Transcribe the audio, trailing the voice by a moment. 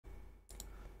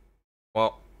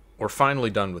Well, we're finally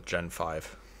done with Gen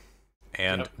 5.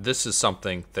 And this is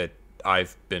something that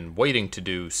I've been waiting to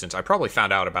do since I probably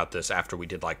found out about this after we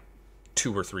did like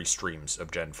 2 or 3 streams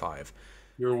of Gen 5.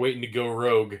 You were waiting to go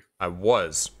rogue. I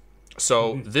was.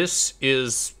 So this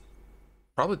is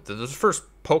probably the first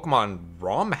Pokemon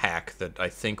ROM hack that I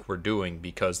think we're doing,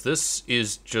 because this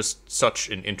is just such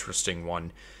an interesting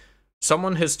one.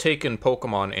 Someone has taken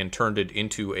Pokemon and turned it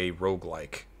into a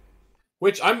roguelike.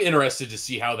 Which I'm interested to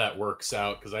see how that works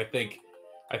out, because I think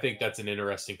that's an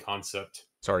interesting concept.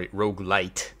 Sorry,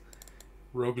 roguelite.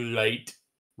 Roguelite.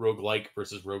 Roguelike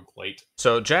versus roguelite.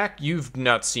 So, Jack, you've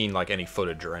not seen like any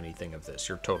footage or anything of this.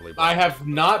 You're totally blind. I have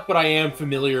not, but I am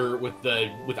familiar with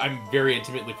I'm very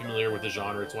intimately familiar with the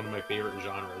genre. It's one of my favorite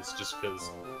genres, just because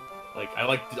like I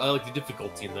like the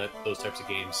difficulty in those types of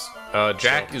games.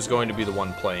 Jack is going to be the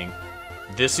one playing.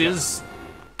 This is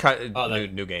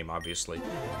new game, obviously.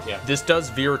 Yeah. This does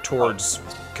veer towards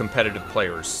competitive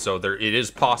players, so it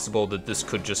is possible that this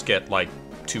could just get like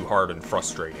too hard and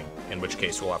frustrating, in which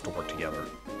case we'll have to work together.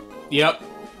 Yep.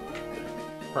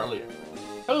 Partly.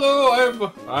 Hello,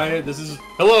 this is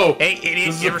hello. Hey,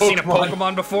 idiot! You ever seen a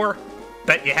Pokemon before?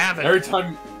 Bet you haven't.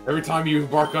 Every time you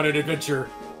embark on an adventure,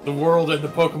 the world and the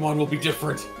Pokemon will be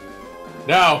different.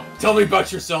 Now, tell me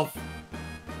about yourself.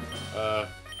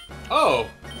 Oh.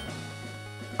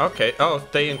 Okay. Oh,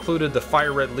 they included the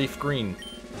fire red, leaf green.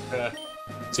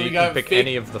 So you can pick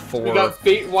any of the 4. We got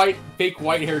fake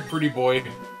white-haired pretty boy.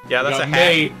 Yeah, that's a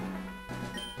hat.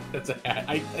 That's a hat.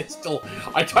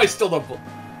 I still don't.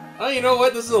 Oh, you know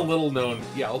what? This is a little known.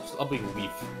 Yeah, I'll be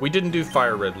Leaf. We didn't do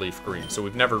fire red, leaf green, so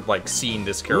we've never like seen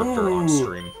this character on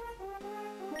stream.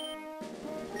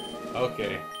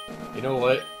 Okay. You know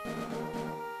what?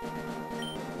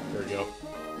 There we go.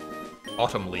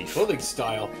 Autumn leaf. Clothing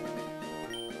style.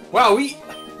 Wow,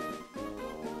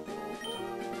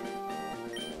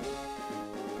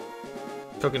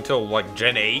 took until like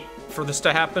Gen 8 for this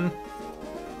to happen.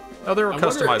 Oh, there were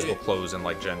customizable clothes in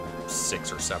like Gen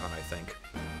 6 or 7, I think.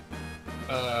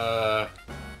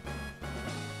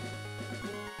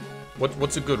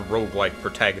 What's a good roguelike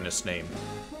protagonist name?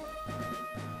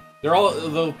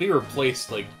 They'll be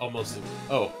replaced like almost.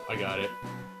 Oh, I got it.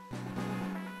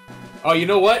 Oh, you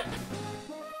know what?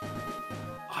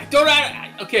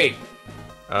 Okay.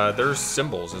 There's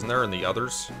symbols, isn't there, in the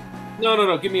others?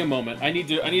 No. Give me a moment. I need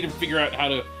to figure out how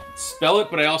to spell it,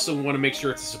 but I also want to make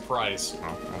sure it's a surprise.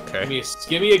 Oh, okay.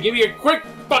 Give me a quick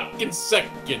fucking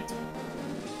second.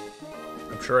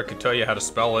 I'm sure I could tell you how to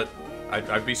spell it.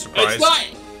 I'd be surprised. It's not.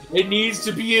 It needs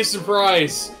to be a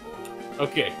surprise.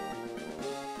 Okay.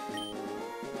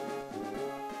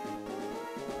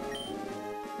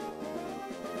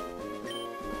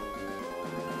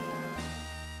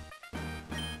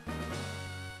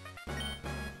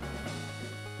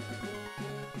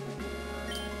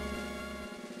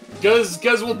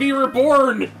 Cause we'll be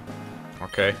reborn.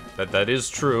 Okay, that is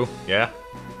true. Yeah.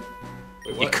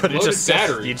 Wait, you could have just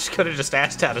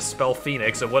asked how to spell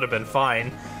Phoenix. It would have been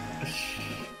fine.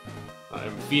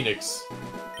 I'm Phoenix.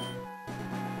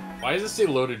 Why does it say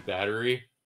loaded battery?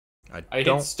 I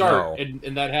hit start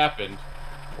and that happened.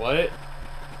 What?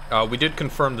 We did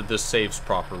confirm that this saves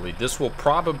properly. This will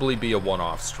probably be a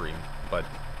one-off stream, but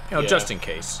just in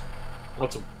case.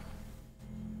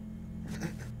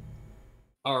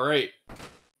 All right.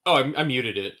 Oh, I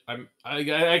muted it. I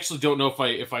actually don't know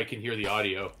if I can hear the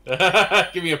audio.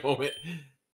 Give me a moment.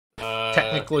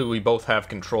 Technically, we both have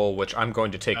control, which I'm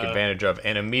going to take advantage of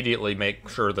and immediately make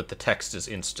sure that the text is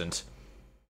instant.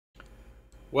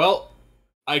 Well,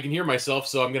 I can hear myself,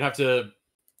 so I'm gonna have to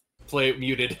play it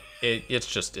muted. It's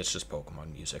just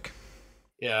Pokemon music.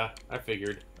 Yeah, I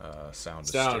figured. Sound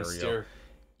stereo.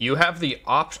 You have the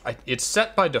option. It's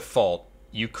set by default.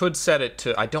 You could set it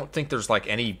to... I don't think there's, like,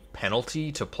 any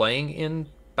penalty to playing in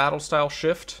Battle Style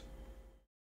Shift.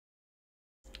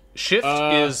 Shift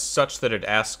is such that it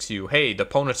asks you, hey, the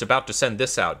opponent's about to send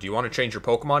this out. Do you want to change your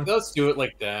Pokemon? Let's do it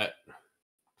like that.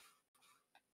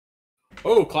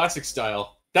 Oh, classic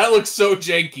style. That looks so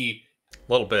janky. A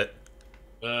little bit.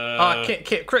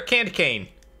 Candy cane.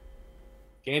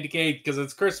 Candy cane, because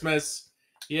it's Christmas.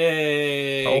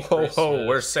 Yay! Ho, ho, ho,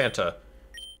 where's Santa?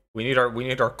 We need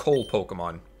our coal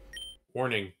Pokemon.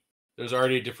 Warning. There's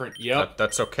already a different... Yep.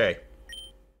 That's okay.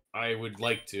 I would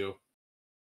like to.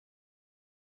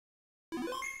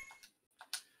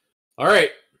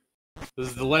 Alright. This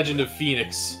is the Legend of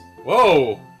Phoenix.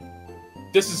 Whoa!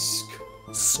 This is...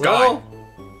 Scott. Well,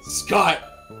 Scott!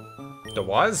 The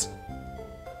was?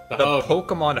 The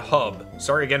Pokemon Hub.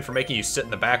 Sorry again for making you sit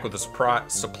in the back with the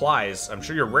supplies. I'm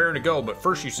sure you're raring to go, but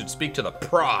first you should speak to the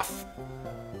Prof.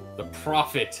 The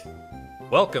Prophet.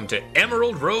 Welcome to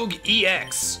Emerald Rogue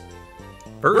EX.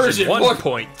 Version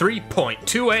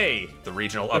 1.3.2a, the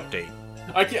regional update.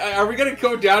 Are we gonna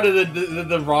go down to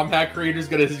the ROM hack creators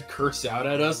gonna curse out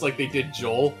at us like they did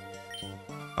Joel?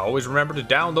 Always remember to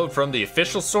download from the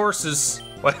official sources.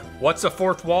 What's a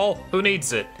fourth wall? Who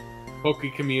needs it? Poke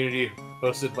community,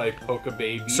 hosted by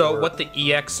Pokebaby. So what the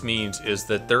EX means is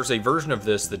that there's a version of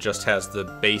this that just has the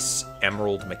base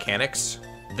Emerald mechanics.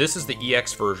 This is the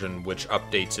EX version, which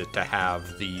updates it to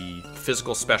have the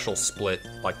physical special split,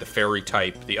 like the fairy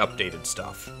type, the updated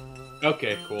stuff.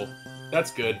 Okay, cool.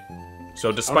 That's good.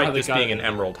 So despite this being an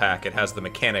Emerald hack, it has the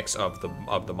mechanics of the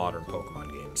modern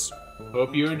Pokemon games.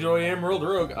 Hope you enjoy Emerald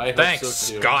Rogue. I hope so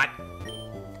too. Scott!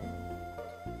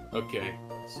 Okay,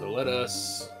 so let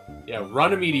us... Yeah,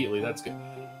 run immediately. That's good.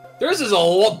 This is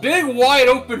a big, wide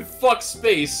open fuck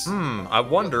space. I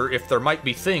wonder if there might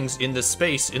be things in this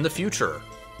space in the future.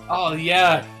 Oh,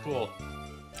 yeah. Cool.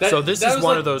 So this is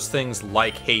one of those things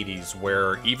like Hades,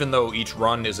 where even though each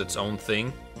run is its own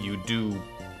thing, you do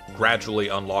gradually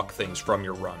unlock things from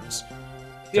your runs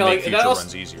to make future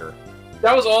runs easier.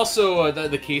 That was also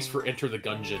the case for Enter the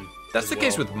Gungeon. That's the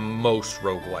case with most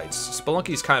roguelites.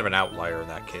 Spelunky's kind of an outlier in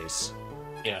that case.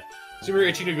 Yeah. Assume you're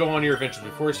itching to go on your adventure.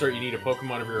 Before you start, you need a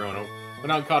Pokemon of your own. I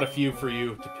went out and caught a few for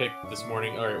you to pick this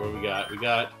morning. Alright, what do we got? We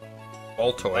got...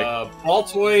 Baltoy.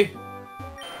 Baltoy.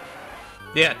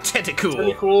 Yeah,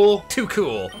 Tentacool. Tentacool. Too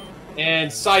cool. And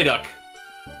Psyduck.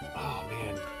 Oh,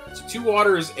 man. So 2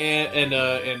 waters and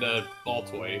a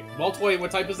Baltoy. Baltoy, what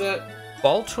type is that?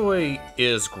 Baltoy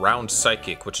is ground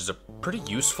psychic, which is a pretty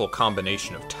useful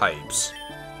combination of types.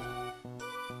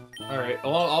 Alright,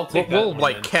 I'll take that. We'll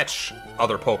like catch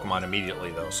other Pokemon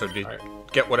immediately though, so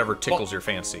get whatever tickles your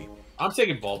fancy. I'm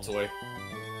taking Baltoy.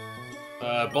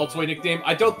 Baltoy nickname.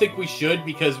 I don't think we should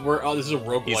because this is a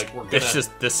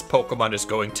roguelike. This Pokemon is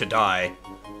going to die.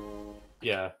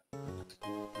 Yeah.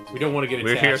 We don't want to get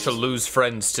attached. We're here to lose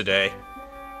friends today.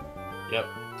 Yep.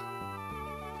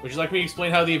 Would you like me to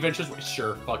explain how the adventures work?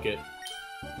 Sure, fuck it.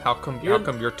 How come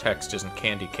your text isn't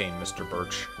candy cane, Mr.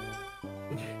 Birch?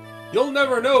 You'll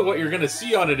never know what you're gonna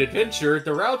see on an adventure.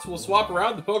 The routes will swap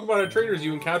around. The Pokemon and trainers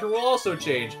you encounter will also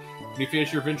change. When you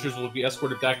finish your adventures, you will be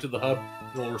escorted back to the hub,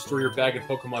 and will restore your bag and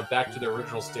Pokemon back to their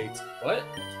original states. What?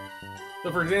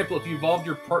 So, for example, if you evolved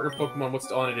your partner Pokemon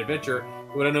once on an adventure,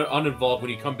 it would uninvolve when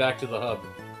you come back to the hub.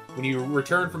 When you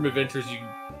return from adventures,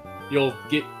 you'll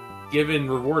get given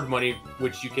reward money,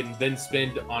 which you can then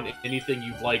spend on anything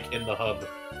you'd like in the hub.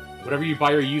 Whatever you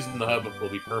buy or use in the hub will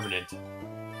be permanent.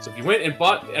 So if you went and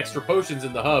bought extra potions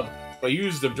in the hub, but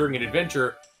used them during an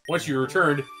adventure, once you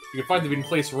returned, you can find them being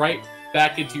placed right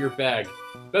back into your bag.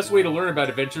 Best way to learn about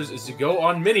adventures is to go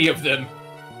on many of them.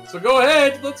 So go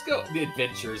ahead, let's go. The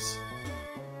adventures.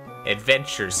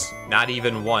 Adventures, not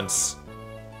even once.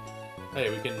 Hey,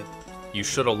 we can... You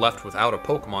should have left without a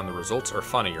Pokemon. The results are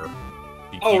funnier.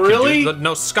 Really?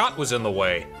 No, Scott was in the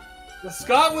way.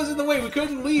 Scott was in the way. We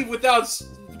couldn't leave without...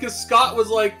 Because Scott was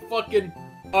like fucking...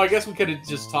 Oh, I guess we could have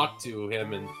just talked to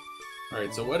him and...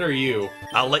 Alright, so what are you?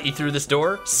 I'll let you through this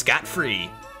door, scot-free.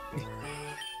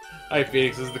 Hi,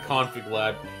 Phoenix. This is the config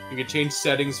lab. You can change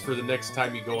settings for the next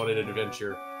time you go on an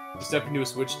adventure. Just step into a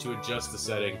switch to adjust the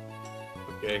setting.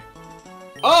 Okay.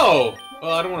 Oh!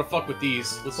 Well, I don't want to fuck with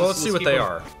these. Let's see what they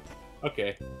are.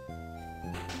 Okay.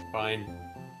 Fine.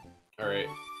 Alright.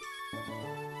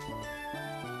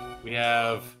 We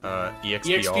have...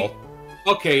 EXP all.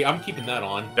 Okay, I'm keeping that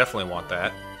on. Definitely want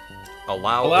that.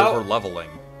 Allow over-leveling.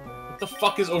 What the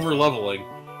fuck is over-leveling?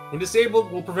 When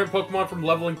disabled, will prevent Pokemon from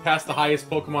leveling past the highest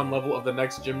Pokemon level of the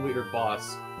next gym leader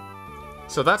boss.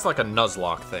 So that's like a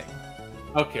nuzlocke thing.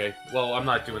 Okay, well, I'm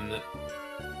not doing that.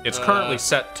 It's currently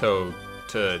set to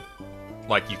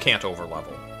like, you can't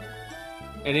over-level.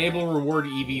 Enable reward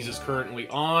EVs is currently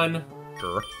on.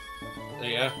 Sure.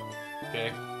 Yeah,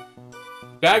 okay.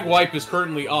 Bag wipe is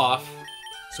currently off.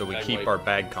 So we keep our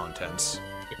bag contents.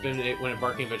 When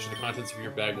embarking adventure, the contents of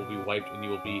your bag will be wiped and you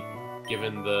will be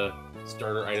given the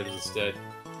starter items instead.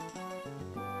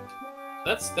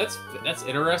 That's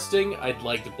interesting. I'd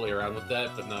like to play around with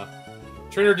that, but no.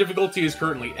 Trainer difficulty is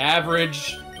currently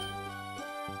average.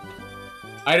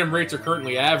 Item rates are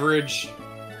currently average.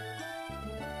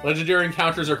 Legendary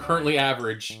encounters are currently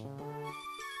average.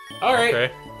 Alright.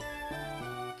 Okay.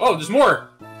 Oh, there's more!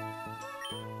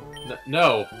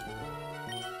 No.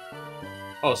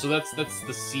 Oh, so that's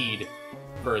the seed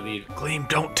for the... Gleam,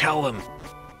 don't tell him.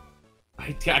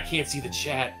 I can't see the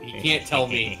chat. He can't tell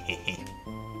me.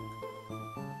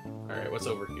 Alright, what's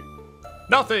over here?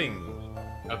 Nothing!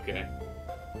 Okay.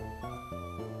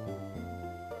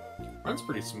 Runs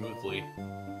pretty smoothly.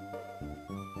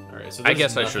 Alright, so I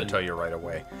guess I should tell you right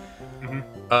away.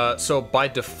 So by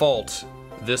default,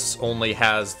 this only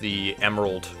has the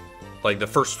Emerald, like the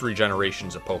first 3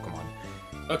 generations of Pokemon.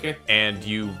 Okay. And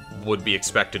you would be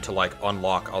expected to, like,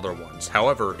 unlock other ones.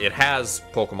 However, it has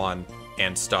Pokemon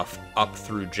and stuff up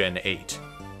through Gen 8.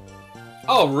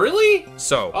 Oh, really?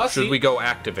 So, should we go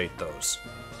activate those?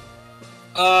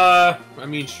 I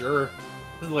mean, sure.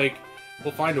 Like,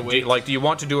 we'll find a way. Do you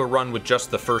want to do a run with just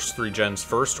the first 3 gens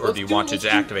first, or do you want to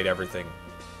activate everything?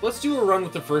 Let's do a run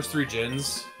with the first 3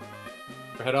 gens.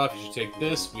 For head off, you should take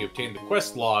this. We obtained the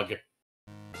quest log.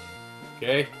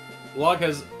 Okay. The log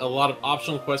has a lot of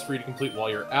optional quests for you to complete while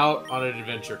you're out on an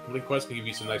adventure. Complete quests can give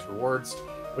you some nice rewards.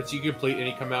 Once you complete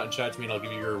any, come out and chat to me and I'll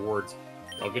give you your rewards.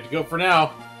 All good to go for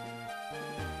now.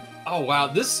 Oh wow,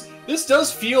 this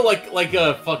does feel like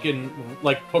a fucking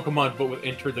Pokemon, but with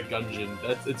Enter the Gungeon.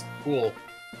 It's cool.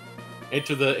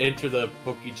 Enter the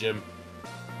Poke Gym.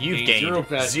 You've gained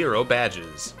 0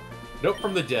 badges. Note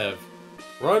from the dev.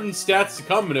 Run stats to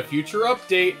come in a future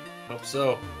update. Hope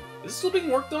so. Is this still being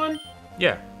worked on?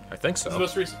 Yeah, I think so. This is the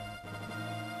most recent.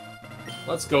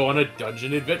 Let's go on a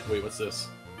dungeon adventure. Wait, what's this?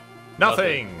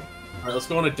 Nothing. All right, let's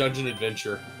go on a dungeon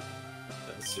adventure.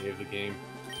 Let's save the game.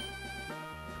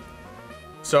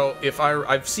 So, if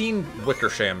I've seen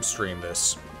Wickersham stream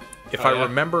this. If I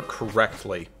remember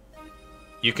correctly,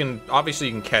 you can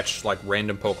catch, like,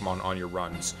 random Pokemon on your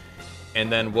runs.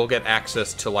 And then we'll get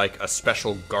access to, like, a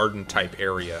special garden-type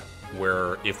area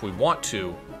where, if we want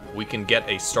to, we can get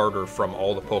a starter from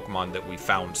all the Pokemon that we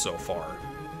found so far.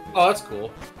 Oh, that's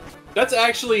cool. That's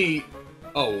actually...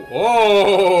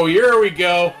 Oh, here we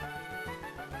go!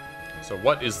 So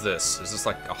what is this? Is this,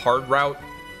 like, a hard route?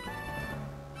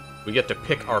 We get to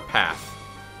pick our path.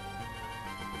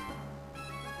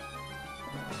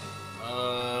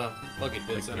 Look at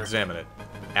this. Examine it.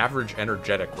 Average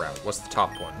energetic route. What's the top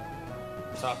one?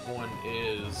 Top one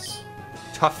is...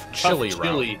 Tough chili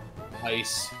route.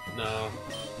 Ice. No.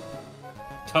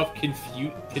 Tough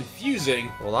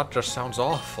confusing. Well, that just sounds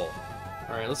awful.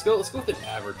 Alright, let's go with an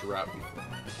average route.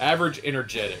 Average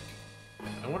energetic.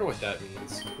 I wonder what that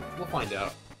means. We'll find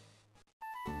out.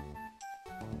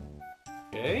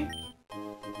 Okay.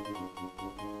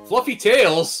 Fluffy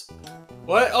tails?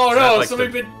 What? Oh no, like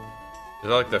somebody been... Is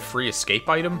that like the free escape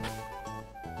item?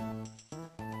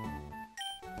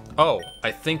 Oh,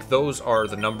 I think those are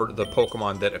the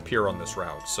Pokemon that appear on this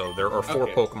route. So there are 4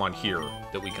 Pokemon here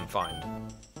that we can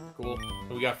find. Cool.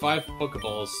 So we got 5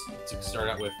 Pokeballs to start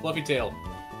out with. Fluffy tail.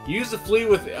 Use the flee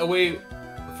away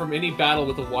from any battle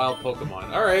with a wild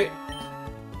Pokemon. Alright.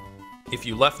 If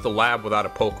you left the lab without a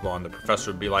Pokemon, the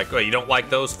professor would be like, oh, you don't like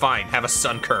those? Fine, have a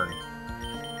Sunkern.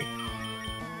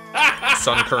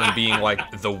 Sunkern being,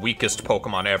 like, the weakest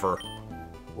Pokemon ever.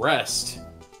 Rest.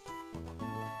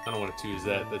 I don't want to choose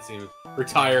that. That seems...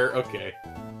 Retire, okay.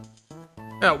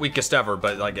 Not weakest ever,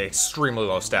 but, like, extremely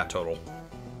low stat total.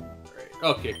 Alright,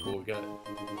 okay, cool, we got it.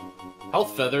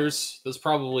 Health feathers. Those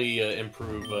probably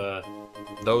improve,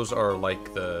 Those are,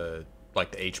 like the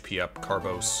HP up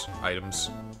Carbos items.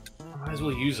 Might as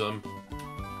well use them.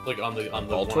 Like, on the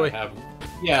Baltoy? one I have.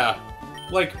 Yeah.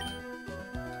 Like...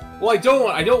 Well, I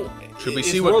don't... Should we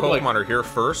see what Pokemon are here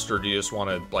first, or do you just want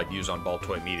to, like, use on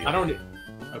Baltoy immediately? I don't...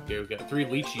 Okay, we've got 3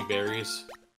 lychee berries.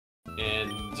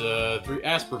 And, 3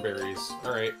 asper berries.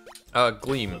 Alright.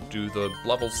 Gleam, do the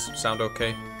levels sound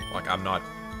okay? Like, I'm not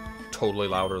totally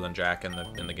louder than Jack in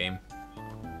the game.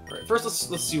 Alright, first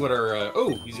let's see what our,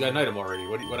 oh, he's got an item already.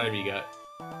 What item you got?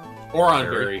 Oron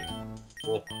berry.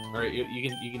 Cool. Alright, you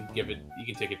can give it, you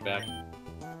can take it back.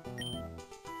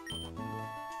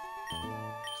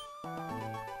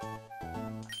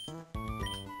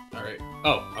 Alright.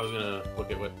 Oh, I was gonna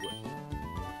look at what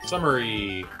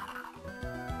summary.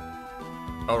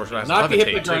 Oh, we're supposed to Not be hit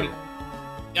by levitate, ground. too.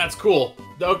 That's cool.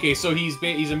 Okay, so he's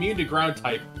immune to ground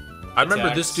type. I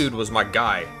remember this dude was my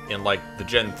guy in, like, the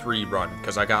Gen 3 run,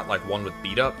 because I got, like, one with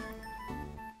beat up.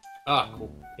 Ah,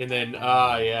 cool. And then,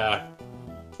 yeah.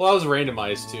 Well, that was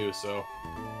randomized, too, so...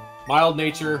 Mild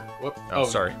nature. Whoop. Oh,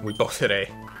 sorry. We both hit A.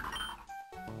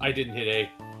 I didn't hit A.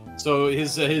 So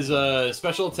his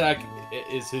special attack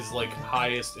is his, like,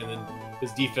 highest, and then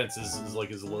his defense is like,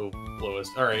 his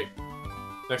lowest. Alright.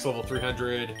 Next level,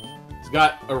 300. He's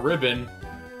got a ribbon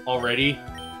already.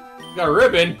 He's got a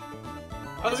ribbon?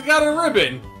 How's he got a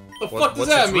ribbon? The fuck does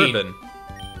that mean? Ribbon?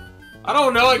 I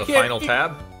don't know, I can't... The final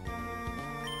tab?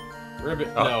 Ribbon,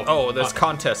 oh, no. Oh, there's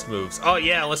contest moves. Oh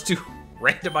yeah, let's do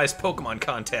randomized Pokemon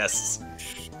contests.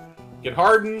 Get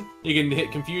Harden, he can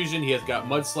hit Confusion, he has got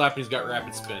Mud Slap, and he's got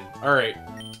Rapid Spin. Alright.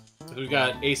 So we've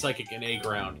got A Psychic and A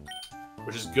Ground,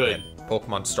 which is good. And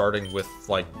Pokemon starting with,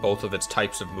 like, both of its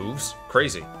types of moves.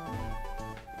 Crazy.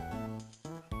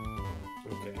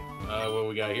 Okay.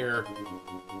 we got here?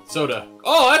 Soda.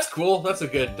 Oh, that's cool. That's a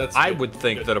good. I would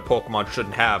think that a Pokemon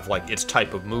shouldn't have like its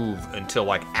type of move until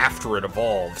like after it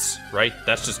evolves, right?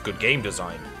 That's just good game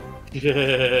design.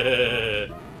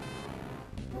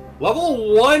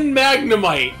 Level 1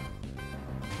 Magnemite.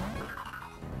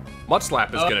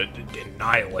 Mudslap is gonna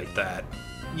annihilate that.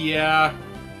 Yeah.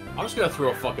 I'm just gonna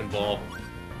throw a fucking ball.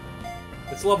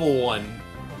 It's level 1.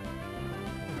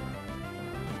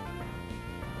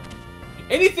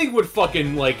 Anything would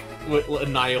fucking, like, would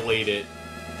annihilate it.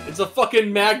 It's a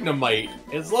fucking Magnemite.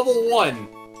 It's level 1.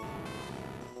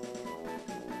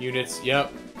 Units,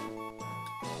 yep.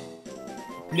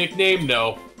 Nickname,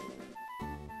 no.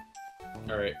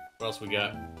 Alright, what else we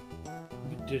got?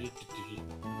 Just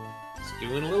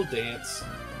doing a little dance.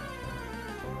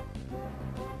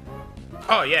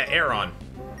 Oh yeah, Aeron.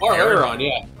 Oh, Aeron,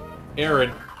 yeah.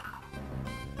 Aaron.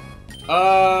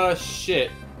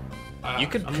 Shit. You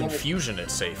could confusion it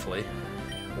safely.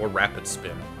 Or rapid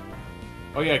spin.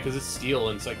 Oh yeah, because it's steel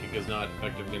and psychic is not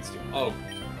effective against you. Oh,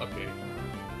 okay.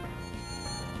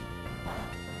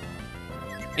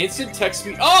 Instant text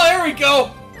speed. Oh, there we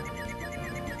go!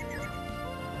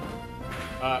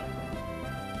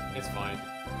 It's fine.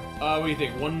 What do you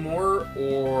think? One more,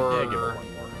 or... Yeah, give it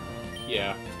one more.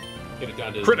 Yeah. Get it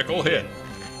down to... Critical hit!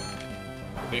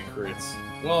 Big crits.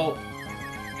 Well,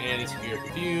 and it's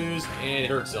confused, and it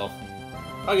hurt itself.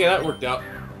 Okay, that worked out.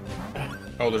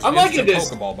 Oh, there's I'm an liking instant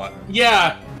this. Pokeball button.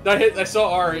 Yeah! I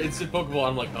saw our instant Pokeball,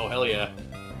 I'm like, oh, hell yeah.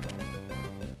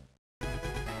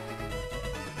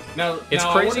 It's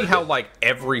crazy how, like,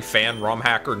 every fan ROM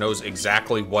hacker knows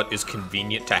exactly what is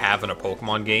convenient to have in a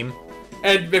Pokemon game.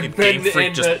 And Game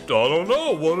Freak just, I don't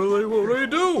know, what do they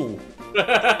do?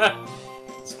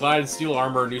 Slide steel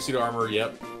armor, new suit armor,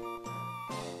 yep.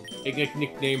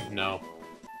 Nickname, no.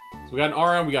 So we got an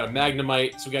Aron, we got a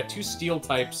Magnemite, so we got 2 steel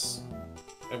types,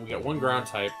 and we got 1 ground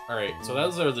type. Alright, so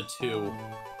those are the 2.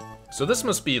 So this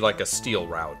must be like a steel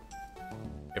route.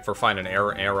 If we're finding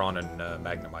Aeron and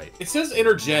Magnemite. It says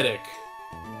energetic.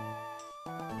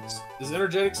 Is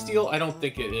energetic steel? I don't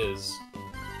think it is.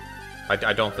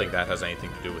 I don't think that has anything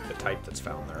to do with the type that's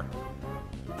found there.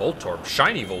 Voltorb,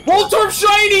 shiny Voltorb. Voltorb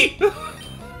shiny!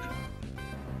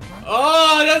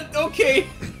 Oh, that's okay.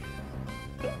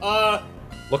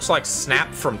 Looks like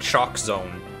Snap from Chalk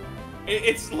Zone.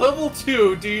 It's level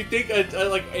 2. Do you think a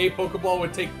Pokeball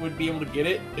would be able to get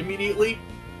it immediately?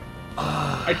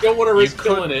 I don't want to risk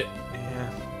killing it.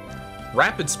 Yeah.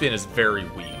 Rapid Spin is very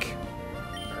weak.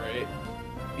 Alright.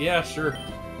 Yeah, sure.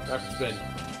 Rapid Spin.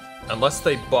 Unless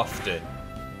they buffed it.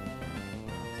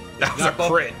 That was a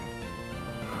crit.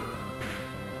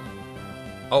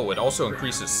 Oh, it also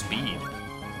increases speed.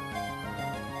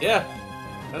 Yeah.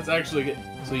 That's actually good.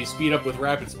 So you speed up with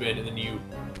Rapid Spin, and then you...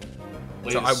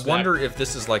 So I wonder if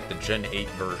this is like the Gen 8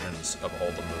 versions of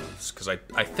all the moves, because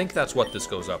I think that's what this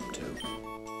goes up to.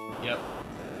 Yep.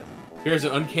 Here's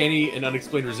an uncanny and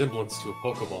unexplained resemblance to a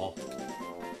Pokeball.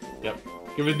 Yep.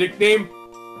 Give it a nickname.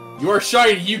 You are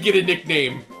shiny, you get a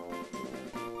nickname.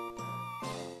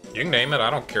 You can name it,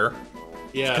 I don't care.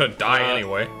 Yeah. It's gonna die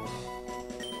anyway.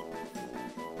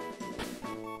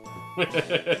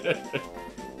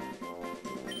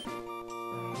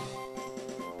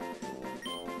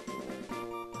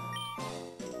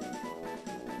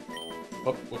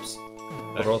 Oh, whoops.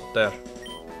 Right there.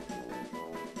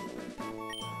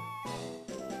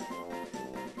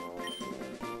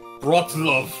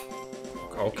 Brotlov.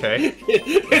 Okay.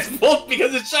 It's both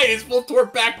because it's shiny. It's both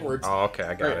toward backwards. Oh, okay,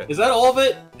 I got it. Is that all of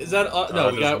it? Is that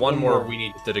no? We got one more we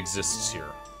need that exists here.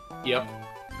 Yep.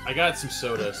 I got some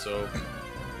soda, so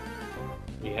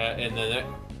we had, and then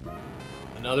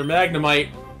another Magnemite.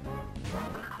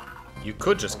 You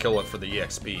could just kill it for the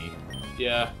EXP.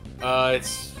 Yeah.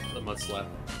 It's a Mudslap.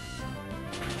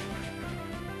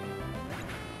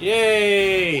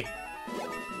 Yay!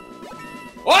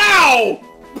 Wow!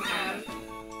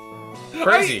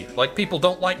 Crazy. Like people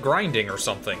don't like grinding or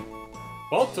something.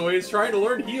 Baltoy is trying to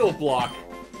learn Heal Block.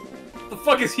 What the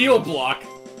fuck is Heal Block?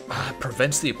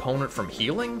 Prevents the opponent from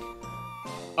healing?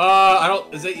 I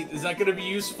don't... Is that gonna be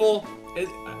useful?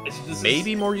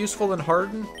 Maybe more useful than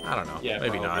Harden? I don't know. Yeah,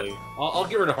 maybe probably. not. I'll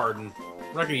get rid of Harden.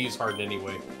 We're not gonna use Harden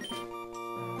anyway.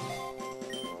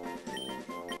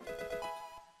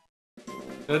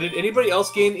 Now, did anybody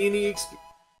else gain any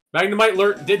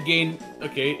Magnemite did gain...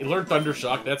 Okay, it learned Thunder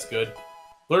Shock, that's good.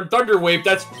 Learned Thunder Wave,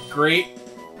 that's great.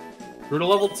 Grew to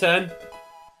level 10.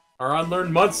 Aron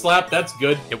learned Mud Slap, that's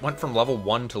good. It went from level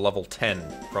 1 to level 10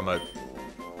 from a...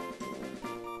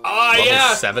 Ah, level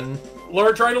yeah! 7?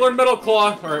 Trying to learn Metal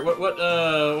Claw. Alright, what,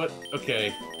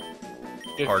 okay.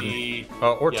 50... Harden.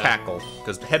 Or Tackle,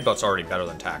 because Headbutt's already better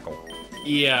than Tackle.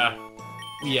 Yeah.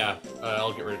 Yeah,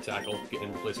 I'll get rid of Tackle, get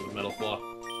and replace it with Metal Claw.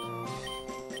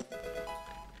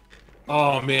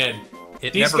 Oh man,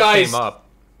 It these never guys came up.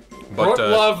 But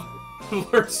love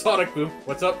Lord Sonic Boom.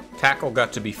 What's up? Tackle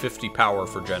got to be 50 power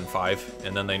for Gen 5,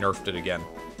 and then they nerfed it again.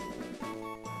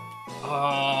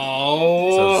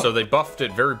 Oh. So they buffed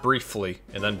it very briefly,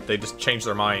 and then they just changed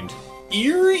their mind.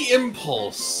 Eerie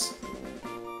Impulse.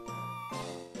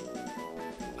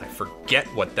 I forget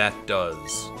what that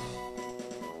does.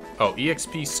 Oh,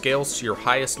 EXP scales to your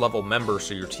highest level member,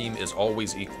 so your team is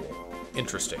always equal.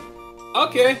 Interesting.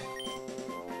 Okay.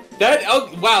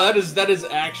 Wow, that is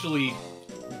actually.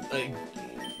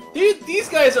 These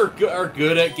guys are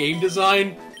good at game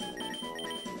design.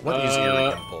 What is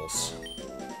Eerie Impulse?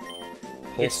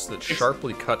 Pulse that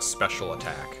sharply cuts special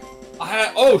attack.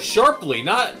 Oh, sharply,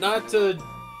 not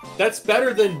that's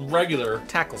better than regular.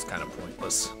 Tackle's kind of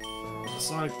pointless.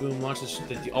 Sonic Boom launches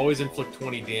that always inflict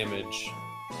 20 damage.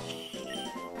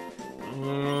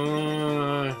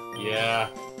 Yeah,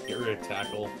 get rid of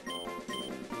Tackle.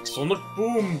 Sonic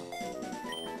Boom.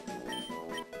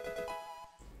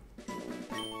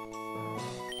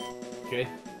 Okay,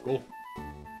 cool.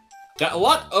 That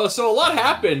so a lot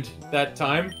happened that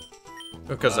time.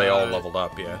 Because they all leveled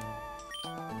up, yeah.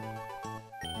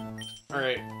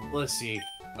 Alright, let's see.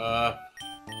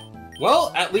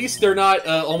 Well, at least they're not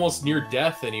almost near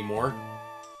death anymore.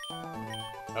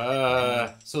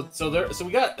 So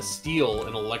we got a Steel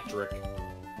and Electric.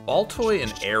 Baltoy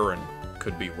and Aaron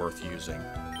could be worth using.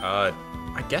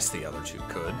 I guess the other two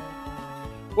could.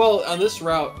 Well, on this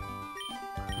route...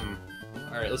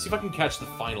 Alright, let's see if I can catch the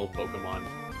final Pokemon.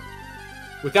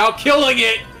 Without killing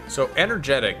it! So,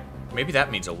 Energetic, maybe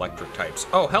that means electric types.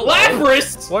 Oh, hello!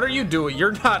 Lapras! What are you doing?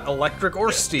 You're not electric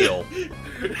or steel.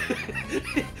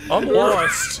 I'm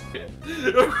lost.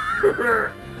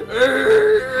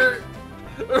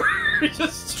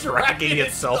 Just Dragging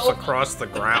itself across the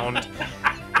ground.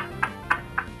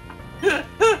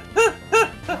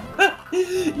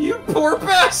 You poor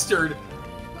bastard!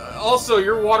 Also,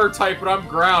 you're water type, but I'm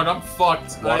ground. I'm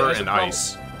fucked. Water and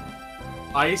ice.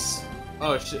 Ice?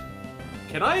 Oh shit.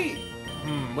 Can I?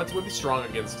 What would be strong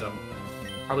against him?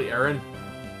 Probably Aaron.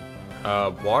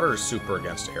 Water is super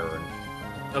against Aaron.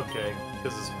 Okay,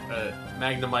 because it's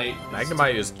Magnemite.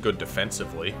 Magnemite is good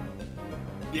defensively.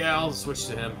 Yeah, I'll switch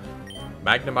to him.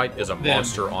 Magnemite is a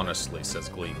monster, honestly, says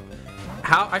Gleam.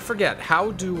 I forget. How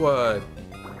do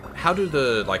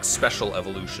the like special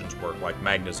evolutions work, like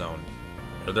Magnezone?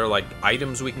 Are there like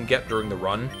items we can get during the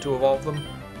run to evolve them?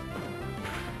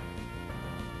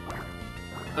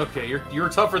 Okay, you're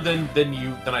tougher than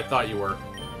I thought you were,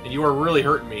 and you are really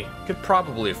hurting me. Could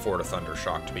probably afford a Thunder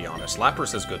Shock, to be honest.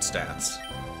 Lapras has good stats.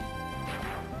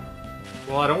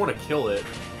 Well, I don't want to kill it.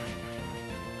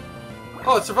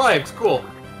 Oh, it survived. Cool.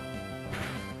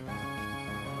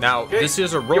 Now, okay. This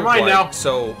is a You're mine now. roguelike,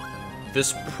 so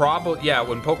this probably... Yeah,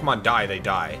 when Pokemon die, they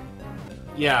die.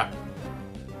 Yeah.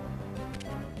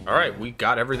 Alright, we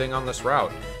got everything on this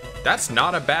route. That's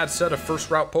not a bad set of first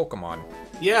route Pokemon.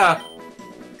 Yeah.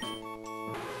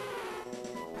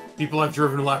 People have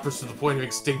driven Lapras to the point of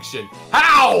extinction.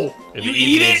 How? In you the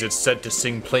eat evenings, it? it's said to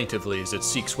sing plaintively as it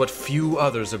seeks what few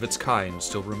others of its kind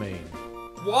still remain.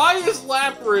 Why is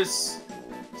Lapras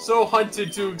so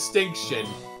hunted to extinction?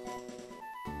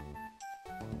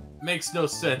 Makes no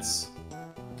sense.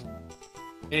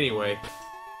 Anyway.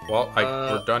 Well,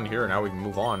 we're done here. Now we can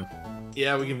move on.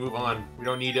 Yeah, we can move on. We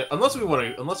don't need it unless we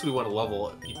want to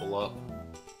level people up.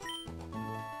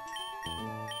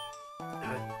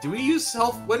 Do we use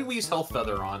health? What did we use Health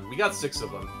Feather on? We got 6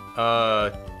 of them.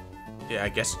 Yeah, I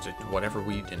guess whatever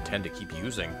we intend to keep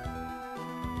using.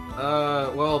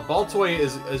 Well, Baltoy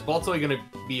is Baltoy gonna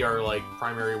be our like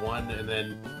primary one, and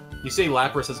then you say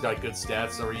Lapras has got good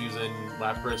stats, so we're using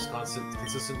Lapras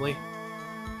consistently.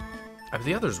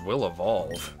 The others will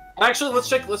evolve. Actually, let's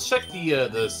check the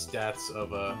stats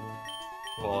of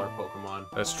all our Pokemon.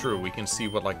 That's true. We can see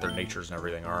what like their natures and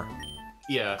everything are.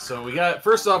 Yeah. So we got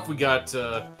first off we got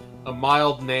a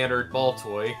mild-mannered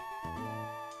Baltoy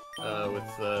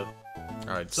with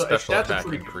Alright, special attack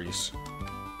increase.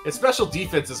 Its special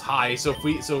defense is high, so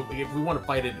if we want to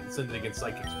fight it and send it against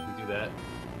Psychics, we can do that.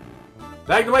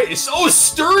 Magnemite is so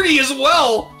sturdy as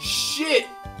well! Shit!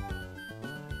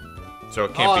 So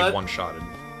it can't be one-shotted.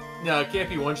 No, it can't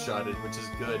be one-shotted, which is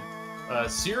good. A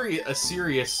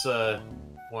serious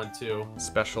one, too.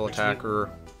 Special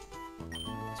attacker.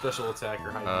 Special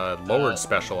attacker. Lowered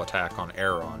special attack on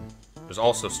Aeron. Is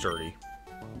also sturdy.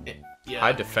 Yeah.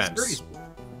 High defense.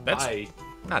 That's high.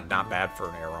 not bad for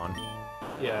an Aeron.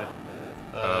 Yeah.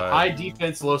 High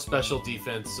defense, low special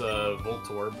defense,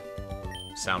 Voltorb.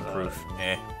 Soundproof.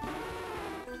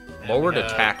 Lowered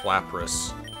attack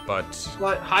Lapras, but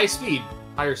high speed,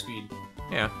 higher speed.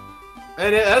 Yeah.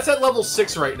 And that's at level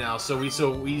 6 right now, so we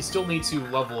still need to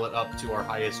level it up to our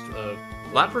highest.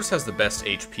 Lapras has the best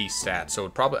HP stat,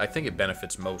 so I think it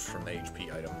benefits most from the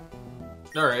HP item.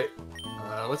 All right.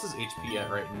 What's his HP at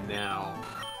right now?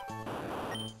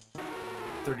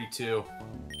 32.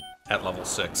 At level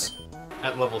 6.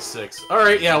 At level 6. All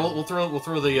right. Yeah, we'll throw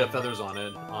the feathers on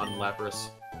it on Lapras.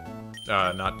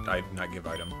 Not give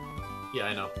item. Yeah,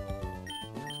 I know.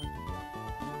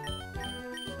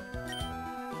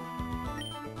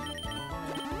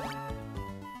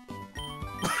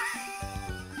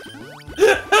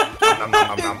 Nom, nom,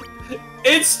 nom, nom.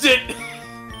 Instant!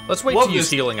 Let's wait to use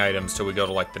healing items till we go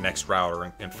to, like, the next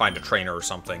route and find a trainer or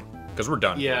something. Because we're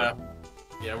done here.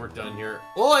 Yeah, we're done here.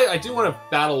 Well, I do want to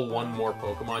battle one more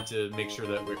Pokemon to make sure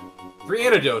that we're... 3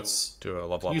 antidotes! To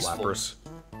level up Lapras.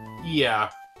 Yeah.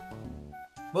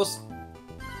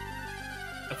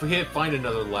 If we find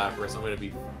another Lapras, I'm gonna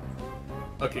be...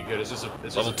 Okay, good. It's just a...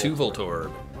 Level 2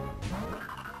 Voltorb.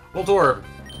 Voltorb!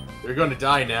 You're going to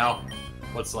die now.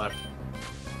 What's left?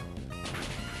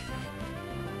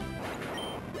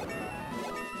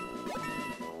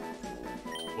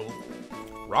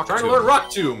 Rock Trying Tomb. to learn Rock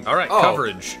Tomb! Alright,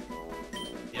 coverage.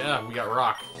 Yeah, we got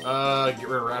Rock. Get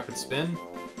rid of Rapid Spin.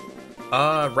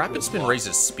 Rapid Spin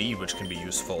raises speed, which can be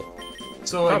useful.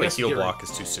 So probably Heal Block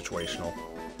is too situational.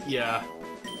 Yeah.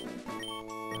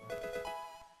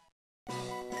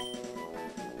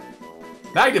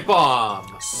 Magnet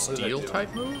Bomb! Steel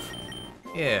type move?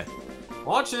 Yeah.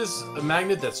 Launches a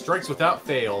magnet that strikes without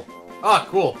fail. Ah,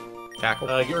 cool. Tackle.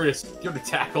 Get rid of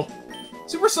Tackle.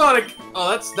 Supersonic!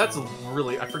 Oh, that's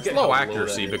really... I forget low how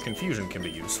accuracy, low that but is. confusion can be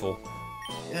useful.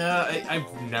 Yeah,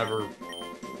 I've never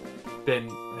been...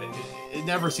 It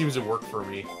never seems to work for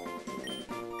me.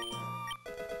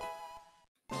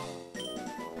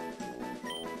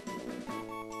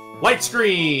 Light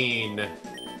Screen!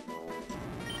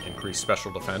 Increase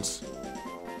special defense.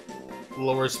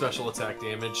 Lowers special attack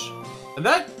damage. And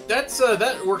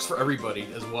that works for everybody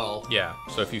as well. Yeah,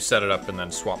 so if you set it up and then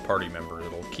swap party member,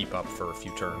 it'll keep up for a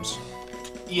few turns.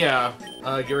 Yeah,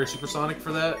 get rid of Supersonic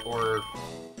for that, or...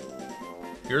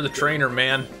 You're the trainer,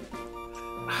 man.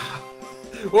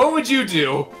 What would you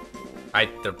do? I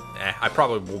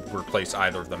probably will replace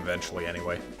either of them eventually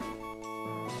anyway.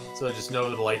 So just no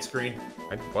to the light screen?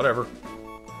 Whatever.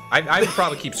 I would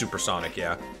probably keep Supersonic,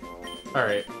 yeah.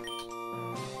 Alright.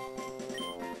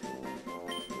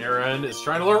 Aaron is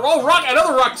trying to learn... Oh, Rock!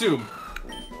 Another Rock Tomb!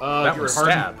 That was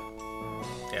Stab.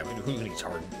 Yeah, who needs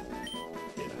Harden?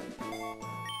 Yeah.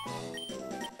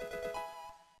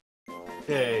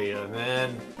 Okay, and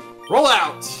then... Roll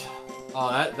out! Oh,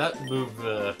 that move,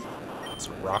 It's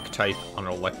a Rock type on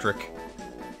an Electric.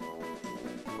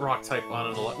 Rock type on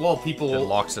an electric... Well, people... It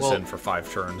locks us in for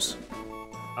 5 turns.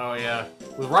 Oh, yeah.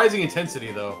 With Rising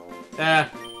Intensity, though.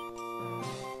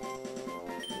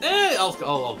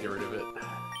 I'll get rid of it.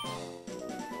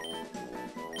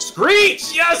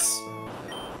 Screech! Yes!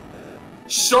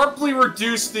 Sharply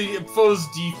reduce the foe's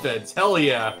defense. Hell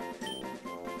yeah.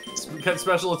 Cut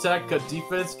special attack, cut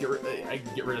defense. I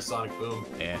can get rid of Sonic Boom.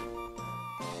 Yeah.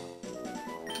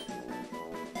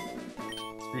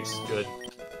 Screech is good.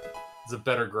 It's a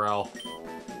better growl.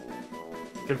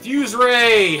 Confuse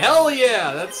Ray! Hell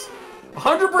yeah! That's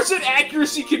 100%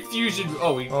 accuracy confusion.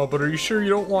 Oh, but are you sure you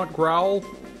don't want Growl?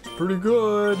 It's pretty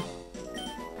good.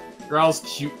 Growls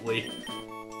cutely.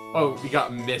 Oh, we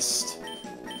got missed.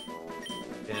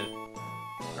 Yeah.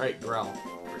 Alright, Growl.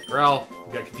 Growl,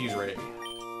 we got Confuse Ray.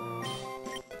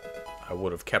 I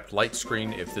would have kept Light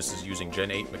Screen if this is using Gen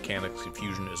 8 mechanics.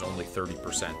 Confusion is only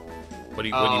 30%. What do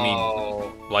you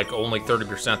mean? Like, only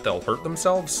 30% they'll hurt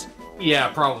themselves? Yeah,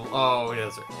 probably. Oh, yeah,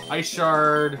 that's right. Ice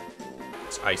Shard.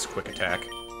 It's Ice Quick Attack.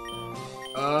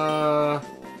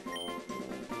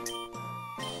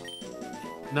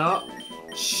 No.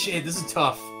 Shit, this is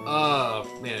tough.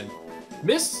 Man.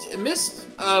 Mist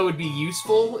would be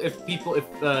useful if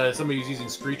somebody was using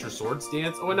Screech or Sword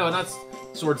Stance. Oh, no, not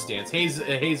Sword Stance.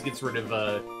 Haze gets rid of,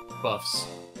 buffs.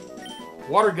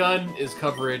 Water Gun is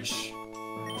coverage.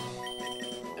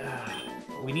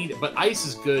 We need it, but Ice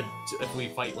is good if we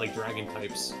fight, like, Dragon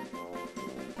types.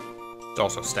 It's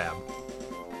also Stab.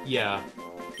 Yeah.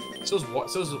 So's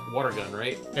Water Gun,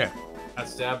 right? Yeah.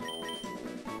 That's Stab.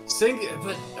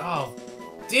 But, oh,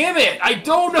 damn it! I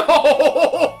don't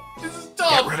know! This is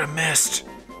tough! Get rid of Mist!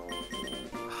 Get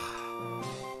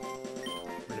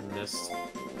rid of Mist.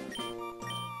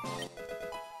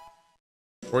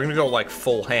 We're gonna go, like,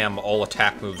 full ham, all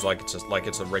attack moves like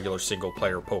it's a regular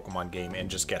single-player Pokemon game and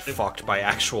just get fucked by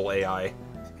actual AI.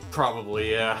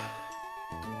 Probably, yeah.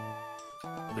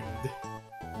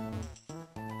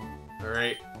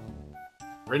 Alright.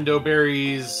 Rindo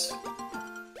berries.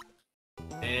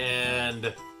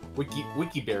 And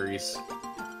wiki berries.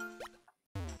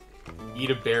 Eat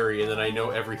a berry, and then I know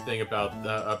everything about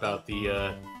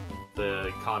the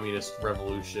communist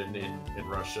revolution in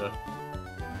Russia.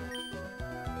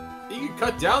 You can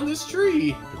cut down this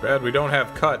tree! Too bad we don't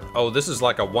have cut. Oh, this is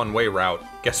like a one-way route.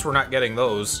 Guess we're not getting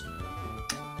those.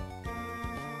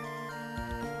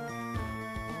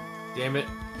 Damn it.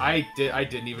 I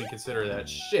didn't even consider that.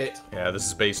 Shit. Yeah, this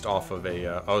is based off of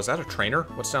a, oh, is that a trainer?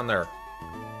 What's down there?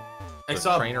 I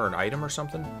saw... a trainer, an item or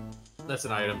something? That's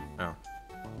an item. Oh.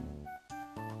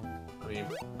 I mean,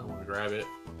 I want to grab it.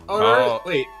 Oh, no,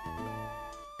 wait.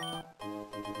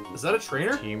 Is that a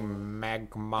trainer? Team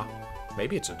Magma.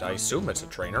 Maybe it's I assume it's a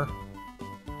trainer.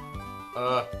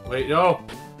 Wait, no.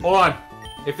 Hold on.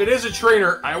 If it is a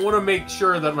trainer, I want to make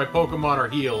sure that my Pokemon are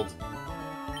healed.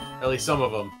 At least some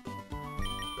of them.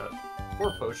 Got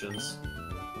 4 potions.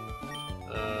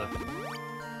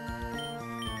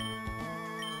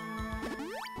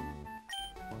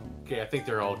 Okay, I think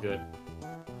they're all good.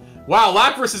 Wow,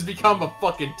 Lapras has become a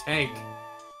fucking tank.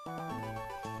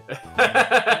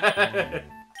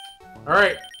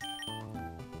 Alright.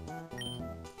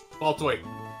 Ball toy.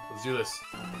 Let's do this.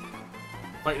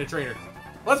 Fighting a trainer.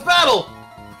 Let's battle!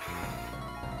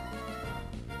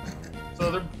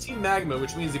 So they're Team Magma,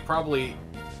 which means they probably...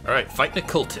 Alright, fighting a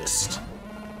cultist.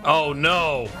 Oh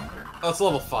no! Oh, it's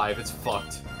level 5. It's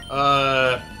fucked.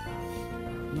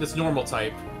 This normal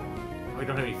type. We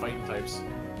don't have any fighting types.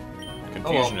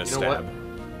 Confusion is stab.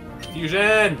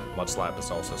 Confusion! Mudslap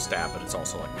is also stab, but it's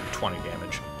also like 20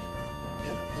 damage.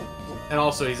 And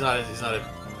also, he's not a...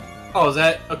 Oh, is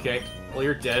that... Okay. Well,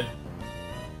 you're dead.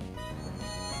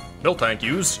 Miltank,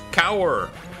 use Cower!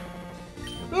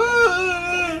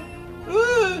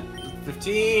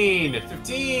 15!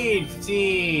 15!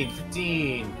 15!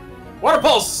 15! Water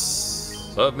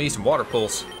Pulse! Love me some Water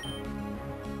Pulse.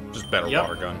 Just better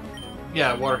Water Gun.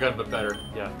 Yeah, Water Gun, but better.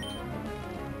 Yeah.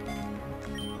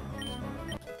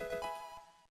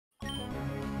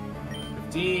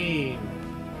 15!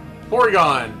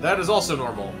 Porygon! That is also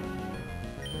normal.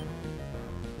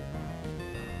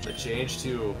 The change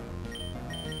to...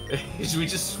 Should we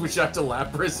just switch out to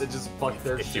Lapras and just fuck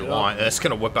their shit If you up? want. That's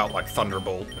gonna whip out like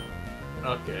Thunderbolt.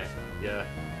 Okay, yeah.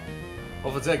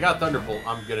 Well, if it's got Thunderbolt,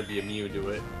 I'm gonna be immune to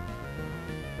it.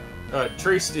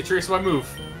 Trace my move.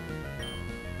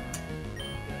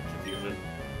 Confusion.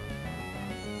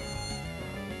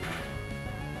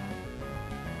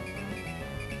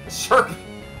 Sharp!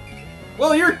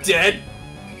 Well, you're dead!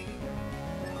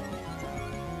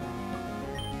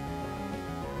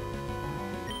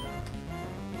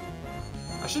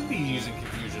 I should be using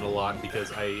Confusion a lot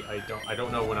because I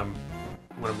don't know when I'm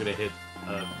gonna hit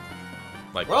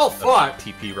Like well fought!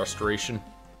 TP restoration.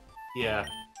 Yeah.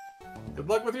 Good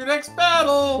luck with your next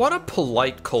battle! What a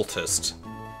polite cultist.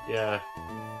 Yeah.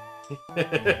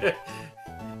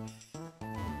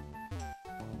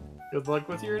 Good luck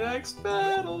with your next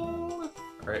battle!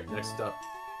 Alright, next up.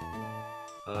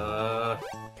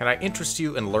 Can I interest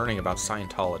you in learning about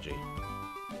Scientology?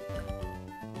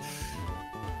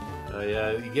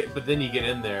 Yeah, but then you get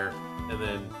in there, and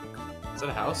then... Is that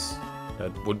a house?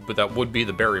 That would be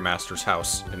the Berry Master's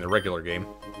house in the regular game.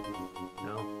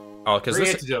 No. Oh, because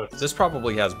this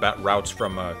probably has routes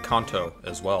from Kanto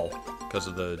as well, because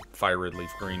of the Fire Red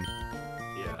Leaf Green.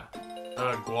 Yeah.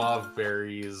 Guava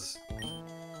berries.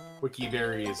 Wiki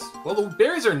berries. Well, the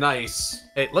berries are nice.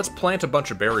 Hey, let's plant a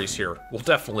bunch of berries here. We'll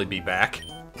definitely be back.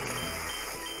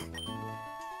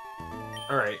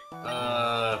 Alright,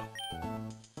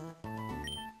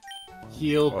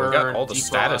 heal, burn, we got all the defrost.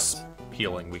 status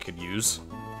healing we could use.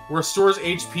 Restores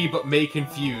HP, but may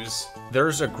confuse.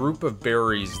 There's a group of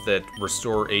berries that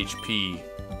restore HP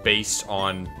based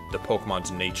on the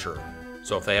Pokemon's nature.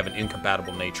 So if they have an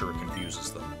incompatible nature, it confuses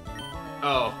them.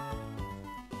 Oh.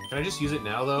 Can I just use it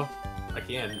now, though? I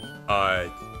can.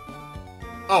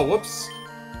 Oh, whoops.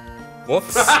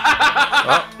 Whoops.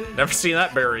 Well, never seen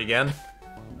that berry again.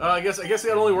 I guess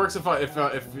that only works if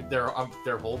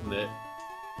they're holding it.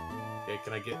 Okay,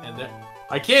 can I get in there?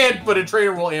 I can, but a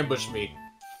trainer will ambush me.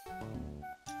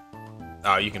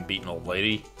 Oh, you can beat an old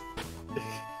lady.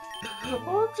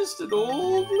 Oh, I'm just an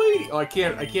old lady. Oh, I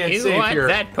can't save here. You want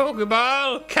that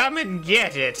Pokeball? Come and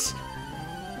get it.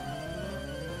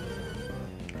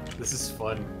 This is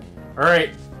fun.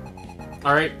 Alright.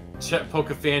 Alright,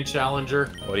 Pokefan Challenger.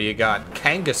 What do you got?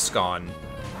 Kangaskhan.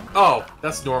 Oh,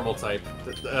 that's normal type.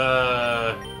 Let's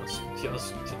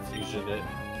confusion it.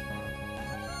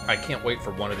 I can't wait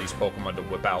for one of these Pokemon to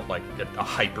whip out, like, a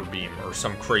Hyper Beam or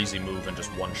some crazy move and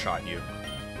just one-shot you.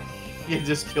 can't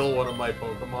just kill one of my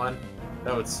Pokemon.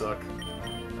 That would suck.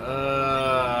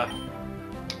 I'm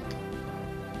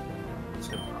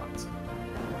just gonna rot.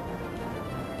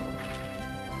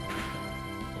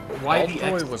 Why the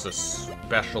Baltoy was a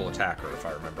special attacker, if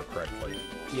I remember correctly.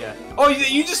 Yeah. Oh,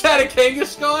 you just had a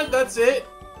Kangaskhan? That's it?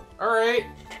 Alright.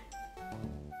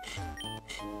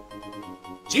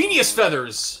 Genius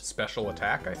Feathers! Special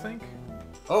attack, I think?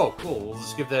 Oh, cool. We'll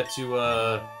just give that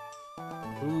to,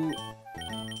 who...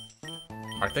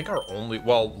 I think our only...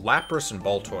 Well, Lapras and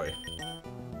Baltoy.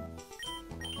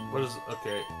 What is...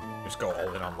 Okay. Just go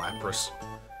all in on Lapras.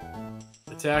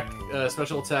 Attack,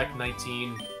 special attack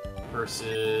 19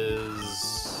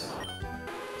 versus...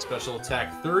 Special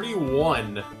attack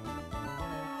 31.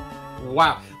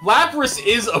 Wow. Lapras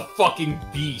is a fucking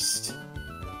beast.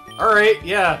 Alright,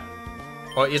 yeah.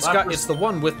 Well, it's the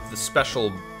one with the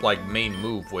special, like, main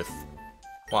move with...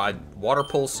 Well, Water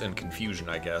Pulse and Confusion,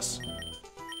 I guess.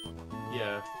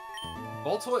 Yeah.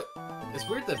 Baltoy... It's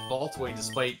weird that Baltoy,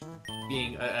 despite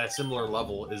being at a similar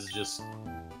level, is just...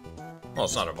 Well,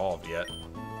 it's not evolved yet.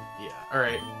 Yeah,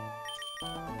 alright.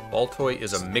 Baltoy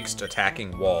is a mixed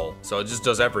attacking wall, so it just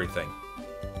does everything.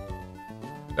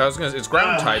 It's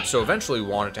ground type, so eventually we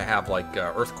want it to have, like,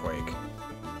 Earthquake.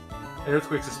 And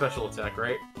Earthquake's a special attack,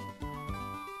 right?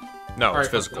 No, it's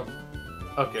physical.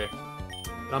 Okay.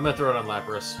 I'm gonna throw it on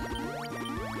Lapras.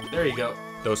 There you go.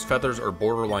 Those feathers are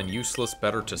borderline useless,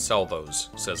 better to sell those,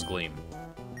 says Gleam.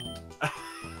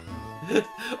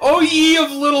 Oh, ye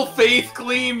of little faith,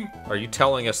 Gleam! Are you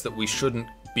telling us that we shouldn't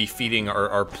be feeding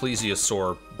our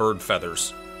plesiosaur bird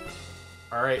feathers?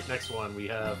 Alright, next one we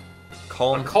have...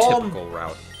 Calm, typical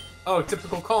route. Oh,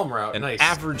 typical calm route, An nice.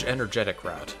 average energetic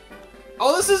route.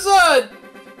 Oh, this is,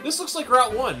 this looks like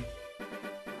Route 1.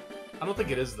 I don't think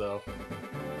it is, though.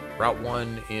 Route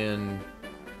 1 in...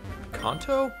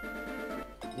 Kanto?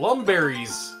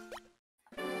 Lumberries.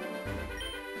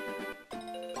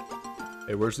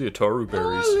 Hey, where's the Ataru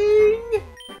berries? Darling.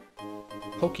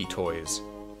 Poke Toys.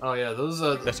 Oh yeah, those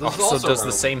That those also does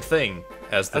the same thing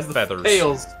as the feathers.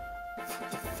 Tails.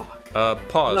 What the fuck?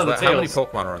 Pause. No, the How many tails.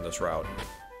 Pokemon are on this route?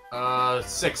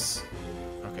 6.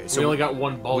 Okay, We so only got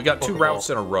one ball. we got 2 Pokeball. routes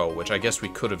in a row, which I guess we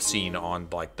could have seen on,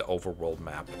 like, the overworld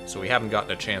map. So we haven't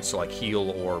gotten a chance to, like,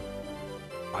 heal or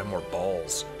buy more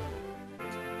balls.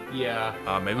 Yeah.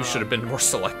 Maybe we should have been more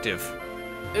selective.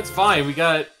 It's fine. We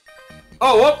got.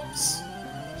 Oh, whoops!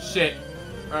 Shit.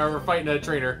 We're fighting a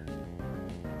trainer.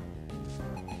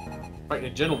 Fighting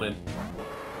a gentleman.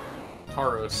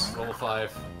 Tauros, level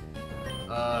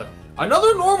 5.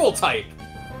 Another normal type.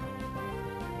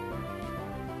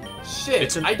 Shit.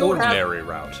 It's an I don't ordinary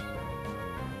route.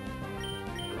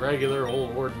 have regular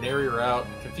old ordinary route.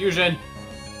 Confusion.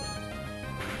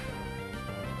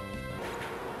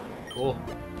 Cool.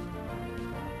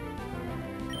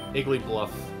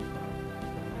 Igglybuff.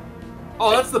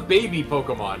 Oh, that's the baby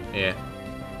Pokemon. Yeah.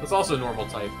 That's also normal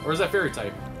type. Or is that fairy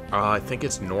type? I think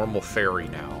it's normal fairy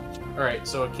now. Alright,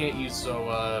 so it can't use,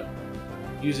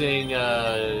 using,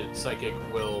 Psychic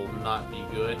will not be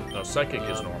good. No, Psychic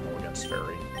is normal against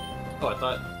fairy. Oh, I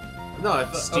thought... No, I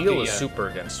thought... Steel okay, is yeah. super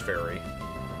against fairy.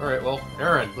 Alright, well,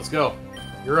 Aaron, let's go.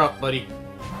 You're up, buddy.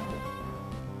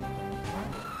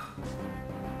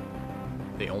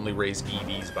 They only raise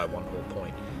EVs by 1 whole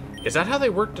point. Is that how they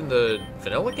worked in the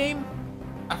vanilla game?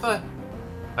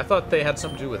 I thought they had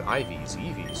something to do with IVs,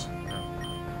 EVs.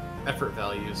 Effort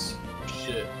values.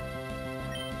 Shit.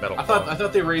 Metal I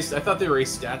thought they raised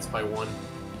stats by 1.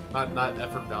 Not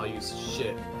effort values.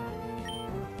 Shit.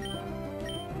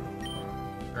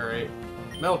 Alright.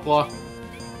 Metal Claw.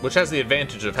 Which has the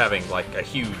advantage of having, like, a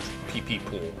huge PP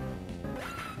pool.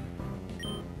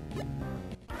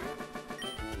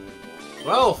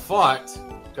 Well fought.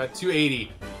 Got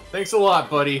 280. Thanks a lot,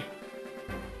 buddy.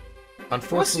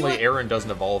 Unfortunately, Aaron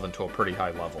doesn't evolve into a pretty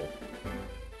high level.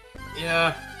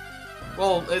 Yeah.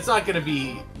 Well, it's not gonna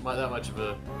be that much of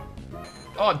a...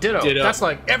 Oh, Ditto. That's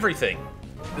like everything.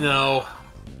 No.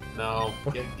 No.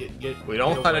 Get We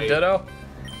don't want a away. Ditto?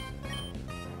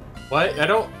 What? I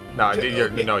don't... No,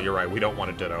 you're right. We don't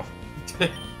want a Ditto.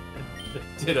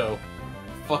 Ditto.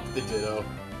 Fuck the Ditto.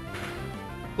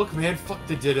 Look, man, fuck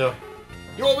the Ditto.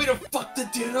 You want me to fuck the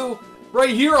Ditto? Right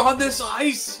here on this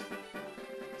ice?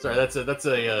 Sorry, that's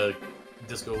a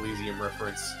Disco Elysium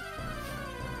reference.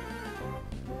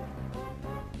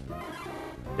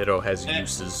 Ditto has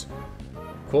uses.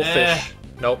 Cool fish.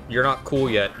 Nope, you're not cool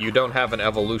yet. You don't have an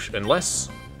evolution. Unless...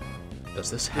 Does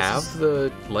this have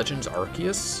the Legends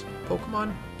Arceus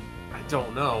Pokemon? I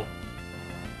don't know.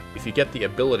 If you get the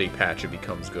ability patch, it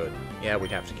becomes good. Yeah,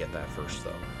 we'd have to get that first,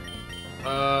 though.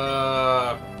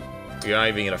 You're not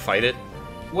even gonna fight it?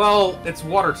 Well, it's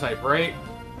water type, right?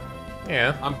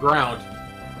 Yeah. I'm ground.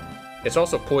 It's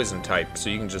also poison type, so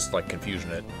you can just, like,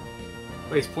 confusion it.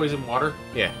 Wait, it's poison water?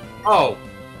 Yeah. Oh!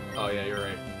 Oh, yeah, you're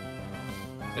right.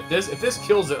 If this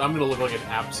kills it, I'm gonna look like an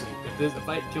absolute... If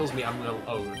it kills me, I'm gonna...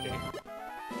 Oh, okay.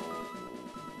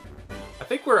 I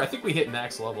think we hit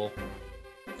max level.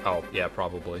 Oh, yeah,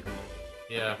 probably.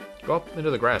 Yeah. Go up into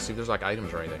the grass, see if there's, like,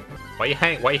 items or anything. Why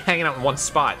are you hanging out in one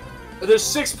spot? There's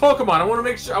 6 Pokemon. I want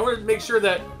to make sure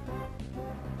that...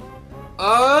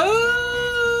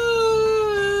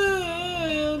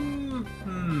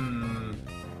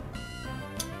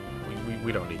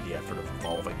 We don't need the effort of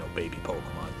evolving no baby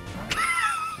Pokemon.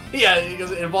 Yeah,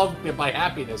 because it involves my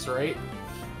happiness, right?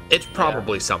 It's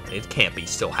probably something. It can't be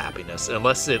still happiness,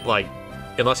 unless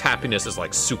happiness is,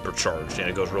 like, supercharged and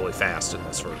it goes really fast in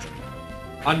this version.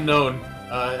 Unknown.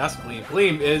 That's Gleam.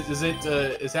 Gleam,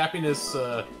 is happiness,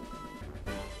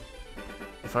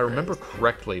 If I remember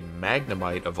correctly,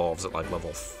 Magnemite evolves at, like,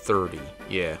 level 30.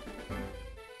 Yeah.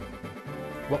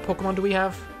 What Pokemon do we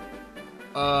have?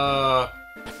 What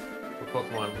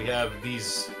Pokemon? We have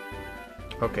these...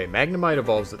 Okay, Magnemite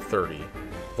evolves at 30.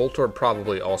 Voltorb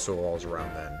probably also evolves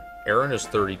around then. Aaron is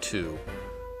 32.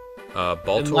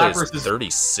 Baltoy is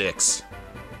 36.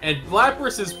 And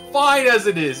Lapras is fine as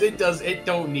it is. It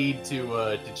don't need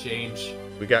to change.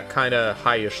 We got kind of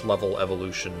high-ish level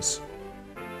evolutions.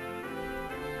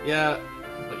 Yeah,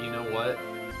 but you know what?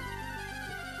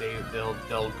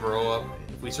 They'll grow up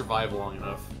if we survive long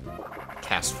enough.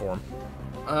 Cast form.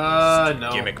 No.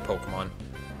 Gimmick Pokemon.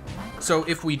 So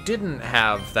if we didn't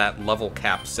have that level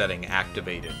cap setting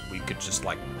activated, we could just,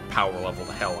 like, power level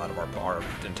the hell out of our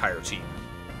entire team.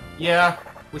 Yeah,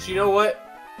 which, you know what?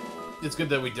 It's good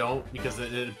that we don't, because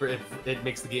it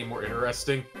makes the game more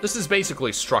interesting. This is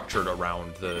basically structured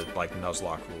around the, like,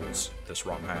 nuzlocke rules, this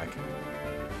ROM hack.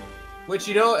 Which,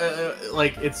 you know,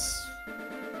 like, it's...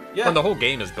 Yeah. When the whole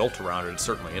game is built around it, it's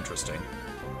certainly interesting.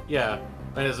 Yeah,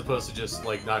 and as opposed to just,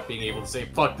 like, not being able to say,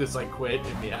 fuck this, I quit,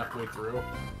 and be halfway through.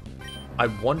 I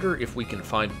wonder if we can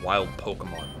find wild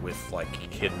Pokemon with, like,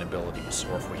 hidden abilities,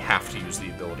 or if we have to use the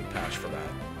ability patch for that.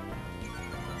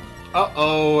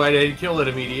 Uh-oh, I didn't kill it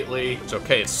immediately. It's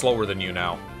okay, it's slower than you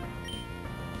now.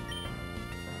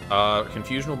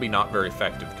 Confusion will be not very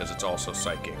effective, because it's also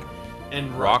psychic.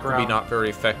 And Rock will be not very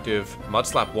effective.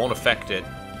 Mudslap won't affect it.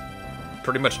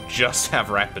 Pretty much just have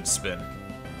Rapid Spin.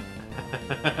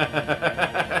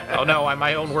 Oh no, I'm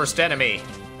my own worst enemy.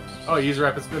 Oh, use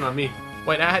Rapid Spin on me.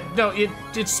 Wait, no,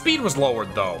 its speed was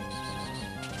lowered, though.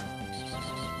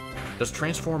 Does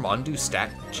Transform undo stat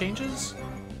changes?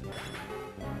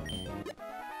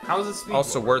 How is it speed?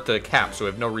 Also, we're at the cap, so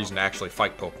we have no reason to actually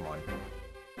fight Pokemon.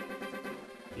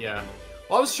 Yeah.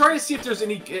 Well, I was trying to see if there's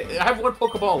any... I have one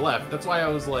Pokeball left. That's why I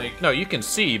was like... No, you can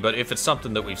see, but if it's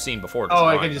something that we've seen before... Oh,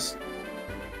 I can just...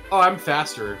 Oh, I'm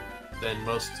faster than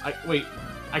most... Wait,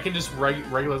 I can just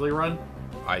regularly run?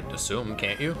 I'd assume,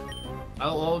 can't you?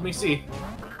 Well, let me see.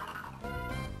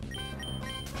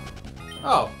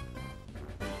 Oh.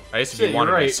 I guess if you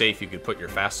wanted to be safe, you could put your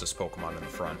fastest Pokemon in the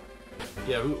front.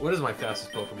 Yeah, what is my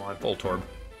fastest Pokemon? Voltorb.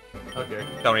 Okay.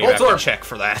 Don't even have to check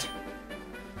for that.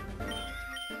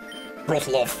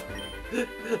 Brothlov.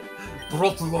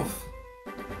 Brothlov.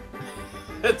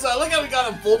 It's look how we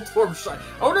got a Voltorb shiny.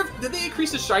 I wonder if did they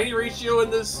increase the shiny ratio in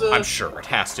this? I'm sure it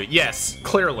has to. Yes,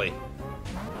 clearly.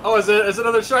 Oh, it's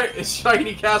another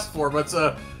shiny cast form. It's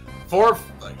a 4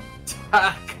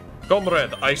 attack.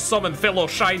 Comrade, I summon fellow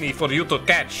shiny for you to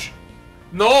catch.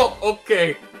 No,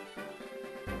 okay.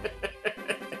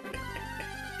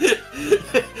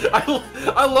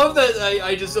 I love that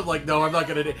I just am like, no, I'm not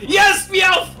gonna do. Yes,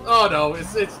 Meowth! Oh no,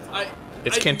 it's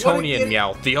Cantonian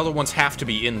Meowth. The other ones have to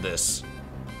be in this.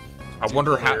 I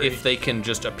wonder if they can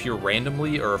just appear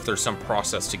randomly or if there's some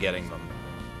process to getting them.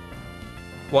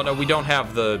 Well, no, we don't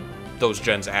have those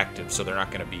gens active, so they're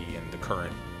not going to be in the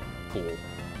current pool.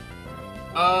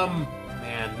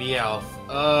 Man, Meowth.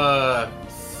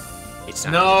 It's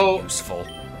not useful.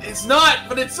 It's not,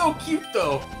 but it's so cute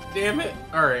though. Damn it.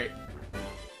 All right.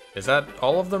 Is that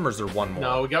all of them, or is there one more?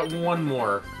 No, we got one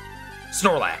more.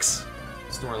 Snorlax.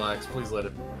 Snorlax, please let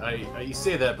it. You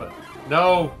say that, but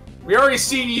no. We already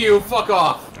seen you. Fuck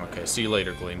off. Okay, see you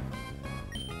later, Gleam.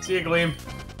 See you, Gleam.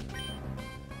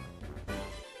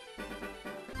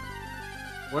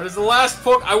 What is the last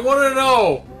Poke? I want to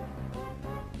know.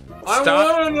 I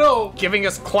want to know. Giving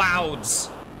us clouds.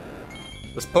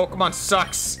 This Pokemon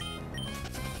sucks.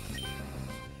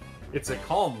 It's a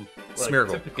calm. Like,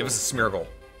 Smeargle. typical... Give us a Smeargle.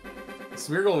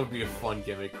 Smeargle would be a fun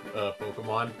gimmick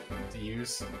Pokemon to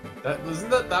use. Doesn't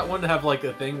that one have like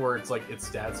a thing where it's like its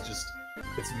stats just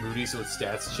It's moody, so its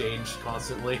stats change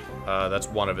constantly. That's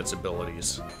one of its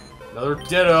abilities. Another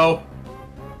Ditto.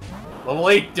 Level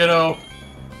 8 Ditto.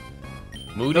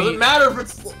 Moody. Doesn't matter if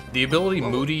it's... The ability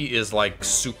Moody is, like,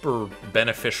 super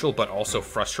beneficial, but also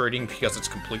frustrating because it's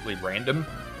completely random.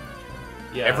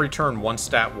 Yeah. Every turn, one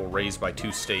stat will raise by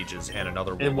 2 stages, and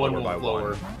another will lower by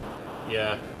 1.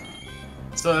 Yeah.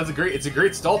 So that's it's a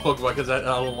great stall Pokemon because at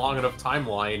a long enough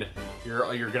timeline,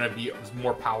 you're gonna be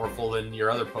more powerful than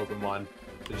your other Pokemon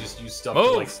to just use stuff to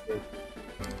like.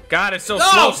 God, it's so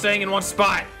slow staying in one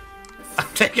spot.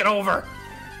 I'm taking over.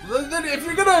 Then if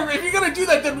you're gonna do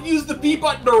that, then use the B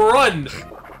button to run.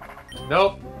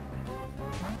 Nope.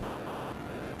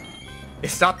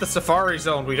 It's not the Safari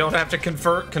Zone. We don't have to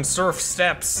conserve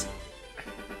steps.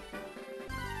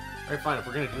 Alright, fine. If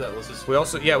we're gonna do that, let's just...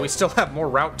 We still have more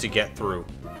route to get through.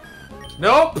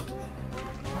 Nope!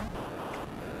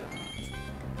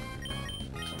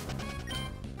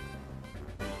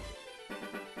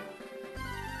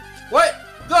 What?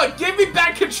 Doug, give me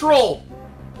back control!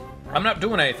 I'm not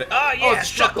doing anything. Ah, yeah, it's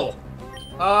Shuckle.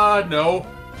 No.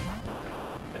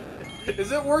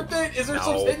 Is it worth it? Is there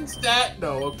some hidden stat?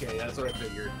 No, okay, that's what I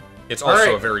figured. It's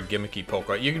also a very gimmicky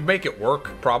Pokemon. You can make it work,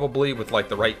 probably, with, like,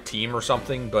 the right team or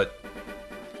something, but...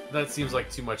 That seems like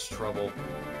too much trouble.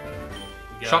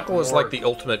 Shuckle is like the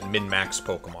ultimate min-max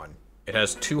Pokemon. It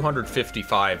has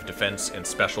 255 defense and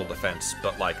special defense,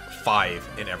 but, like, 5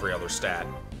 in every other stat.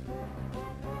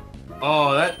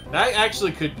 Oh, that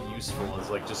actually could be useful as,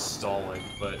 like, just stalling,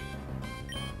 but...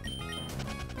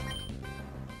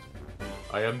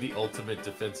 I am the ultimate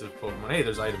defensive Pokemon. Hey,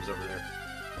 there's items over there.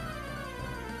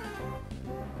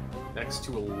 Next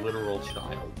to a literal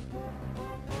child.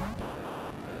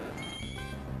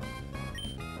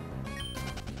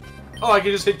 Oh, I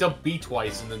can just hit dump B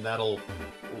twice, and then that'll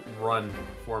run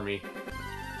for me.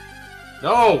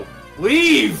 No!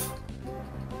 Leave!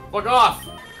 Fuck off!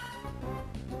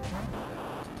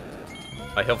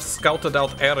 I have scouted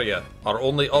out area. Our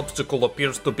only obstacle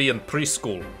appears to be in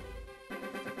preschool.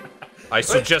 I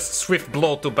suggest swift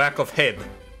blow to back of head.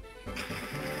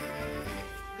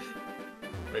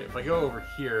 Wait, if I go over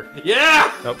here...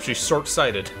 Yeah! Nope, she's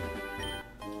short-sighted.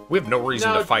 We have no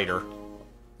reason to fight her.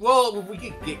 Well, we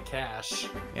could get cash.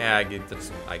 Yeah,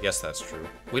 I guess that's true.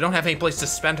 We don't have any place to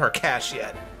spend our cash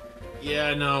yet.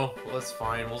 Yeah, no. Well, that's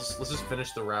fine. Let's just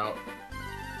finish the route.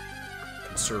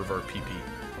 Conserve our PP.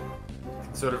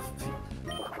 Sort of...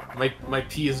 My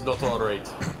pee is not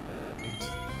alright.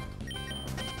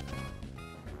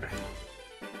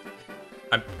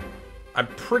 I'm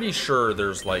pretty sure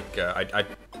there's like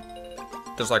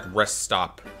there's like rest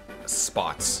stop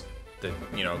spots that,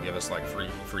 you know, give us like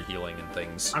free healing and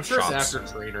things. I'm sure it's after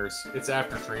trainers. It's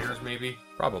after trainers, maybe.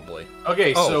 Probably.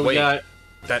 Okay, so we got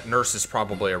that nurse is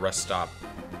probably a rest stop.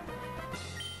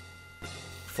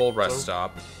 Full rest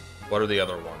stop. What are the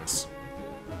other ones?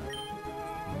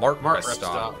 Mart rest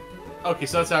stop. Okay,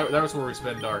 so that was where we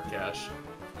spend our cash.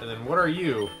 And then what are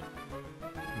you?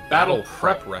 Battle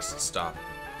prep rest stop.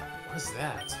 What is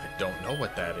that? I don't know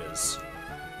what that is.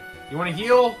 You want to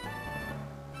heal?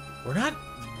 We're not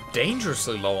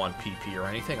dangerously low on PP or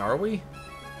anything, are we?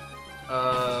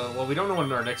 Well, we don't know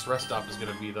when our next rest stop is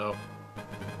going to be, though.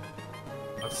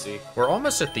 Let's see. We're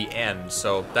almost at the end,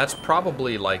 so that's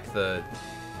probably like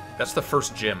that's the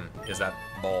first gym, is that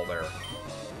ball there.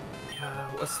 Yeah,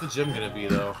 what's the gym going to be,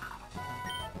 though?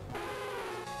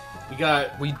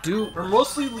 We're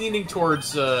mostly leaning towards,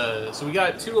 so we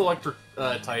got 2 electric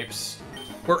types.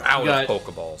 We're out of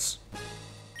Pokeballs.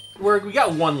 We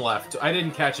got 1 left. I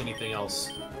didn't catch anything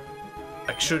else.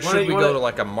 Like, should we go to,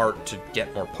 like, a mart to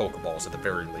get more Pokeballs at the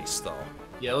very least, though?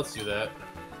 Yeah, let's do that.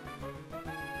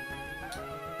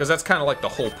 Because that's kind of like the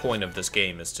whole point of this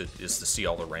game, is to see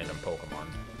all the random Pokemon.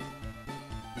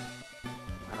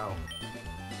 Wow.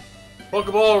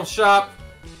 Pokeball shop!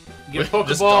 Get Pokeball!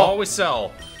 Just all we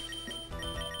sell.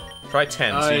 Try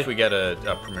 10, see if we get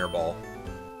a Premier Ball.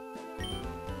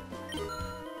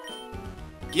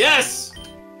 Yes!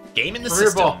 Game in the Premier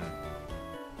system. Ball.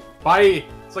 Buy...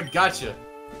 It's like gotcha.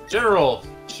 General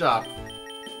shop.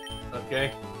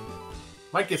 Okay.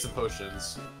 Might get some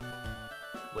potions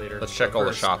later. Let's check all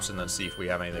the shops and then see if we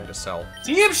have anything to sell.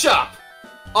 TM shop!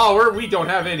 Oh, we don't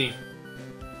have any.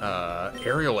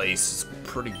 Aerial Ace is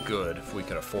pretty good if we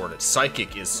can afford it.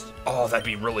 Psychic is... Oh, that'd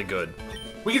be really good.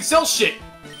 We can sell shit!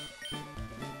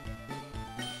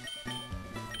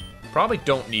 Probably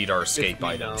don't need our escape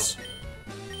items.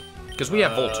 Because we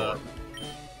have Voltorb.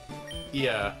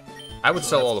 Yeah. I would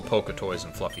sell all the Poketoys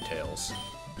and Fluffy Tails.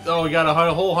 Oh, we got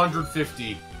a whole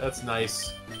 150. That's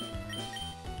nice.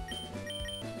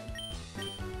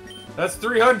 That's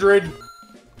 300.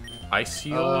 Ice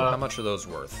heal? How much are those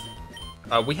worth?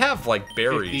 We have, like,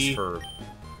 berries 50. for...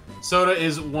 Soda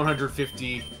is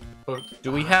 150.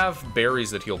 Do we have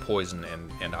berries that heal poison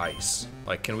and ice?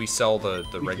 Like, can we sell the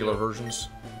regular versions?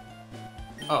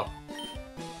 Oh.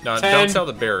 No, 10. don't sell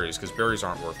the berries, because berries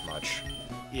aren't worth much.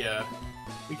 Yeah.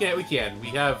 We can. We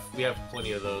have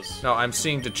plenty of those. No, I'm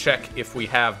seeing to check if we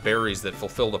have berries that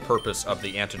fulfill the purpose of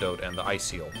the antidote and the ice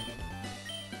heal.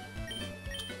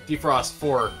 Defrost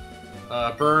 4.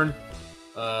 Burn.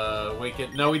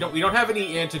 Awaken. No, we don't have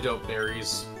any antidote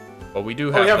berries. But we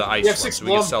do have the ice ones, 6 so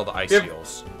we can sell the ice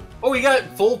heals. Oh, we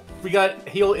got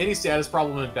heal any status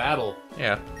problem in battle.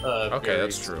 Yeah. Okay,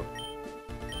 berries. that's true.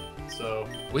 So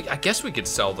I guess we could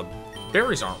sell the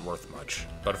berries aren't worth much,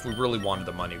 but if we really wanted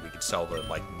the money, we could sell the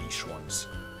like niche ones.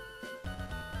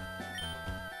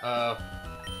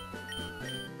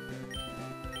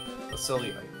 Let's sell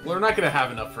the. We're not gonna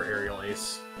have enough for aerial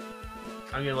ace.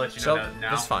 I'm gonna let you know that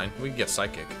now. That's fine. We can get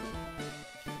psychic.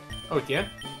 Oh, we can?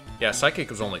 Yeah, psychic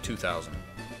was only 2,000.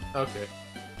 Okay.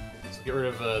 So get rid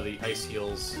of the ice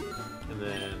heals, and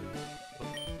then.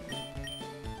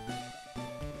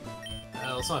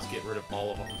 Let's not get rid of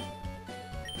all of them.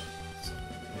 7,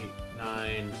 8,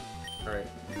 9. Alright.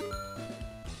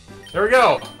 There we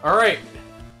go! Alright!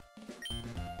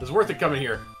 It was worth it coming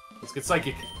here. Let's get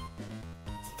psychic.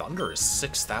 Thunder is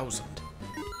 6,000.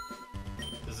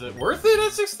 Is it worth it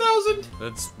at 6,000?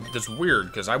 That's weird,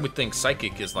 because I would think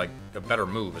psychic is like a better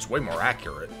move. It's way more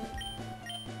accurate.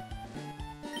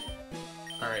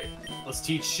 Alright. Let's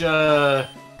teach, Now,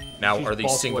 teach are these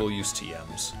Ball single-use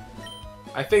TMs?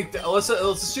 I think, let's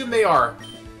assume they are.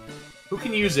 Who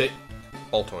can use it?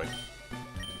 Baltoy.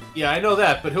 Yeah, I know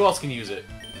that, but who else can use it?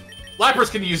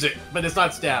 Lapras can use it, but it's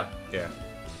not stab. Yeah.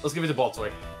 Let's give it to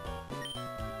Baltoy.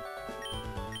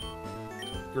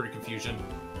 Get rid of confusion.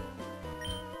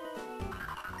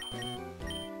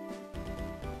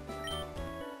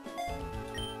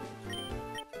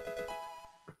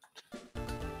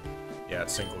 Yeah,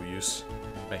 it's single-use.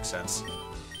 Makes sense.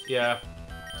 Yeah.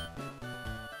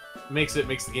 Makes the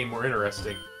game more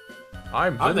interesting.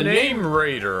 I'm the name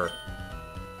raider.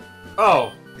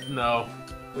 Oh, no.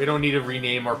 We don't need to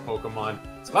rename our Pokemon.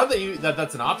 It's glad that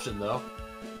that's an option, though.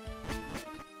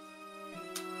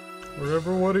 Where'd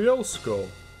everybody else go?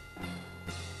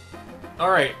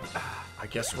 Alright. I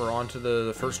guess we're on to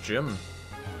the first gym.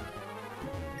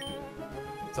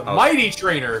 It's a mighty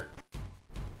trainer!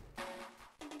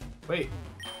 Wait.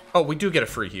 Oh, we do get a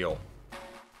free heal.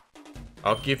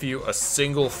 I'll give you a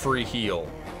single free heal.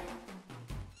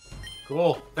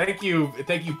 Cool. Thank you,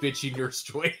 bitchy Nurse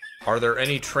Joy. Are there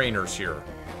any trainers here?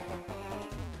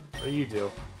 What do you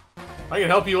do? I can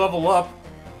help you level up.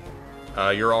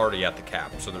 You're already at the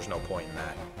cap, so there's no point in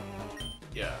that.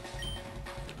 Yeah.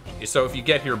 So if you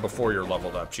get here before you're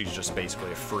leveled up, she's just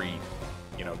basically a free,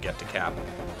 get to cap.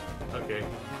 Okay.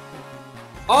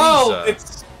 Oh,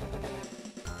 Lisa.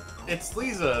 it's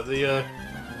Lisa.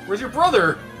 Where's your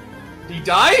brother? Did he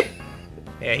die?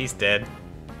 Yeah, he's dead.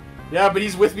 Yeah, but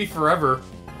he's with me forever.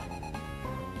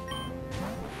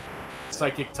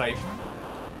 Psychic type.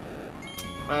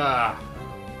 I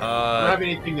don't have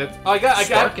anything that. Oh, I got.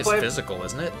 Spark is physical,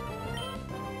 isn't it?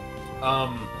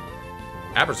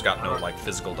 Abra's got no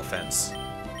physical defense.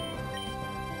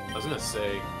 I was gonna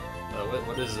say,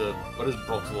 what is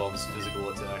Broltalom's physical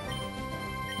attack?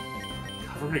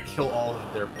 God, we're gonna kill all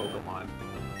of their Pokemon.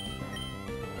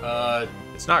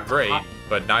 It's not great,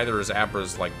 but neither is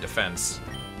Abra's defense.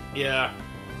 Yeah,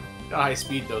 got high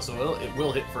speed though, so it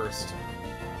will hit first.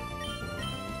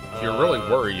 If you're really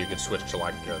worried, you could switch to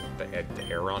the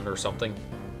Aeron or something.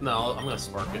 No, I'm gonna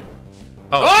spark it.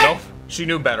 Oh, what? No, she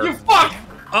knew better. You fuck!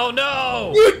 Oh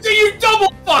no! You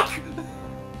double fuck!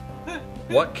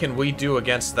 What can we do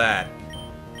against that?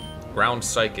 Ground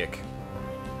Psychic.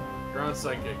 Ground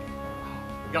Psychic.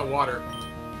 We got water.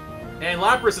 And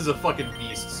Lapras is a fucking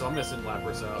beast, so I'm gonna send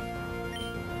Lapras out.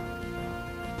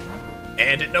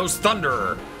 And it knows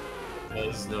Thunder!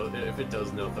 If it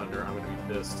does no Thunder, I'm gonna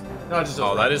be pissed. No, it just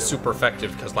does that is super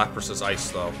effective, because Lapras is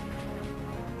ice, though.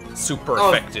 Super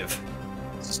effective.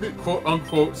 Quote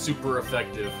unquote super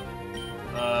effective.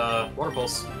 Water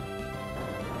Pulse.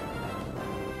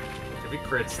 If it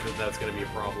crits, then that's gonna be a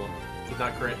problem. Did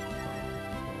not crit.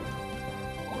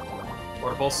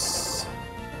 Water Pulse.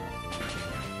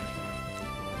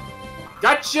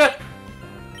 Gotcha!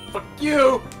 Fuck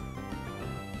you!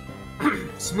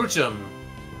 Smooch him.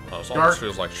 Oh, this almost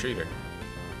feels like cheating.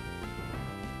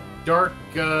 Dark,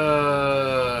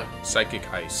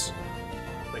 Psychic Ice.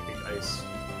 Psychic Ice.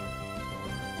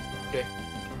 Okay.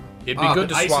 It'd be good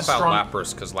to Ice swap is out strong.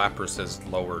 Lapras, because Lapras has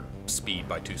lowered speed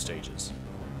by 2 stages.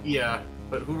 Yeah,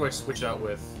 but who do I switch out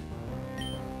with?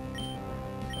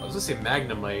 was gonna say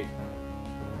Magnemite.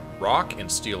 Rock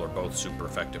and Steel are both super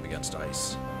effective against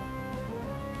ice.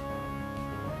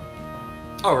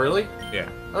 Oh, really? Yeah.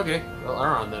 Okay, well,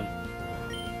 Aron then.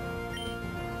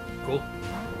 Cool.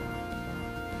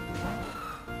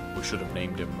 We should have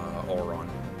named him Auron.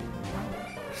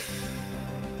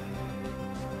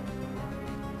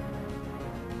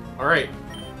 Alright.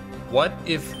 What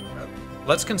if...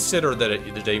 let's consider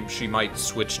that she might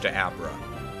switch to Abra.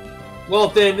 Well,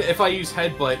 then, if I use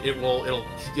Headbutt,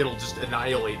 it'll just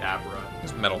annihilate Abra.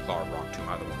 It's Metal Claw or Rock Tomb,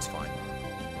 either one's fine.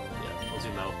 Yeah, I'll do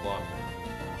Metal Claw.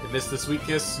 It missed the Sweet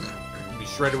Kiss. Be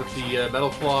shredded with the Metal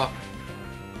Claw.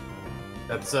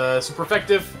 That's super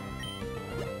effective.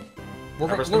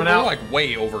 We're like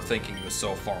way overthinking this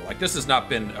so far. Like, this has not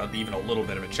been even a little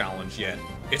bit of a challenge yet.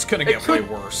 It's gonna get way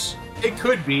worse. It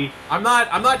could be. I'm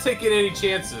not taking any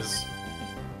chances.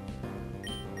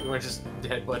 You want to just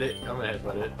headbutt it? I'm gonna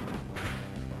headbutt it.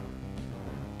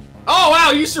 Oh wow,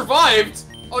 you survived!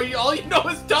 Oh, all you know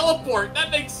is teleport.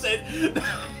 That makes sense.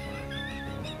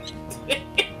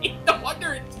 No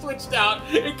wonder it switched out.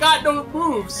 It got no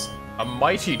moves. A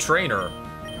mighty trainer.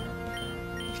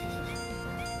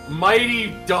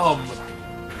 Mighty dumb.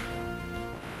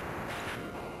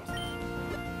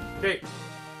 Okay.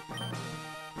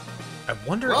 I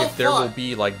wonder if there will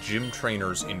be, like, gym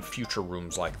trainers in future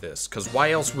rooms like this. Because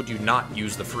why else would you not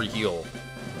use the free heal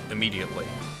immediately?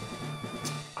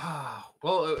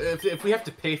 Well, if we have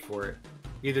to pay for it,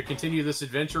 either continue this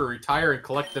adventure or retire and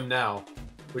collect them now.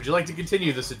 Would you like to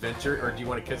continue this adventure, or do you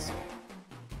want to kiss?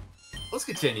 Let's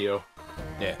continue.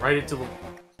 Yeah. Right into the...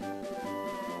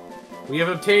 We have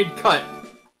obtained cut.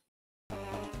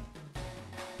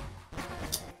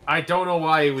 I don't know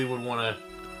why we would want to...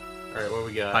 Alright, what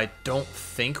we got? I don't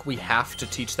think we have to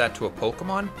teach that to a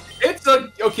Pokemon. It's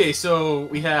a... Okay, so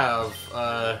we have...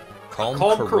 Calm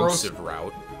corrosive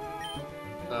route.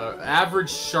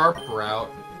 Average sharp route.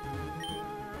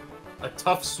 A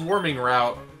tough swarming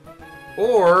route.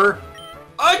 Or...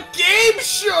 a game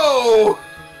show!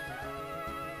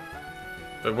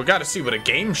 But we gotta see what a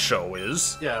game show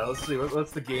is. Yeah, let's see.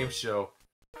 What's the game show?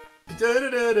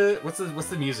 Da-da-da-da. What's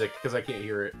the music? Because I can't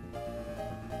hear it.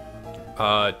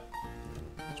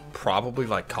 Probably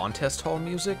like contest hall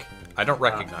music. I don't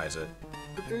recognize it.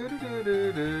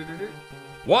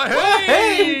 What?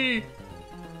 Hey!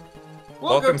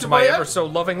 Welcome to my ever so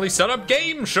lovingly set up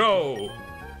game show.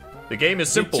 The game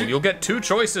is simple. You'll get two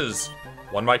choices.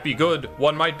 One might be good.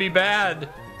 One might be bad.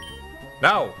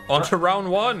 Now, on to round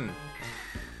one.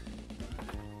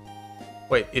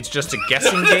 Wait, it's just a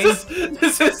guessing game?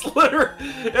 This is literally...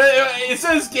 It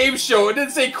says game show. It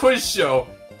didn't say quiz show.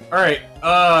 Alright,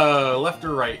 left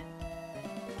or right?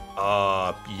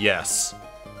 Yes.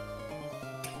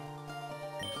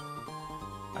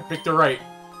 I picked the right.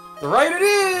 The right it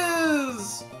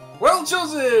is! Well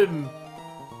chosen!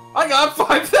 I got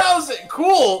 5,000!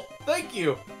 Cool! Thank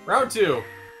you! Round two.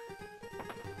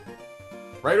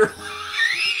 Right or...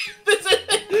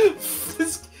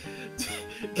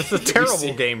 It's a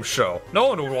terrible game show. No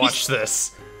one would watch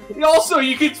this. Also,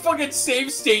 you could fucking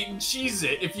save state and cheese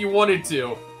it if you wanted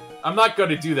to. I'm not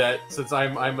gonna do that since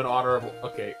I'm an honorable...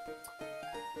 Okay.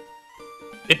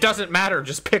 It doesn't matter.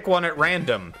 Just pick one at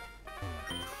random.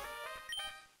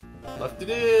 Left it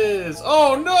is.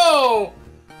 Oh no!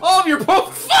 All of your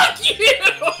fuck you!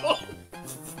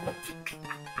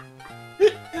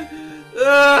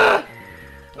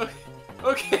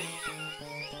 Okay.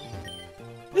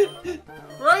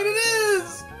 Right it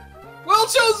is! Well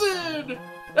chosen!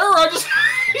 Error, just...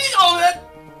 Oh, that...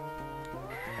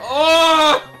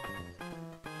 Oh!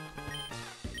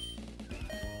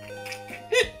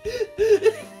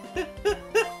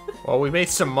 Well, we made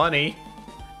some money.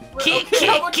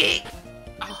 Okay,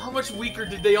 how much weaker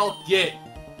did they all get?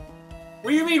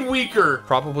 What do you mean weaker?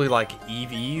 Probably like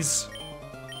EVs.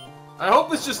 I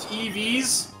hope it's just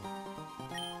EVs.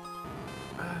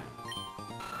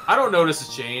 I don't notice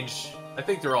a change. I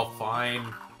think they're all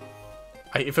fine.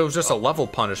 If it was just a level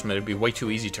punishment, it'd be way too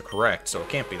easy to correct, so it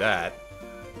can't be that.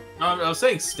 I was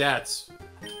saying stats.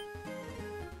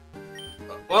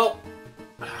 Well...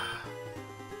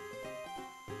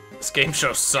 This game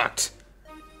show sucked.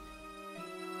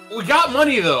 We got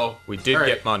money, though! We did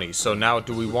get money, so now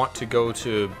do we want to go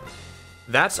to...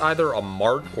 That's either a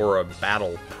mart or a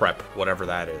battle prep, whatever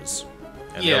that is.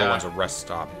 And the other one's a rest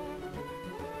stop.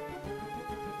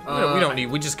 We don't need...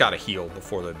 We just gotta heal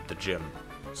before the gym,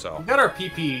 so... We got our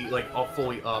PP, like, all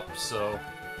fully up, so...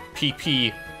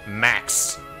 PP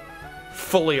maxed.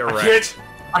 Fully erect.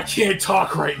 I can't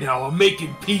talk right now, I'm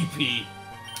making PP!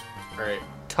 Alright.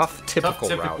 Tough typical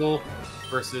route.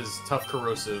 Versus tough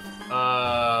corrosive.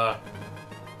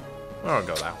 I'll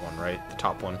go that one, right? The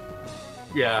top one.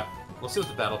 Yeah. We'll see what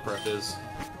the battle prep is.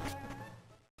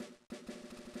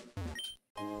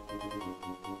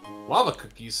 Lava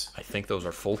cookies. I think those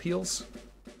are full heals.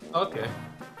 Okay.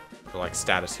 They're like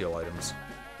status heal items.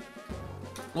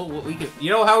 Well, we can. You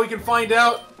know how we can find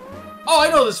out? Oh, I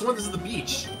know this one. This is the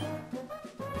beach.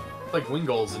 Like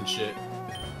Wingolds and shit.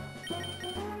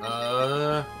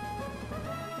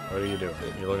 What are you doing?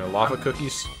 You looking at lava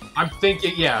cookies? I'm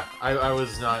thinking. Yeah, I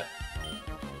was not.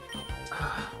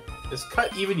 Is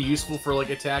cut even useful for like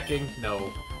attacking?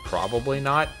 No. Probably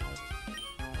not.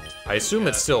 I assume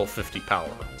it's still 50 power.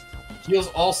 Heals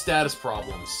all status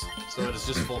problems, so it is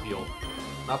just full heal,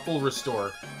 not full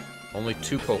restore. Only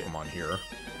 2 Pokemon here.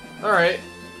 Alright,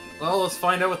 well, let's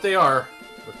find out what they are,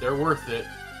 but they're worth it.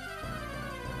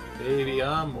 Baby,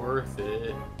 I'm worth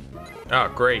it. Oh,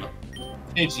 great.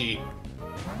 Pidgey.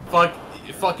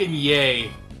 Fucking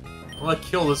yay. I'm gonna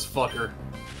kill this fucker.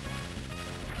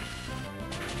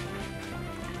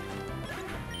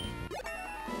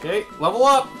 Okay, level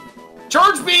up!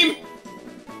 Charge beam!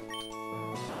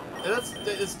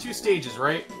 It's 2 stages,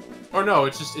 right? Or no,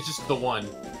 it's just the one.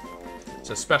 It's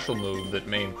a special move that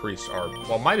may increase our...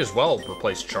 Well, might as well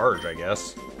replace charge, I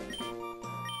guess.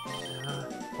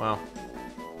 Well.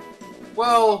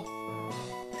 Well...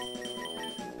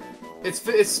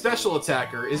 It's special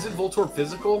attacker. Isn't Voltorb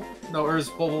physical? No, or is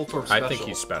Voltorb special? I think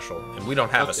he's special. And we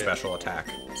don't have a special attack.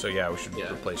 So yeah, we should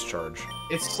replace charge.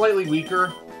 It's slightly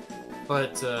weaker,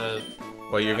 but...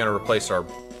 Well, you're gonna replace our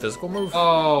physical move?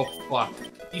 Oh, fuck.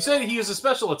 You said he was a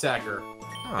special attacker.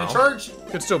 Oh. And charge?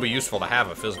 Could still be useful to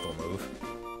have a physical move.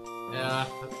 Yeah,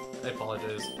 I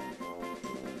apologize.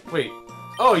 Wait.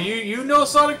 Oh, you know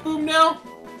Sonic Boom now?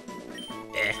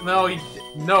 No,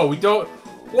 no, we don't.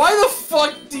 Why the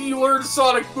fuck do you learn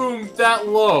Sonic Boom that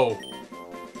low?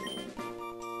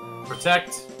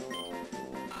 Protect.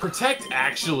 Protect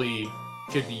actually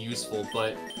could be useful,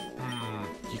 but...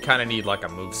 You kind of need like a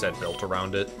moveset built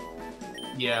around it.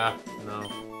 Yeah, no.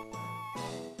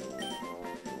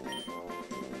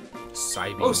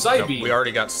 Psybeam. Oh, Psybeam! No, we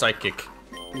already got Psychic.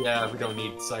 Yeah, we don't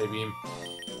need Psybeam.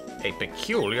 A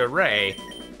peculiar ray.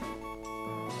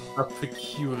 A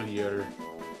peculiar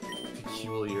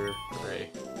ray.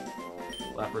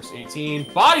 Lapras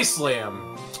 18. Body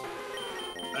Slam!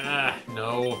 Ah,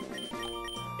 no.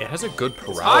 It has a good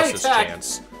paralysis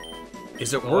chance.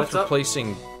 Is it worth what's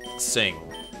replacing Sing?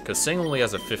 Because Sing only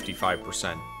has a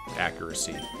 55%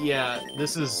 accuracy. Yeah,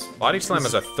 this is... Body Slam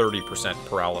has a 30%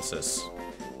 paralysis.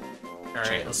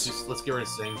 Alright, let's get rid of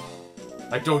Sing.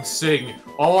 I don't sing.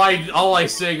 All I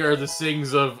sing are the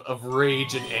sings of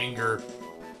rage and anger.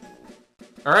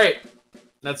 Alright.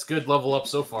 That's good level up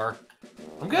so far.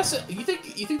 I'm guessing you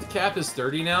think the cap is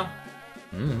 30 now?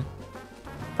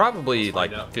 Probably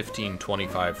like 15,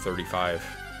 25, 35.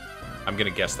 I'm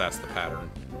gonna guess that's the pattern.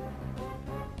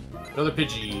 Another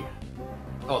Pidgey.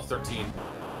 Oh, 13.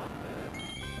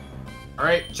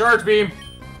 Alright, Charge Beam!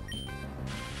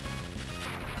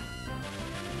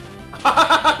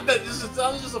 that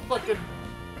was just a fucking...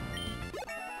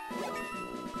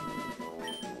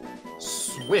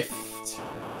 Swift.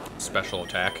 Special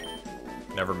attack.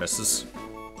 Never misses.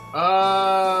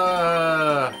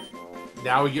 Now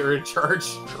we get rid of Charge?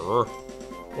 Sure.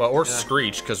 Well, or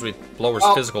Screech, because we lowers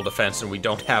physical defense and we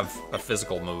don't have a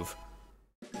physical move.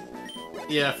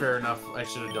 Yeah, fair enough. I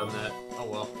should have done that. Oh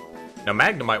well. Now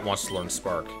Magnemite wants to learn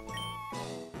Spark.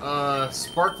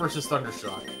 Spark versus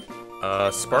Thundershock.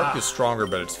 Spark is stronger,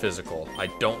 but it's physical. I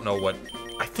don't know what...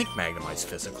 I think Magnemite's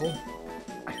physical.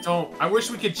 I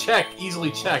wish we could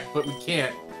easily check, but we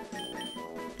can't.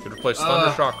 Could replace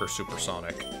Thundershock or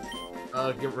Supersonic.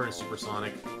 Get rid of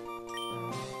Supersonic.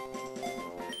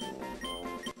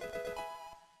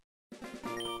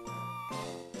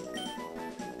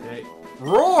 Okay.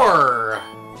 Roar!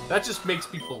 That just makes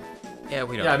people... Yeah,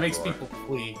 we don't. Yeah, it makes people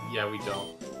flee. Yeah, we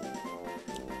don't.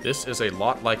 This is a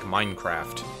lot like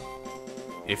Minecraft.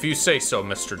 If you say so,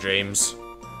 Mr. James.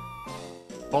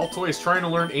 Baltoy is trying to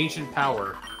learn Ancient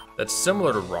Power. That's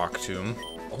similar to Rock Tomb.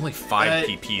 Only 5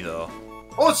 PP, though.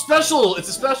 Oh, it's special! It's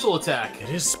a special attack! It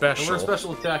is special. Learn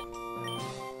special attack.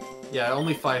 Yeah,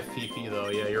 only 5 PP, though.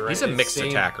 Yeah, you're right. He's a mixed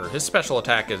attacker. His special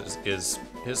attack is...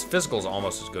 His physical is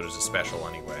almost as good as his special,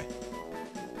 anyway.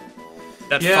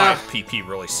 That 5 PP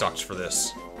really sucks for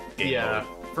this game mode.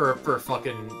 For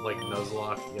fucking, like,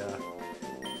 nuzlocke, yeah.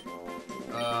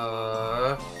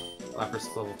 Lapras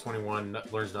level 21,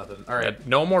 learns nothing. Alright.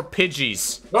 No more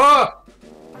Pidgeys. Ah!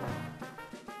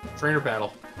 Trainer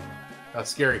battle. That's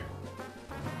scary.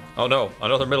 Oh no,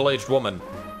 another middle-aged woman.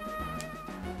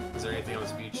 Is there anything on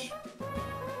this beach?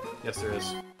 Yes, there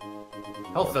is.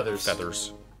 Health feathers.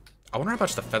 Feathers. I wonder how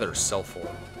much the feathers sell for.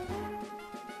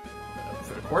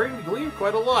 According to Gleam,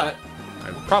 quite a lot.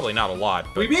 Probably not a lot.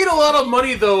 But... We made a lot of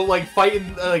money though, like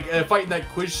fighting that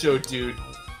quiz show dude.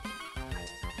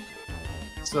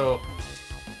 So,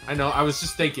 I know. I was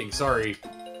just thinking. Sorry.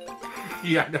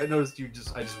 Yeah, I noticed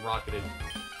I just rocketed.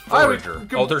 Forager.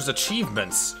 Oh, there's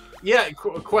achievements. Yeah,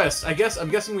 quests. I'm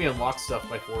guessing we unlock stuff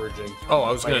by foraging. Oh,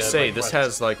 I was gonna say this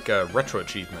has like retro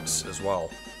achievements as well.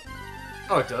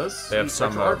 Oh, it does. They have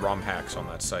some ROM hacks on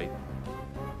that site.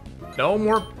 No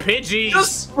more Pidgeys!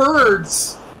 Just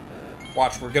birds!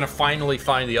 Watch, we're gonna finally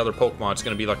find the other Pokemon. It's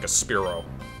gonna be like a Spearow.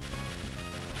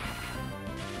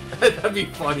 That'd be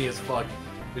funny as fuck.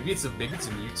 Maybe it's a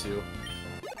Mewtwo.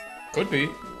 Could be.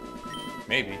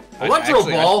 Maybe. Electro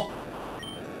Ball!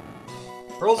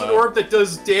 Hurls an orb that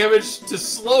does damage to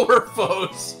slower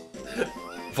foes!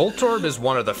 Voltorb is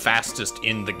one of the fastest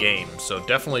in the game, so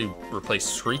definitely replace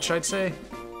Screech, I'd say.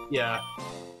 Yeah.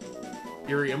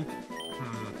 Irium.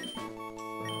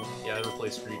 Yeah, I'd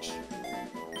replace Screech.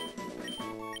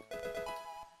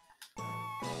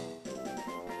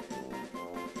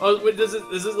 Oh, does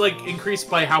it like increase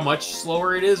by how much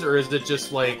slower it is, or is it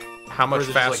just like how much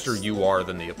faster you are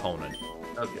than the opponent?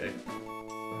 Okay.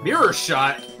 Mirror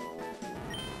Shot.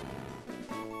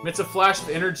 Emits a flash of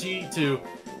energy to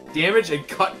damage and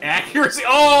cut accuracy.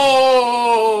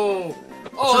 Oh!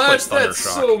 Oh, that's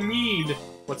so mean.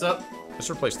 What's up? Let's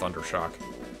replace Thundershock.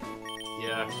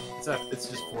 Yeah, it's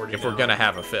just 40. If we're gonna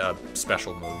have a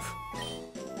special move.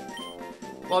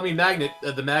 Well, I mean,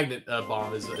 the magnet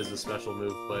bomb is a special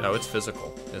move, but no, it's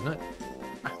physical, isn't it?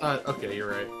 I thought. Okay, you're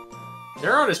right.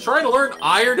 Daron is trying to learn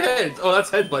Iron Head. Oh, that's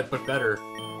Headbutt, but better.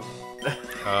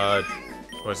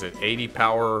 What is it? 80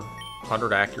 power,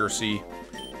 100 accuracy.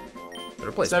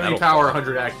 70 power,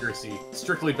 100 accuracy.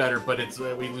 Strictly better, but it's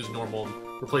we lose normal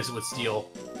and replace it with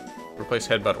steel. Replace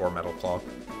Headbutt or Metal Claw.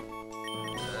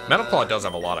 Metal Claw does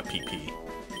have a lot of PP.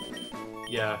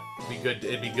 Yeah, it'd be good.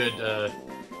 It'd be good.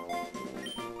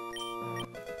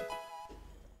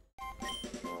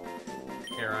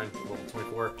 Aron, level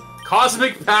 24.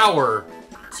 Cosmic Power.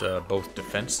 It's both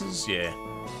defenses, yeah.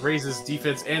 Raises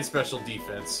defense and special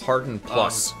defense. Harden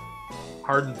plus.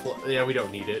 Harden plus. Yeah, we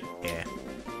don't need it. Yeah.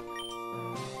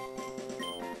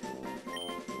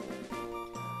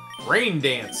 Rain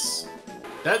Dance.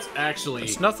 That's actually.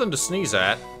 It's nothing to sneeze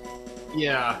at.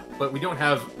 Yeah, but we don't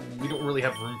really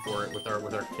have room for it with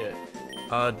our kit.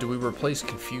 Do we replace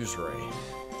Confuse Ray?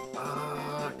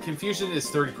 Confusion is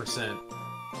 30%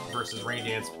 versus Rain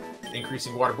Dance,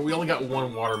 increasing water, but we only got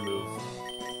one water move.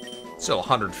 Still,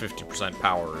 150%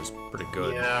 power is pretty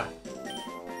good. Yeah.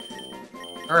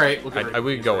 All right, we'll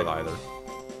we could go with either.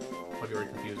 I'll get rid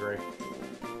of Confuse Ray.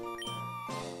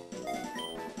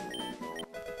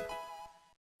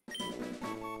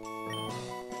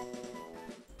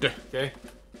 Okay.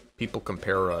 People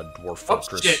compare Dwarf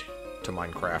Fortress to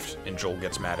Minecraft, and Joel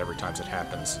gets mad every time it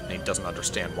happens, and he doesn't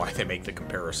understand why they make the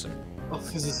comparison. Well,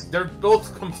 because they're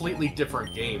both completely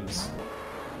different games.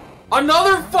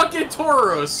 Another fucking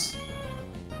Tauros!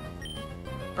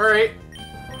 Alright.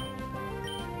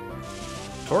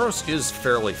 Tauros is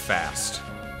fairly fast.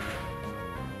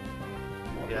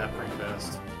 Yeah, pretty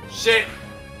fast. Shit!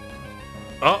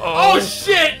 Uh-oh! Oh,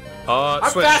 shit! I'm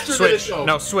switch, faster switch. than it,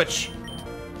 No, switch.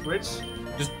 Switch?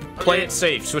 Just play it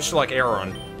safe. Switch to like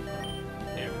Aron.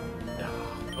 Yeah.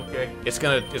 Okay. It's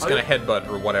gonna headbutt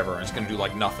or whatever, and it's gonna do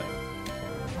like nothing.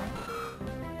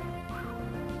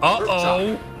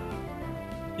 Uh-oh!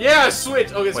 Yeah,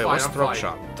 switch! Okay, it's Wait, fine, what's Throat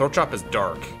Chop? Throat Chop is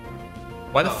dark.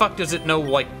 Why the fuck does it know,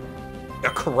 like, a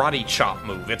karate chop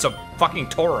move? It's a fucking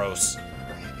Tauros.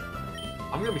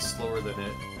 I'm gonna be slower than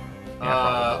it.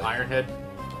 Yeah, Iron Head.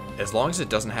 As long as it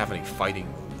doesn't have any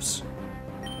fighting moves.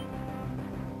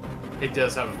 It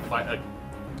does have a fight.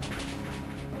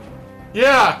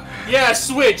 Yeah,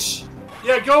 switch.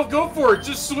 Yeah, go for it.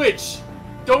 Just switch.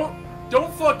 Don't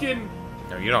fucking.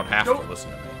 No, you don't have to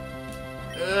listen to me.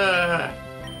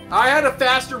 I had a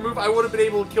faster move. I would have been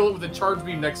able to kill it with a charge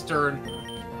beam next turn.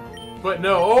 But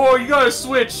no. Oh, you gotta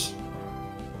switch.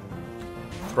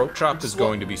 Throat Chop is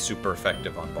going to be super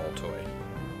effective on Baltoy.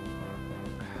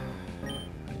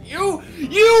 You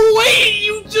wait.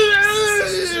 You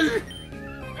just.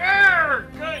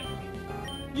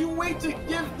 You wait to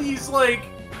give these, like...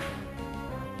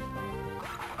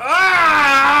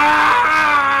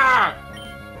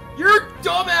 Your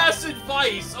dumbass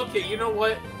advice! Okay, you know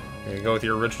what? You're gonna go with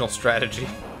your original strategy?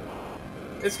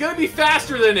 It's gonna be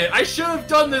faster than it! I should have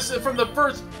done this from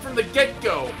the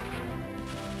get-go!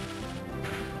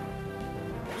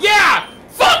 Yeah!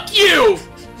 Fuck you!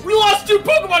 We lost 2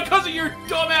 Pokemon because of your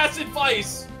dumbass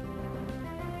advice!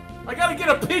 I gotta get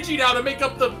a Pidgey now to make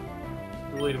up the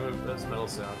ability to move as metal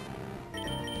sound.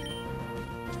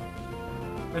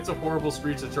 It's a horrible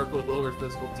screech that sharply lowers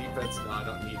physical defense. No, I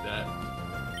don't need that.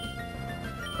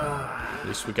 At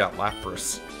least we got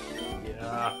Lapras.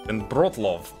 Yeah. And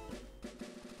Brotlov.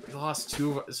 We lost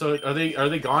 2. So are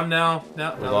they gone now? We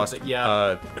lost.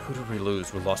 Yeah. Who did we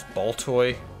lose? We lost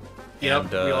Baltoy.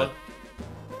 Yep. And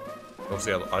what was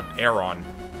the other? Aeron.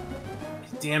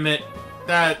 Damn it.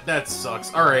 That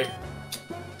sucks. All right.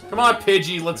 Come on,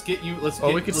 Pidgey. Let's get you.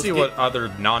 Oh, we can see what other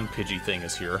non-Pidgey thing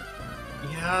is here.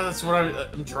 Yeah, that's what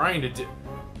I'm trying to do.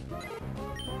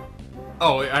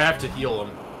 Oh, I have to heal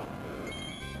him.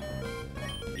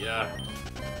 Yeah.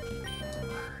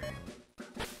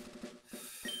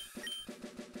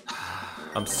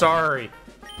 I'm sorry.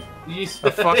 I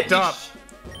fucked up.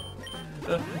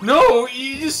 No,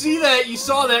 you just see that, you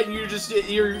saw that, and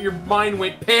your mind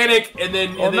went panic, and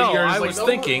then Oh no, you're I just was like,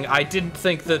 thinking, I didn't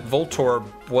think that Voltorb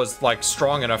was like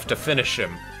strong enough to finish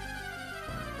him.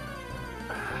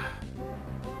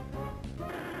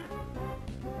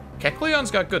 Kecleon's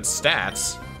got good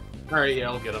stats. Alright, yeah,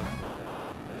 I'll get him.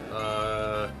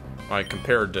 Like,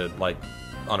 compared to, like,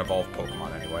 unevolved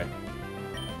Pokemon, anyway.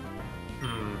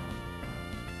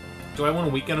 Do I want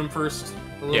to weaken him first?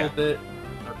 A little bit?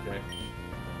 Okay.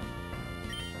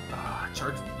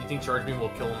 You think Charge Beam will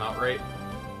kill him outright?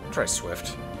 Try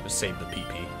Swift. Just save the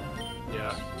PP.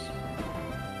 Yeah.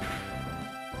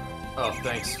 Oh,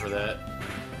 thanks for that.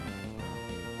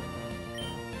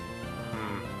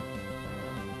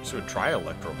 So try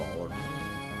Electro Ball. Or...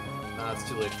 Nah, it's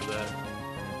too late for that.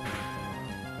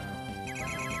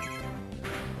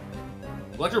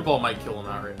 Electro Ball might kill him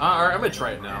outright. Alright, I'm gonna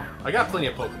try it now. I got plenty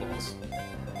of Pokeballs.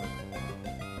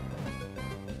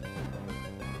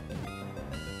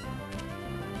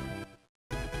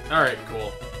 Alright,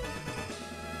 cool.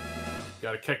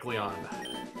 Got a Kecleon.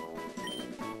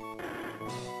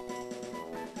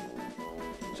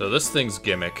 So this thing's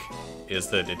gimmick is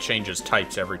that it changes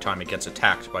types every time it gets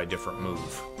attacked by a different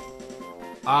move.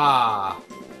 Ah.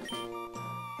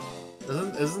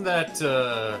 Isn't that,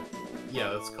 yeah,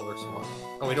 that's color swap.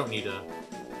 Oh, we don't need a...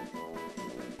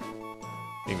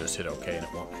 You can just hit OK and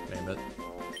it won't name it.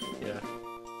 Yeah.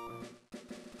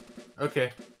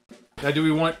 Okay. Now do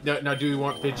we want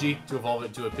Pidgey to evolve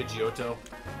it to a Pidgeotto?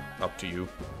 Up to you.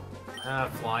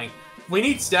 Flying. We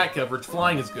need stat coverage.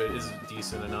 Flying is good. Is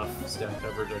decent enough stat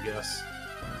coverage, I guess.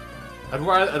 I'd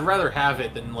rather have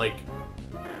it than like.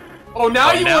 Oh,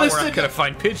 now you want to? We're not gonna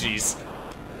find Pidgeys.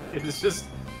 It's just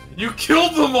you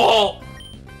killed them all.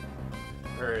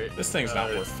 All right. This thing's not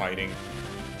worth fighting.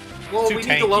 Well, we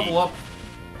need to level up.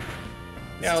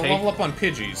 Yeah, level up on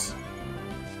Pidgeys.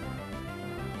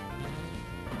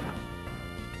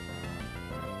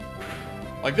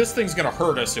 Like, this thing's gonna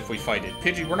hurt us if we fight it.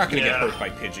 Pidgey, we're not gonna get hurt by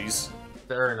Pidgeys.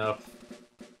 Fair enough.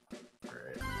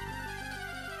 Alright.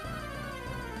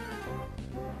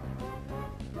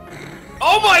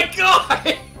 Oh my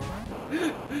god!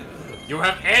 You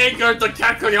have angered the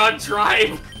Kecleon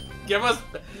tribe! Give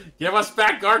us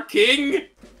back our king!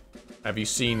 Have you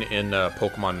seen in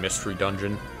Pokemon Mystery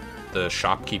Dungeon, the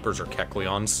shopkeepers are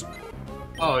Kecleons?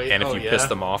 Oh, yeah. And if you piss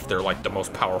them off, they're like the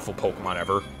most powerful Pokemon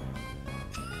ever.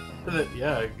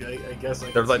 Yeah, I guess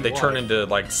they're like they turn into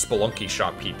like spelunky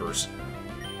shopkeepers.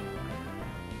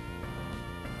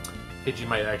 Pidgey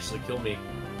might actually kill me.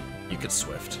 You could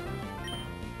Swift.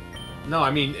 No,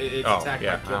 I mean its attack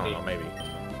might kill me. I don't know, maybe.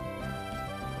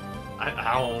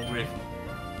 I don't know.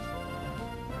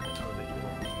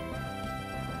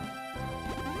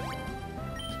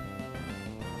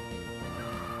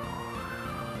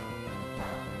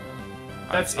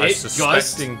 That's I'm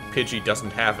suspecting Pidgey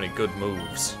doesn't have any good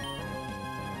moves.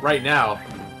 Right now.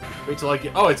 Wait till I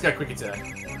get... Oh, it's got quick attack.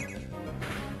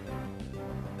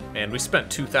 And we spent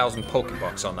 2,000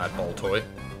 Pokebucks on that Baltoy.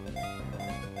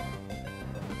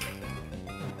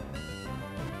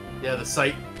 Yeah, the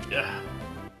sight... Yeah.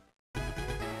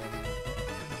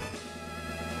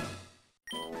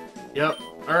 Yep.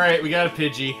 Alright, we got a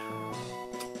Pidgey.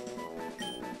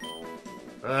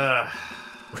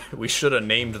 We should have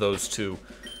named those two.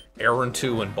 Aaron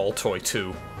 2 and Baltoy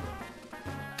 2.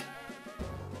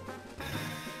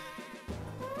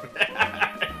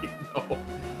 No.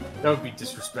 That would be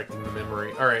disrespecting the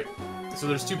memory. Alright, so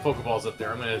there's 2 Pokeballs up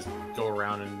there. I'm gonna go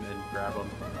around and grab them.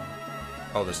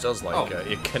 Oh, this does, like,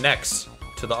 it connects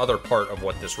to the other part of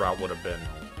what this route would have been.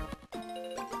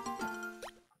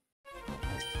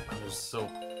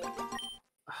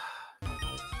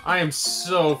 I am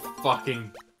so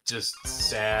fucking just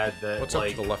sad that, What's up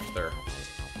to the left there?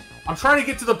 I'm trying to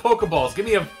get to the Pokeballs. Give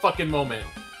me a fucking moment.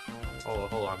 Oh,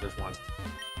 hold on. There's one.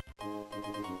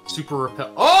 Super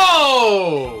Repel.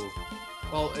 Oh!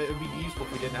 Well, it would be useful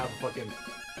if we didn't have a fucking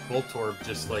Voltorb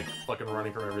just, like, fucking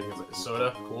running from everything. It's like,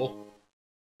 soda, cool.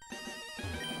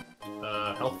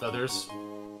 Health feathers.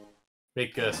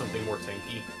 Make something more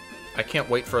tanky. I can't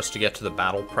wait for us to get to the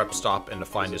battle prep stop and to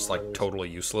find it's, like, totally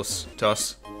useless to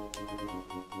us.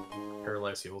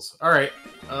 Paralyzed heals. Alright,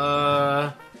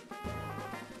 Alright,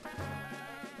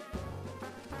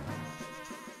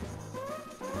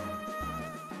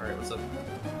 what's up?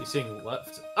 You seeing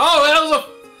left? Oh, that was a...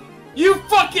 You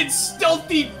fucking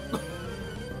stealthy...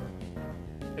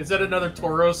 Is that another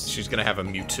Tauros? She's gonna have a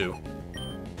Mewtwo.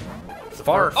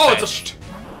 Far-fetched. Oh, it's a...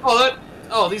 Oh, that...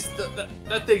 Oh,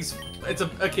 that thing's... It's a...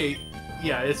 Okay.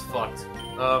 Yeah, it's fucked.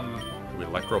 We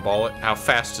Electro Ball it? How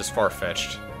fast is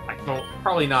Farfetch'd? I don't...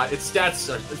 Probably not. Its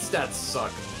stats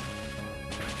suck.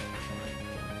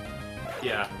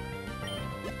 Yeah.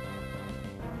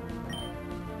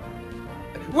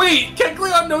 Wait!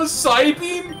 Kecleon knows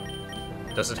Psybeam?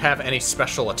 Does it have any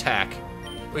special attack?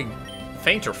 Wait,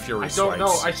 Feint or Fury Swipes? I don't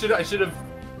know. I should have...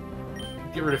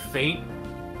 Get rid of Feint.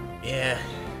 Yeah.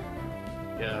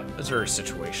 Yeah. That's very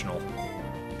situational.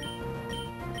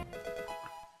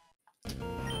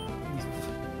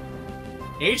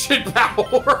 Ancient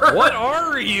power! What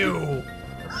are you?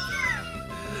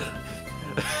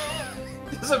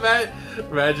 Just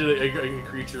imagine a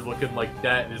creature looking like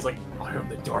that and it's like, I am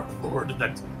the Dark Lord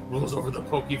that rules over the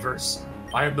Pokeverse.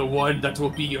 I am the one that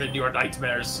will be in your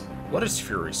nightmares. What is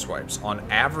Fury Swipes? On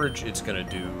average, it's gonna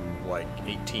do like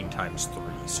 18 times 3,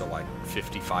 so like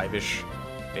 55-ish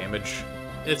damage.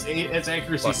 It's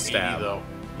accuracy Plus 80 stab. though.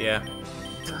 Yeah.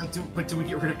 But do we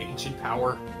get rid of ancient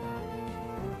power?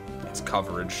 It's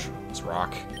coverage. It's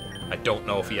rock. I don't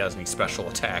know if he has any special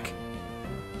attack.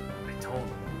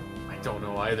 I don't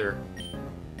know either.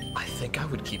 I think I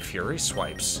would keep Fury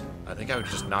Swipes. I think I would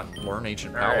just not learn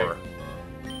ancient power.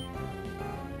 Right.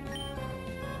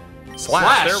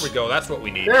 Slash! There we go. That's what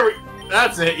we need.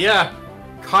 That's it. Yeah.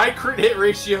 High crit hit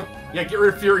ratio. Yeah. Get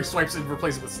rid of Fury Swipes and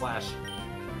replace it with Slash.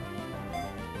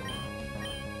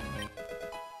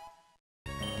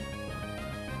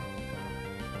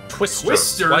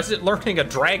 Twister. Why is it learning a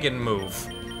dragon move?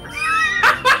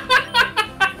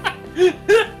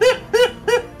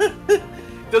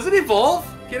 Does it evolve?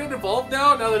 Can it evolve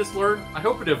now that it's learned? I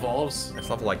hope it evolves. It's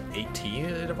level like 18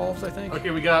 it evolves, I think. Okay,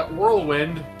 we got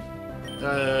Whirlwind,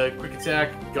 Quick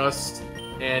Attack, Gust,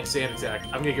 and Sand Attack.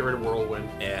 I'm gonna get rid of Whirlwind.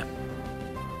 Yeah.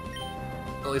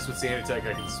 At least with Sand Attack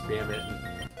I can spam it.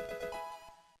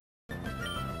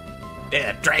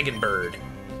 Yeah, Dragon Bird.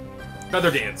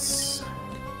 Feather Dance.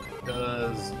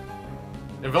 Does...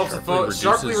 Envelops the foe,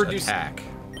 sharply reduces attack.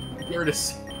 Get rid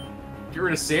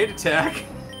of Sand Attack.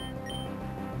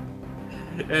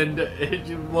 And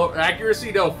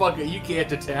accuracy? No, fuck it. You can't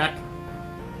attack.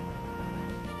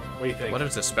 What do you think? What if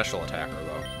it's a special attacker,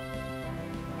 though?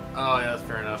 Oh, yeah, that's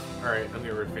fair enough. Alright, I'm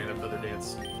gonna fan of Feather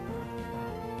Dance.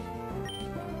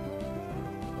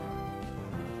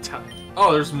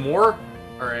 Oh, there's more?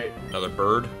 Alright. Another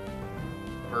bird?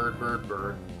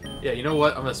 Bird. Yeah, you know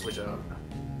what? I'm gonna switch out.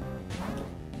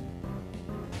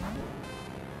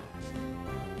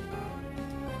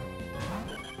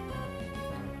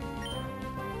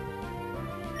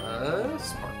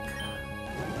 Spark.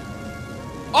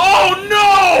 Oh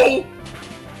no!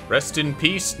 Rest in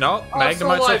peace. No, Oh,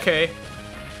 Magnemite's so okay.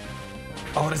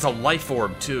 Oh, it has a life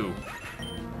orb too.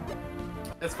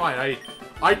 That's fine.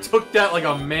 I took that like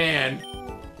a man.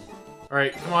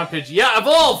 Alright, come on, Pidgey. Yeah,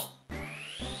 evolve!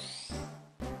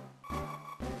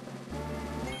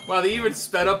 Wow, they even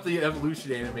sped up the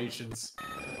evolution animations.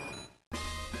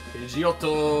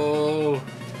 Pidgeotto!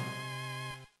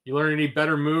 You learn any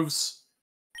better moves?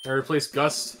 Can I replace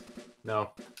Gust?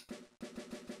 No.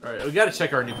 Alright, we gotta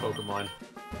check our new Pokemon.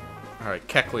 Alright,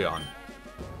 Kecleon.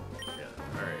 Yeah,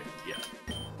 alright, yeah.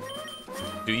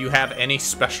 Do you have any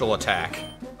special attack?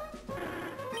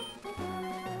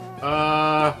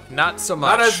 Not so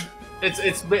much. Not as,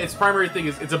 its primary thing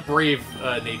is it's a brave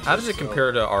nature. How does it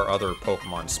compare to our other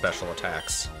Pokemon special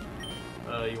attacks?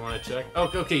 You want to check? Oh,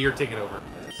 okay, you're taking over.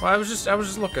 Well, I was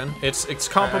just looking. It's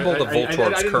comparable to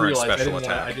Voltorb's current special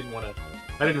attack.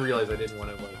 I didn't realize I didn't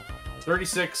want to like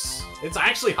 36. It's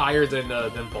actually higher than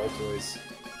Baltoy's.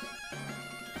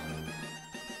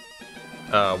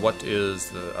 What is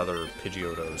the other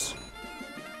Pidgeotto's?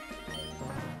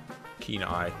 Keen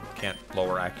Eye. Can't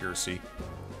lower accuracy.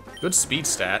 Good speed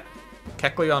stat.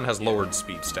 Kecleon has lowered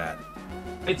speed stat.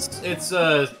 Its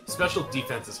special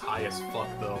defense is high as fuck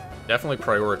though. Definitely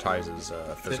prioritizes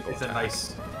physical attack.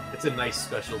 It's a nice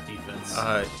special defense.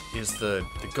 Is the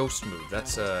ghost move?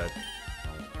 That's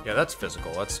yeah, that's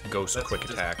physical. That's ghost quick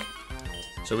attack.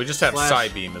 So we just have Slash.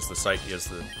 Psybeam as the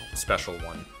special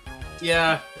one.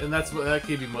 Yeah, and that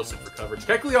gave you mostly for coverage.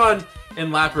 Kecleon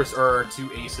and Lapras are our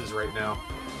 2 aces right now.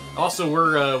 Also,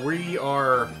 we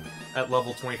are at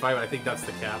level 25. I think that's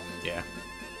the cap. Yeah.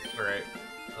 All right.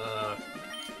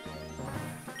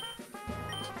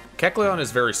 Kecleon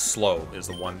is very slow.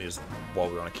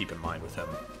 What we want to keep in mind with him.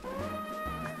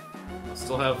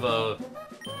 Still have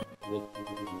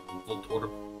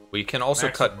We can also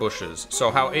cut bushes. So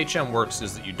how HM works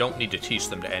is that you don't need to teach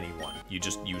them to anyone. You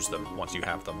just use them once you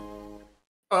have them.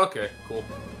 Okay, cool.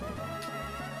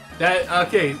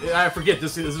 I forget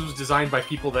this was designed by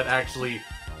people that actually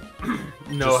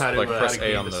know just, how to like, press how to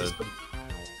A game on the the system.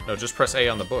 No, just press A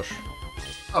on the bush.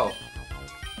 Oh.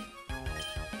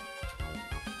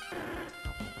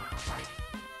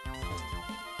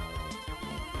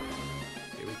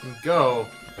 Okay, we can go.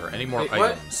 Are there any more Wait,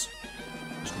 what? items?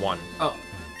 Just one. Oh.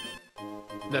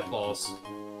 Net balls.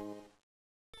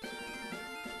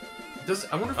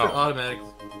 I wonder if it automatically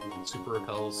super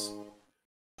repels.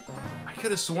 I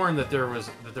could have sworn that there was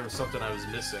something I was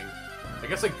missing. I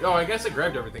guess I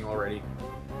grabbed everything already.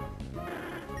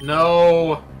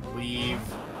 No! Leave.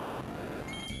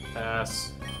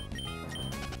 Pass.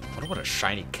 I wonder what a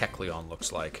shiny Kecleon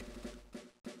looks like.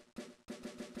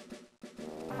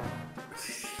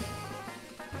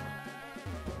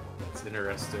 That's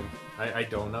interesting. I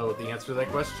don't know the answer to that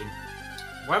question.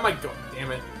 Why am I going?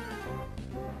 Damn it.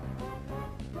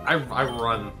 I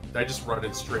run. I just run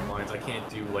in straight lines. I can't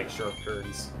do, like, sharp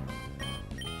turns.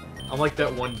 I'm like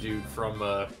that one dude from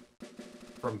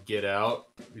Get Out.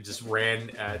 Who just ran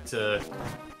at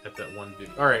that one dude.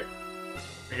 Alright.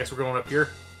 I guess we're going up here.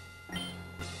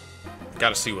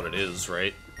 Gotta see what it is,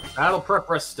 right? Battle prep,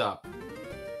 press stop.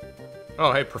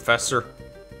 Oh, hey, Professor.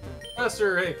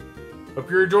 Professor, hey. Hope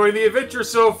you're enjoying the adventure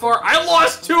so far. I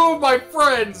lost 2 of my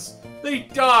friends! They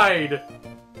died!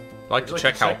 Like to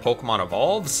check how Pokemon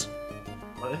evolves?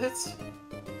 What?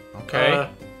 Okay.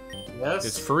 Yes?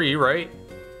 It's free, right?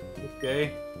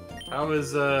 Okay. How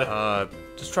is,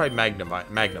 just try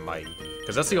Magnemite.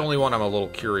 Because that's the only one I'm a little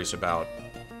curious about.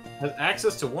 Has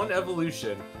access to 1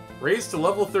 evolution. Raised to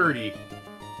level 30. If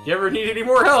you ever need any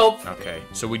more help... Okay,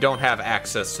 so we don't have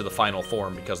access to the final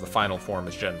form because the final form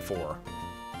is Gen 4.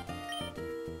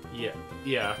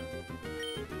 Yeah.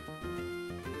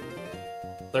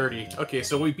 30. Okay,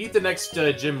 so we beat the next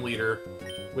gym leader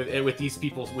with these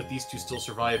 2 still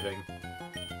surviving.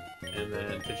 And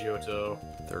then Pidgeotto.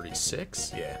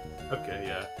 36? Yeah. Okay,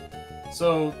 yeah.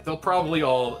 So they'll probably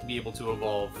all be able to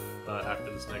evolve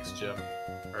after this next gym.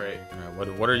 Alright.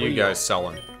 What are you guys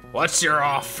selling? What's your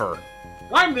offer?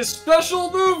 I'm the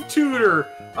special move tutor!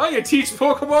 I can teach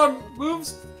Pokemon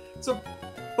moves, some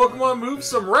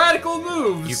radical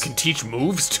moves! You can teach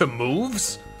moves to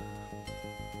moves?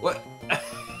 What?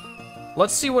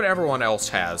 Let's see what everyone else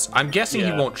has. I'm guessing he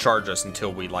Yeah. won't charge us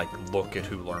until we, like, look at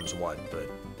who learns what, but...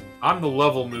 I'm the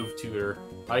level move tutor.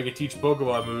 I can teach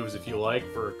Pokemon moves if you like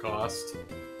for a cost.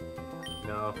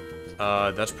 No.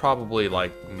 That's probably,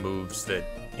 like, moves that...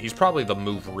 He's probably the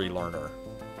move relearner.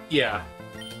 Yeah.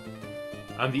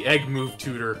 I'm the egg move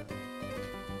tutor.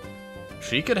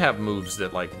 She could have moves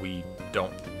that, like, we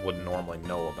wouldn't normally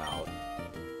know about.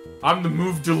 I'm the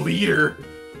move deleter.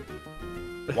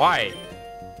 Why?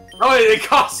 Oh, it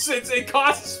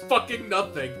costs fucking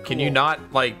nothing. Can you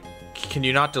not, like... Can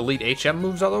you not delete HM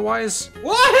moves otherwise?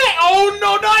 What? Oh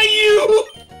no, not you!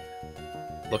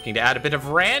 Looking to add a bit of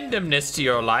randomness to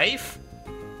your life?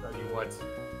 Tell you what.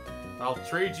 I'll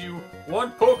trade you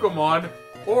 1 Pokemon,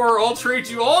 or I'll trade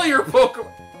you all your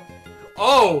Pokemon.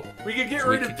 Oh, we could get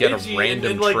rid of Pidgey. We could get a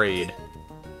random like, trade.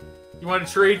 You want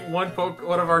to trade one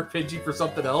of our Pidgey for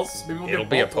something else? Maybe we'll It'll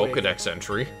be a Pokedex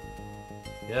entry.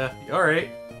 Yeah, alright.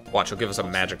 Watch, he'll give us a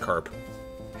Magikarp.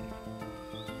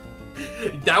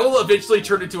 That will eventually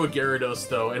turn into a Gyarados,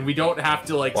 though, and we don't have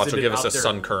to, like, Watch, he'll give us a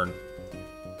Sunkern.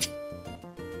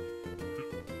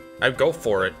 I'd go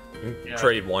for it. Yeah.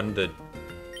 Trade one to...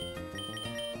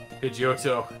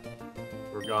 Pidgeotto.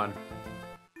 We're gone.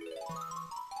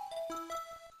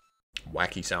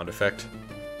 Wacky sound effect.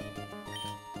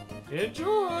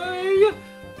 Enjoy!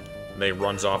 And they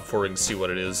runs off for it and see what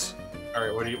it is.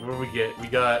 Alright, what do we get? We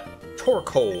got...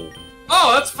 Torkoal.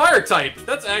 Oh, that's fire type!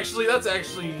 That's actually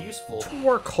useful.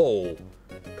 Torkoal.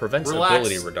 Prevents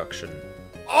ability reduction.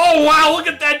 Oh, wow, look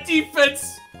at that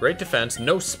defense! Great defense,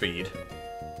 no speed.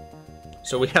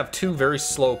 So we have 2 very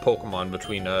slow Pokemon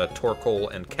between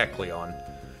Torkoal and Kecleon.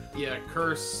 Yeah,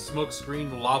 Curse,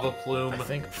 Smokescreen, Lava Plume. I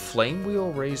think Flame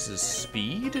Wheel raises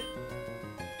speed?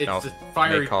 It's no, the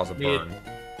fire... may cause a burn.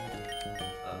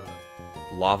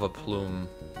 Lava Plume...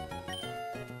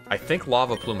 I think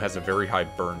Lava Plume has a very high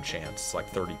burn chance, like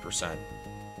 30%.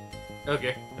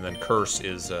 Okay. And then Curse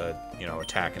is, you know,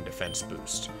 attack and defense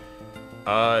boost.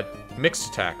 Mixed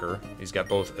attacker. He's got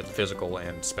both a physical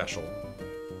and special.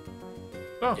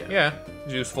 Oh, yeah.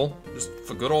 He's useful. Just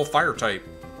a good old fire type.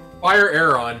 Fire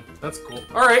Aeron. That's cool.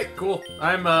 All right, cool.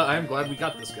 I'm glad we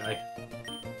got this guy.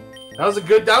 That was a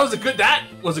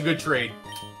good trade.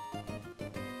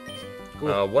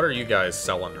 Cool. What are you guys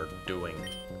selling or doing?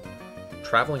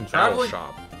 Traveling battle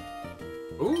shop.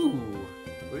 Ooh,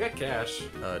 we got cash.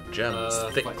 Gems.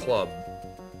 Thick club.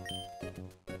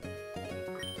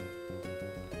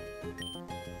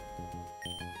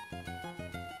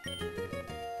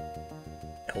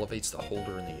 Elevates the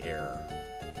holder in the air.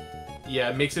 Yeah,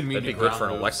 it makes it immune. That'd be good for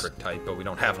an electric type, but we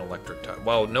don't have an electric type.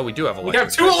 Well, no, we do have electric. We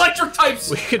have two electric types.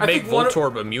 We could make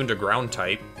Voltorb immune to ground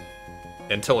type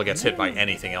until it gets hit by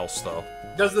anything else, though.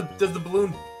 Does the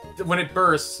balloon, when it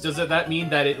bursts, does that mean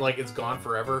that it's gone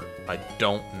forever? I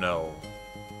don't know.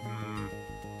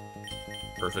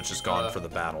 Or if it's just gone for the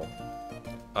battle.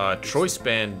 Choice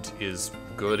Band is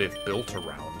good if built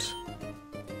around.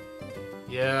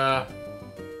 Yeah.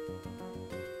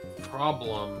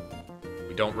 Problem.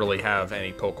 We don't really have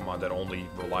any Pokemon that only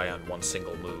rely on one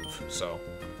single move, so...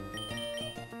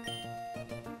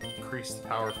 Increase the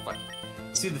power of fight.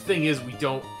 See, the thing is, we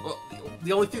don't... Well,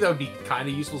 the only thing that would be kind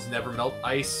of useful is Never Melt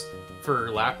Ice for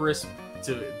Lapras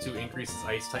to increase its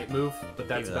Ice-type move, but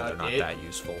that's about it. They're not that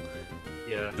useful.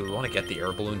 Yeah. Do we want to get the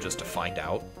air balloon just to find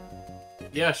out?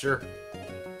 Yeah, sure.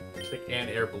 Pick an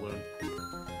air balloon.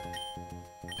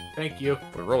 Thank you.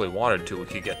 If we really wanted to, we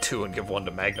could get two and give one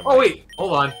to Magnemite. Oh, wait!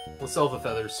 Hold on. We'll sell the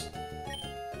feathers.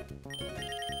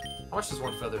 How much does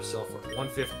one feather sell for?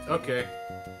 150. Okay.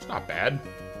 It's not bad.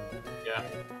 Yeah.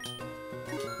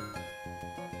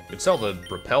 We could sell the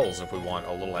repels if we want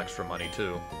a little extra money,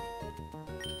 too.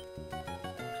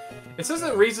 It says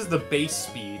it raises the base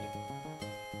speed.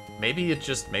 Maybe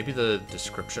the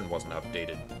description wasn't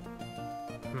updated.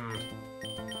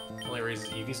 Only raises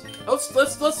EVs.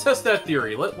 Let's test that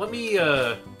theory. Let me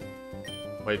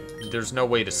Wait, there's no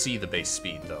way to see the base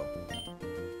speed though.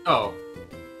 Oh.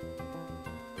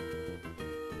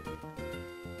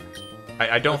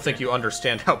 I don't think you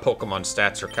understand how Pokemon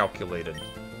stats are calculated.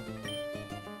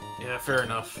 Yeah, fair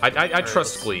enough. I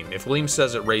trust Gleam. If Gleam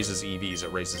says it raises EVs,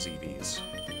 it raises EVs.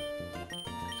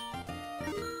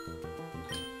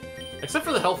 Except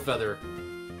for the health feather.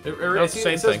 It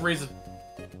says raises.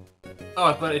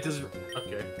 Oh, but it doesn't.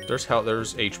 Okay. There's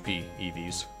HP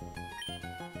EVs.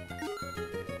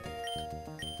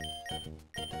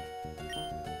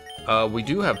 We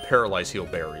do have Paralyze Heal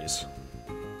berries.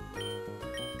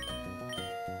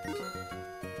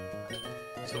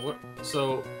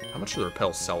 So how much do the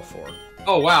repels sell for?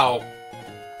 Oh wow.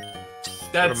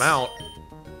 That's good amount.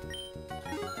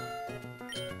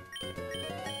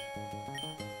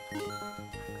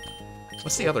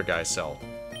 What's the other guy sell?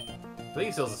 I think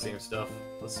he sells the same stuff.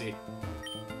 Let's see.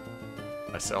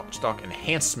 I stock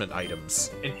enhancement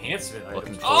items. Enhancement items.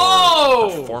 Looking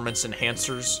for performance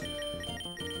enhancers.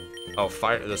 Oh,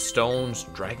 fire! The stones,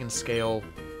 dragon scale,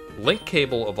 link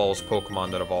cable evolves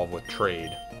Pokemon that evolve with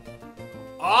trade.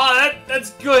 Oh,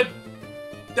 that's good.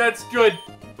 That's good.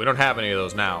 We don't have any of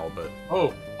those now, but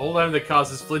oh, hold on, that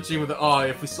causes flinching with the. Oh,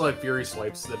 if we still had Fury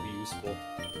Swipes, that'd be useful.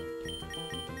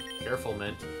 Careful,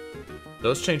 Mint.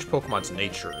 Those change Pokemon's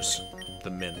natures. The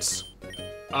mints.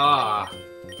 Ah.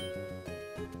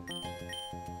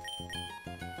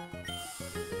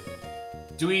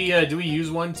 Do we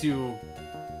use one to?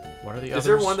 What are the others? Is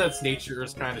there one that's nature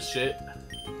is kind of shit?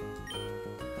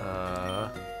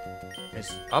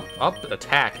 It's up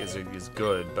attack is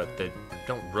good, but they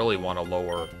don't really want to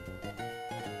lower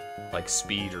like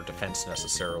speed or defense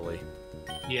necessarily.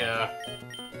 Yeah.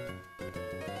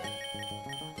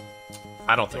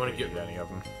 I don't think we get any of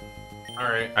them. All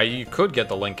right. You could get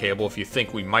the link cable if you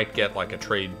think we might get like a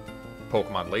trade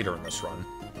Pokemon later in this run.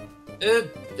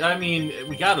 I mean,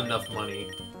 we got enough money.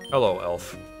 Hello,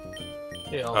 Elf.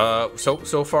 Hey, Elf.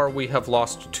 So far we have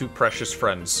lost two precious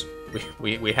friends.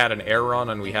 We had an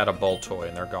Aeron and we had a Baltoy,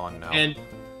 and they're gone now. And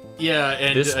yeah,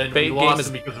 and this we lost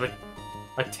them because of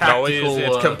a tactical. No,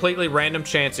 it's completely random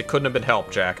chance. It couldn't have been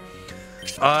helped, Jack.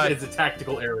 It's a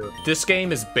tactical error. This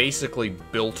game is basically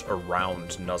built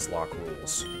around Nuzlocke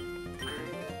rules.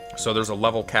 So there's a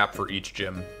level cap for each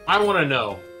gym. I want to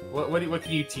know what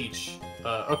can you teach?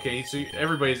 Okay, so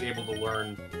everybody's able to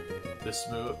learn this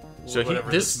move. So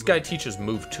this guy teaches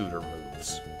move tutor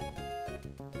moves.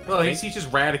 Well, he teaches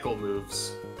radical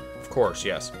moves. Of course,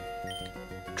 yes.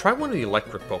 Try one of the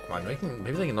electric Pokemon.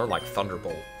 Maybe they can learn like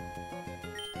Thunderbolt.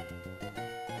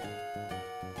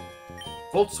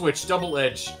 Volt Switch, Double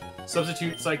Edge,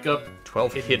 Substitute, Psych Up.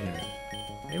 12 hidden.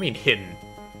 What do you mean hidden?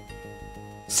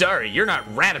 Sorry, you're not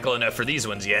radical enough for these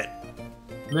ones yet.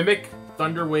 Mimic,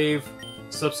 Thunder Wave,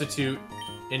 Substitute,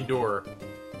 Endure.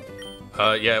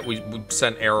 Yeah, we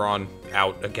sent Aeron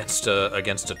out against a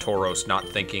Tauros, not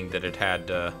thinking that it had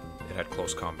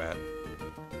close combat.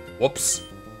 Whoops.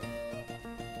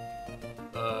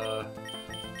 Well,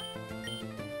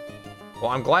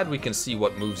 I'm glad we can see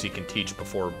what moves he can teach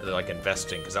before, like,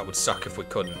 investing, because that would suck if we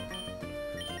couldn't.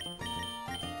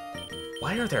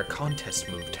 Why are there contest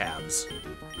move tabs?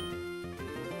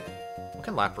 What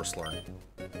can Lapras learn?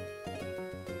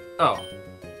 Oh.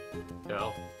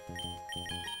 No.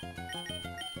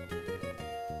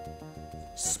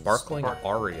 Sparkling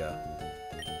Aria.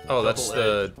 Oh, that's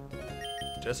a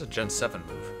Gen 7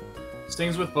 move.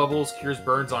 Stings with bubbles, cures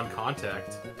burns on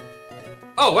contact.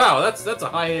 Oh wow, that's a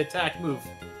high attack move.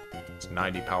 It's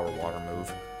 90 power water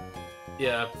move.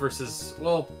 Yeah, versus,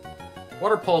 well,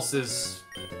 Water Pulse is...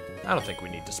 I don't think we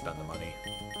need to spend the money.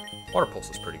 Water Pulse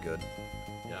is pretty good.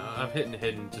 Yeah, I'm hitting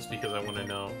hidden just because I want to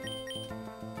know.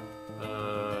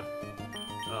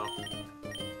 Oh.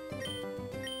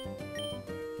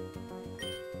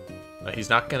 He's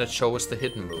not going to show us the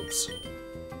hidden moves.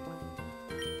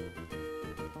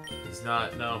 He's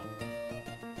not, no.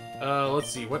 Let's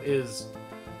see, what is...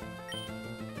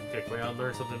 Okay, wait, I'll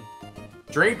learn something.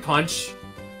 Drain Punch!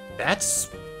 That's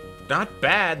not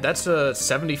bad. That's a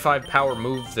 75 power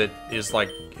move that is like,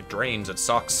 it drains, it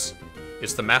sucks.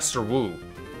 It's the Master Wu.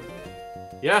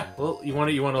 Yeah, well, you want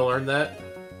to learn that?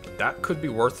 That could be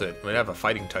worth it. We'd have a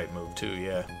fighting type move too,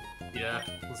 yeah. Yeah,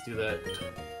 let's do that.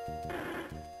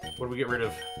 What do we get rid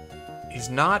of? He's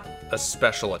not a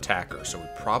special attacker, so we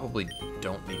probably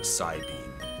don't need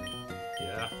Psybeam.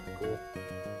 Yeah, cool.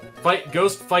 Fight,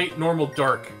 Ghost, Fight, Normal,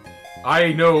 Dark.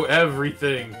 I know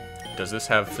everything. Does this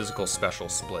have physical special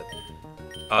split?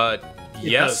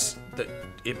 Yes.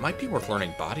 It might be worth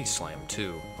learning Body Slam,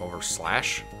 too, over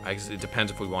Slash. It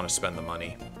depends if we want to spend the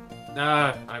money.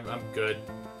 Nah, I'm good.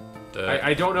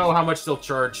 I don't know how much they'll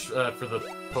charge for the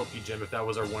Poke Gym, if that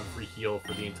was our one free heal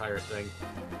for the entire thing.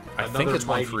 I think it's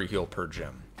one free heal per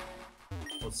gym.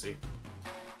 Let's see.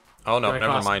 Oh, no,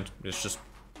 never mind. It's just...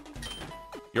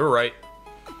 You're right.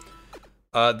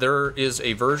 There is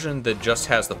a version that just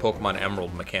has the Pokemon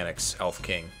Emerald mechanics, Elf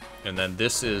King. And then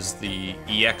this is the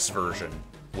EX version,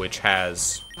 which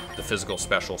has the physical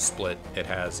special split. It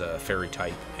has a Fairy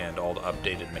type and all the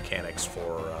updated mechanics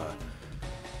for,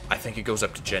 I think it goes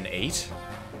up to Gen 8.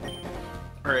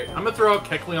 Alright, I'm gonna throw out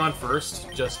Kecleon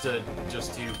first, just to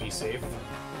be safe.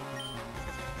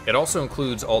 It also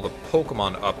includes all the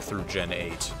Pokemon up through Gen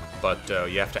 8, but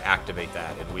you have to activate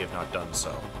that, and we have not done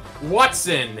so.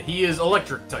 Watson! He is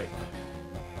Electric type.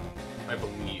 I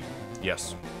believe.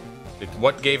 Yes.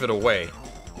 What gave it away?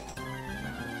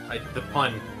 The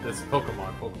pun. This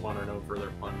Pokemon. Pokemon are known for their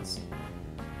puns.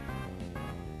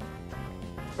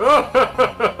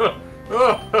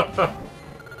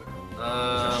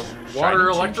 Water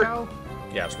Electric?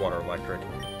 Yeah, it's Water Electric.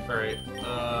 Alright,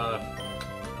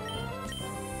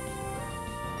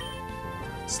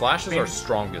 Slash is our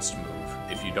strongest move,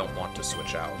 if you don't want to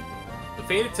switch out. The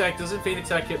Feint Attack, doesn't Feint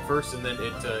Attack hit first and then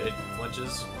it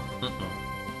flinches?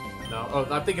 No? Oh,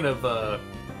 I'm thinking of,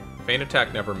 Feint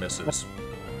Attack never misses.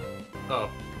 Oh.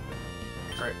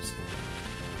 Alright.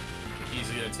 He's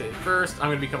gonna take first. I'm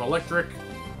gonna become Electric.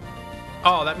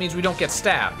 Oh, that means we don't get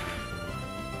stabbed.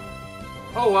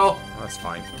 Oh well. That's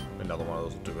fine. Another one of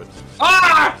those will do it.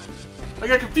 Ah! I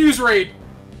got Confuse Raid!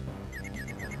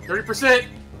 30%!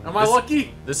 Am I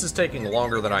lucky? This is taking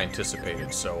longer than I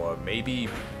anticipated, so maybe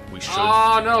we should...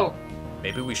 Oh, no!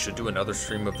 Maybe we should do another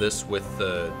stream of this with,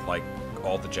 like,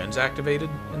 all the gens activated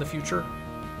in the future?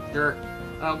 Sure.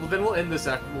 Well, then we'll end this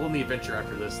after... We'll end the adventure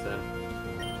after this, then.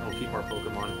 And we'll keep our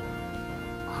Pokemon.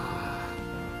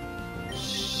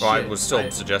 Well, I was still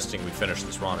suggesting we finish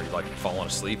this run. Are you, like, falling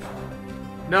asleep?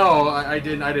 No, I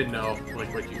didn't know.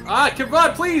 Like you... Ah, come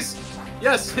on, please!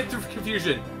 Yes, hit the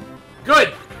confusion.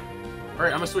 Good!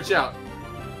 Alright, I'm gonna switch out.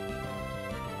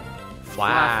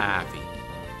 Flaffy.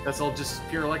 That's all just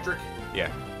pure electric? Yeah.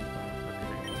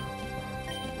 Okay.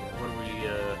 What do we,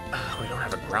 We don't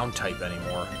have a ground type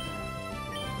anymore.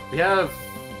 We have...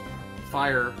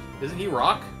 Fire. Isn't he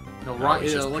rock? No, rock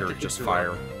is electric. Just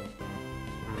fire.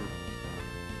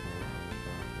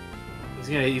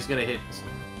 He's gonna hit...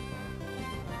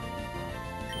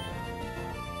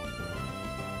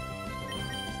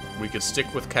 We could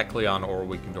stick with Kecleon, or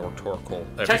we can go Torkoal.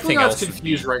 Kecleon's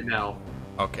confused right now.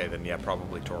 Okay, then yeah,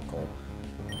 probably Torkoal.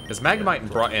 Because Magnemite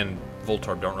and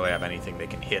Voltorb don't really have anything they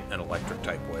can hit an electric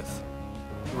type with.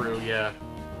 True, yeah.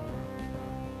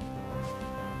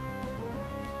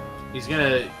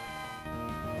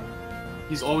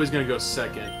 He's always gonna go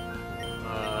second.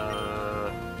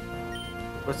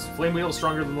 What's Flame Wheel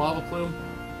stronger than Lava Plume?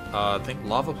 I think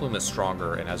Lava Plume is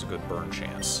stronger and has a good burn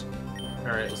chance.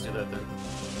 Alright, let's do that then.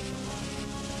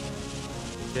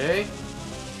 Okay.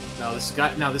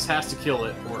 Now this has to kill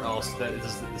it, or else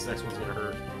this next one's gonna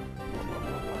hurt.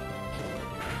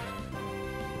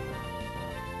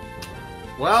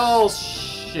 Well,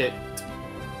 shit.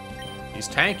 He's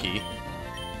tanky.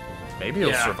 Maybe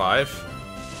he'll survive.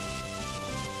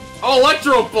 Oh,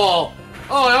 Electro Ball!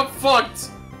 Oh, I'm fucked!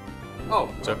 Oh,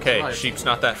 it's okay. Right. Sheep's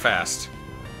not that fast.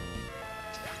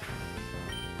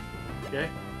 Okay.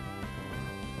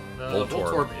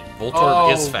 Voltorb.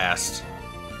 Voltorb is fast.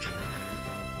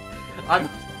 I'm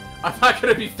not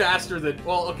gonna be faster than.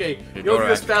 Well, okay. You know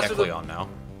this faster than. Now.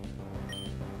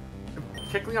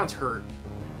 Kecleon's hurt.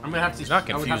 I'm gonna have to. He's not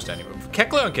confused anymore.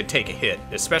 Kecleon can take a hit,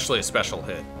 especially a special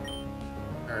hit.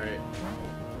 All right.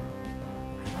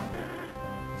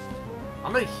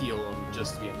 I'm gonna heal him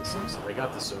just to be on the safe side. I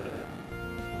got the soda.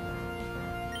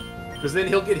 Because then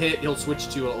he'll get hit, he'll switch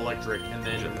to electric, and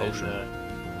then potion.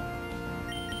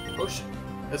 Potion.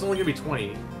 That's only gonna be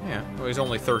 20. Yeah. Well, he's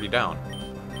only 30 down.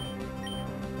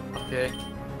 Okay.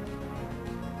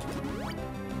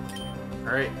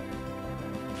 All right.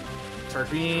 Charge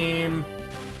beam.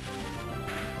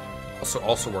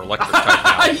 Also, we're electric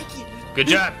type now. Good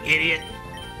job, idiot.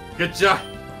 Good job.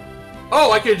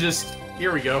 Oh, I could just.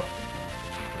 Here we go.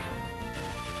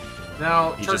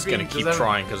 Now he's just gonna keep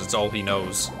trying because it's all he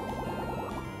knows.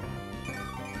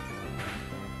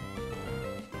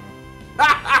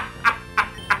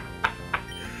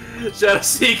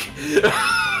 Shadowseek.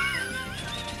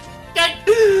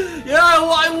 Yeah,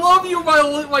 I love you,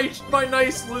 my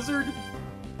nice lizard.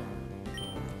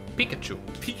 Pikachu.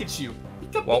 Pikachu.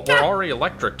 Well, we're already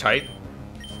electric type.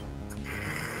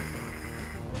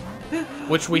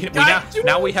 Which we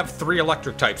now we have 3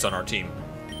 electric types on our team.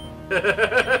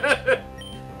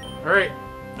 Alright.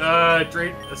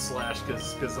 Drain a slash,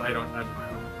 cause I don't.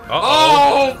 Uh-oh.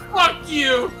 Oh, fuck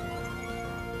you!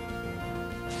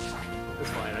 That's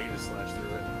fine, I can just slash through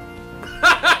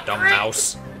it. Dumb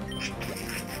mouse.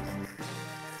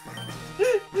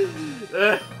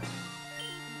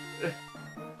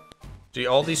 Gee,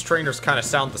 all these trainers kind of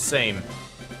sound the same.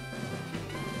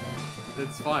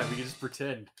 That's fine, we can just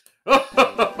pretend.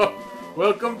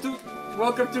 Welcome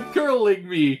to curling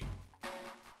me.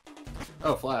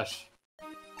 Oh, Flash.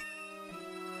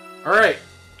 All right.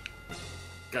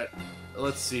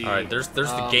 Let's see. All right, there's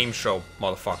the game show,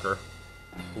 motherfucker.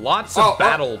 Lots of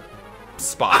battle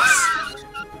spots.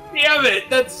 Damn it,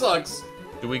 that sucks.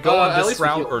 Do we go on this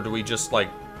route, or do we just like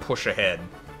push ahead?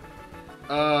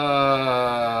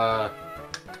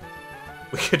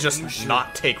 We could just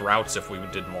not take routes if we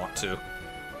didn't want to.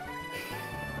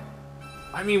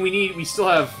 I mean, we still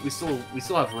have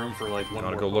room for like one more.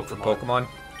 Want to go look for Pokemon?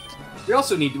 We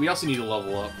also need to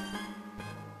level up.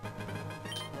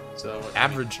 So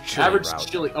average chili route.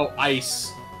 Chili. Oh,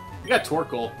 ice. We got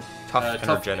Torkoal. Tough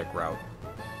energetic route.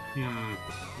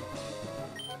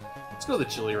 Let's go the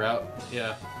chili route.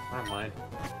 Yeah, I don't mind.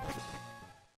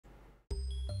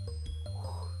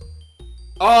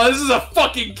 Oh, this is a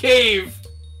fucking cave!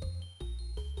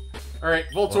 Alright,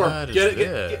 Voltorb, What is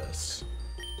this?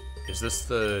 Is this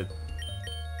the...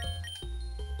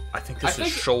 I think this is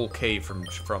Shoal Cave from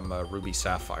Ruby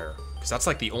Sapphire. Because that's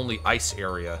like the only ice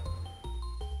area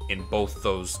in both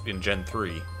those, in Gen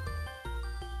 3.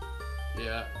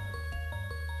 Yeah.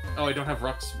 Oh, I don't have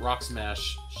Rock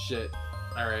Smash. Shit.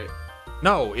 Alright.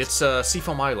 No, it's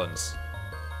Seafoam Islands.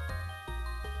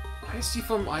 Why is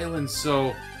Seafoam Islands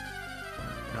so...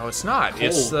 No, it's not. Cold,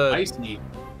 it's the... icy.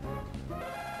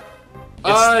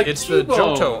 It's the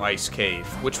Johto Ice Cave,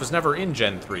 which was never in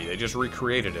Gen 3. They just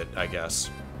recreated it, I guess.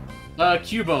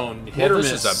 Cubone, hit or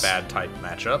miss. This is a bad type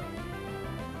matchup.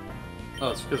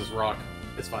 Oh, it's because it's rock.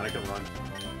 It's fine, I can run.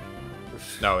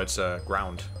 No, it's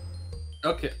ground.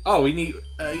 Okay. Oh, we need...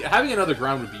 having another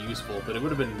ground would be useful, but it would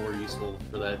have been more useful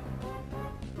for that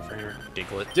trainer.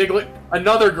 Diglett.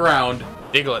 Another ground.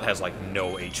 Diglett has, like,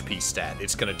 no HP stat.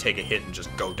 It's gonna take a hit and just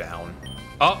go down.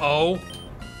 Uh-oh.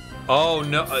 Oh,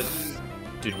 no.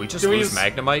 Did we just lose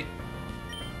Magnemite?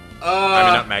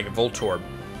 I mean, not Voltorb.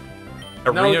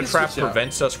 Arena Trap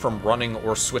prevents us from running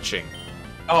or switching.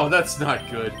 Oh, that's not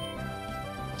good.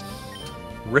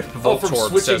 Rip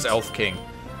Voltorb, says Elf King.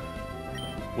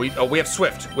 We have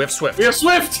Swift. We have Swift.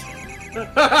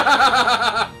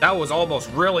 That was almost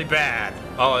really bad.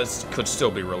 Oh, this could still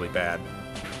be really bad.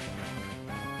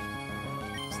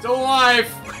 Still alive.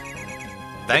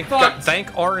 Thank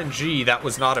RNG that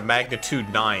was not a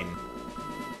magnitude 9.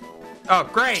 Oh,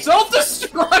 great.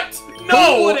 Self-destruct.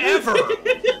 No, who would ever.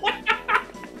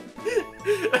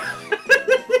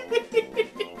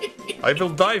 I will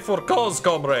die for cause,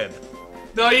 comrade.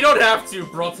 No, you don't have to,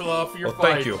 Brotilov. You're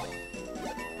fine. Thank you.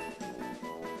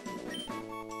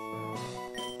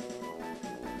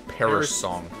 Perish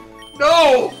song.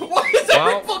 No! Why is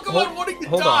every Pokemon wanting to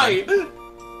die?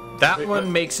 That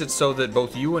one makes it so that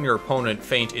both you and your opponent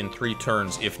faint in 3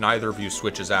 turns if neither of you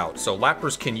switches out. So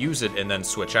Lapras can use it and then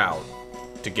switch out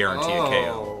to guarantee a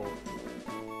KO.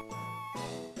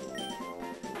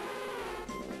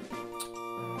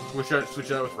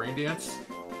 Switch out with Rain Dance?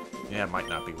 Yeah, it might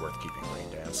not be worth keeping Rain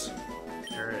Dance.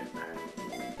 Alright.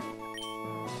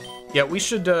 Yeah, we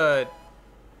should, does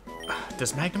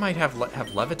Magnemite have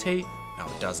Levitate? No,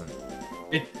 it doesn't.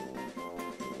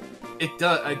 It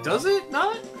does. Does it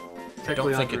not? I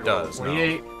don't think it does.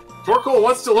 28. No. Torkoal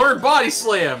wants to learn Body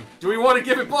Slam. Do we want to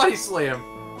give it Body Slam?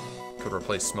 Could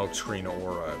replace Smokescreen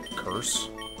or Curse.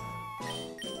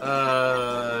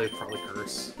 Probably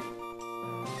Curse.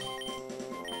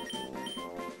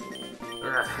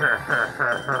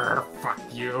 Fuck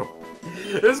you.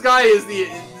 This guy is the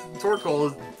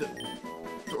Torkoal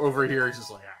is over here. Is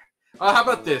just like, how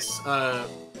about this?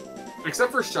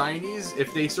 Except for shinies,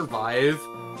 if they survive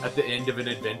at the end of an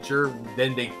adventure,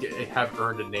 then they have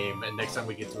earned a name, and next time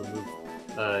we get to move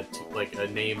to like a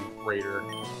name raider,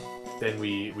 then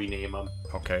we name them.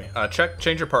 Okay.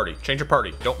 Change your party. Change your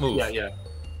party. Don't move. Yeah.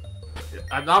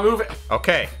 I'm not moving.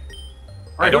 Okay.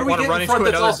 Right, I don't want to run into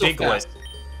another Diglett.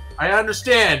 I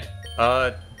understand.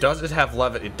 Does it have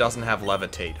Levitate? It doesn't have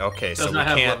Levitate. Okay, so we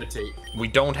can't. Levitate. We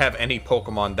don't have any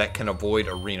Pokemon that can avoid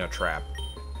Arena Trap.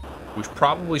 We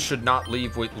probably should not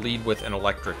lead with an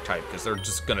electric type, because they're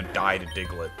just gonna die to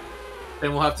Diglett.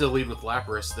 Then we'll have to lead with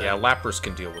Lapras, then. Yeah, Lapras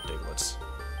can deal with Diglets.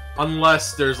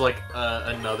 Unless there's, like,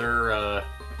 another,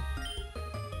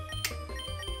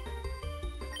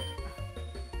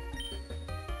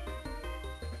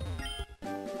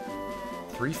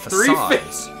 3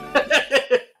 Facades.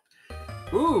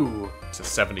 Ooh. It's a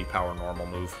 70 power normal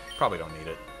move. Probably don't need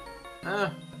it.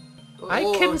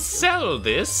 I can sell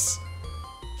this.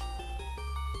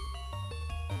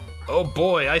 Oh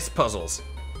boy, ice puzzles.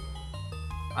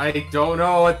 I don't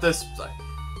know what this...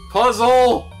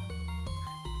 Puzzle!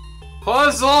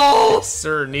 Puzzle!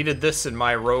 Sir, needed this in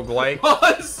my roguelike.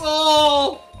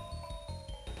 Puzzle!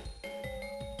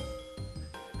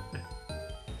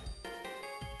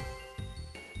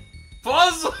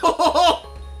 Puzzle!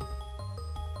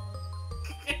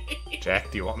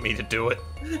 Jack, do you want me to do it?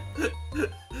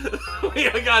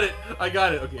 Wait, I got it.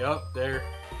 Okay, up there.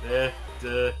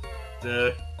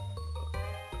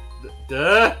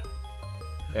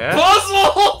 Yeah?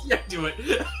 Puzzle! Yeah, do it.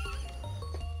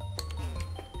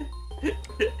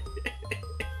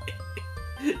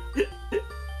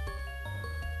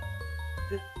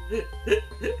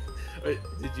 Wait,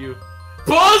 did you...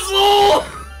 Puzzle!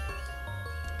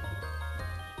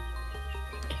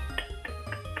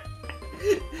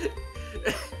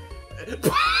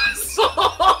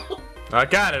 Puzzle! I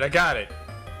got it.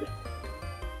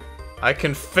 I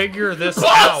can figure this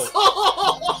out.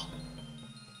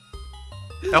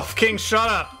 Elf King, shut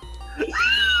up!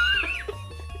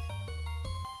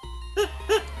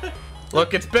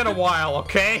 Look, it's been a while,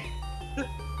 okay?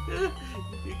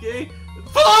 Okay?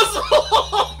 Puzzle!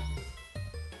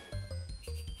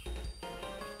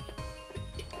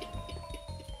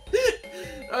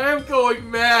 I am going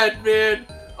mad, man.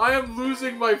 I am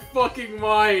losing my fucking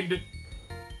mind.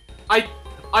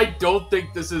 I don't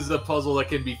think this is a puzzle that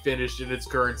can be finished in its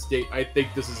current state. I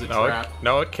think this is a trap.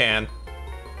 No, it can.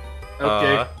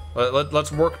 Okay.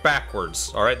 Let's work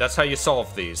backwards. All right, that's how you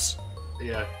solve these.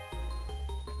 Yeah.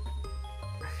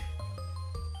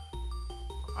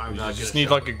 You just need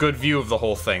like a good view of the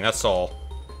whole thing. That's all.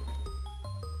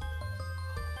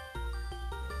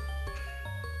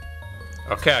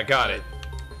 Okay, I got it.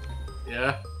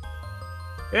 Yeah.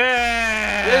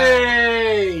 Yeah!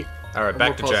 Yay! All right,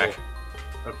 back to Jack.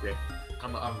 Okay,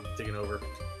 I'm taking over.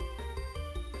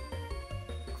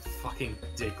 Fucking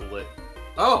Diglett.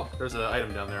 Oh, there's an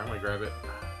item down there. I'm gonna grab it.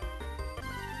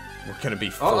 We're gonna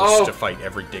be forced to fight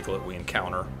every Diglett we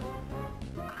encounter.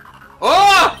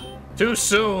 Oh! Too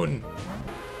soon.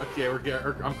 Okay,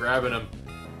 I'm grabbing him.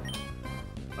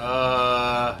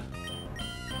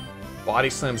 Body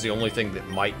Slam's the only thing that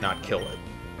might not kill it.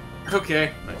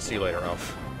 Okay. All right, see you later,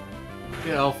 Elf.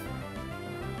 Yeah, Elf.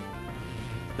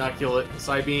 Not kill it.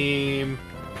 Psybeam.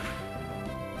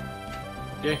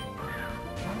 Okay.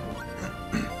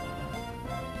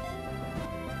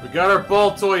 We got our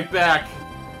Baltoy back.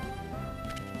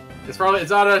 It's not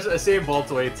a same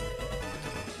Baltoy.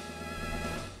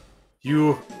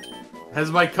 You as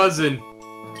my cousin.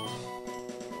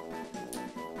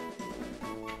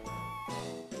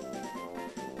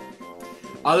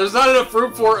 There's not enough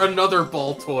room for another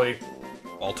ball toy.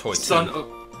 Ball toy 2. Son of...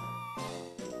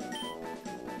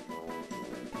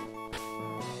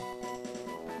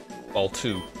 Ball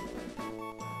 2.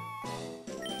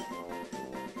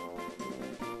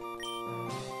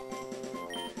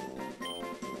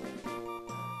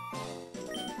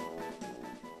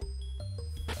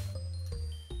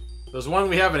 There's one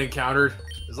we haven't encountered.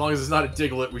 As long as it's not a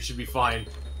Diglett, we should be fine.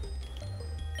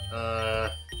 Oh,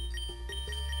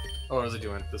 what was it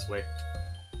doing? This way.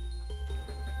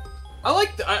 I like.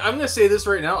 I'm gonna say this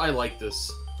right now. I like this.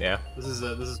 Yeah. This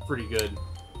is pretty good.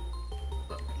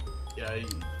 Yeah.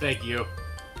 Thank you.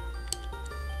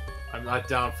 I'm not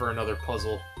down for another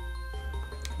puzzle.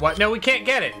 What? No, we can't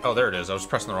get it. Oh, there it is. I was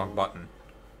pressing the wrong button.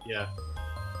 Yeah.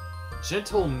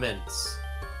 Gentle mints.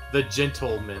 The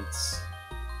gentle mints.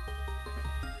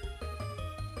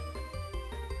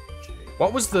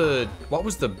 What was the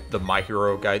My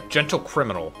Hero guy? Gentle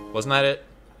Criminal, wasn't that it?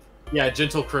 Yeah,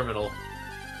 Gentle Criminal.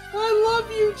 I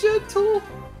love you, Gentle.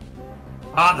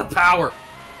 Ah, the power.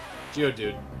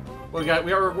 Geodude. We're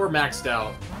maxed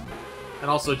out, and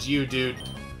also Geodude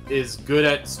is good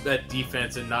at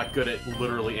defense and not good at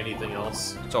literally anything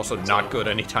else. It's also not good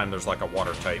anytime there's like a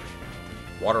water type.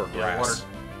 Water or grass.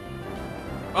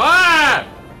 Yeah, Ah!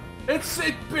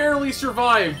 It barely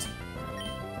survived.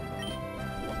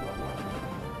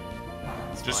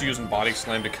 Just using Body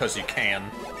Slam because you can.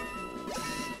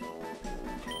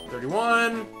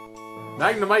 31.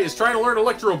 Magnemite is trying to learn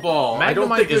Electro Ball. Magnemite I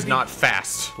don't think is not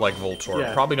fast like Voltorb.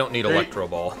 Yeah. Probably don't need Electro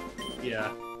Ball.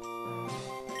 Yeah.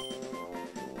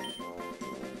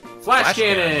 Flash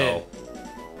Cannon!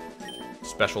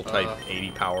 Special type, 80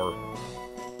 power.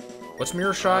 What's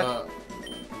Mirror Shot?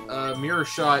 Mirror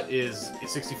Shot is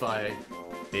 65.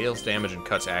 Deals damage and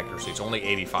cuts accuracy. It's only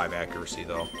 85 accuracy,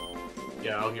 though.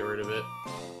 Yeah, I'll get rid of it.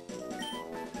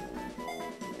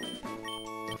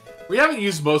 We haven't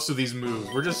used most of these moves.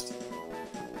 We're just...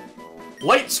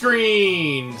 Light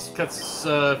Screen! Cuts,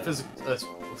 cuts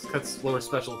lower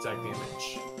special attack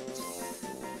damage.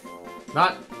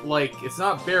 Not, like, it's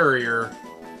not Barrier.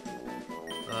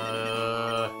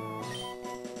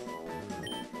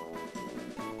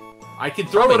 I can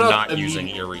throw Probably it up not using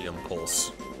Eerie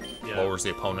Impulse. Yeah. Lowers the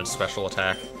opponent's special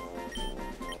attack.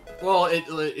 Well,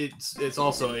 it's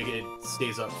also, it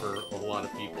stays up for a lot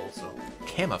of people, so...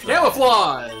 Camouflage!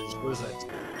 Camouflage! What does that do?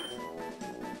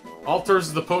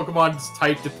 Alters the Pokemon's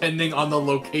type depending on the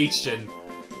location.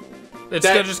 It's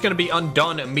just gonna be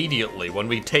undone immediately when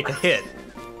we take a hit.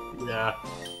 Yeah.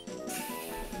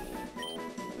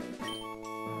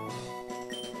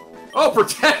 Oh,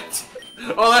 Protect!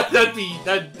 Oh,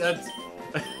 that's...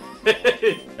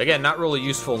 Again, not really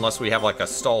useful unless we have, like, a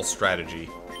stall strategy.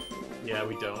 Yeah,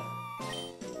 we don't.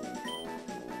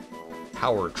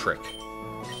 Power Trick.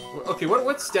 Okay, what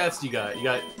stats do you got? You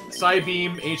got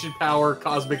Psybeam, Ancient Power,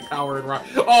 Cosmic Power, and Rock.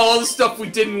 Oh, all the stuff we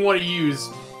didn't want to use.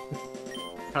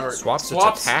 Power Swaps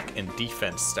its attack and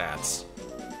defense stats.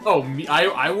 Oh,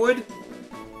 I would?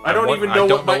 I don't even know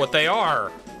what they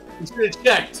are. I should have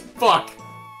checked. Fuck.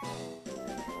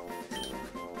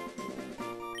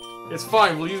 It's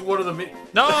fine, we'll use one of them.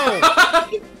 No!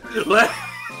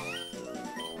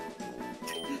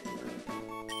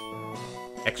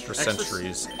 Extra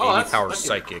Sentries, 80 power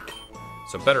Psychic.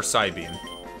 So better Psybeam.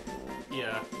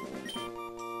 Yeah.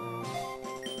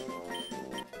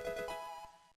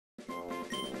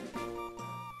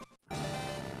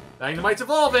 Magnemite's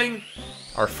evolving!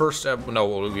 Our first,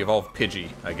 no, we evolved Pidgey,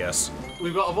 I guess.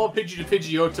 We've evolved Pidgey to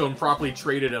Pidgeotto and properly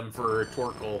traded him for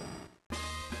Torkoal.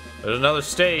 There's another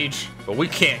stage, but we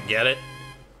can't get it.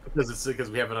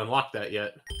 Because we haven't unlocked that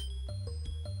yet.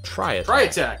 Try it. Try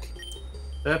Attack!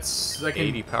 That's... That can...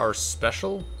 80 power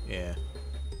special? Yeah.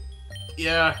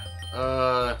 Yeah,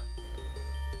 but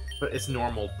it's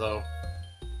normal, though.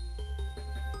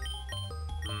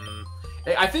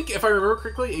 I think, if I remember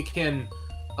correctly, it can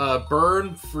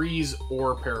burn, freeze,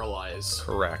 or paralyze.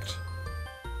 Correct.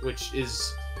 Which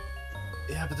is...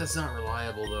 Yeah, but that's not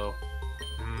reliable, though.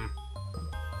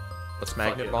 What's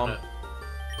Magnet Bomb?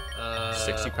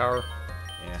 60 power?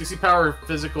 Yeah. 60 power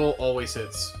physical always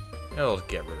hits. It'll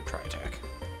get rid of Try Attack.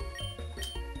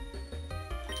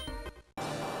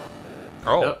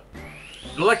 Oh! Yep.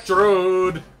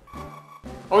 Electrode!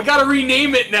 Oh, we gotta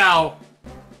rename it now!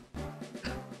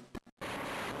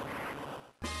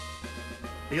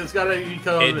 Because it's gotta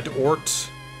become... Edort.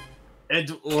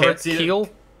 Keel?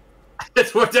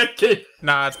 It's what that kid...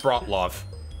 Nah, it's Brotlov.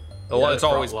 Yeah, it's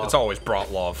always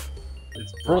Brotlov.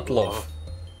 It's Brotlov.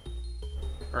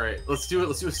 Alright, let's do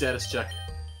a status check.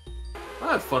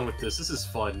 I had fun with this. This is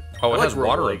fun. Oh, it I has like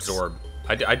Water roguelikes. Absorb.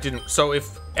 I didn't. So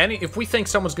if we think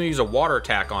someone's gonna use a water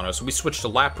attack on us, we switch to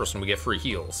Lapras and we get free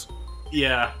heals.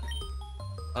 Yeah.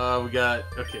 We got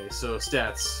okay. So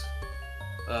stats.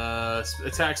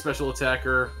 Attack, special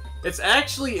attacker. It's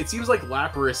actually. It seems like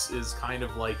Lapras is kind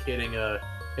of like hitting a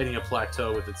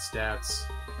plateau with its stats.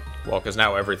 Well, because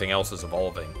now everything else is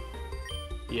evolving.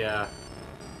 Yeah.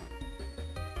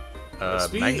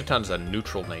 Magneton's a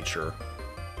neutral nature.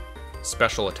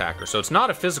 Special attacker. So it's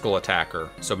not a physical attacker.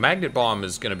 So Magnet Bomb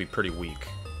is going to be pretty weak.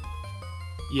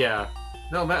 Yeah.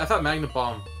 No, I thought Magnet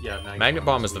Bomb... Yeah, Magnet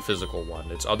Bomb is the physical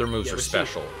one. Its other moves are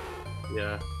special.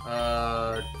 Yeah.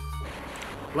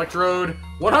 Electrode.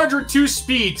 102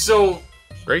 speed, so...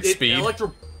 Great speed.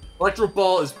 Electro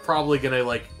Ball is probably going to,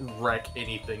 like, wreck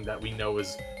anything that we know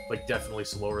is, like, definitely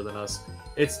slower than us.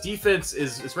 Its defense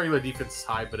is... Its regular defense is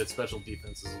high, but its special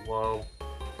defense is low.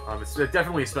 It's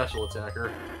definitely a special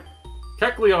attacker.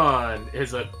 Kecleon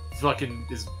is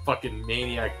fucking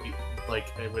maniac, like,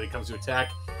 when it comes to attack.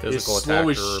 Physical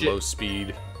attacker, low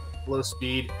speed. Low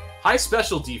speed. High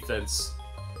special defense.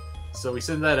 So we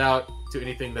send that out to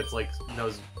anything that's, like,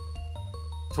 knows...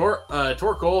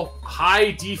 Torkoal,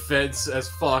 high defense as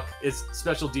fuck. Its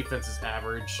special defense is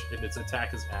average, and its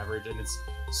attack is average, and its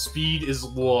speed is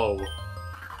low.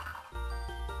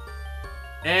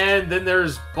 And then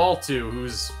there's Baltu,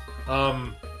 who's,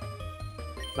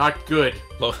 not good.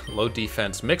 Low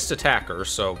defense. Mixed attacker,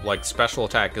 so, like, special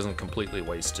attack isn't completely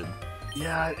wasted.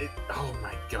 Yeah, oh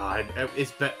my god.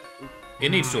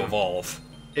 It needs to evolve.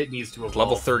 It needs to evolve.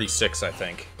 Level 36, I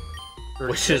think. 36.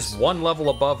 Which is one level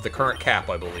above the current cap,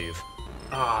 I believe.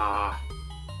 Ah.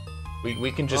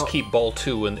 We can just keep Ball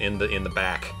 2 in the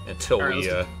back until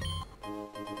we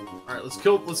Alright,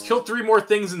 let's kill 3 more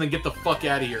things and then get the fuck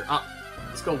out of here.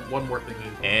 Let's go one more thing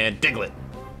in. And Diglett.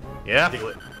 Yeah.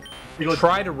 Diglett.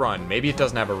 Try to run. Maybe it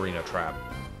doesn't have Arena Trap.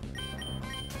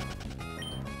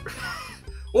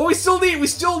 Well, we still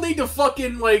need to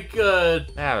fucking, like,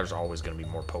 there's always gonna be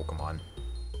more Pokemon.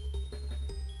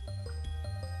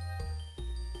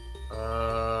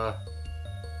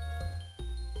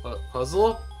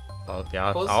 Puzzle? Oh,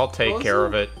 yeah, I'll take care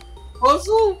of it.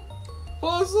 Puzzle?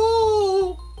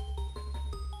 Puzzle!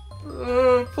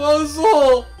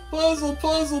 Puzzle! Puzzle,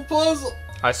 puzzle, puzzle!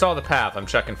 I saw the path. I'm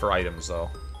checking for items, though.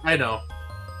 I know.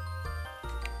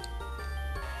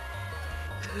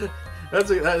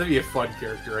 That'd be a fun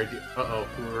character idea. Uh-oh.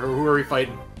 Who are we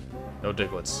fighting? No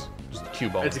Digletts. Just a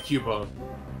Cubone. It's a Cubone.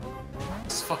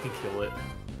 Just fucking kill it.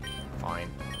 Fine.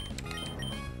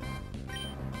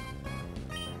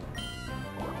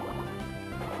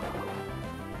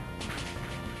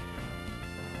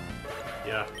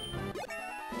 Yeah.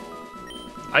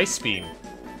 Ice Beam.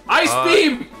 Ice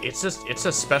Beam! It's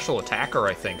a special attacker,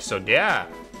 I think, so yeah.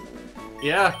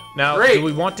 Yeah. Now, great. Do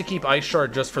we want to keep Ice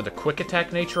Shard just for the quick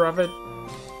attack nature of it?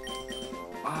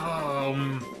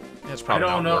 It's probably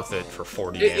not worth it for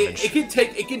 40 damage. It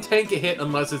can tank a hit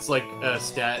unless it's like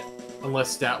unless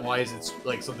stat-wise it's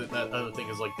like something that other thing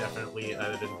is like definitely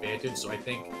at an advantage. So I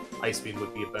think Ice Beam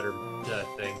would be a better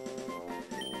thing.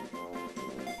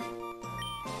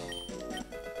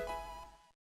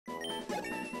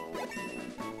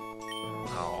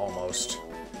 Oh, almost.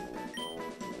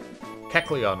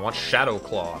 Kecleon wants Shadow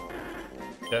Claw.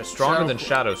 Yeah, stronger than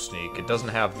Shadow Sneak. It doesn't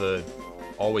have the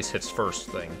always hits first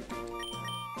thing.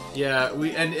 Yeah,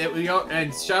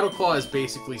 and Shadow Claw is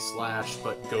basically Slash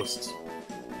but Ghost.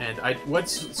 And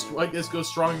what's this Ghost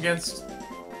strong against?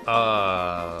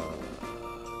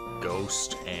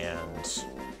 Ghost and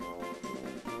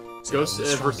Ghost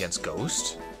strong against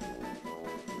Ghost.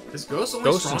 Is Ghost only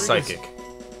Ghost strong and Psychic.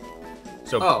 Against...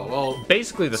 So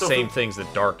basically the same things that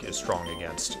Dark is strong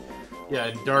against. Yeah,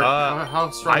 and Dark.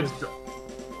 How strong is Dark?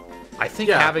 I think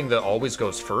having the always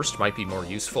goes first might be more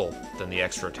useful than the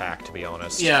extra attack, to be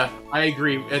honest. Yeah, I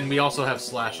agree. And we also have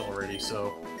Slash already,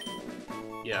 so...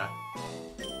 Yeah.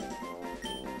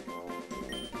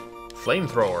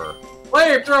 Flamethrower.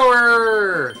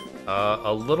 Flamethrower!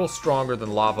 A little stronger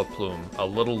than Lava Plume. A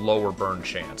little lower burn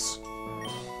chance.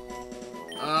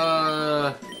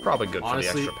 Probably good for the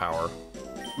extra power.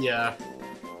 Yeah.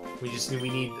 We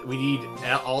need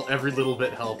every little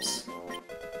bit helps.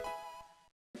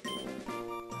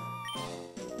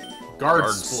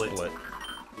 Guard split.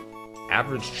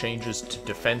 Average changes to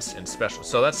defense and special.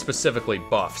 So that's specifically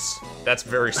buffs. That's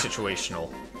very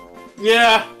situational.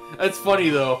 Yeah, that's funny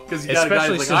though, because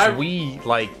especially since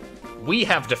we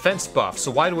have defense buffs. So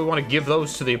why do we want to give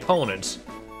those to the opponent?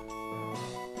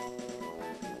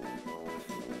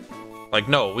 Like,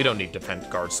 no, we don't need defense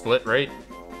guard split, right?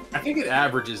 I think it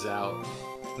averages out,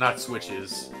 not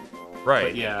switches. Right.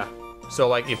 But yeah. So,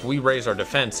 like, if we raise our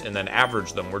defense and then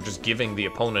average them, we're just giving the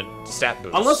opponent stat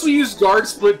boosts. Unless we use Guard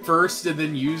Split first and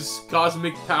then use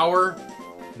Cosmic Power.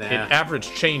 Nah. It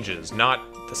average changes,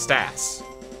 not the stats.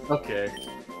 Okay.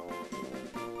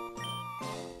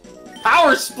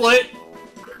 Power Split!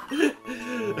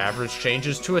 Average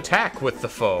changes to attack with the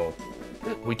foe.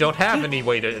 We don't have any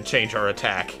way to change our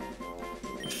attack.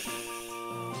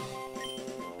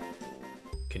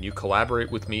 Can you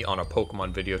collaborate with me on a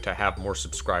Pokemon video to have more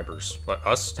subscribers? But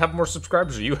us have more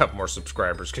subscribers, or you have more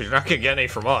subscribers? Because you're not gonna get any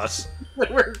from us.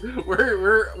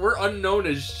 we're unknown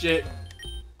as shit.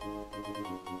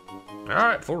 All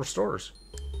right, full restores.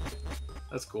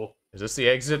 That's cool. Is this the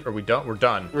exit? Or we done? We're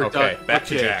done. We're okay, done. Back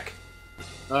to Jack.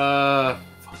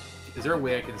 Is there a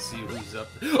way I can see who's up?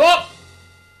 Oh!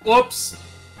 Whoops!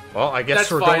 Well, I guess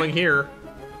That's we're fine. going here.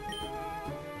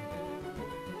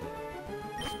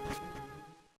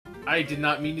 I did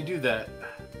not mean to do that.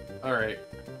 Alright.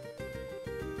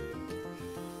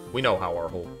 We know how our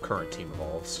whole current team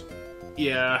evolves.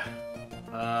 Yeah.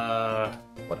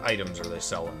 What items are they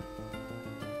selling?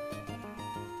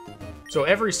 So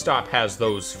every stop has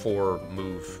those 4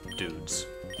 move dudes.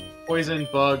 Poison,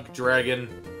 Bug, Dragon.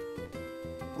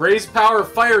 Raise power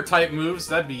fire type moves,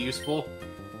 that'd be useful.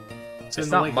 It's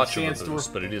not much of a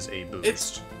boost, but it is a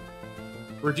boost.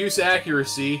 Reduce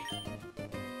accuracy.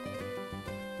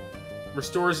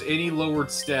 Restores any lowered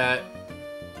stat.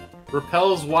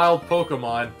 Repels wild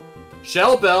Pokemon.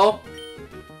 Shell Bell.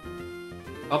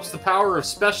 Ups the power of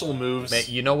special moves. Man,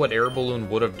 you know what Air Balloon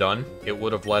would have done? It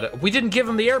would have let it... We didn't give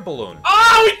him the Air Balloon!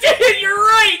 Oh, we did! You're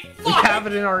right! We have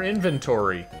it in our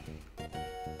inventory.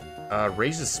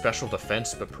 Raises special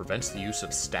defense, but prevents the use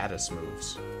of status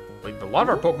moves. Like, a lot of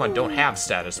our Pokemon don't have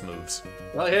status moves.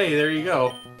 Well, hey, there you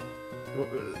go.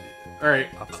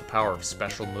 Alright. Ups the power of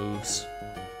special moves.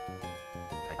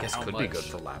 I guess could be good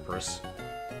for Lapras.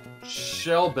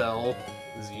 Shell Bell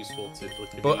is useful too.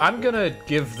 But I'm gonna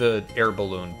give the Air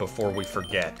Balloon before we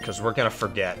forget, because we're gonna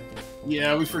forget.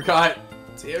 Yeah, we forgot.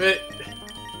 Damn it.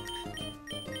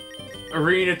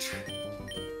 Arena...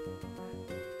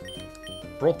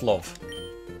 Brotlov.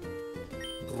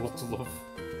 Brotlov.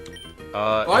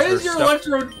 Why is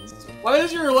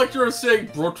your Electro saying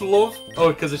Brotlov? Oh,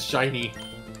 because it's shiny.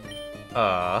 You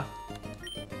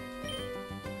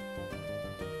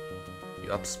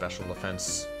up special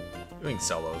defense. You can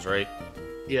sell those, right?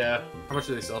 Yeah. How much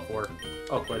do they sell for?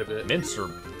 Oh, quite a bit. Mints are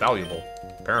valuable,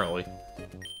 apparently.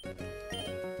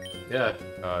 Yeah.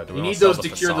 Do you need those to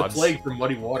cure the plague from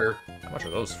muddy water. How much are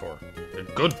those for? They're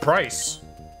good price.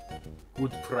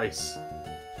 Good price.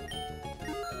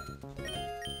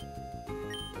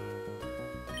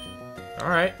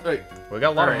 Alright. Right. We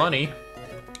got a lot of money.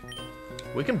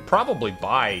 We can probably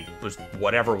buy just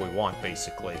whatever we want,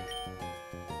 basically.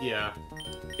 Yeah.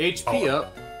 HP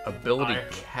up. Ability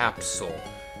Capsule.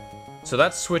 So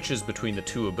that switches between the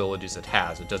 2 abilities it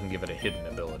has. It doesn't give it a hidden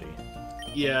ability.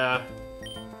 Yeah.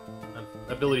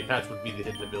 Ability Patch would be the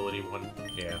hidden ability one.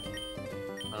 Yeah.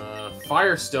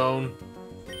 Firestone.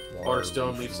 Water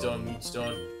Stone, Leaf Stone, Moon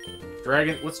Stone.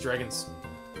 Dragon. What's Dragon's?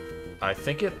 I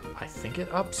think it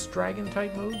ups Dragon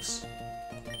type moves.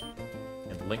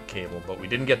 And Link Cable, but we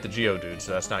didn't get the Geodude,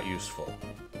 so that's not useful.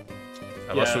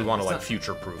 Unless we want to like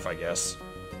future-proof, I guess.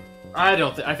 I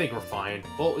don't think. I think we're fine.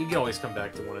 Well, we can always come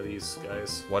back to one of these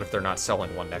guys. What if they're not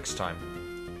selling one next time?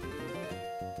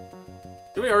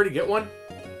 Did we already get one?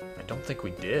 I don't think we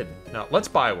did. No, let's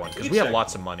buy one, because we have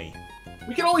lots of money.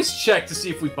 We can always check to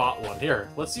see if we bought one. Here,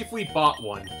 let's see if we bought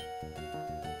one.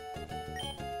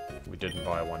 We didn't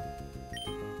buy one.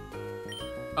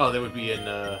 Oh, they would be in,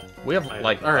 We have,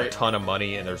 like, a ton of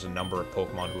money, and there's a number of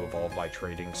Pokemon who evolve by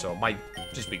trading, so it might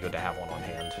just be good to have one on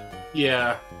hand.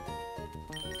 Yeah.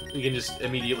 We can just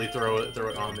immediately throw it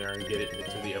on there and get it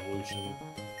into the evolution.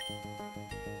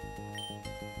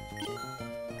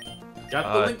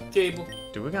 Got the link cable.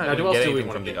 Do we gotta get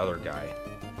anything from the other guy?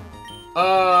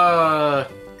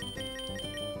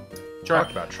 Talk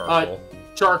about Charcoal.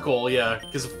 Charcoal, yeah,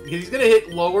 because he's gonna hit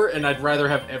lower, and I'd rather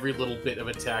have every little bit of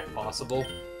attack possible.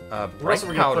 Bright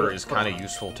Powder is kind of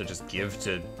useful to just give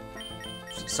to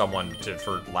someone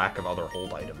for lack of other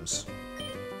hold items.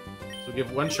 So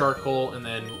give 1 Charcoal, and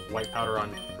then White Powder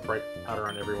on Bright Powder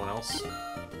on everyone else.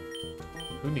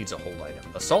 Who needs a hold item?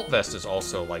 Assault Vest is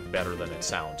also like better than it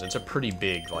sounds. It's a pretty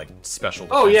big like special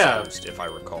defense boost, if I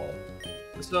recall.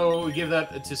 So we give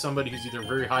that to somebody who's either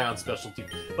very high on specialty,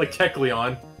 like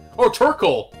Kecleon. Oh,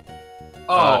 Torkoal!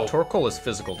 Oh. Torkoal is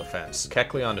physical defense.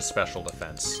 Kecleon is special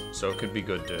defense, so it could be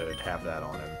good to have that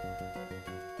on him.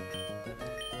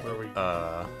 Where are we?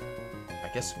 I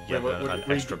guess you have an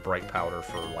extra Bright Powder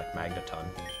for, like, Magneton.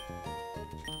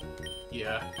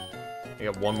 Yeah. I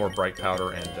got one more bright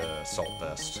powder and salt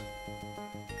vest.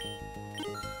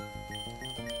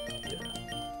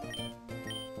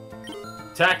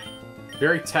 Yeah.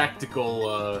 Very tactical,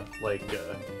 Oh,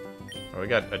 we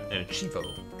got an Achievo.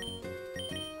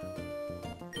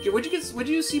 Would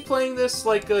you see playing this,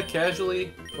 like,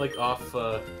 casually? Like, off,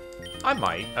 I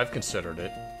might. I've considered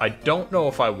it. I don't know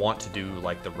if I want to do,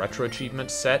 like, the retro achievement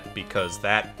set, because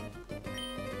that...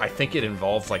 I think it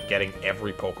involves, like, getting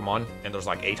every Pokemon, and there's,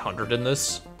 like, 800 in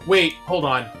this. Wait, hold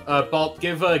on. Balt,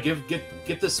 get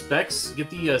the specs, get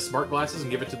the, smart glasses,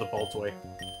 and give it to the Baltoy.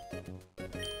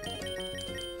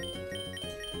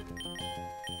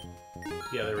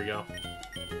 Yeah, there we go.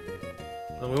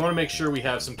 And we want to make sure we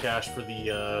have some cash for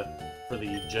the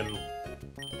gym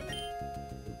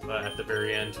at the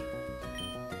very end.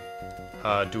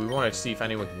 Do we want to see if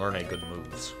anyone can learn any good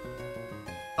moves?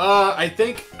 I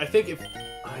think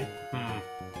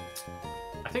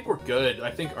we're good.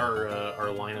 I think our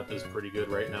lineup is pretty good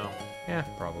right now. Yeah,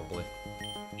 probably.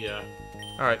 Yeah.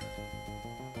 Alright.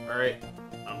 Alright.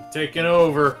 I'm taking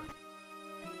over.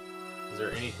 Is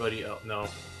there anybody else? No.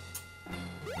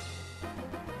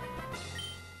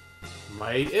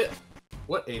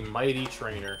 What a mighty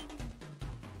trainer.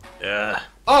 Yeah.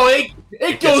 Oh, it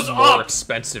goes gets more up!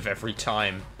 expensive every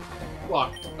time.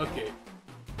 Fucked. Okay.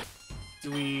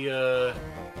 Do we, I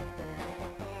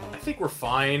think we're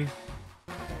fine.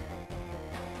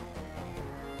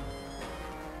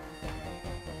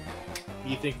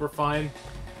 You think we're fine?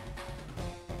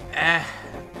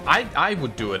 I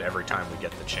would do it every time we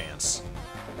get the chance.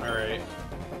 Alright.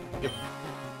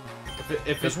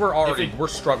 Because we're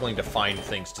struggling to find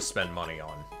things to spend money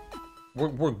on.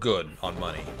 We're good on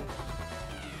money.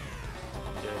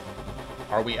 Yeah.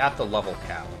 Are we at the level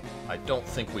cap? I don't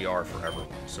think we are for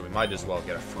everyone, so we might as well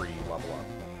get a free level up.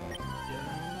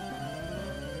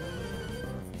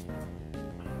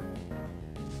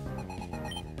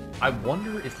 I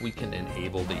wonder if we can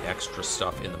enable the extra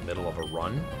stuff in the middle of a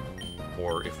run,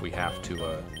 or if we have to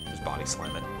just body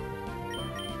slam it.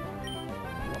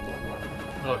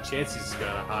 Oh, Chansey's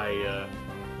got a high,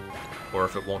 Or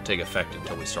if it won't take effect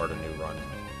until we start a new run.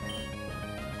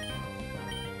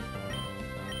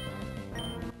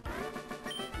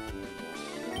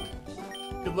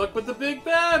 Good luck with the big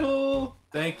battle!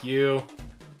 Thank you.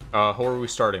 Who are we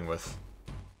starting with?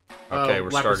 Okay,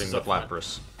 we're Lapras starting is with up front.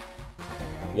 Lapras.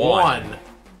 One.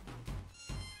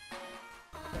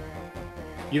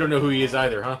 You don't know who he is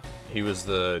either, huh? He was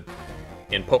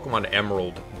in Pokemon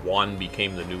Emerald, Juan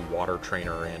became the new water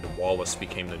trainer, and Wallace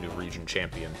became the new region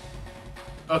champion.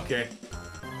 Okay.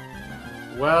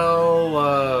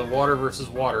 Well, water versus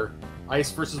water. Ice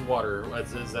versus water.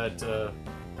 Is that,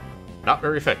 Not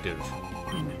very effective.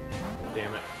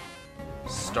 Damn it.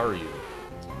 Staryu.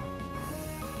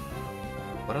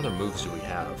 What other moves do we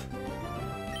have?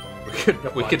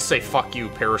 We could say fuck you,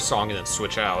 Parasong, and then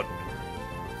switch out.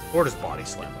 Or just Body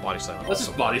Slam. Body Slam. Let's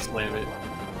just Body Slam it.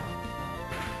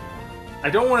 I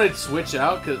don't want to switch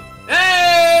out, because...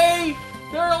 Hey!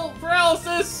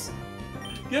 Paralysis!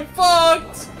 Get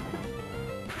fucked!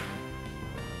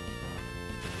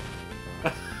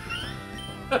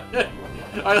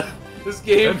 This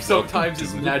game sometimes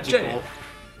is magical.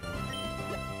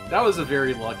 That was a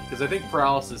very lucky, because I think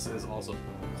Paralysis is also...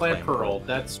 Clam Pearl,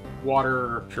 that's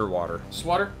water... Pure water. Just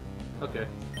water? Okay.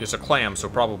 It's a clam, so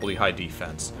probably high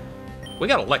defense. We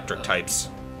got electric types.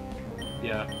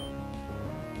 Yeah.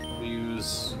 We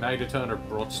use Magneton or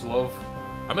Brochlov.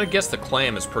 I'm gonna guess the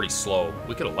clam is pretty slow.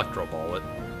 We could Electro Ball it.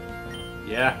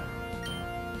 Yeah.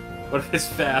 What if it's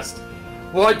fast?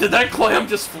 What? Did that clam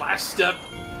just flash step?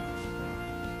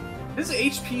 His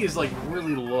HP is, like,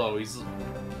 really low. He's...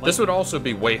 Like... This would also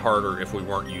be way harder if we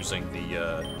weren't using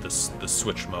the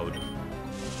switch mode.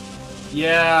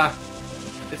 Yeah.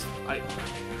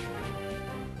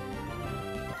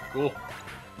 Cool.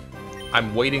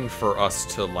 I'm waiting for us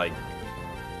to, like...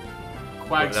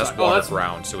 Quagsire. That's water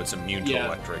ground, so it's immune to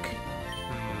electric.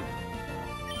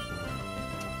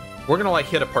 We're gonna, like,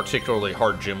 hit a particularly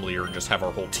hard gym leader and just have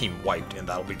our whole team wiped, and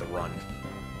that'll be the run.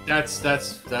 That's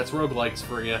roguelikes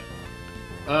for you.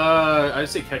 I'd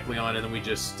say Kecleon, and then we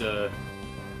just,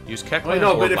 use Kecleon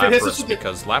or Lapras,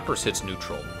 because Lapras hits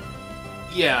neutral.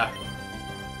 Yeah.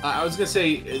 I was gonna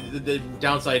say, the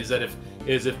downside is that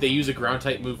if they use a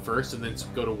ground-type move first and then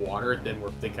go to water, then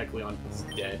the Kecleon is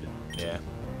dead. Yeah.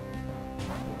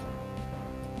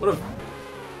 What a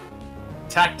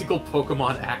tactical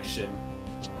Pokemon action.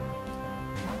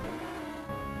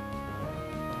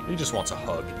 He just wants a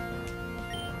hug.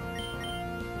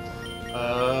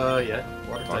 Yeah.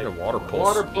 Water type. Water Pulse.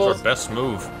 Water Pulse. It's our best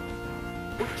move.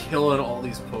 We're killing all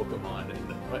these Pokemon.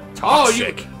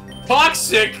 Toxic. Oh,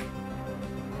 Toxic!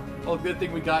 Well, good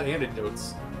thing we got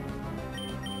antidotes.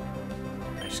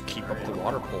 I just keep up the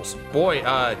water pulse. Boy,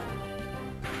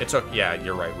 it's okay. Yeah,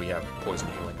 you're right. We have poison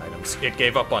healing items. It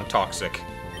gave up on toxic.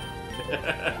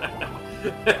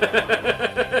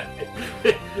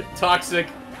 Toxic,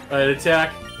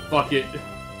 attack, fuck it.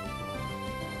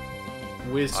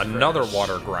 Whiz Another crash.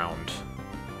 water ground.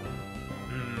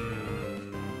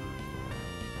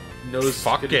 Nose.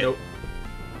 Fuck it. No.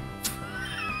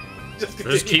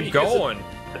 Just keep going.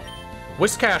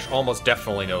 Whiscash almost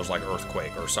definitely knows like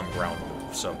Earthquake or some ground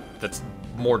move, so that's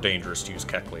more dangerous to use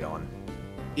Kecleon on.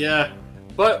 Yeah,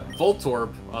 but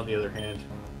Voltorb, on the other hand.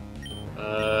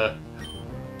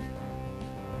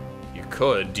 You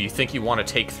could. Do you think you want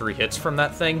to take 3 hits from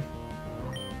that thing?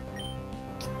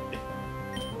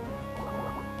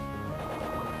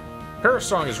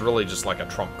 Parasong is really just like a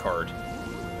trump card.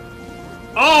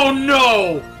 Oh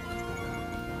no!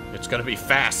 It's gonna be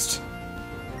fast.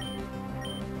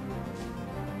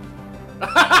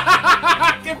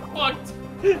 Get fucked!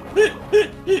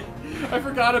 I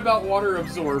forgot about Water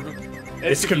Absorb.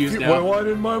 It's confused now. Why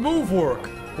didn't my move work?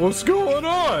 What's going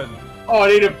on? Oh,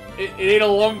 it ate a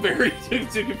Lumberry to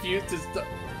confuse this.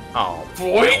 Oh,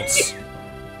 boy!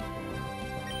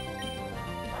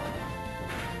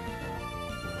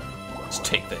 Let's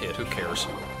take the hit. Who cares?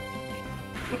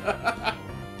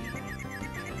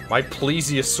 My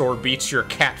Plesiosaur beats your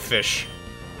catfish.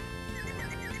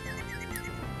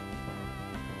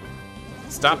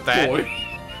 Stop that. Boy.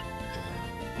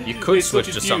 You could It's so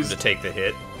switch to something to take the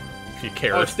hit, if you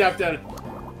cared. Oh, it snapped out.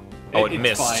 Oh, it it's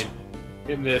missed. Fine.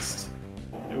 It missed.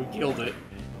 We killed it.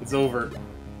 It's over.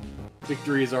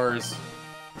 Victory is ours.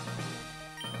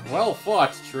 Well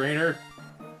fought, trainer.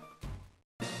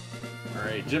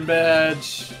 Alright, gym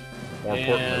badge. More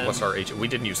importantly, what's our H? We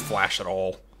didn't use Flash at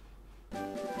all.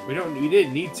 We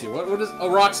didn't need to. What is a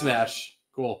rock smash?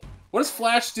 Cool. What does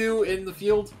Flash do in the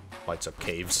field? Lights up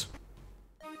caves.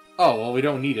 Oh, well, we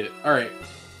don't need it. Alright.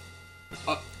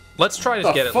 Let's try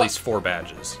to get at least 4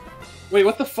 badges. Wait,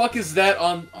 what the fuck is that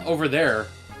on over there?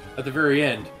 At the very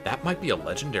end? That might be a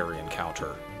legendary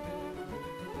encounter.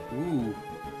 Ooh.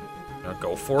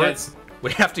 Go for it.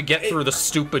 We have to get through the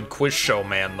stupid quiz show,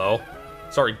 man, though.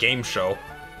 Sorry, game show.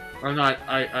 I'm not,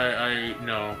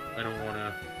 no, I don't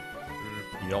wanna...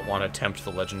 You don't want to attempt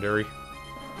the legendary?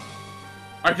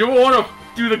 I don't wanna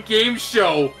do the game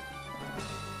show!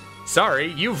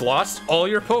 Sorry, you've lost all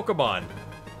your Pokemon.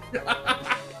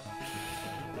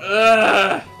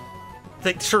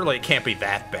 Surely it can't be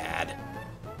that bad.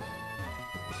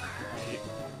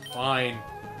 Fine.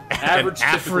 An average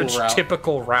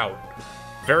typical route.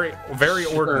 Very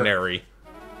ordinary.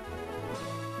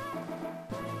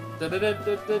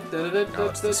 Oh,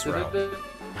 it's this route.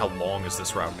 How long is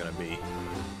this route gonna be?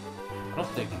 I don't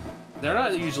think... They're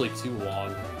not usually too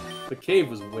long. The cave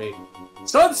was way...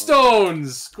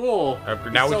 Sunstones! Cool.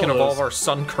 Now we can evolve our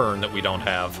Sunkern that we don't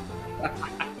have.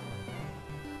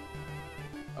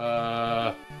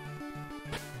 4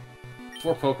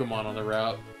 Pokemon on the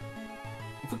route.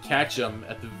 If we catch them,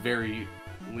 at the very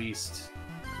least,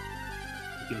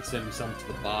 we can send some to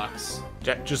the box.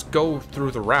 Jack, just go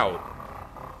through the route.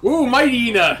 Ooh,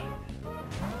 Mightyena!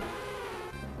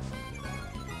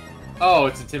 Oh,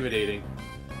 it's intimidating.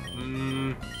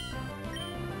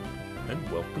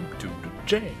 And welcome to the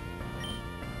jam.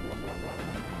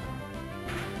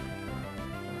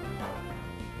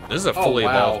 This is a fully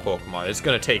evolved Pokemon. It's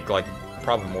gonna take, like,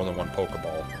 probably more than 1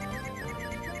 Pokeball.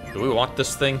 Do we want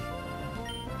this thing?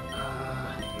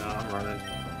 No, I'm running.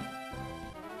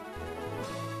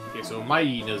 Okay, so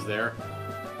Myena's there.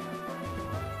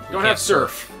 We don't have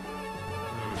Surf.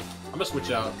 I'm gonna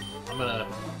switch out. I'm gonna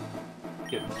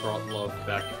get Love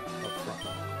back up front.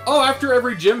 Oh, after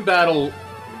every gym battle,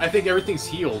 I think everything's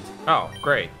healed. Oh,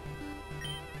 great.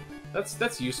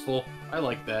 That's useful. I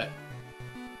like that.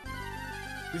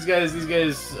 These guys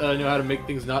know how to make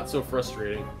things not so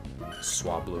frustrating.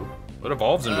 Swablu. It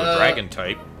evolves into a dragon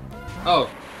type. Oh.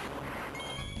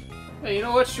 Hey, you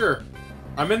know what? Sure.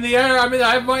 I'm in the air. I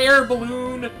have my air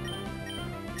balloon.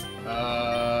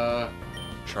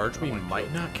 Charge Me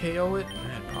might not KO it?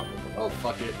 Probably. Oh,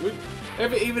 fuck it.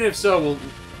 Even if so, we'll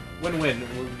win-win.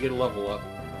 We'll get a level up.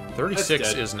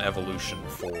 36 is an evolution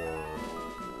for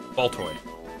Baltoy.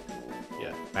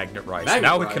 Yeah. Magnet Rise.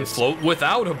 Now we can float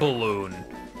without a balloon.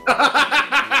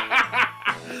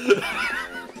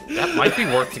 That might be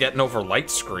worth getting over Light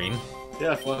Screen.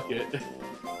 Yeah, fuck it.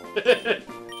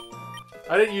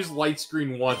 I didn't use Light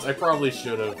Screen once. I probably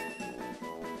should have.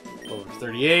 Level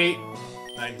 38.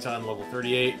 Magneton level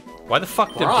 38. Why the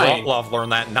fuck did Rotlov learn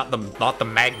that, not the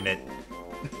magnet?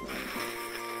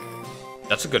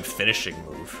 That's a good finishing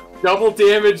move. Double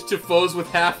damage to foes with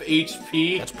half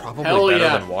HP. That's probably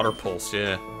better than Water Pulse,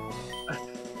 yeah.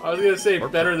 I was gonna say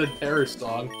better than Terror's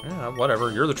Song. Yeah,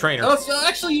 whatever. You're the trainer. Oh, so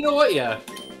actually, you know what? Yeah.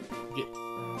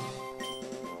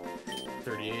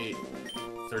 38.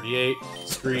 38.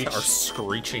 Screech. Our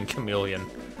screeching chameleon.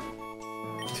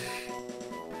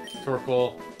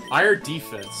 Torkoal. Higher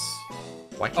defense.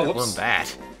 Why can't I learn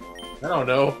that? I don't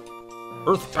know.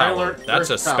 Earth Power. That's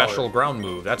a special ground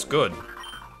move. That's good.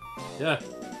 Yeah.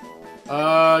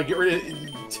 Get rid of...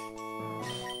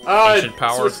 Ancient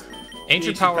Power.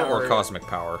 Ancient Power or Cosmic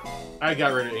Power? I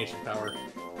got rid of Ancient Power.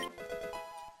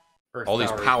 Earth All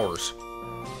these powers.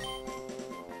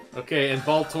 Okay, and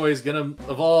Baltoy's gonna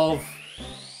evolve.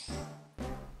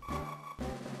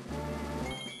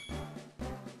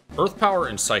 Earth Power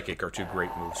and Psychic are two great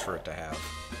moves for it to have.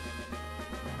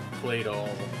 Played all.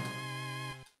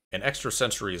 And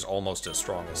Extrasensory is almost as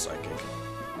strong as Psychic.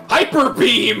 Hyper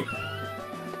Beam!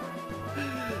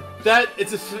 It's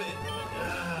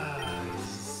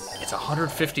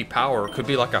 150 power. Could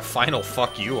be like a final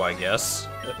fuck you, I guess.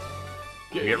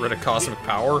 Get rid of Cosmic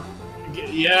Power?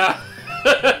 Yeah.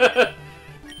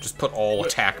 Just put all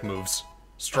attack moves.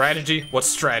 Strategy? What's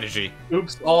strategy?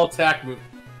 Oops, all attack moves.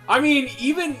 I mean,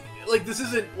 even, like, this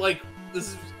isn't, like, this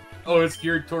is... Oh, it's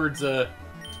geared towards, What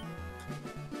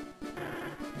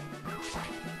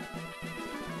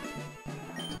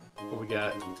we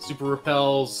got? Super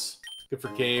Repels. Good for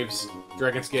caves.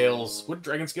 Dragon Scales. What do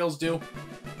Dragon Scales do?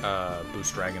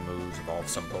 Boost dragon moves, evolve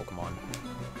some Pokemon.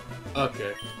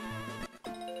 Okay.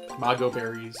 Mago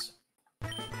Berries.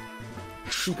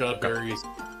 Shuka Berries.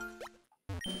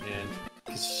 And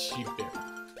Kashiberry.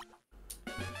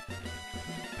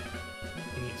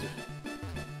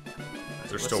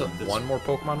 There's still one more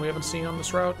Pokemon we haven't seen on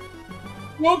this route?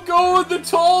 We'll go with the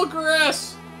tall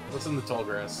grass! What's in the tall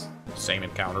grass? Same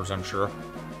encounters, I'm sure.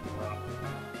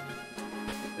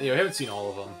 Yeah, we haven't seen all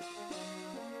of them.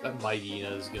 That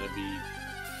Mightyena is gonna be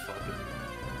fucking...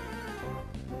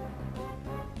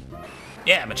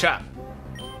 Yeah, Machop.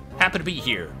 Happy to be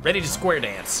here. Ready to square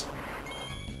dance.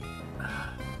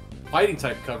 Fighting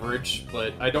type coverage,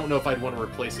 but I don't know if I'd want to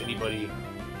replace anybody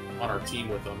on our team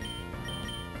with them.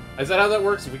 Is that how that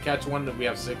works? If we catch one and we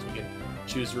have 6, we can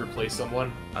choose to replace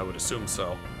someone? I would assume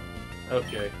so.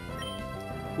 Okay.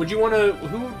 Would you want to...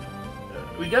 Who...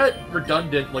 we got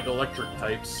redundant, like, electric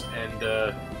types, and,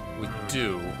 We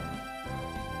do.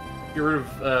 Get rid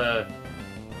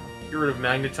of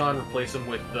Magneton, replace him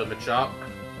with the Machop.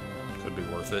 Could be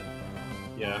worth it.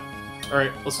 Yeah.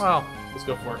 Alright, let's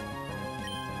go for it.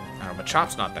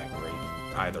 Machop's not that great,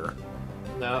 either.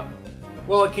 No.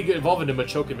 Well, it could evolve into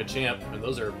Machoke and Machamp, and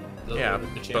those are... Yeah,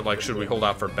 but, like, should we hold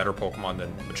out for better Pokemon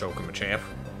than Machoke and Machamp?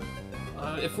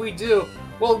 If we do...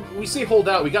 Well, we say hold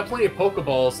out. We got plenty of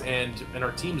Pokeballs, and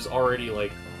our team's already,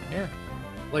 like... Yeah.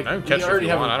 Like, I can catch it if you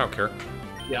want, I don't care.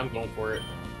 Yeah, I'm going for it.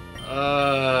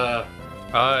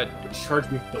 Charge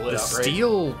me the lid out, right? The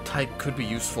Steel type could be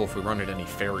useful if we run into any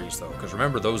fairies, though, because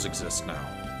remember, those exist now.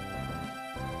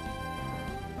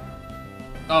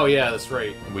 Oh, yeah, that's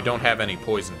right. And we don't have any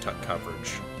Poison type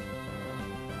coverage.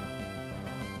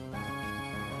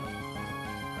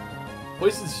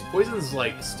 Poison's,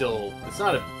 like, still... It's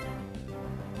not a...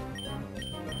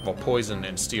 Well, Poison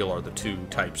and Steel are the two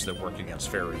types that work against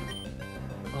Fairy.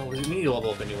 Oh, we need to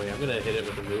level up anyway. I'm gonna hit it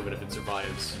with a move, and if it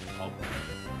survives, I'll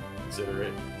consider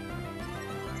it.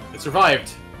 It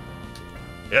survived!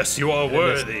 Yes, you are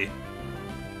worthy!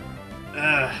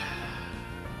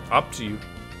 Up to you.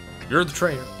 You're the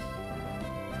trainer.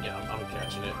 Yeah, I'm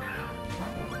catching it.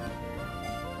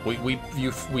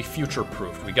 We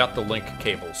future-proofed. We got the link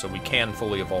cable, so we can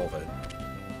fully evolve it.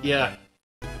 Yeah.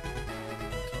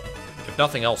 If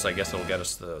nothing else, I guess it'll get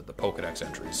us the Pokedex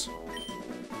entries.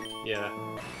 Yeah.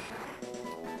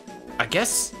 I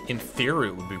guess, in theory,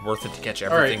 it would be worth it to catch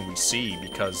everything we see,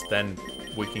 because then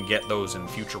we can get those in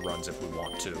future runs if we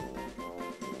want to.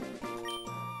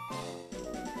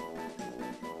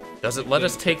 Does it let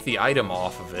us take the item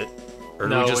off of it? Or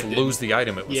do we just lose the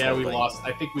item it was holding? We lost.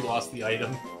 I think we lost the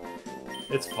item.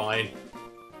 It's fine.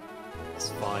 It's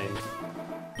fine.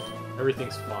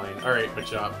 Everything's fine. Alright,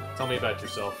 Machop, tell me about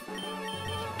yourself.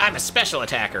 I'm a special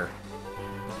attacker.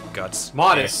 Guts.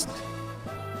 Modest. Okay.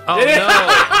 Oh no!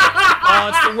 Oh,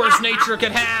 it's the worst nature it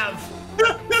could have!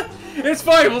 It's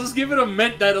fine, we'll just give it a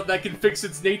ment that can fix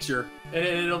its nature. And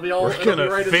it'll be all... We're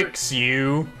gonna fix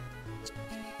you.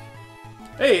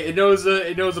 Hey, it knows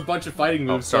a bunch of fighting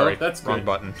moves. Oh, sorry, so that's wrong good.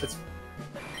 button.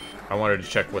 I wanted to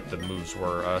check what the moves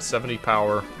were. 70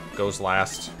 power, goes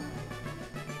last.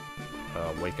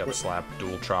 Wake up, slap,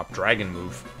 dual chop, dragon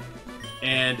move.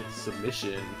 And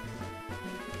submission.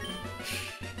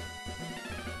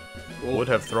 Would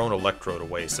have thrown Electrode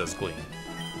away, says Gleam.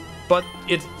 But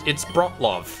it's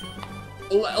Brotlov.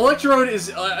 Electrode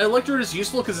is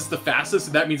useful because it's the fastest,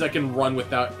 and that means I can run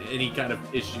without any kind of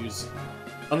issues.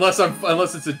 Unless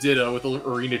it's a Ditto with an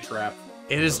Arena Trap.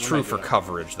 It is true for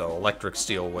coverage, though. Electric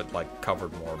Steel would, like,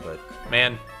 covered more, but...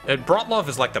 Man, Brotlov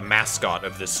is like the mascot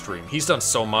of this stream. He's done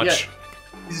so much.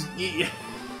 Yeah.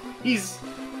 He's...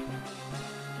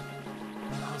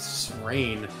 Oh, it's just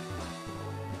rain.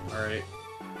 Alright.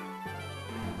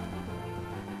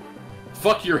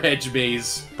 Fuck your hedge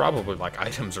maze. Probably, like,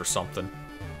 items or something.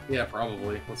 Yeah,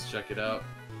 probably. Let's check it out.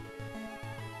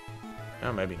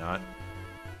 Oh, maybe not.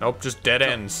 Nope, just dead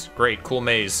ends. Great, cool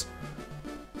maze.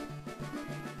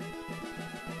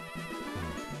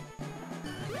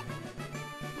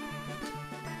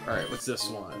 Alright, what's this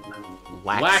one?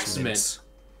 Laxmint.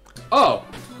 Oh,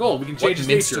 cool. We can change his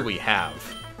nature. What mints do we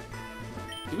have?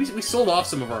 We sold off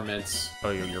some of our mints.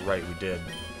 Oh, you're right, we did.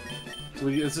 So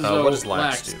this is what does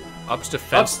Lax do? Ups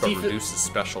defense, but reduces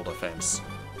special defense.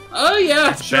 Oh,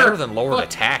 yeah, it's better than lowered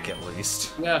attack, at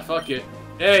least. Yeah, fuck it.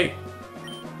 Hey,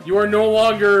 you are no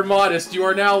longer modest. You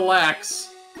are now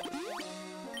Lax.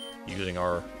 Using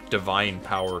our divine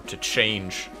power to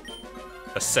change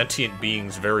a sentient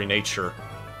being's very nature.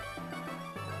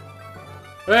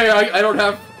 Hey, I don't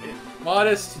have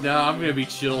modest. No, I'm gonna be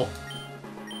chill.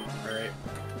 Alright.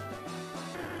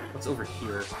 What's over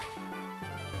here?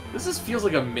 This feels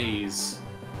like a maze.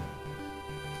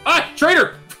 Ah!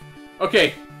 Traitor!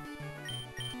 Okay.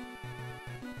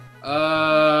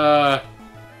 I'm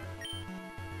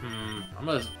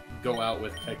gonna go out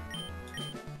with... Because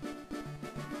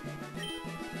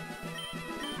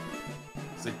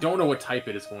I don't know what type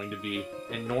it is going to be.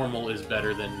 And normal is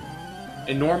better than...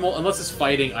 In normal, unless it's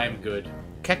fighting, I am good.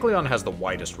 Kecleon has the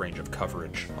widest range of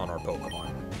coverage on our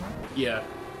Pokemon. Yeah.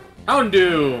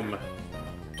 Houndoom!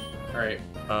 Alright.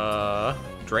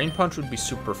 Drain Punch would be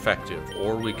super effective,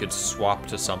 or we could swap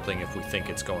to something if we think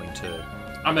it's going to...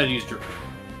 I'm gonna use Drain.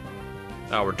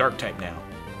 Oh, we're Dark type now.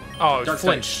 Oh, it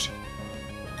flinched. Type.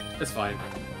 That's fine.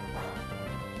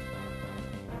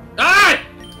 Ah!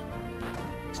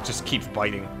 It just keeps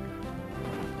biting.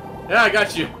 Yeah, I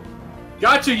got you.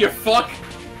 Got you, you fuck!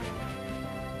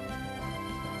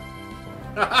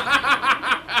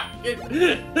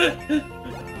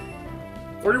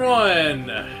 41!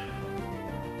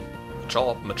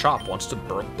 Machop wants to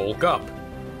bulk up.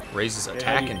 Raises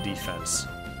attack and defense.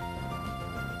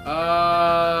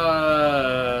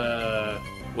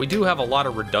 We do have a lot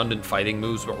of redundant fighting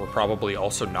moves, but we're probably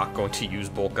also not going to use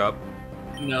bulk up.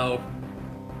 No.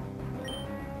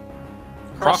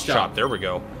 Cross chop, there we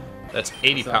go. That's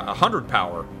 80 power, 100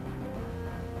 power.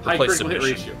 High critical hit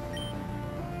ratio.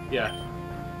 Yeah.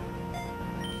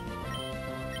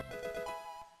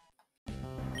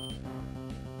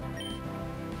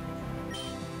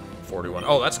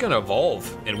 Oh, that's gonna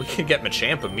evolve, and we can get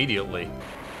Machamp immediately.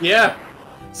 Yeah.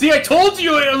 See, I told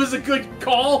you it was a good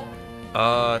call.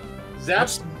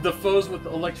 Zaps the foes with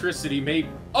electricity.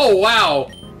 Oh wow,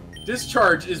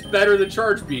 Discharge is better than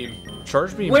Charge Beam.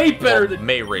 Charge Beam way better than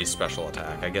may raise special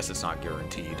attack. I guess it's not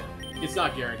guaranteed. It's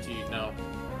not guaranteed, no.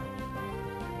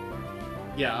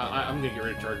 Yeah, I'm gonna get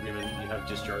rid of Charge Beam and you have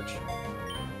Discharge.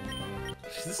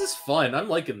 This is fun. I'm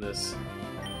liking this.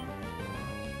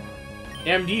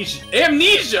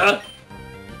 Amnesia?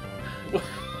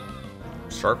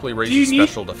 Sharply raises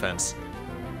special defense.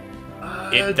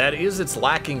 That is its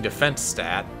lacking defense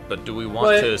stat, but do we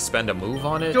want to spend a move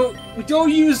on it? Don't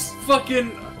use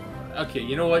fucking... Okay,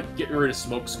 you know what? Get rid of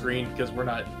Smokescreen, because we're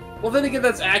not... Well, then again,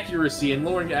 that's accuracy, and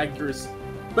lowering accuracy...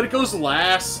 But it goes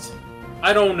last?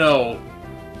 I don't know.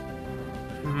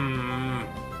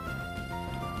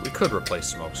 We could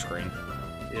replace Smokescreen.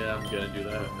 Yeah, I'm gonna do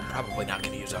that. Probably not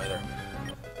gonna use either.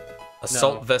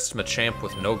 Assault Vest Machamp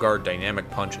with no guard dynamic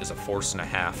punch is a force and a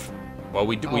half. Well,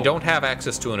 we don't have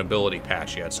access to an ability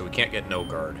patch yet, so we can't get no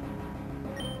guard.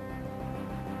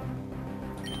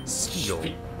 Steel.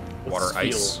 Water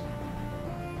Ice.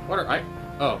 Water Ice?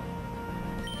 Oh.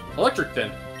 Electric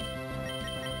then.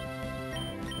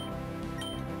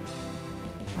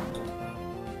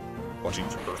 Why don't you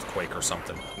use Earthquake or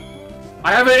something?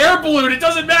 I have an air balloon, it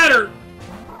doesn't matter!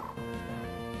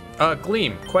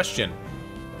 Gleam, question.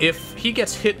 If he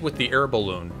gets hit with the air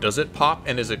balloon, does it pop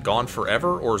and is it gone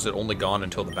forever, or is it only gone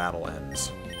until the battle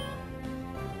ends?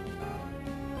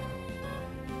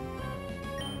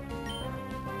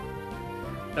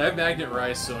 I have Magnet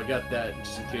Rise, so I got that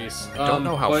just in case. I don't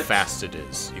know how fast it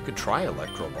is. You could try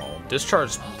Electro Ball.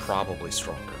 Discharge's probably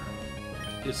stronger.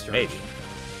 Discharge. Maybe.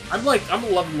 I'm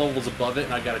 11 levels above it,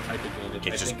 and I got a type advantage.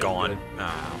 It's just gone.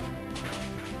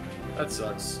 That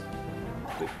sucks.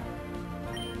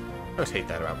 I always hate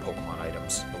that about Pokemon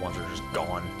items. The ones that are just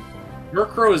gone.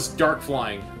 Murkrow is dark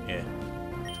flying. Yeah.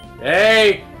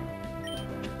 Hey!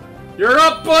 You're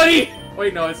up, buddy!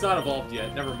 Wait, no, it's not evolved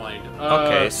yet. Never mind.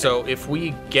 Okay, so if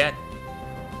we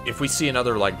see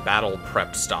another, like, battle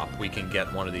prep stop, we can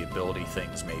get one of the ability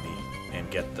things, maybe,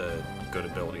 and get the good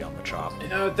ability on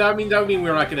Machop. That would mean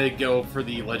we're not gonna go for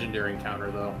the legendary encounter,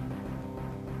 though.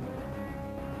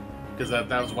 Because that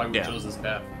was why we chose this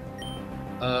path.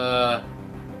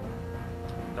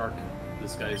 Dark.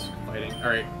 This guy's fighting.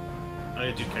 Alright. I'm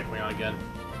gonna do Kecleon again.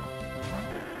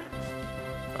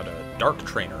 Got a Dark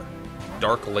Trainer.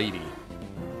 Dark Lady.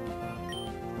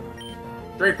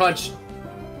 Great punch!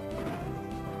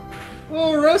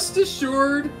 Oh, rest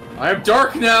assured! I am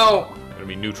dark now! Gonna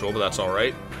be neutral, but that's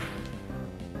alright.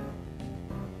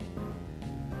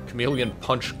 Chameleon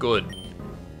Punch good.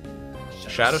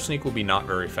 Shadow Sneak will be not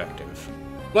very effective.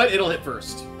 But it'll hit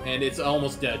first, and it's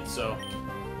almost dead, so...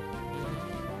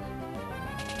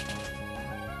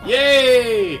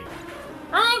 Yay!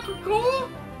 Oh, cool!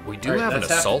 We do have an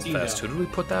Assault Vest. Who did we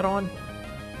put that on?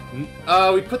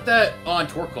 We put that on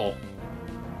Torkoal.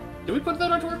 Did we put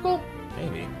that on Torkoal?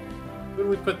 Maybe. Who did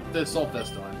we put the Assault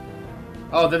Vest on?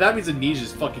 Oh, then that means the Ninja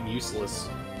is fucking useless.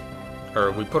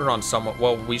 Or we put it on someone...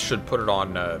 Well, we should put it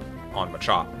on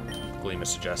Machop. Gleam is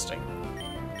suggesting.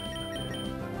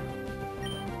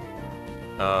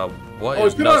 What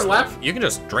is Nuzlocke? You can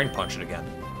just Drain Punch it again.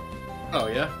 Oh,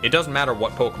 yeah? It doesn't matter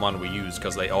what Pokemon we use,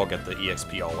 because they all get the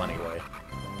EXP all anyway.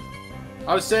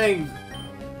 I was saying...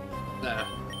 Nah.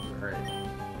 Alright.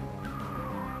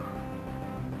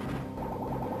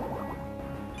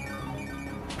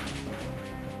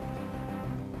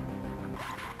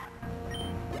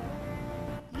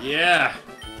 Yeah!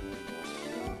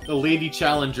 The Lady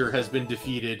Challenger has been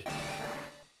defeated.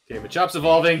 Okay, Machop's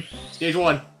evolving. Stage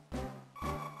 1.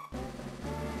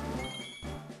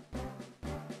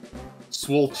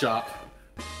 Swole Chop.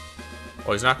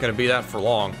 Well, he's not going to be that for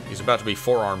long. He's about to be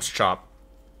Forearms Chop.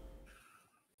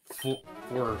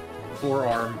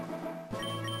 Forearm.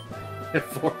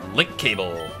 Link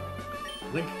Cable.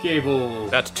 Link Cable.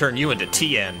 About to turn you into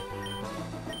TN.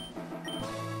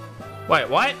 Wait,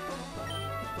 what?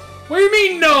 What do you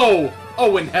mean, no?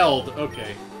 Oh, when held.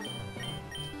 Okay.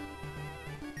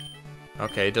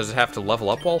 Okay, does it have to level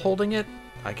up while holding it?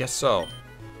 I guess so.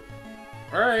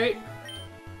 Alright.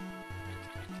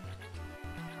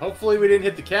 Hopefully we didn't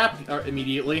hit the cap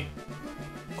immediately.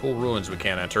 Cool ruins we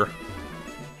can't enter.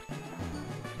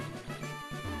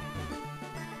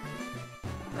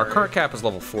 Our current cap is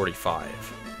level 45.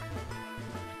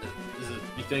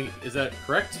 Is that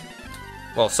correct?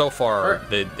 Well, so far,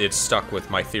 it's stuck with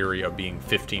my theory of being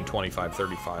 15, 25,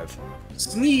 35.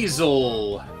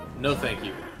 Sneasel! No thank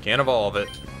you. Can't evolve it.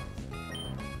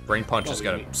 Brain Punch is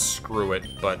gonna screw it,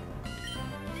 but...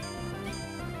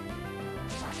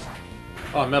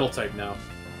 Oh, Metal type now.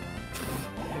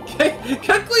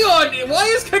 Kecleon! Why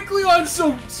is Kecleon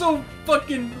so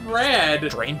fucking rad?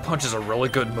 Drain Punch is a really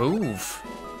good move.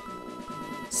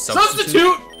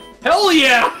 Substitute? Hell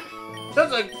yeah!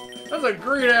 That's a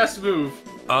great ass move.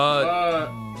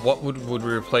 What would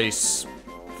we replace?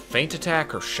 Feint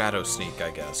Attack or Shadow Sneak,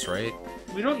 I guess, right?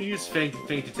 We don't use Feint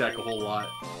Attack a whole lot,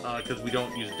 because we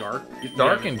don't use Dark.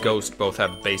 Dark and Ghost both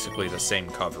have basically the same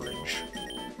coverage.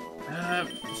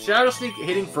 Shadow Sneak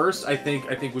hitting first, I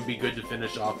think would be good to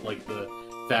finish off like the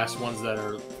fast ones that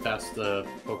are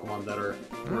Pokemon that are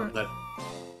that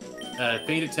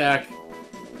Feint Attack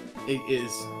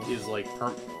is like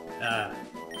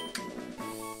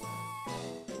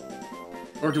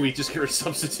or do we just get rid of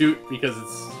Substitute because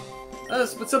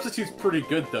it's but Substitute's pretty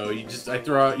good though. You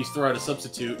throw out a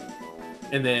Substitute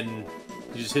and then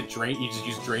you just hit Drain. You just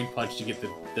use Drain Punch to get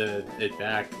it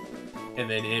back. And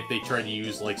then if they try to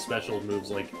use like special moves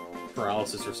like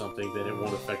Paralysis or something, then it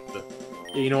won't affect the.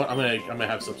 Yeah, you know what? I'm gonna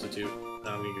have Substitute. And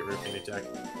I'm gonna get rid of Feint Attack.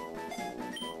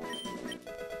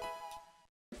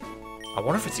 I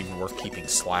wonder if it's even worth keeping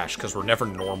Slash because we're never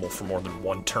normal for more than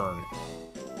one turn.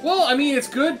 Well, I mean, it's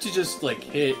good to just like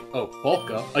hit. Oh,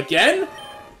 Bulk Up again?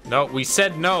 No, we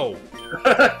said no.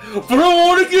 But I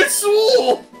want to get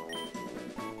Swole.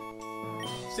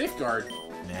 Safeguard.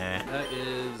 Nah. That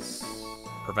is.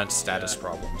 Prevent status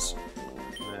problems.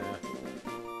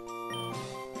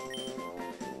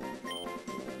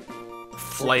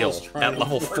 Flail at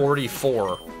level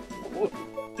 44.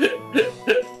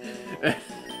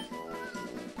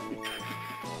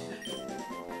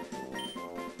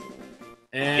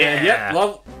 And yeah,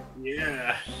 love.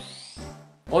 Yeah.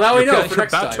 Well, now we know for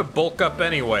next time. You're about to bulk up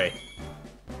anyway.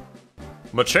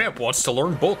 Machamp wants to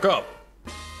learn bulk up.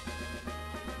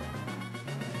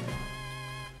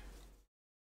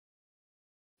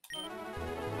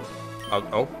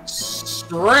 Oh.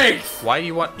 Strength! Why do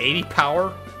you want 80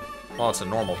 power? Well, it's a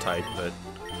normal type, but...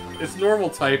 It's normal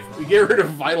type. We get rid of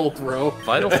Vital Throw.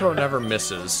 Vital Throw never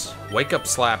misses. Wake Up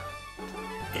Slap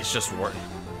is just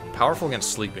powerful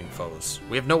against sleeping foes.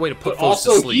 We have no way to put foes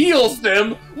to sleep. Also heals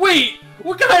them! Wait!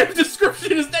 What kind of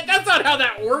description is that? That's not how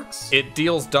that works! It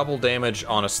deals double damage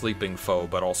on a sleeping foe,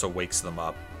 but also wakes them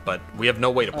up. But we have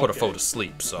no way to put a foe to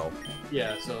sleep, so...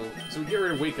 Yeah, so we get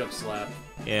rid of Wake Up Slap.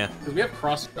 Yeah. Because we have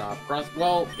Cross Stop.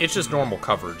 Well... It's just normal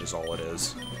coverage is all it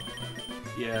is.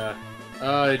 Yeah.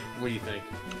 What do you think?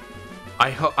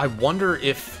 I wonder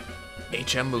if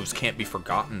HM moves can't be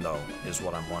forgotten, though, is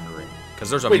what I'm wondering. Because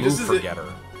there's a move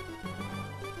forgetter.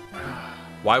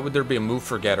 Why would there be a move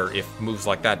forgetter if moves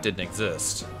like that didn't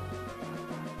exist?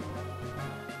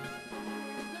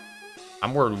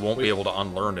 I'm worried we won't be able to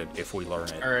unlearn it if we learn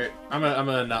it. Alright, I'm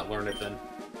gonna not learn it then.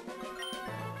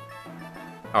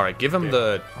 Alright, give him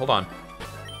the... Hold on.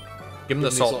 Give him the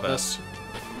Assault Vest.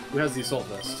 Who has the Assault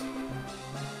Vest?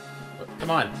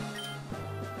 Come on.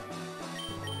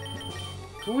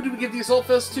 Who did we give the Assault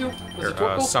Vest to? Was it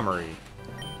Torkoal? Summary.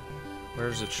 Where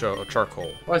does it show?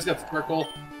 Charcoal. Oh, it's got the Charcoal.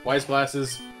 Wise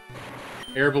Glasses.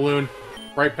 Air Balloon.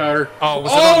 Bright Powder. Oh,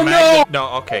 was it on Magnet? No,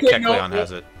 okay, Kecleon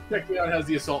has it. Kecleon has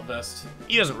the Assault Vest.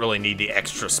 He doesn't really need the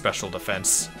extra special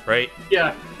defense, right?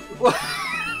 Yeah.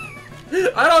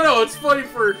 I don't know, it's funny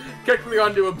for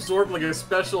Kecleon to absorb like a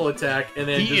special attack and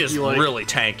then he is really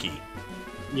tanky.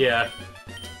 Yeah.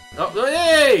 Oh,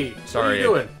 hey! Sorry, what are you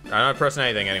doing? I'm not pressing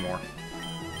anything anymore.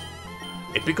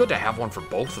 It'd be good to have one for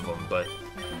both of them, but...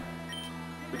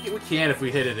 We can if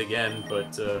we hit it again,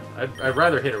 but I'd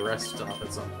rather hit a rest stop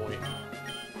at some point.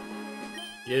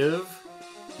 Give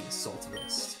the Assault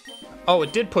Vest. Oh,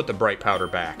 it did put the Bright Powder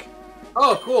back.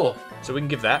 Oh, cool. So we can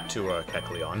give that to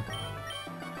Kecleon.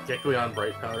 Kecleon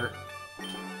Bright Powder.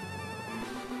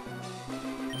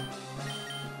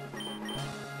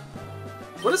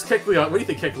 What is Kecleon? What do you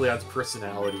think Kecleon's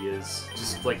personality is?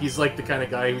 Just like he's like the kind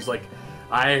of guy who's like,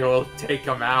 I will take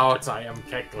him out. I am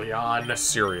Kecleon.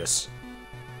 Serious.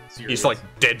 He's like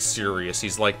dead serious.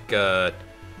 He's like oh,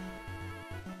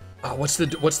 what's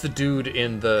the dude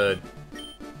in the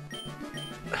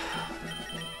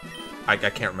I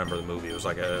can't remember the movie. It was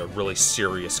like a really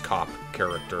serious cop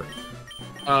character.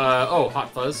 Oh,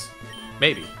 Hot Fuzz.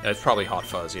 Maybe. It's probably Hot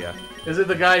Fuzz, yeah. Is it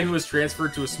the guy who was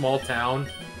transferred to a small town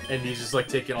and he's just like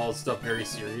taking all his stuff very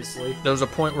seriously? There was a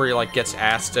point where he like gets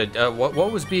asked,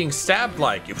 what was being stabbed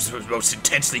like? It was the most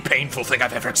intensely painful thing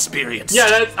I've ever experienced. Yeah,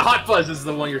 that's Hot Fuzz is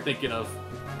the one you're thinking of.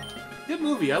 Good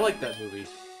movie. I like that movie.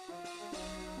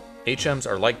 HMs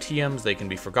are like TMs. They can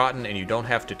be forgotten, and you don't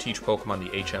have to teach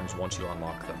Pokemon the HMs once you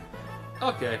unlock them.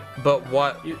 Okay. But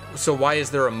what? So why is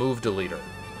there a move deleter?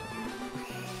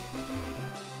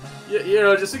 You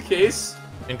know, just in case.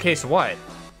 In case what?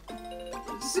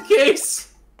 Just in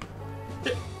case.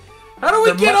 How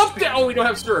do we get up there? Oh, we don't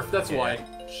have Surf. That's why.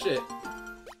 Shit.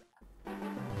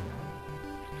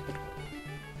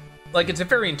 Like, it's a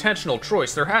very intentional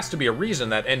choice. There has to be a reason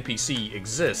that NPC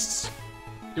exists.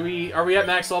 Are we at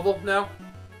max level now?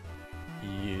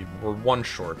 Yeah, we're one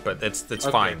short, but it's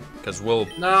fine because we'll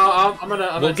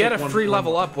we'll get a free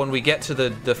level up when we get to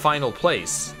the final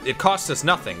place. It costs us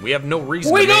nothing. We have no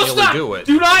reason to manually do it.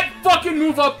 Do not fucking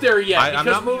move up there yet. I'm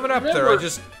not moving up there.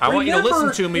 I want you to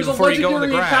listen to me before you go in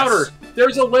the grass.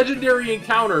 There's a legendary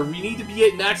encounter. We need to be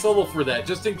at max level for that,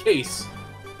 just in case.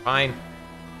 Fine.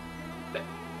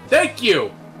 Thank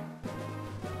you.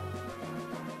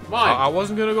 Come on. I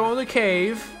wasn't gonna go in the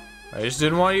cave. I just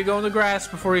didn't want you to go in the grass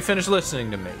before you finished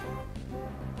listening to me.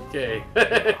 Okay.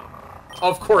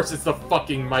 Of course, it's the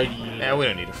fucking mighty. Yeah, we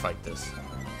don't need to fight this.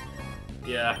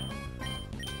 Yeah.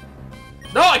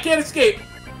 No, I can't escape.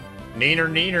 Neener,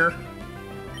 neener.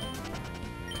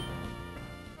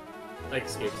 I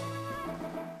escaped.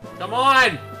 Come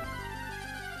on!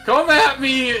 Come at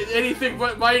me! Anything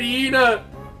but Mighty Ina!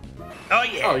 Oh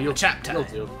yeah! Oh, you'll chap time.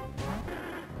 Do.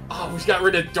 Oh, we got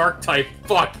rid of Dark type.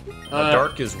 Fuck!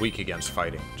 Dark is weak against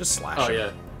fighting. Just slash him. Oh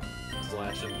yeah.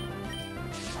 Slash him.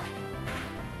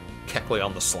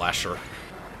 Kecleon the Slasher.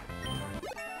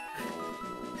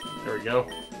 There we go.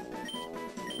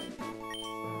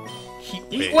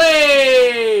 Heat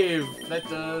Wave! That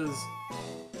does...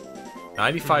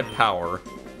 95 power.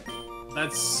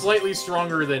 That's slightly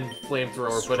stronger than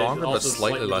Flamethrower, Stronger, but also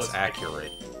slightly less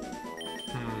accurate.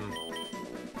 Hmm.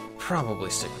 Probably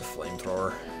stick with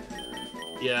Flamethrower.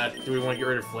 Yeah, do we want to get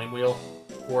rid of Flame Wheel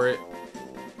for it?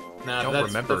 Nah,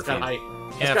 that's got high.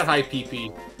 It's got high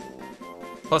PP.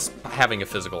 Plus, having a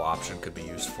physical option could be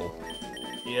useful.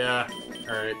 Yeah.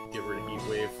 All right, get rid of Heat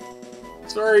Wave.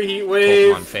 Sorry, Heat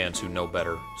Wave. Pokemon fans who know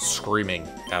better, screaming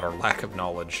at our lack of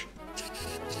knowledge.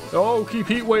 Oh, keep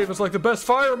Heat Wave. It's like the best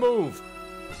fire move.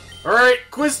 All right,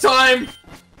 quiz time.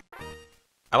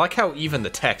 I like how even the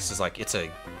text is like, it's a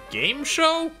game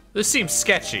show? This seems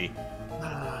sketchy.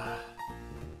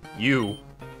 You.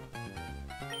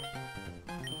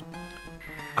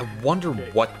 I wonder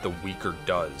what the weaker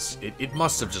does. It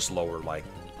must have just lowered, like,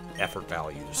 effort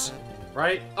values.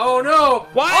 Right? Oh no!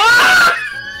 What? Ah!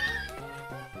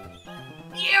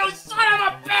 You son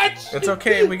of a bitch! It's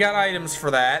okay, we got items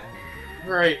for that.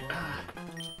 Right.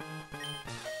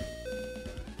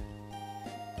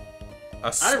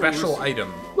 A special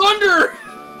item. Thunder!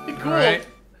 Cool. Alright.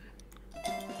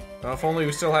 Well, if only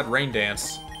we still had Rain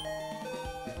Dance.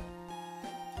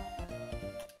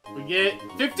 We get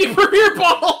 50 premier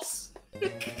balls!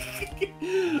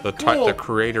 The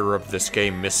creator of this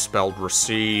game misspelled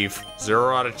receive.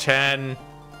 0 out of 10.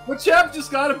 The chap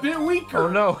just got a bit weaker. Oh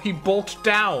no, he bulked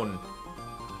down.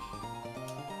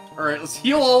 Alright, let's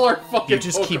heal all our fucking You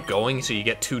just keep going so you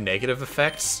get 2 negative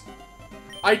effects?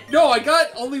 I got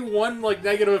only 1, like,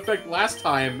 negative effect last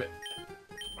time.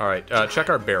 Alright, check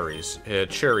our berries.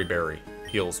 Cherry berry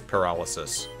heals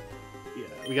paralysis. Yeah,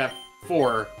 we got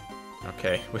 4.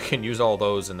 Okay, we can use all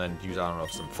those and then use, I don't know,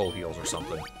 some full heals or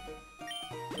something.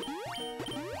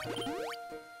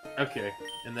 Okay,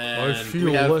 and then I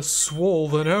feel less swole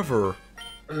than ever.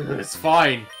 It's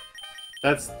fine.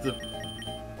 That's the...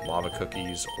 Lava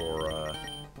cookies or,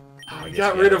 I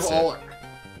got rid of all...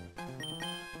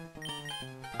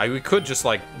 we could just,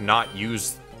 like, not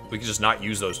use... We could just not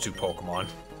use those 2 Pokemon.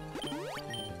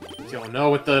 You don't know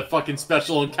what the fucking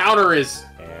special encounter is!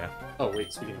 Yeah. Oh,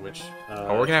 wait, speaking of which...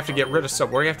 we're gonna have to get rid of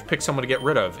some... We're gonna have to pick someone to get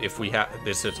rid of if we have...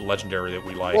 This is legendary that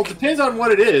we like. Well, it depends on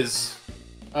what it is.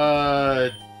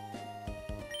 Yeah,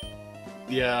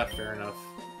 fair enough.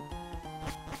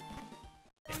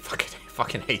 I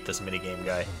fucking hate this minigame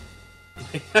guy.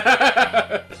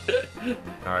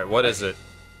 Alright, what is it?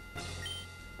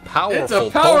 Powerful It's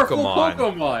a powerful Pokemon.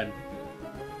 Pokemon!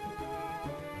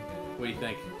 What do you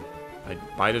think?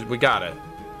 We got it.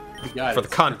 We got it. For the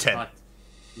content.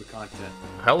 For the content.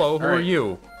 Hello, who are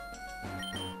you?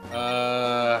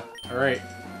 Alright.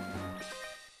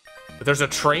 There's a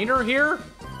trainer here?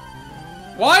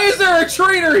 Why is there a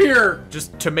trainer here?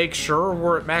 Just to make sure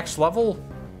we're at max level?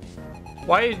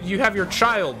 Why you have your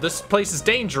child? This place is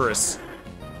dangerous.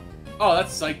 Oh,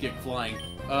 that's psychic flying.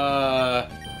 Oh,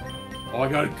 I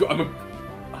gotta go.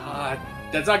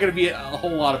 That's not gonna be a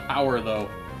whole lot of power, though.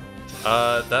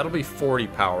 That'll be 40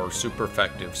 power, super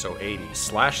effective, so 80.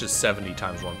 Slash is 70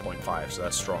 times 1.5, so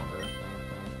that's stronger.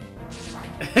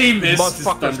 He missed.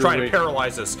 Motherfucker's trying to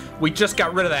paralyze us. We just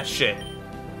got rid of that shit.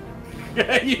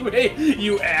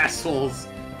 you assholes.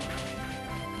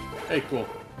 Hey, cool.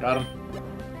 Got him.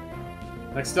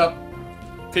 Next up,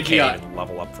 Pidgeot. Okay,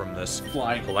 level up from this.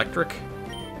 Flying. Electric?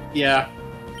 Yeah.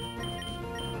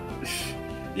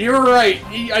 You're right.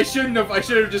 I should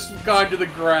have just gone to the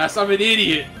grass. I'm an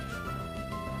idiot.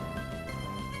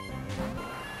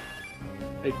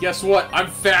 Hey, guess what? I'm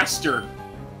faster.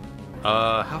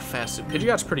 How fast?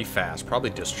 Pidgeot's pretty fast. Probably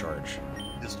Discharge.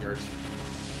 Discharge.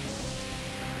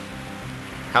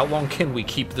 How long can we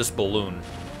keep this balloon?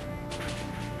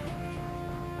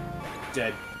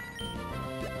 Dead.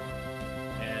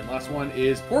 And last one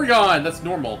is Porygon. That's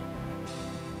normal.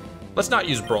 Let's not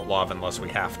use Brotlov unless we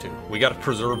have to. We gotta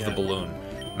preserve the balloon.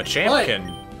 Machamp What? can...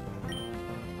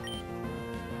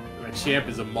 Machamp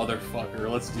is a motherfucker.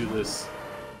 Let's do this.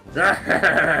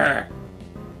 I'm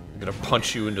gonna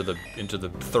punch you into the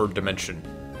 3rd dimension.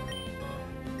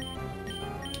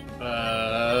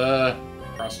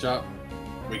 Cross chop.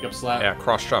 Wake up slap. Yeah,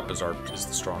 cross chop is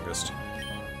the strongest.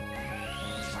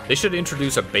 They should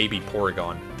introduce a baby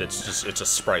Porygon that's just it's a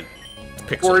sprite. It's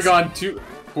pixels. Porygon 2.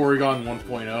 Porygon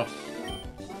 1.0.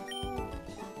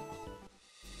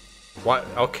 What?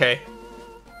 Okay.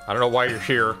 I don't know why you're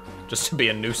here. Just to be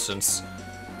a nuisance.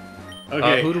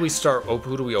 Okay. Who do we start?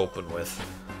 Who do we open with?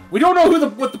 We don't know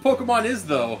what the Pokemon is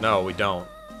though. No, we don't.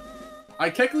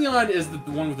 Kecleon is the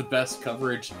one with the best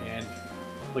coverage and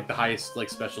like the highest like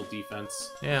special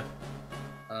defense. Yeah.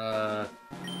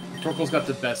 Torkoal's got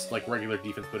the best like regular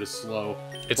defense, but is slow.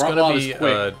 It's gonna be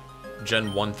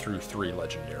Gen 1 through 3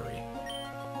 legendary.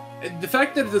 The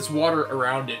fact that there's water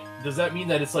around it, does that mean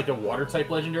that it's like a water type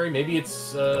legendary? Maybe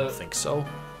it's. I don't think so.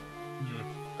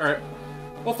 All right,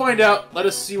 we'll find out. Let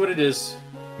us see what it is.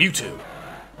 Mewtwo.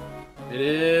 It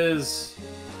is.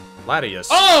 Latias.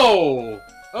 Oh.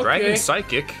 Okay. Dragon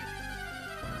Psychic.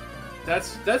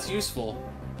 That's useful.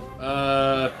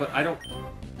 But I don't.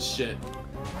 Shit.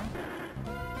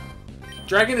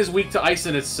 Dragon is weak to ice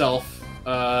in itself.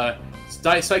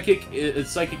 Psychic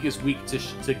is weak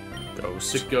to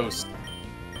Ghost.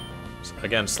 So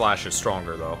Again, Slash is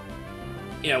stronger, though.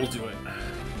 Yeah, we'll do it.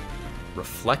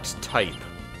 Reflect type.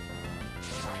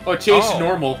 Oh, change to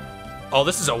normal. Oh,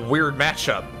 this is a weird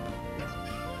matchup.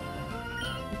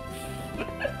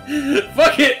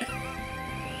 Fuck it!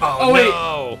 Oh wait.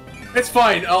 No. It's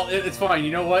fine. It's fine.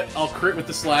 You know what? I'll crit with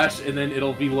the Slash, and then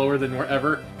it'll be lower than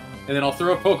whatever. And then I'll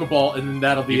throw a Pokeball, and then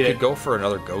that'll be it. You could go for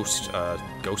another Ghost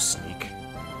Sneak.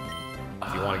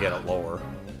 If you want to get it lower.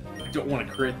 I don't want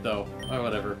to crit, though. Oh,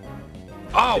 whatever.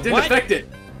 Oh, it didn't affect it.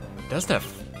 Doesn't that...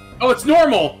 Oh, it's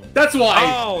normal! That's why!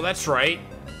 Oh, that's right.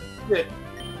 Shit.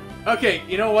 Okay,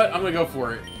 you know what? I'm gonna go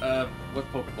for it. What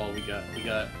Pokeball we got? We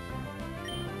got...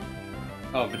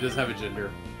 Oh, but it does have a gender.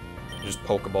 Just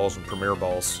Pokeballs and Premier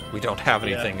Balls. We don't have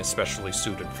anything especially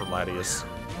suited for Latias.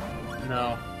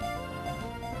 No.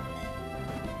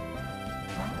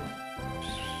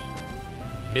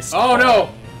 Oh no!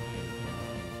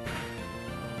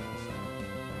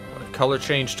 Color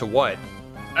change to what?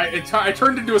 I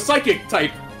turned into a Psychic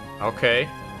type. Okay.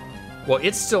 Well,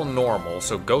 it's still normal,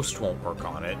 so Ghost won't work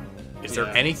on it. Is there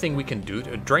anything we can do?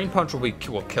 Drain Punch will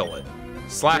kill it.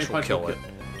 Slash will kill it.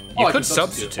 You could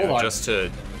substitute just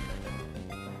to...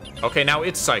 Okay, now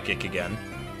it's Psychic again.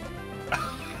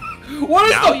 What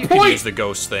is now the you point? can use the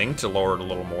Ghost thing to lower it a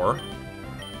little more.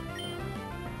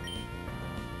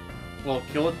 Well,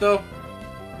 kill it though?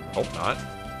 Hope not.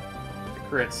 The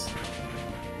crits.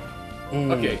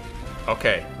 Ooh. Okay.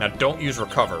 Okay, now don't use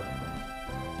Recover.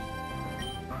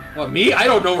 What, me? I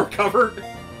don't know Recover.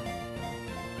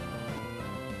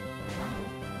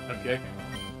 Okay.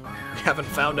 We haven't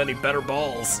found any better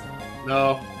balls.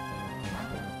 No.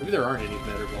 Maybe there aren't any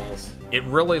better balls. It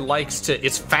really likes to...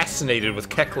 It's fascinated with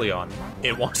Kecleon.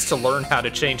 It wants to learn how to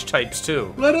change types,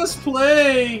 too. Let us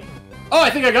play! Oh,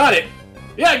 I think I got it!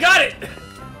 Yeah, I got it!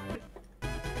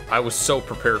 I was so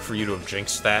prepared for you to have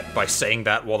jinxed that by saying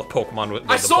that while the Pokemon with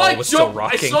the ball was still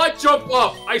rocking. I saw it jump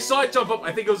up! I saw it jump up!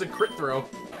 I think it was a crit throw.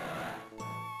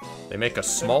 They make a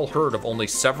small herd of only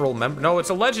several members. No, it's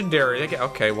a legendary. They get...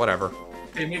 Okay, whatever.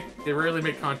 They rarely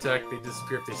make contact. They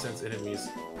disappear if they sense enemies.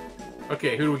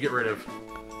 Okay, who do we get rid of?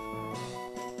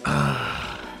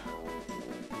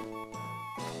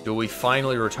 Do we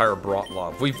finally retire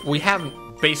Brotlov? We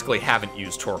basically haven't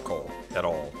used Torkoal at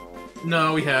all.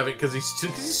 No, we haven't, because he's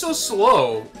so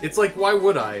slow. It's like, why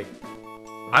would I?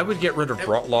 I would get rid of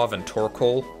Brotlov and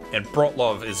Torkoal, and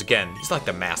Brotlov is, again, he's like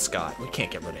the mascot. We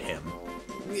can't get rid of him.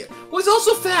 Yeah. Well, he's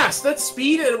also fast. That's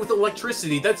speed and with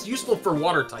electricity. That's useful for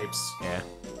water types. Yeah.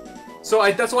 So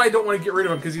that's why I don't want to get rid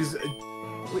of him, because he's...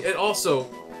 And also...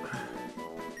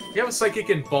 We have a Psychic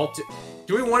in Balt...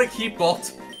 Do we want to keep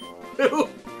Balt? Well,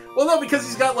 no, because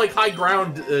he's got, like, high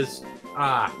ground...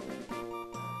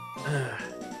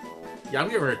 Yeah, I'm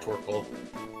getting rid of Torkoal.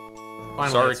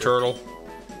 Sorry, Turtle.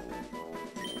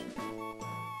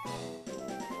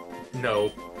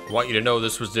 No. I want you to know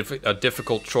this was a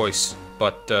difficult choice,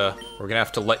 but we're gonna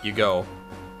have to let you go.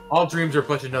 All dreams are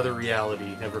but another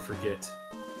reality, never forget.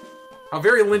 How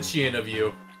very Lynchian of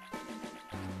you.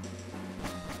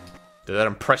 Did that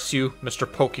impress you, Mr.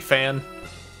 Pokefan?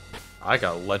 I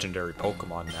got a legendary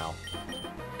Pokemon now.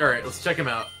 Alright, let's check him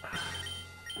out.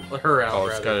 Let her out,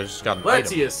 it's got an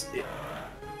Latias.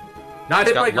 Not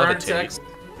hit by ground attacks.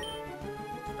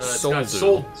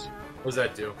 Soul. What does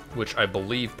that do? Which I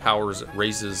believe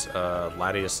raises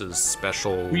Latias's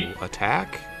special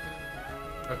attack.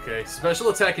 Okay, special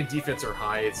attack and defense are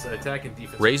high. It's attack and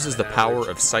defense. Raises the power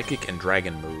of Psychic and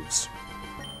Dragon moves.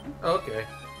 Okay,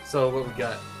 so what we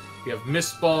got? We have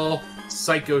Mist Ball,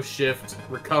 Psycho Shift,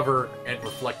 Recover, and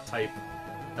Reflect type.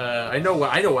 I know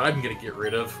what I'm gonna get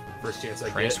rid of. First chance I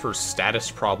get. Transfer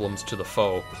status problems to the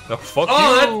foe. No, fuck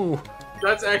you.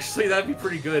 That'd be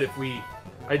pretty good if you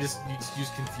just use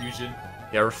Confusion.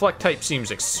 Yeah, Reflect type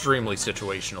seems extremely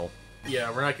situational. Yeah,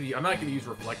 I'm not gonna use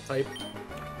Reflect type.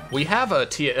 We have a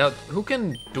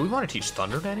do we want to teach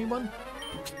Thunder to anyone?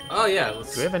 Oh yeah, do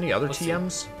we have any other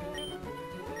TMs? See.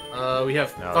 We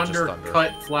have Thunder,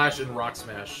 Cut, Flash, and Rock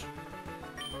Smash.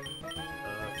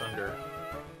 Thunder.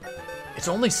 It's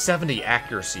only 70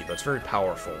 accuracy, but it's very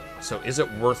powerful. So is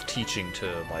it worth teaching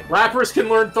to, like... Lapras can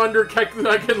learn Thunder,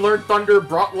 Kecleon can learn Thunder,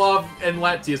 Brotlov and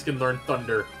Latias can learn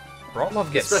Thunder.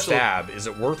 Brotlov gets Stab. Is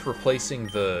it worth replacing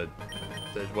the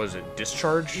what is it,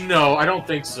 Discharge? No, I don't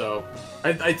think so.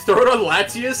 I'd throw it on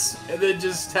Latias, and then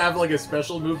just have, like, a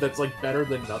special move that's, like, better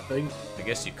than nothing. I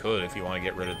guess you could if you want to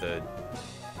get rid of the...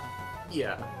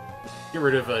 Yeah. Get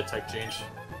rid of type change.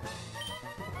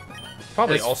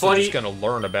 Probably also just gonna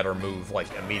learn a better move, like,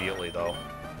 immediately, though.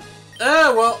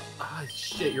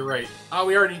 Shit, you're right. Oh,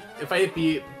 we already... If I hit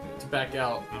B to back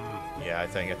out... Yeah, I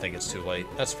think it's too late.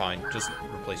 That's fine. Just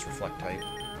replace Reflect type.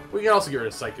 We can also get rid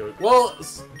of Psycho. Well,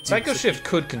 Psycho Shift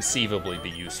could conceivably be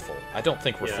useful. I don't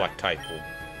think Reflect type will.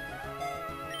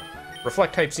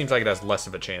 Reflect type seems like it has less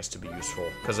of a chance to be useful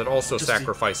because it also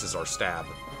sacrifices our stab.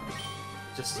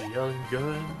 Just a young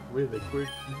gun with a quick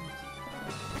fuse.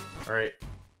 All right.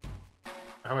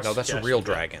 How much? No, that's a real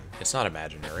dragon. It's not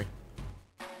imaginary.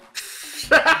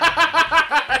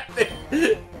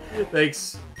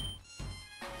 Thanks.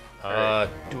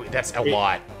 That's a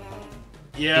lot.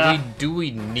 Yeah. Do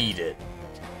we need it?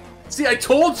 See, I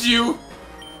told you.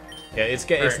 Yeah,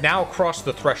 it's now crossed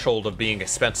the threshold of being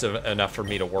expensive enough for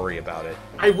me to worry about it.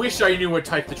 I wish I knew what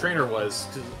type the trainer was.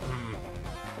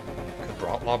 Could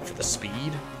Brotlob for the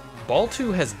speed?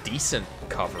 Baltu has decent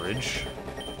coverage.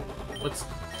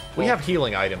 We have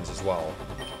healing items as well.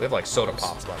 We have like soda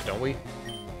pops left, don't we?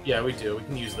 Yeah, we do. We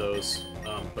can use those.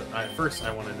 But first,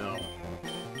 I want to know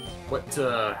what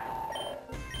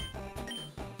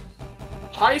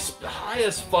high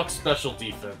as fuck special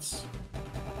defense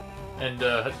and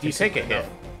you take a hit.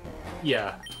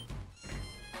 Yeah.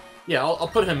 Yeah, I'll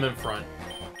put him in front,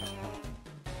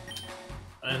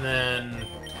 and then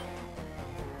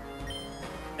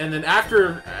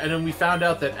we found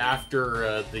out that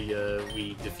after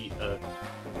we defeat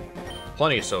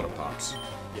plenty of soda pops.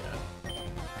 Yeah.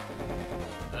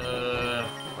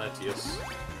 Latios.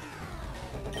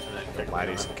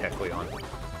 Latios and Kecleon.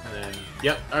 And then,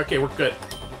 yep, okay, we're good.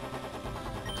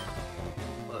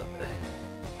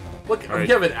 Look, we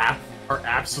have our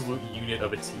absolute unit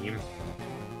of a team.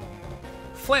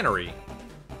 Flannery.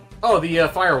 Oh, the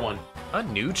fire one. A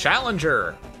new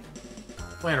challenger.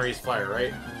 Flannery's fire,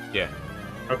 right? Yeah.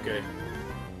 Okay.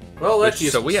 Well,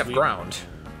 Latios. So we have ground.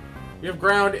 We have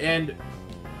ground and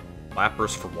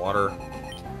Lapras for water.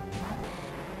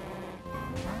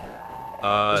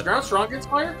 Is ground strong against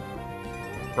fire?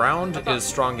 Ground is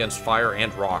strong against fire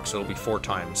and rock, so it'll be 4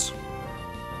 times.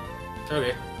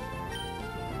 Okay.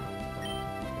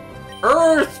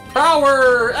 Earth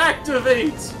power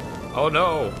activate! Oh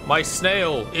no, my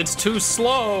snail, it's too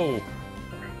slow!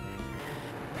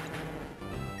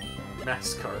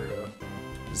 Mascardo.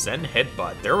 Zen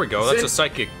Headbutt, there we go, that's a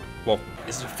psychic. Well,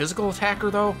 is it a physical attacker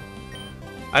though?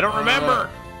 I don't remember!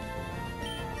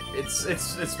 It's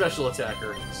special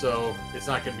attacker, so it's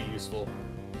not going to be useful.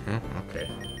 Okay.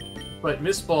 But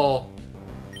Miss Ball...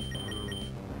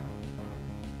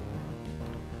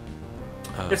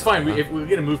 it's fine, if we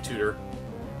get a move tutor.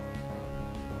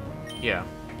 Yeah.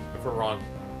 If we're wrong.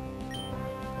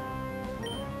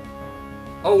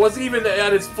 Oh, it wasn't even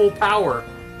at its full power.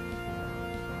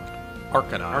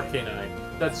 Arcanine.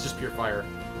 Arcanine. That's just pure fire.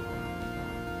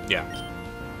 Yeah.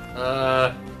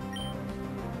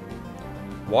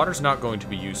 Water's not going to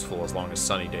be useful as long as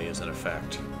Sunny Day is in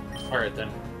effect. Alright then.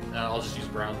 I'll just use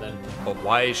ground then. But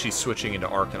why is she switching into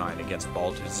Arcanine against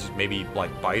Baltus? Maybe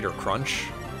like Bite or Crunch?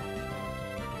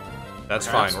 That's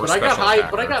fine. We're special attacker.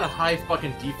 But I got a high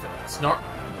fucking defense.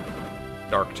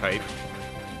 Dark type.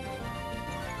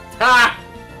 Ha!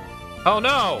 Oh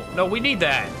no! No, we need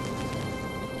that!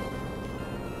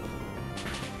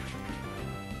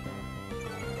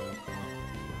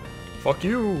 Fuck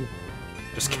you!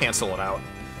 Just cancel it out.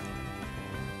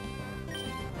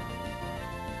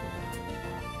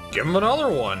 Give him another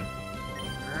one!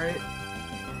 Alright.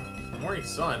 Morning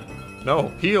sun. No,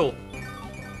 heal!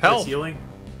 Help! Healing?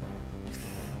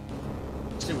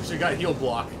 Shit, we should've got heal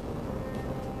block.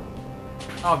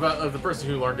 Oh, but the person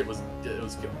who learned it was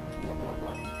killed.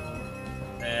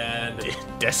 And...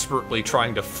 desperately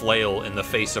trying to flail in the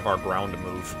face of our ground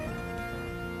move.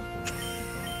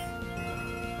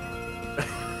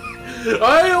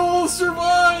 I will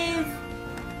survive!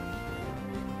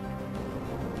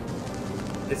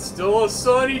 It's still a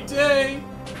sunny day.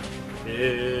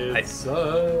 It's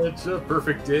such a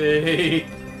perfect day.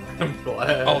 I'm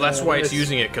glad. Oh, that's why it's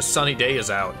using it, because Sunny Day is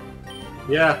out.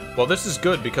 Yeah. Well, this is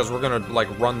good, because we're gonna, like,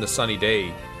 run the Sunny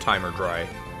Day timer dry.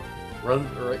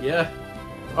 Yeah.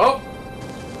 Oh!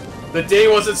 The day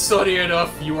wasn't sunny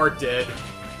enough. You are dead.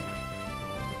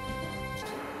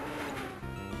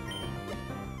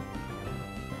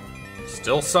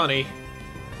 Still sunny.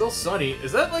 Still sunny.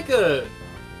 Is that like a...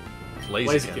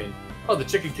 Blaziken. Oh, the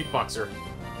chicken kickboxer.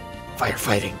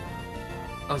 Firefighting.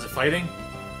 Oh, is it fighting?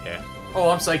 Yeah. Oh,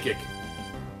 I'm psychic.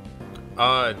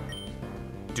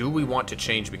 Do we want to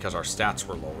change because our stats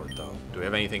were lowered, though? Do we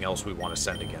have anything else we want to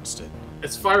send against it?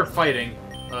 It's firefighting.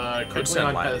 Could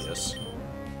send Latios.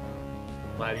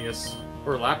 Latios.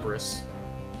 Or Lapras.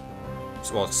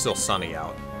 Well, it's still sunny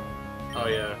out. Oh,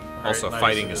 yeah. Also,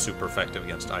 fighting is super effective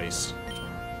against ice.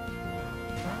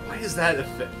 Why is that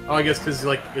effect? Oh, I guess because,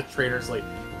 like, the trainers, like...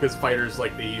 Because fighters,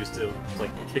 like, they used to,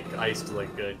 like, kick ice to,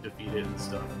 like, defeat it and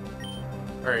stuff.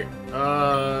 Alright,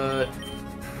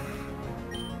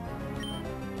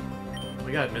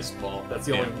 we got missed ball. That's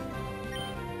the only...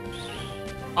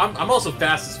 I'm also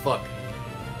fast as fuck.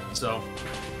 So...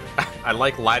 I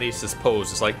like Latius's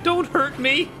pose. It's like, don't hurt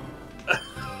me!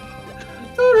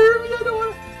 Don't hurt me, I don't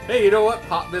wanna... Hey, you know what?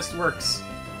 Pop Mist works.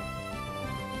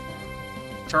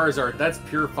 Charizard, that's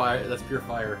pure fire. That's pure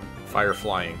fire. Fire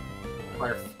flying.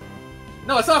 Fire...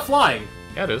 No, it's not flying!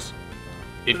 Yeah, it is.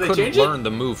 It Did they couldn't change it? learn the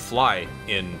move Fly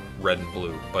in Red and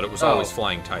Blue, but it was always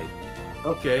flying type.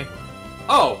 Okay.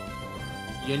 Oh!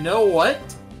 You know what?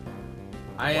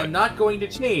 I am not going to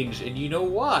change, and you know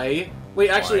why? Wait,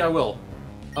 actually, Why? I will.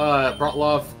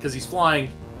 Brotlov, because he's flying,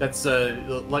 that's,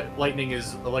 lightning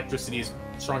is electricity is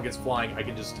strong against flying. I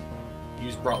can just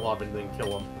use Brotlov and then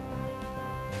kill him.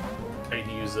 I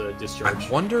can use a discharge. I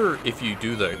wonder if you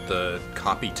do the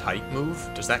copy type move,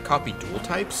 does that copy dual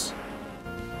types?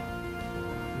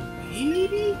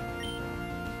 Maybe?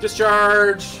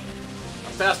 Discharge!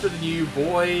 I'm faster than you,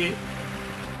 boy!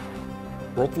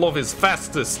 Brotlov is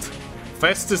fastest.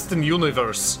 Fastest in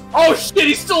universe. Oh shit,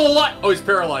 he's still alive! Oh, he's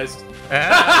paralyzed.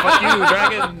 Fuck you,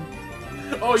 dragon.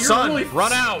 Oh, you're Son, really...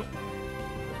 run out.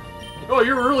 Oh,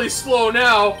 you're really slow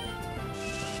now.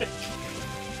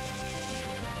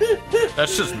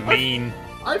 That's just mean.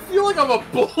 I feel like I'm a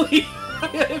bully.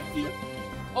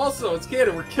 Also, it's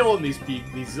canon. We're killing these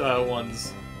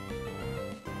ones.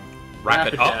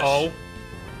 Rapid. Dash. Uh-oh.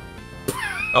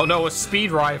 Oh no, a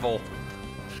speed rival.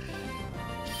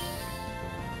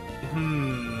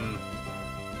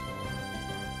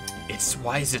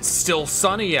 Why is it still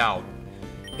sunny out?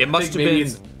 It must have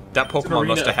been... That Pokemon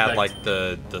must have had, like,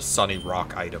 the sunny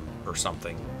rock item or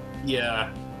something.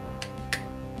 Yeah.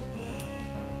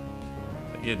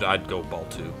 I'd go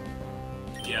Balto.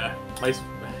 Yeah.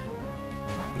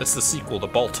 This is the sequel to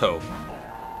Balto.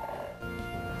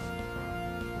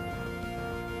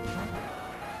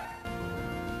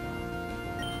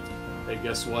 Hey,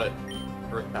 guess what?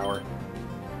 Earth Power.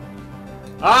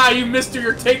 Ah, you missed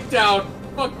your takedown!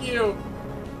 Fuck you!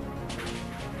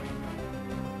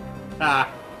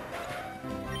 Ah.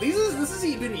 This is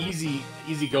even easy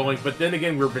going, but then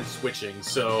again we've been switching,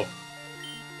 so...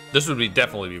 This would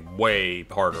definitely be way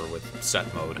harder with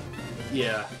set mode.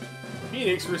 Yeah.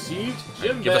 Phoenix received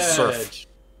Gym Give Badge. us Surf.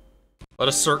 Let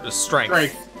us Surf is Strength.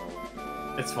 Strength.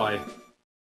 It's fine.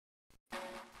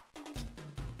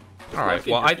 Alright,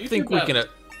 well I think we can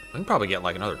probably get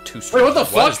like another 2 strength. Wait, what the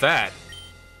fuck? What is that?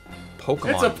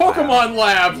 Pokemon It's a Pokemon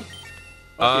lab!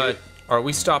 Okay. Are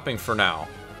we stopping for now?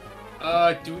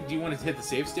 Do you want to hit the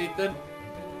save state then?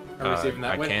 Are we saving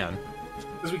that way? I can.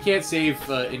 Because we can't save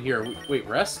in here. Wait,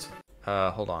 rest?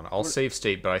 Hold on. I'll save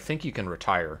state, but I think you can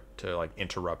retire to, like,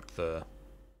 interrupt the...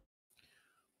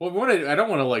 Well, I don't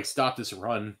want to, like, stop this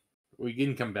run. We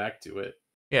can come back to it.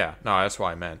 Yeah, no, that's what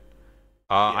I meant.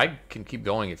 Yeah. I can keep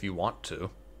going if you want to.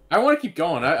 I want to keep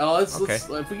going. Let's, Okay.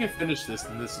 if we can finish this,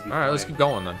 then this will be Alright, let's keep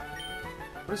going then.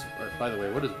 By the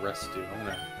way, what does rest do? I'm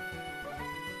gonna...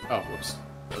 Oh, whoops.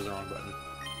 That was the wrong button.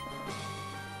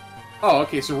 Oh,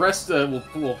 okay, so rest will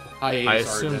hiatus I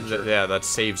our assume adventure. that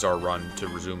saves our run to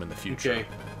resume in the future. Okay.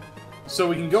 So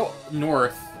we can go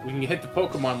north, we can hit the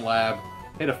Pokemon Lab,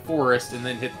 hit a forest, and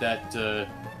then hit that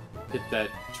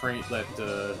train,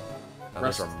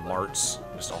 Those are Marts.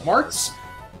 Just all Marts?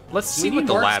 Let's see We what need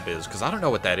the Marts? lab is, because I don't know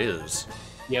what that is.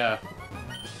 Yeah.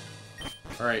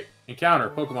 Alright, encounter,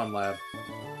 Pokemon Lab.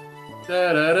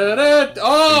 Da-da-da-da!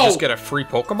 Oh! You just get a free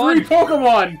Pokemon? Free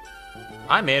Pokemon!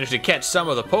 I managed to catch some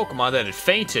of the Pokemon that had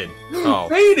fainted. Oh.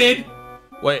 Fainted?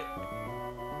 Wait.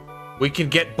 We can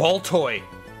get Baltoy.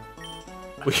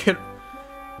 We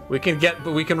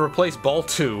can replace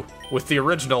Balto with the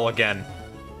original again.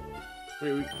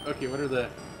 Wait, okay, what are the...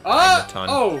 Magneton.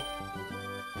 Oh!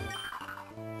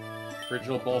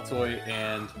 Original Baltoy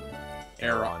and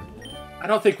Aeron. I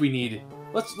don't think we need...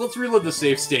 Let's reload the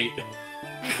save state.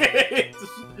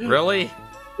 Really?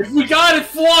 If we got it,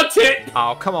 flaunt it!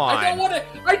 Oh, come on. I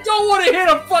don't want to hit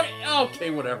a fucking... Okay,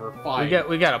 whatever, fine.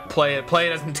 We gotta play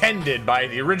it as intended by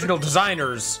the original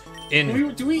designers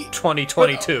in Do we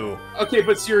 2022. Okay,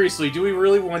 but seriously, do we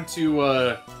really want to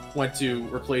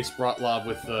replace Brotlov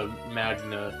with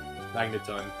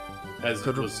Magneton? As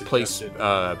Could was replace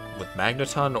suggested? with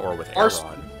Magneton or with Our-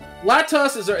 Aeron.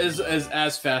 Latios is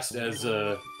as fast as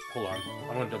hold on,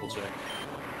 I want to double check.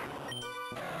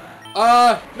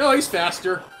 No, he's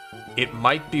faster. It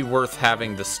might be worth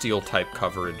having the Steel type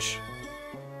coverage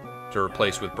to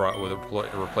replace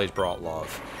replace Brotlov.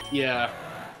 Yeah.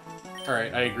 All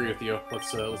right, I agree with you.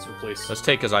 Let's replace. Let's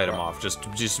take his item off just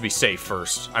to be safe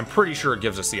first. I'm pretty sure it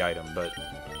gives us the item, but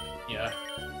Yeah.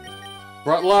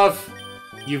 Brotlov,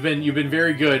 you've been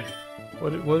very good.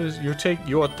 What is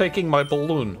you are taking my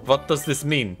balloon? What does this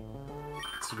mean?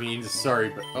 This means sorry,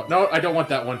 but oh, no, I don't want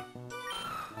that one.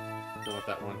 I don't want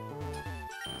that one.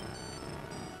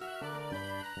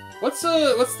 What's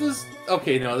this?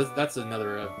 Okay, no, that's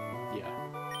another. Yeah,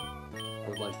 I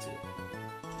would like to.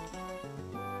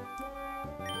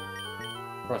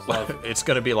 Cross love. It's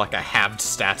gonna be like a halved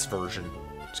stats version.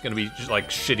 It's gonna be just like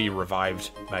shitty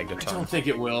revived Magneton. I don't think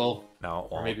it will. No,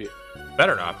 Or maybe.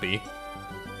 better not be.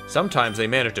 Sometimes they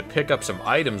manage to pick up some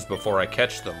items before I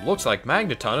catch them. Looks like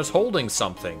Magneton is holding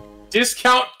something.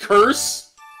 Discount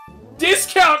curse?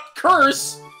 Discount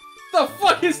curse? The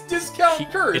fuck is discount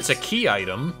curse? It's a key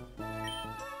item.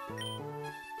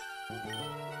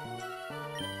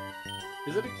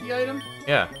 Is it a key item?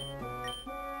 Yeah.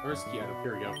 Where's the key item?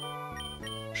 Here we go.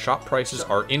 Shop prices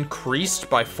are increased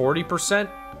by 40%?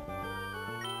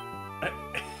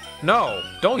 No,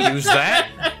 don't use that.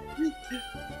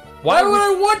 Why would I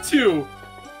want to?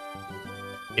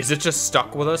 Is it just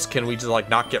stuck with us? Can we just like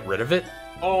not get rid of it?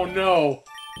 Oh no.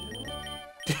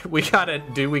 Do we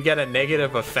get a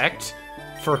negative effect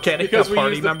for getting Because a we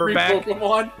party used the member free back?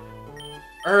 Pokemon?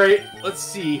 Alright, let's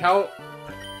see. How...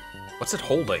 What's it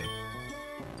holding?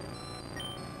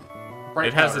 Bright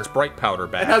It has powder. its bright powder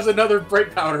back. It has another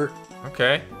bright powder.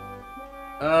 Okay,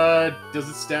 Does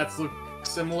its stats look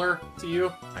similar to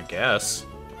you? I guess.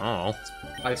 Oh.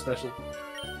 High special.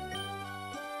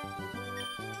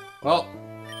 Well,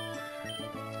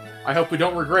 I hope we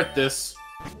don't regret this.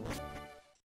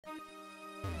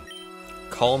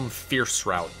 Calm Fierce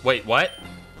Route. Wait, what?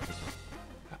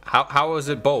 How is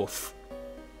it both?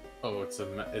 Oh, it's a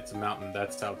mountain.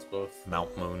 That's how it's both.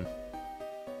 Mount Moon.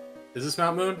 Is this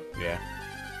Mount Moon? Yeah.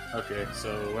 Okay,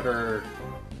 so what are...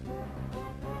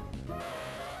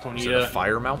 Is it a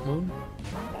Fire Mount Moon?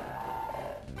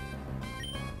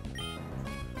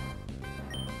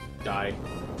 Die.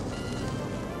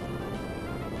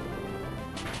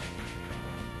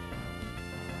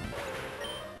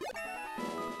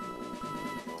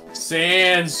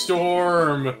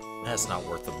 Sandstorm! That's not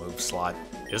worth the move slot,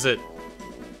 is it?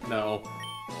 No.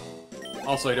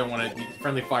 Also, I don't want to...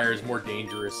 Friendly fire is more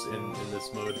dangerous in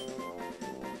this mode.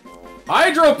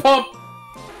 Hydro Pump!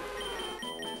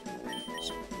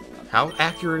 How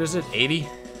accurate is it? 80?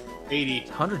 80.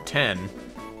 110.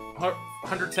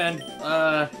 110,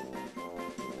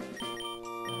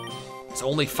 It's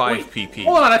only 5 Wait, PP.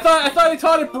 Hold on, I thought I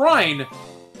taught it brine!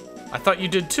 I thought you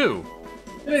did too.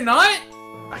 Did I not?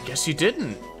 I guess you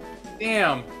didn't.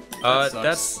 Damn. That sucks.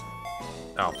 That's...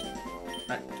 Oh.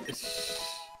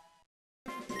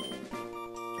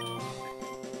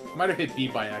 Might have hit B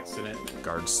by accident.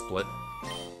 Guard split.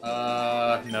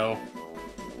 No.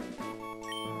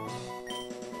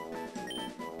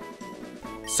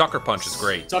 Sucker Punch is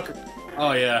great. Sucker.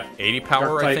 Oh, yeah. 80 power,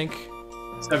 Dark I type.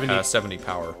 think? 70. 70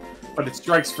 power. But it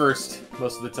strikes first,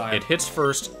 most of the time. It hits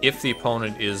first if the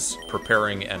opponent is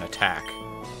preparing an attack.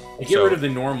 I get rid of the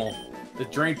normal. The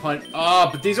Drain Punch.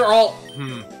 But these are all...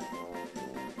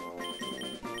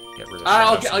 Get rid of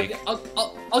Shadow Sneak.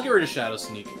 I'll get rid of Shadow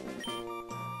Sneak.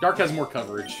 Dark has more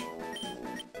coverage.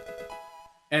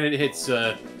 And it hits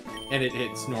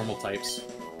normal types.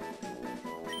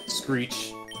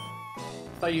 Screech.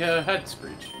 I thought you had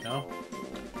Screech, no?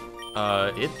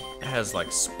 It has,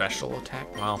 like, special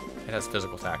attack. Well, it has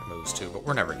physical attack moves, too, but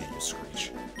we're never gonna use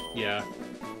Screech. Yeah.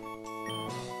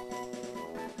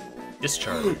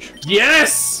 Discharge.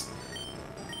 Yes!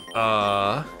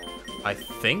 I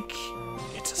think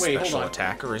it's a Wait, hold special on.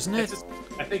 attacker, isn't it?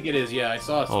 I think it is, yeah. I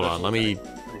saw a Hold on, special let me...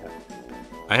 attack.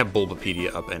 I have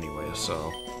Bulbapedia up anyway,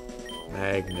 so...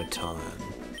 Magneton.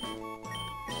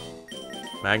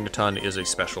 Magneton is a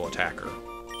special attacker.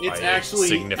 It's by a actually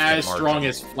significant as margin. strong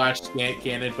as Flash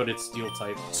Cannon, but it's Steel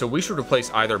type. So we should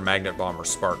replace either Magnet Bomb or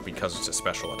Spark because it's a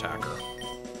special attacker.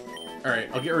 Alright,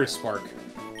 I'll get rid of Spark.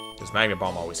 Because Magnet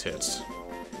Bomb always hits.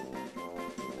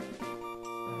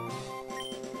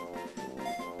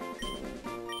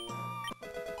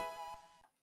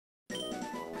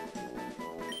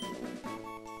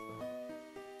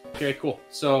 Okay, cool.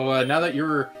 So now that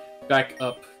you're back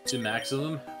up to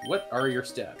maximum, what are your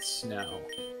stats now?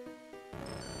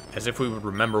 As if we would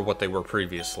remember what they were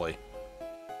previously.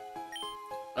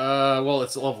 Well,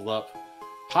 it's leveled up.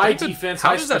 High defense, How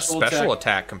high does that special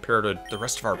attack compare to the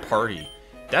rest of our party?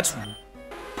 That's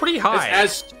pretty high.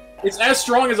 It's as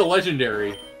strong as a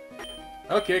legendary.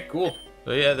 Okay, cool.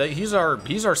 So yeah, he's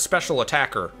our special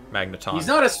attacker, Magneton. He's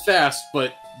not as fast,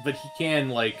 but he can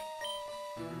like.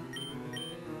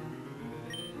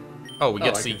 Oh, we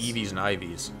get to I see can EVs and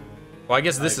IVs. Well, I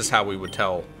guess this is how we would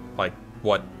tell, like,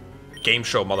 what game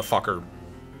show motherfucker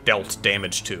dealt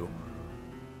damage to.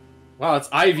 Wow, it's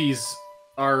Ivy's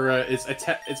are its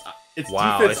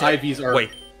wow, defense IVs are. Wait,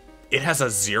 it has a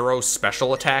 0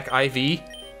 special attack IV?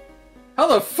 How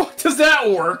the fuck does that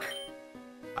work?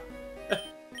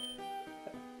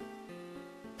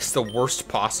 It's the worst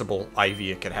possible IV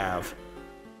it could have.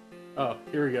 Oh,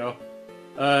 here we go.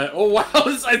 Oh wow,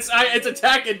 its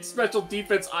attack and special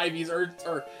defense IVs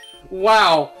are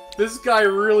wow. This guy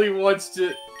really wants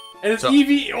to, and its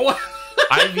EV.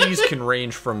 IVs can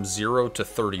range from 0 to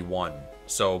 31,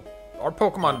 so our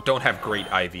Pokemon don't have great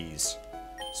IVs.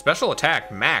 Special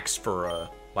attack max for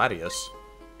Latias.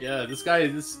 Yeah, this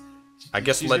guy. I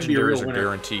guess legendaries are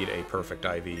guaranteed a perfect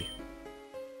IV.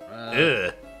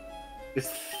 Ugh.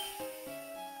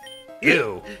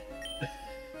 Ew.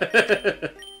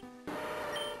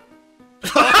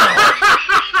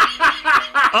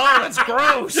 Oh, that's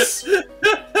gross.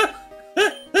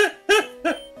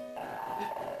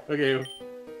 Okay.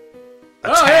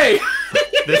 Oh, hey!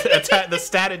 The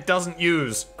stat it doesn't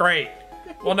use. Great.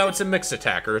 Well, no, it's a mixed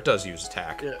attacker. It does use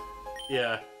attack.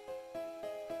 Yeah.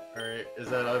 Alright, is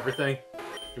that everything?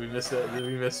 Did we miss it? Did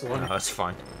we miss one? No, that's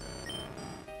fine.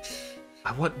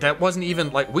 That wasn't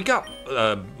even, like, we got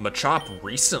Machop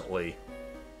recently.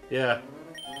 Yeah.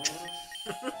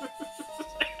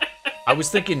 I was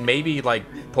thinking maybe, like,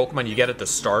 Pokemon you get at the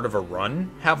start of a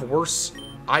run have worse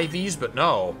IVs, but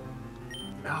no.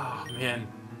 Oh, man.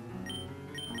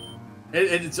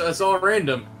 It's all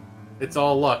random. It's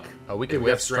all luck. Oh, we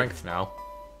have strength now.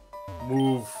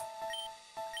 Move.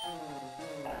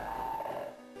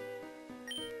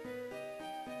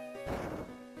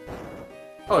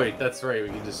 Oh wait, that's right. We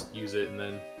can just use it and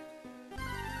then.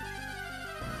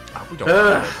 We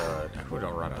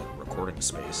don't run a recording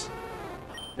space.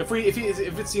 If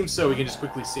it seems so, we can just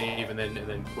quickly save and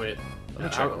then quit. Let me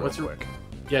check real quick.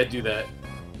 Yeah, do that.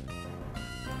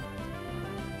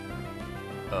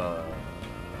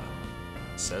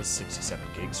 It says 67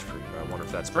 gigs free, but I wonder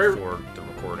if that's before the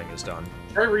recording is done.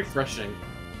 Try refreshing.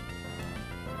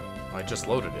 I just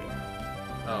loaded it.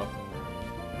 Oh.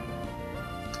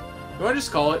 Do I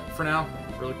just call it for now,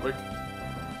 really quick?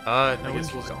 No, I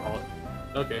guess we'll just call it.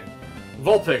 Okay.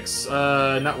 Vulpix,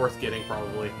 not worth getting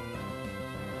probably.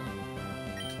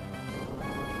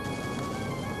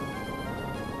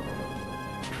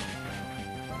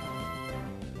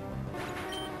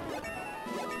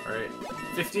 Alright.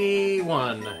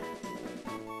 51.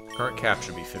 Current cap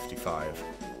should be 55.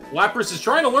 Lapras is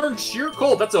trying to learn Sheer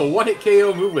Cold. That's a one-hit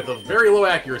KO move with a very low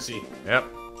accuracy. Yep.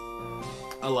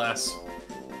 Alas.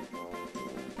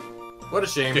 What a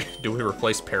shame. Do we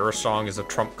replace Parasong as a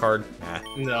trump card? Nah.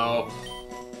 No.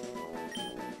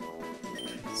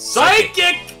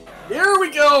 Psychic! Here we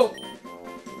go!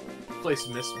 Replace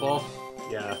Mist Ball?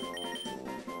 Yeah.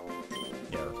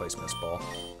 Yeah, replace Mist Ball.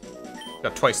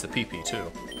 Got twice the PP, too.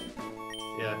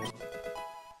 Yeah.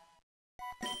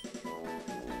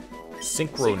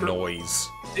 Synchro Noise.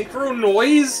 Synchro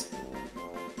Noise?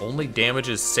 Only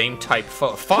damages same type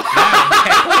Fuck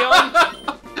that,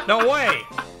 Kecleon? No way!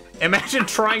 Imagine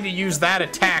trying to use that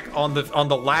attack on the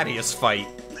Latias fight.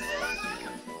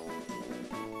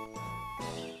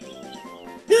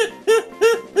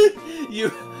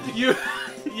 You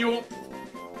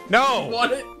No!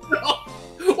 want it? No!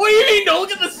 What do you mean? No, look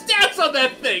at the stats on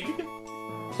that thing!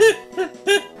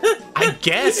 I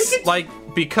guess, like,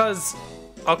 because...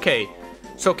 Okay,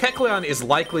 so Kecleon is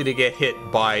likely to get hit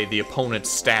by the opponent's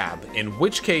stab, in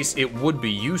which case it would be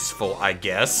useful, I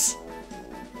guess.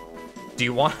 Do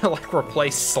you want to, like,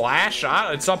 replace Slash?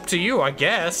 It's up to you, I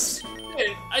guess.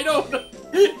 I don't know.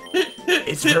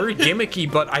 It's very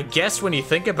gimmicky, but I guess when you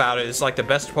think about it, it's like the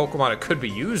best Pokemon it could be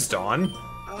used on.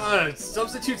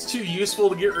 Substitute's too useful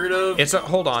to get rid of.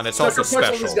 Hold on, it's also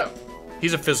special.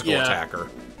 He's a physical attacker.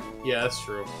 Yeah, that's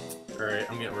true. Alright,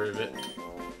 I'm getting rid of it.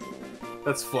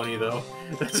 That's funny, though.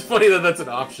 That's funny that that's an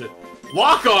option.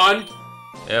 Lock on!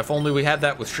 Yeah, if only we had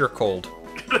that with Sheer Cold.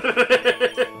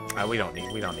 We don't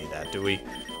need that, do we?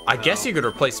 I guess you could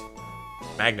replace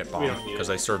Magnet Bomb, because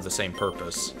they serve the same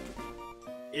purpose.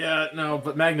 Yeah, no,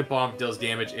 but Magnet Bomb does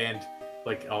damage and,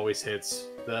 like, always hits.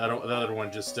 The other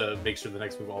one just makes sure the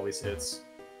next move always hits.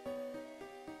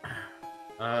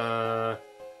 Oh,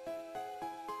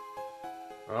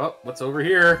 what's over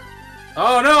here?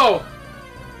 Oh, no!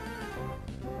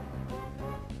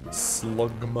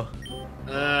 Slugma.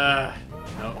 No.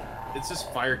 It's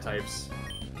just fire types.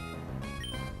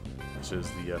 This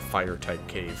is the fire-type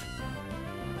cave.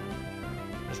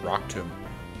 There's Rock Tomb.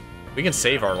 We can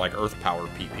save our, like, Earth Power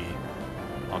PP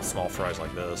on small fries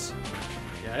like this.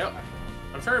 Yeah,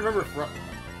 I'm trying to remember if...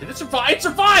 Did it survive? It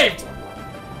survived!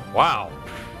 Wow.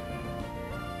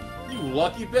 You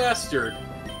lucky bastard.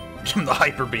 Give him the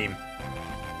Hyper Beam.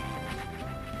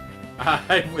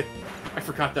 I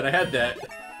forgot that I had that.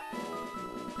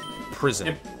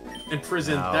 Prison. In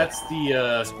prison, Wow. that's the,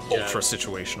 Ultra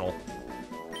situational.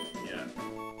 Yeah.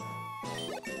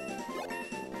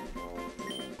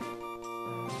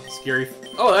 Scary.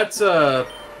 Oh, that's,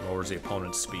 Lowers the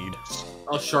opponent's speed.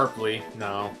 oh, sharply.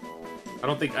 No. I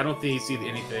don't think you see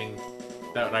anything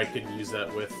that I could use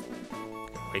that with.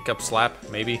 Wake up slap,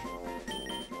 maybe?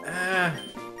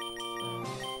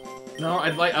 No,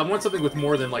 I want something with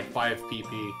more than, like, 5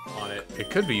 PP on it. It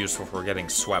could be useful for getting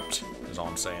swept, is all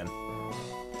I'm saying.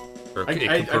 Or it can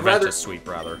I'd prevent rather- a sweep,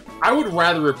 rather. I would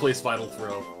rather replace Vital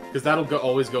Throw, because that'll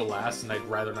always go last, and I'd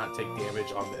rather not take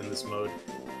damage in this mode.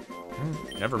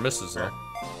 Never misses, though.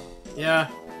 Yeah.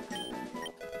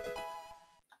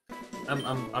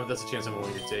 That's a chance I'm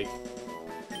willing to take.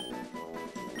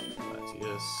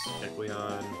 Latias,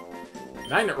 Kecleon...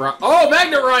 Magnet Rise! Oh,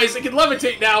 Magnet Rise! It can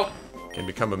levitate now! Can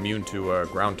become immune to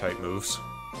ground-type moves.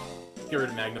 Get rid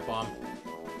of Magnet Bomb.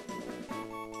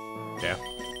 Yeah.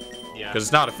 Yeah. Because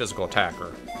it's not a physical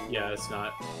attacker. Yeah, it's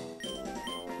not.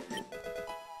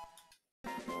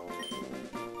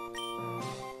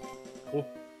 Cool.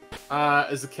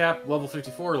 Is the cap level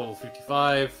 54 or level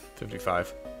 55?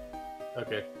 55.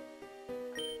 Okay.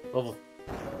 Level...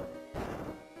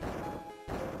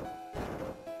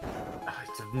 I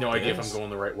have no idea if I'm going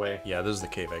the right way. Yeah, this is the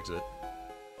cave exit.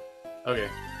 Okay.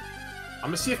 I'm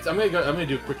gonna see if... I'm gonna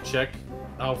do a quick check.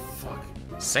 Oh, fuck.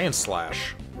 Sand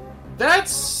Slash.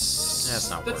 That's That's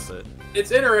not worth it.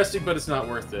 It's interesting, but it's not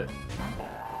worth it.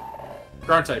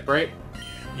 Ground type, right?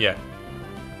 Yeah.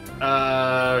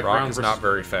 Rock Rock is not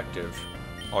very effective.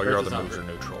 All your Earth other is not moves are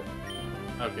very- neutral.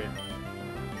 Okay.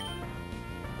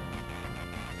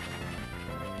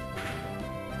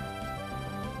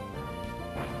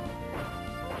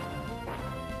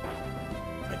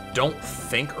 I don't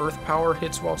think Earth Power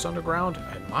hits while it's underground.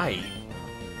 It might.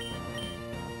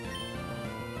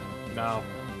 No.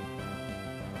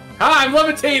 Ah, I'm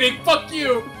levitating! Fuck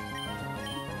you!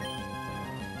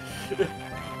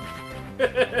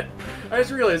 I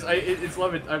just realized it's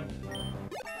levit. I'm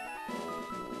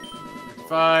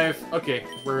 55. Okay,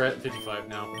 we're at 55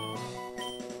 now.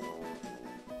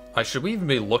 Should we even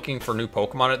be looking for new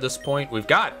Pokemon at this point? We've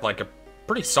got, like, a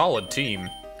pretty solid team.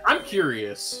 I'm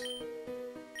curious.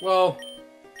 Well...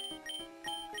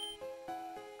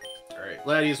 Alright,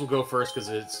 Latias will go first because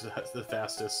it's the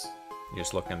fastest. You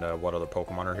just look into what other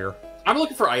Pokemon are here. I'm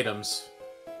looking for items.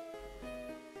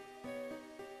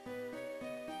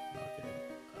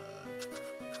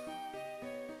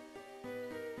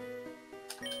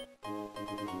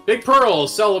 Big Pearl,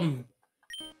 sell them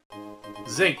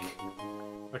zinc.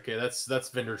 Okay, that's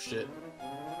vendor shit.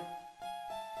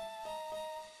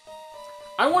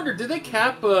 I wonder, did they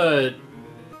cap Oh,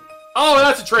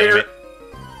 that's a trainer.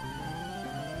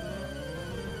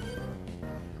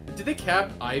 Did they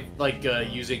cap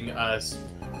using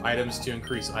items to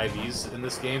increase IVs in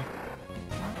this game?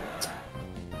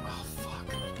 Oh fuck.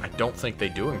 I don't think they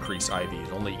do increase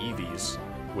IVs, only EVs.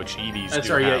 Which EVs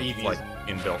do right, have, yeah, EVs. like,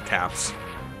 inbuilt caps.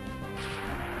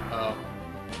 Oh,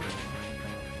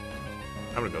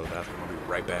 I'm gonna go to the bathroom. I'll be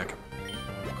right back.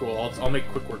 cool. I'll make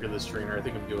quick work of this trainer. I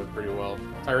think I'm doing pretty well.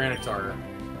 Tyranitar.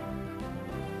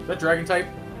 Is that Dragon type?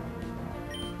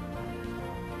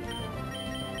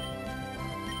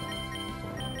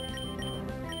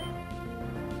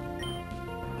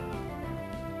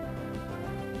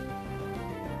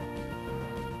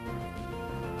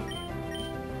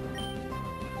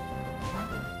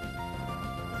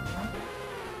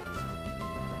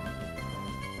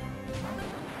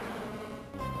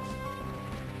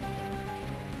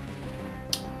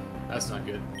 That's not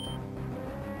good.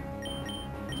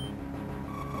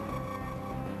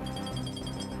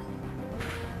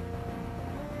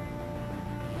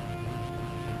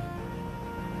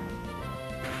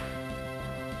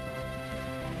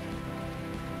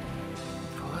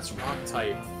 Oh, that's rock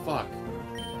type. Fuck.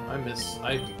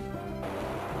 I...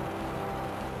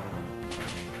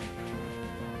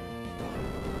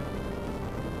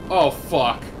 Oh,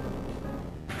 fuck.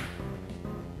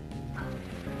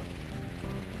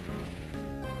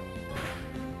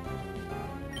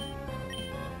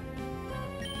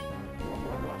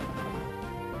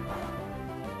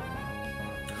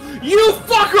 You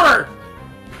fucker!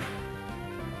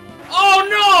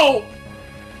 Oh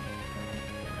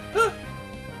no!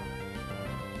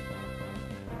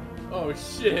 Oh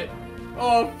shit.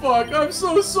 Oh fuck, I'm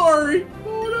so sorry.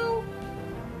 Oh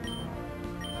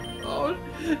no. Oh.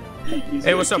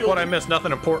 Hey, what's up? What I missed?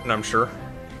 Nothing important, I'm sure.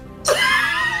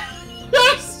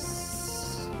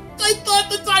 Yes! I thought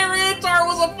the Tyranitar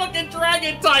was a fucking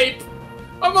dragon type!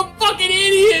 I'm a fucking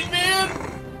idiot, man!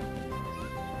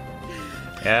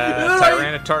 Yeah,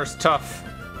 Tyranitar's tough.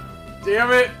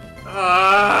 Damn it!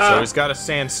 So he's got a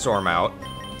Sandstorm out.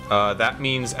 That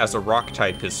means as a rock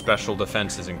type, his special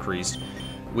defense is increased.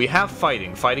 We have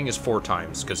Fighting. Fighting is 4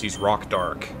 times, because he's Rock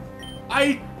Dark.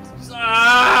 I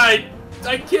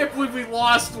can't believe we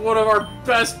lost one of our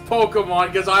best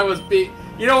Pokemon, because I was being...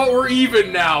 You know what, we're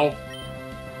even now.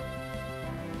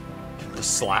 The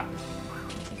slap.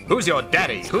 Who's your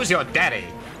daddy? Who's your daddy?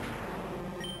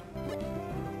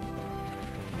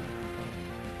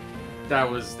 That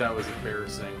was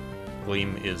embarrassing.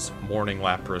 Gleam is Morning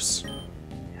Lapras.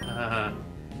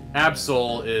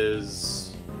 Absol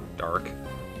is... Dark.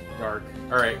 Dark.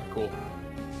 Alright, cool.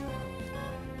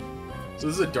 So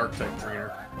this is a dark type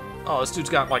trainer. Oh, this dude's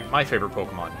got, like, my favorite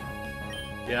Pokemon.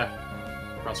 Yeah.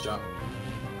 Cross chop.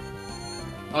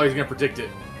 Oh, he's gonna predict it.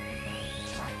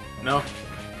 No?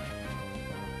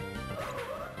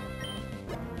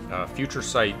 Future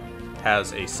Sight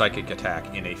has a Psychic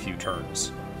attack in a few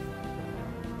turns.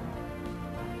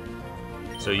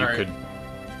 So you could...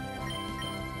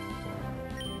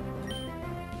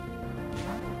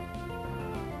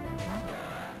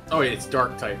 Oh, wait, it's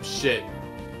dark type. Shit.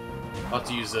 I'll have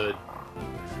to use a...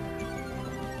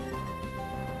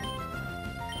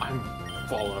 I'm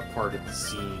falling apart at the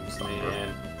seams,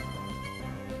 man.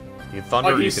 You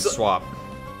Thunder, you could swap.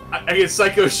 I can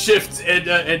Psycho Shift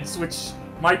and switch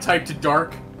my type to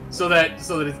Dark, so that its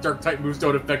Dark type moves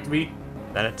don't affect me.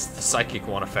 Then it's the Psychic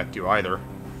won't affect you either.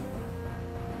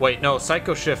 Wait, no,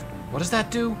 Psycho Shift. What does that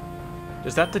do?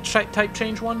 Is that the type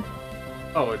change one?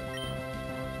 Oh,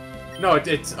 no,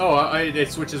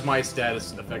 it switches my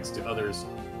status effects to others,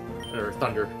 or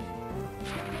Thunder.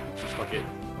 Fuck it.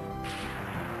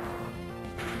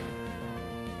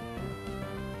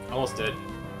 Almost dead.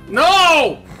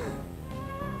 No!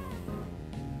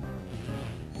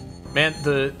 Man,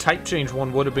 the type change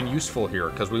one would have been useful here,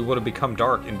 because we would have become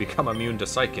Dark and become immune to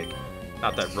Psychic.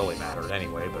 Not that it really mattered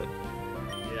anyway, but...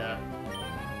 Yeah.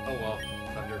 Oh well.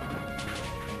 Thunder.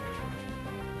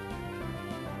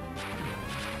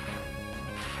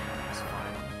 It's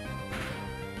fine.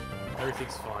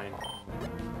 Everything's fine.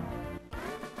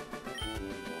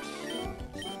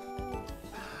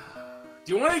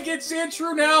 Do you want to get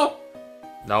Sandshrew now?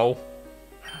 No.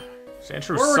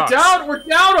 Sandshrew We're sucks. we're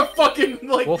down a fucking,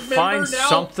 like, we'll find now.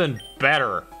 something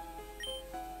better.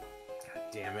 God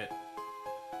damn it.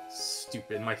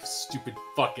 My stupid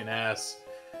fucking ass.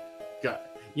 God.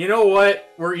 You know what?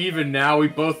 We're even now. We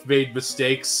both made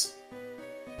mistakes.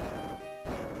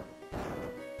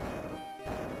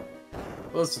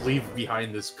 Let's leave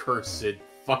behind this cursed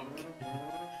fuck.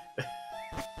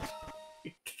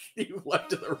 You left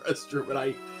to the restroom and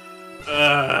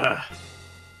I...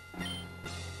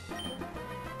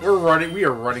 We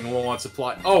are running low on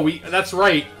supply. Oh, that's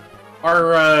right.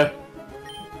 Our,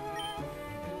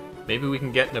 Maybe we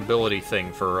can get an ability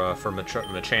thing for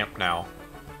Machamp now.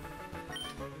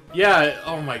 Yeah,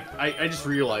 oh my, I just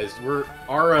realized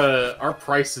our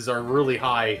prices are really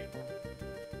high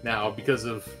now because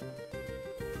of...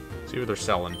 See what they're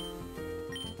selling.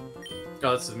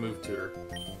 Oh, this is move tutor.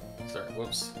 Sorry,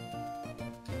 whoops.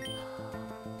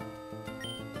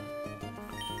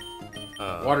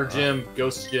 Water Gym,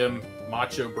 Ghost Gym,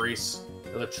 Macho Brace,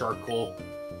 another Charcoal,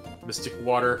 Mystic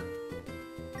Water.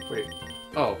 Wait,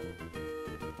 oh.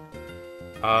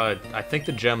 I think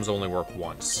the gems only work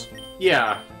once.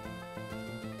 Yeah.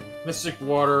 Mystic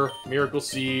Water, Miracle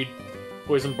Seed,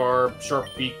 Poison Barb, Sharp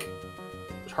Beak,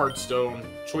 Heartstone,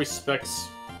 Choice Specs.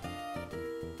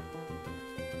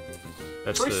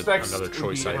 That's Choice Specs another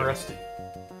choice item. Interesting.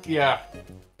 Yeah.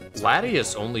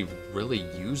 Latias only really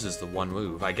uses the one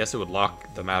move. I guess it would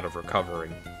lock them out of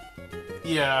recovering.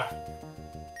 Yeah.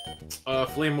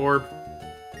 Flame Orb.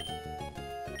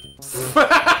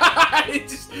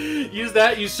 Just use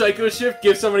that, use Psycho Shift,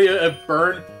 give somebody a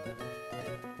burn.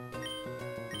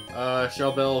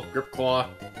 Shell Bell, Grip Claw,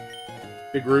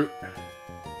 Big Root.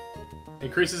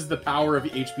 Increases the power of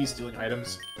HP stealing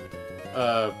items.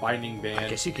 Binding Band. I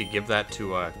guess you could give that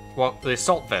to, well, the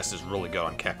Assault Vest is really good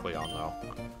on Kecleon, though.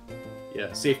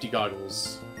 Yeah, Safety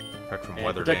Goggles. Protect from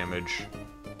weather damage.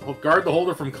 Guard the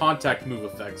holder from contact move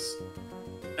effects.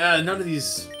 None of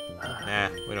these... Nah,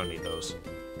 we don't need those.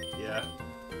 Yeah.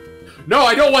 No,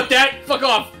 I don't want that! Fuck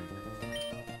off!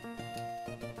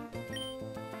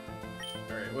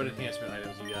 Alright, what enhancement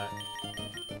items you got?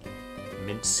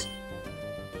 Mince.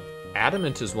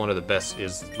 Adamant is one of the best,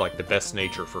 is like the best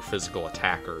nature for physical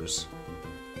attackers.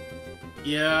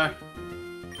 Yeah.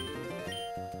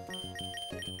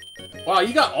 Wow,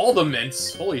 you got all the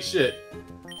mints. Holy shit.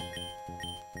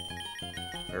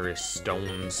 Various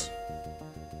stones.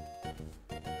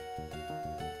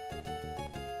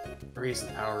 Raise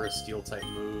the power of steel-type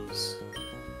moves.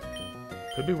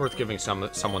 Could be worth giving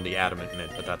someone the adamant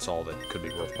mint, but that's all that could be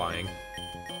worth buying.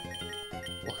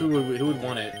 Well, who would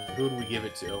want it? Who would we give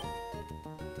it to?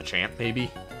 The champ,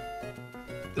 maybe?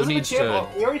 Who Doesn't needs the champ, to... oh,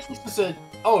 we already switched this to...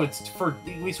 Oh, it's for...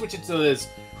 We switch it to this...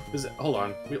 Hold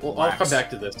on. I'll come back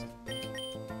to this.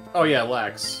 Oh, yeah,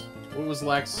 Lax. What was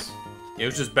Lax? It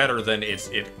was just better than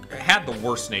it had the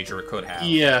worst nature it could have.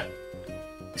 Yeah.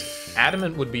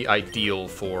 Adamant would be ideal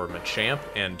for Machamp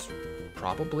and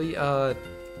probably, Okay,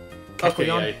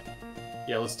 Kecleon?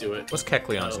 yeah, let's do it. What's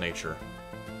Kecleon's nature?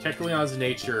 Kecleon's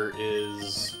nature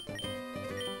is...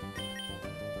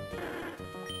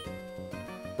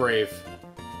 Brave.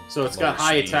 So it's got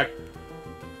high attack...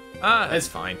 That's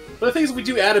fine. But the thing is, if we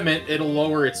do Adamant, it'll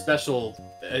lower its special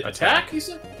attack, you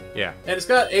said? Yeah. And it's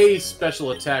got a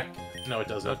special attack... No, it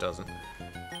doesn't. No, it doesn't.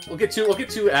 We'll get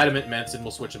two Adamant Mints and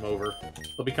we'll switch them over.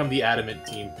 They'll become the Adamant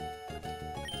team.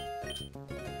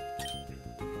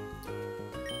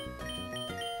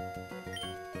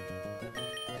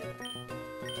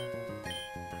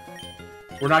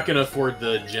 We're not gonna afford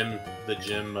the gym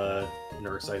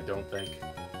nurse, I don't think.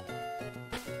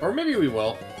 Or maybe we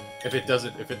will, if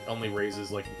it only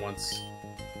raises like once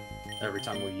every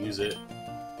time we use it.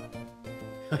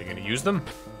 Are you gonna use them?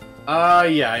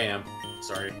 Yeah, I am.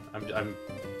 Sorry, I'm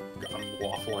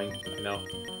waffling. I know.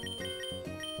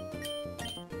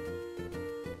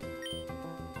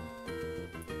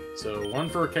 So one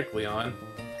for Kecleon,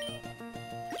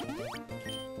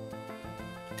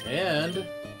 and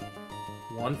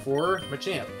one for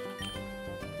Machamp.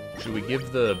 Should we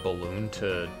give the balloon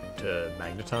to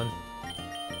Magneton?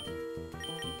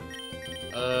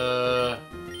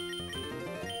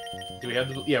 Do we have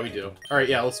the... Yeah, we do. Alright,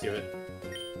 yeah, let's give it.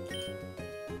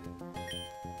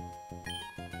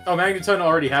 Oh, Magneton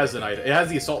already has an item. It has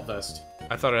the Assault Vest.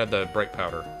 I thought it had the Bright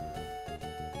Powder.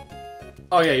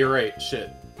 Oh, yeah, you're right.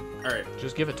 Shit. Alright.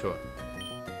 Just give it to it.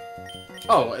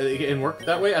 Oh, it can work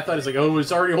that way? I thought it's like, oh,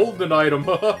 it's already holding an item.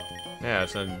 Yeah,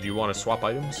 so do you want to swap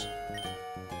items?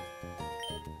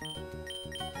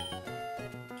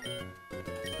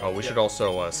 Oh, we should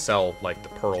also sell, like, the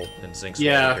Pearl and Zinc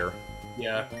Yeah. here.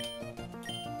 Yeah.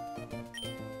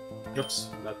 Oops,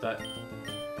 not that.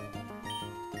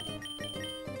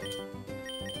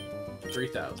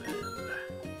 3,000.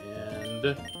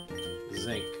 And...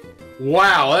 Zinc.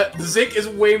 Wow, that Zinc is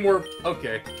way more...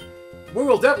 Okay.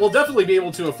 We'll definitely be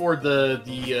able to afford the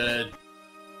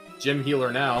gym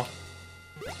healer now.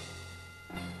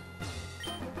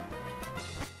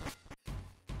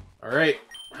 Alright.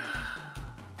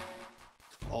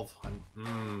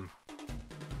 1,200.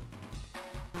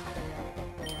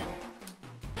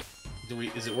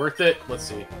 Is it worth it? Let's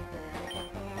see.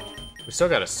 We still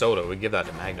got a soda. We give that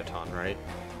to Magneton, right?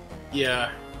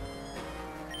 Yeah.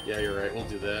 Yeah, you're right. We'll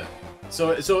do that.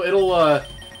 So it'll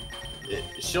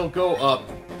she'll go up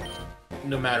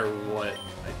no matter what,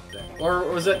 I think. Or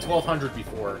was that 1,200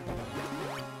 before?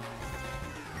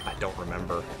 I don't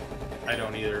remember. I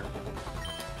don't either.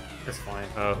 That's fine.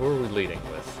 Who are we leading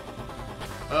with?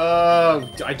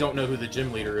 I don't know who the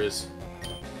gym leader is.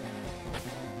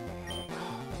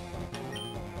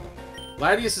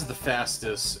 Latias is the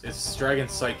fastest. It's Dragon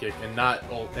Psychic, and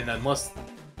unless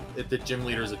the gym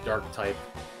leader is a Dark type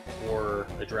or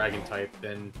a Dragon type,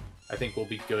 then I think we'll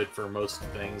be good for most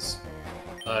things.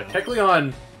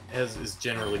 Kecleon is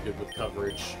generally good with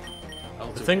coverage.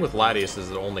 The thing with Latias is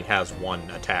it only has one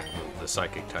attack move, the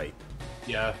Psychic type.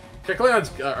 Yeah, Kecleon's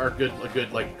a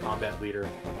good like combat leader.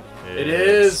 It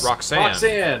is Roxanne.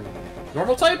 Roxanne.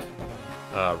 Normal type?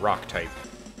 Rock type.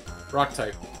 Rock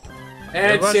type.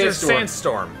 And What's your Sandstorm.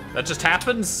 Sandstorm. That just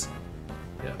happens?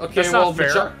 Yeah. Okay, That's well, not fair.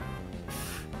 Machop...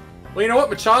 Well, you know what,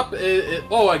 Machop?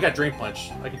 Oh, I got Drain Punch.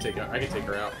 I can take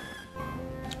her out.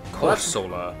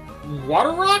 Corsola.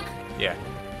 Water Rock? Yeah.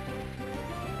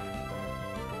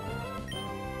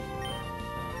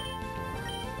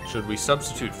 Should we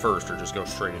substitute first or just go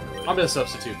straight into it? I'm gonna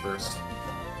substitute first.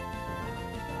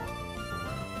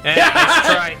 Nice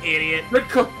try, idiot. Good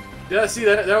call. Yeah, see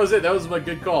that was it. That was my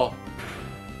good call.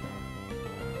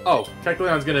 Oh,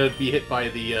 Kecleon's gonna be hit by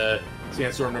the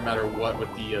Sandstorm no matter what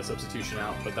with the substitution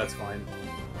out, but that's fine.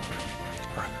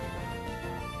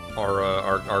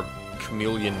 Our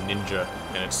Chameleon Ninja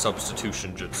and its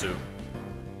substitution jutsu.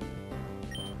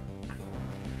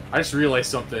 I just realized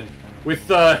something.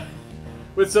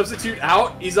 With substitute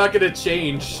out, he's not gonna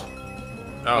change.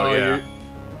 Oh yeah.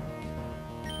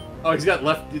 Oh, he's got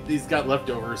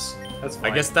leftovers. That's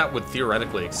fine. I guess that would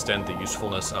theoretically extend the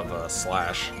usefulness of a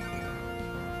Slash.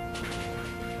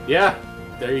 Yeah,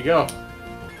 there you go.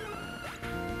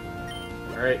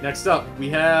 Alright, next up, we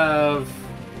have...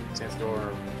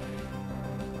 Sandstorm.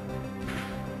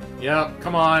 Yep,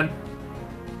 come on.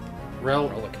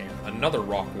 Relicanth. Another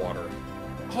rock water.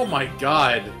 Oh my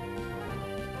god.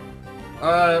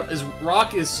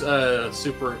 Rock is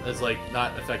super is like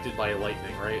not affected by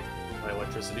lightning, right? By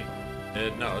electricity.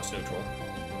 No, it's neutral.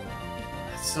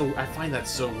 So I find that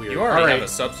so weird. You already have a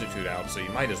substitute out, so you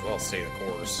might as well stay the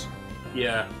course.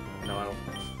 Yeah. No, I don't.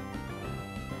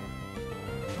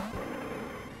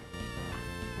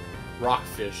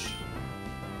 Rockfish.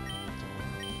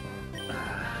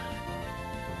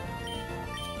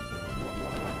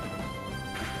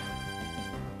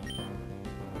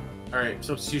 Alright,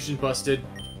 substitution busted.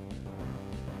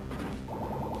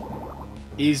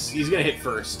 He's gonna hit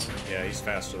first. Yeah, he's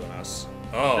faster than us.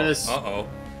 Oh, This- uh-oh.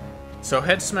 So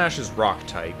Head Smash is rock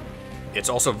type. It's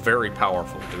also very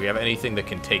powerful. Do we have anything that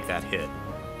can take that hit?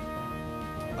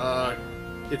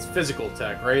 It's physical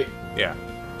attack, right? Yeah.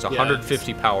 It's a Yeah,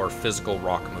 150 power physical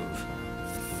rock move.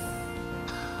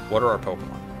 What are our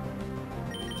Pokemon?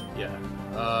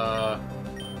 Yeah.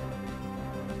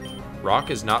 Rock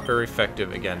is not very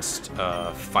effective against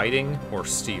fighting or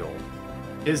steel.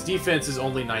 His defense is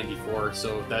only 94,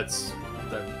 so that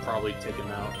probably take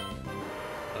him out.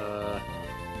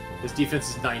 His defense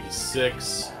is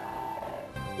 96.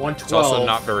 112. It's also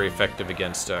not very effective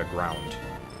against ground.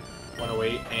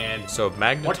 108 and So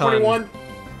Magneton, 121.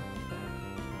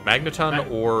 Magneton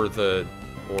or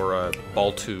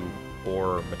Baltu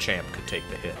or Machamp could take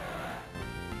the hit.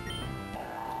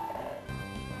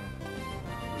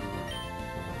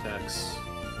 Attacks.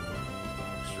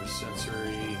 Extra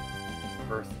sensory.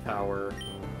 Earth power.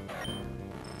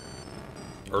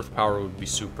 Earth power would be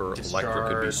super. Electric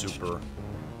could be Discharge. super.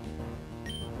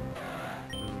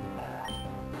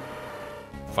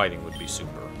 Fighting would be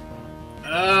super.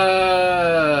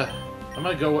 I'm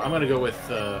gonna go with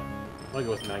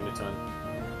Magneton.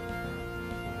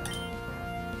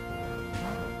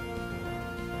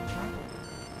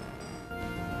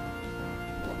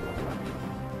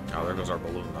 Oh, there goes our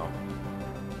balloon though.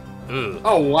 Ugh.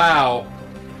 Oh wow!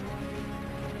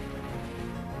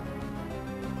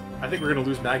 I think we're gonna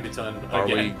lose Magneton Are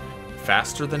again. we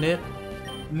faster than it?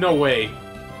 No way.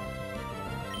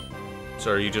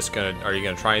 So are you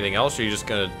gonna try anything else, or are you just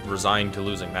gonna resign to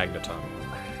losing Magneton?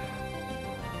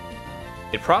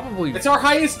 It probably. It's our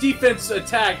highest defense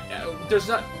attack. There's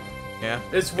not. Yeah.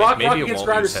 Is rock Maybe it against won't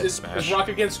ground use Head is Smash. rock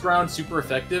against ground super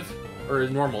effective or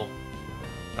is normal?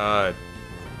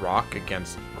 Rock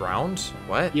against ground?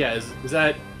 What? Yeah, is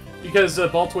that because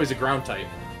Baltoy is a ground type?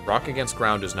 Rock against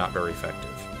ground is not very effective.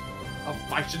 Oh,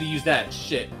 I should have used that.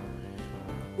 Shit.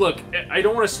 Look, I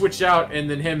don't want to switch out and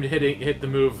then him hit the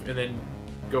move and then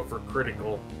go for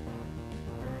critical.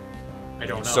 I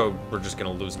don't know. So we're just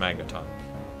gonna lose Magneton.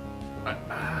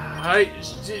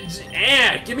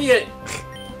 Give me it.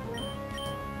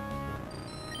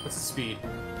 What's the speed?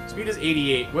 Speed is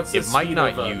 88. What's the It speed might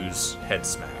not of, use Head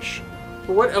Smash.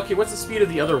 But what? Okay, what's the speed of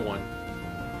the other one?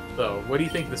 Though, what do you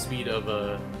think the speed of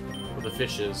the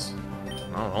fish is? I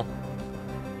don't know.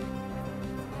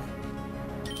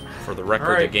 For the record,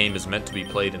 Alright. the game is meant to be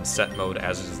played in set mode,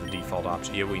 as is the default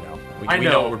option. Yeah, we know. We I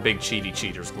know know. we're big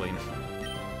cheaters, Glean.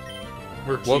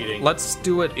 We're Well, cheating. let's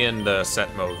do it in the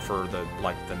set mode for the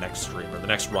next stream or the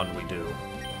next run we do.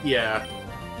 Yeah.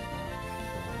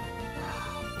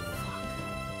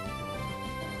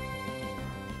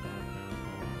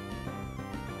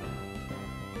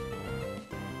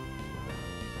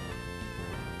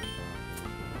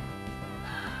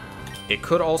 It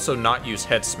could also not use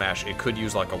Head Smash. It could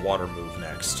use like a water move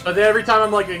next. But then every time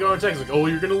I'm like going to text, like, oh,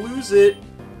 you're gonna lose it.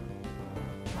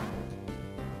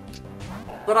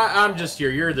 But I'm just here.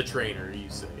 You're the trainer, you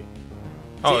say.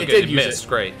 Oh, it okay, did it use missed. it.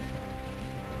 Great.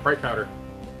 Bright powder.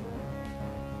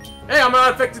 Hey, I'm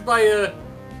not affected by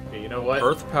Hey, you know what?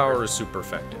 Earth Power is super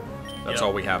effective. That's Yep.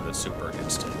 all we have that's super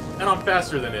against it. And I'm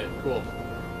faster than it. Cool.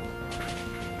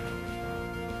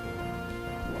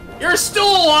 You're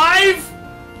still alive?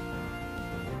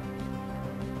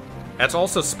 That's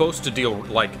also supposed to deal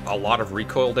like a lot of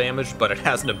recoil damage, but it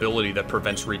has an ability that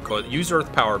prevents recoil. Use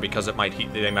Earth Power because it might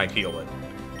they might heal it.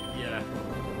 Yeah.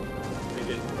 They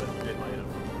did, but they might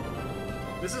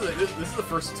have. This is the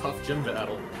first tough gym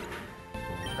battle.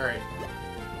 All right.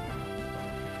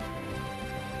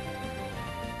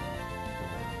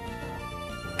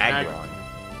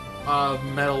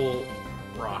 Aggron. Metal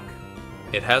rock.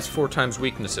 It has 4 times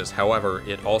weaknesses, however,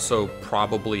 it also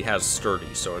probably has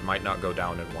Sturdy, so it might not go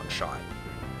down in one shot.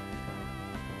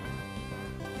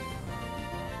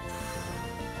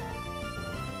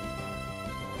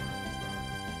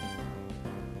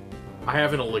 I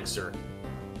have an elixir.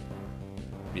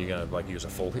 You gonna like use a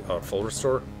full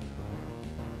restore?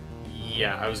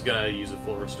 Yeah, I was gonna use a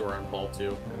full restore on Paul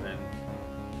too, and then.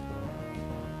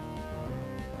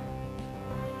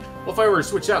 Well, if I were to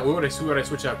switch out, who would I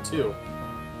switch out to?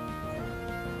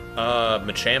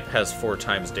 Machamp has 4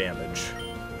 times damage.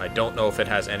 I don't know if it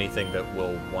has anything that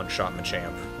will one-shot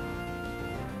Machamp.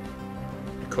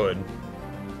 It could.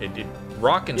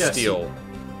 Rock and Steel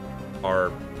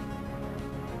are...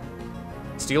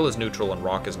 Steel is neutral and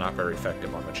Rock is not very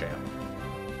effective on Machamp.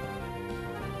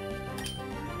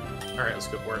 Alright, let's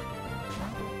go for it.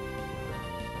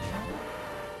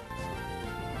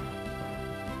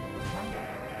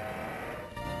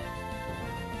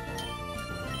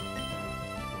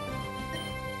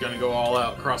 Gonna go all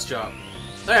out, cross chop.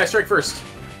 Hey, strike first.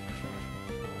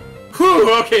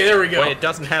 Whew, okay, there we go. Wait, it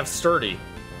doesn't have Sturdy.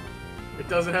 It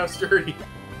doesn't have Sturdy.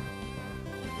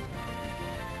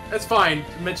 That's fine.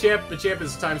 Machamp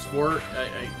is times 4. Alright.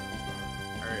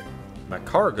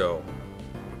 Macargo.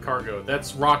 Cargo.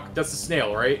 That's rock. That's a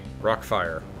snail, right? Rock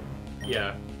Fire.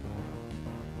 Yeah.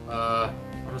 I'm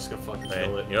just gonna fucking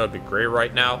kill it. You know, it'd be great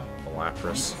right now.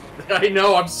 Lapras. I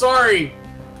know. I'm sorry.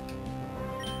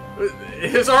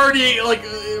 It's already like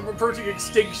approaching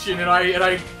extinction, and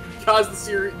I caused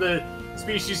the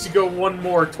species to go one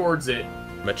more towards it.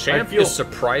 Machamp is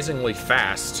surprisingly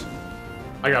fast.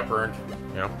 I got burned.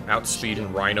 You know,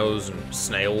 outspeeding rhinos and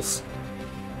snails.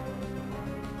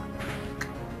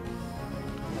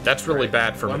 That's really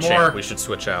bad for Machamp. We should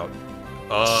switch out.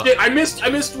 Shit! I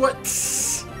missed what?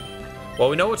 Well,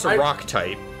 we know it's a rock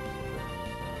type.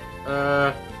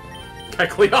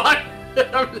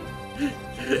 Kecleon?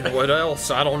 What else?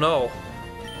 I don't know.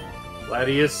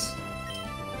 Latias.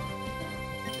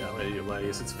 Yeah, I'm gonna do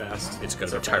Latias. It's fast. It's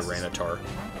gonna be Tyranitar.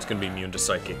 It's gonna be immune to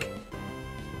Psychic.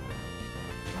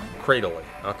 Cradling.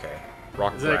 Okay.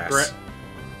 Rock Grass.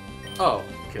 Oh,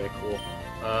 okay, cool.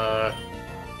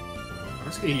 I'm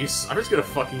just gonna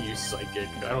fucking use Psychic.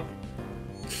 I don't.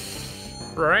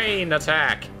 Rain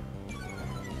attack.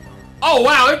 Oh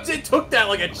wow! It took that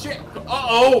like a chick.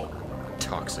 Uh-oh.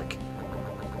 Toxic.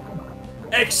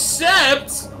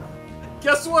 Except,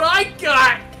 guess what I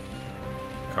got?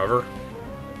 Cover?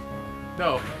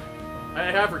 No, I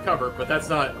have recover, but that's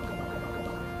not.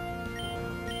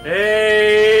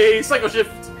 Hey, Psycho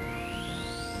Shift.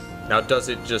 Now, does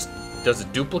it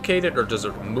duplicate it or does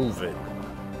it move it?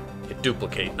 It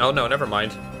duplicate. Oh no, never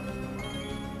mind.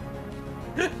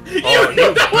 Oh,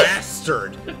 you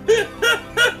bastard!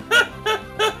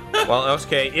 Well,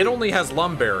 okay, it only has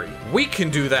Lumberry. We can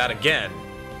do that again.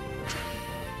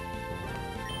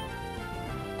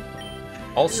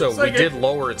 Also, we did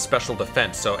lower its special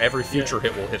defense, so every future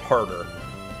hit will hit harder.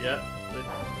 Yeah.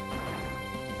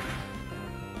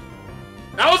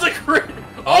 That was a crit!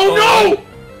 Oh no!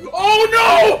 Oh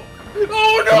no!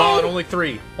 Oh no! Come on, only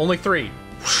 3. Only 3.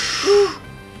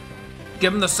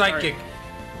 Give him the Psychic. Right.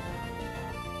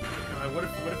 What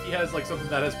if he has like something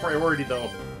that has priority though?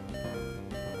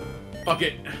 Fuck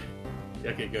it.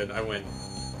 Okay, good. I win.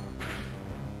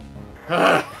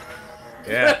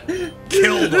 Yeah.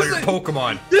 Killed all your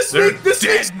Pokemon. This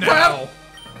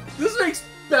makes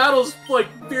battles like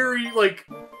very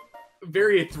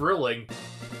thrilling.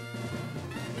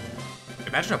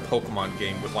 Imagine a Pokemon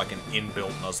game with like an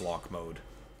inbuilt Nuzlocke mode.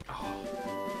 Oh.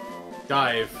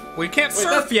 Dive. We can't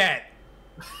surf yet.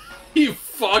 You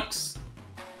fucks.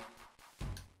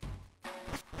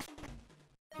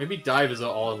 Maybe Dive is an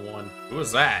all-in-one. Who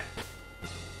is that?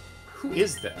 Who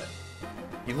is that?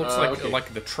 He looks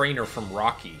like the trainer from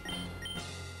Rocky.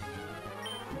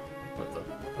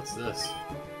 What's this?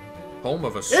 Home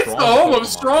of a strong. It's the home Pokemon. of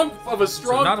a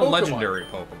strong. So not Pokemon, a legendary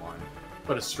Pokemon,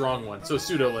 but a strong one. So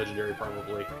pseudo-legendary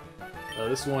probably.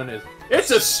 This one is.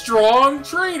 It's a strong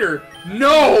trainer.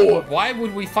 No. Why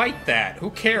would we fight that? Who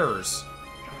cares?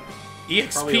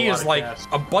 EXP is like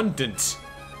abundant.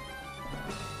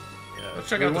 Yeah. Let's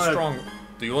check out the strong.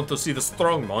 Do you want to see the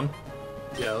strong one?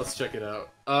 Yeah, let's check it out.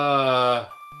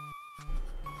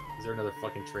 Is there another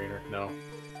fucking trainer? No.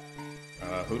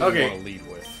 Who do you want to lead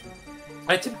with?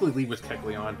 I typically lead with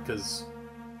Kecleon, because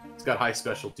it's got high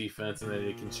special defense, and then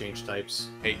it can change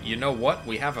types. Hey, you know what?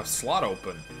 We have a slot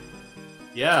open.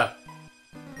 Yeah.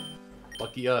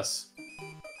 Lucky us.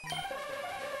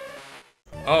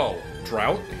 Oh,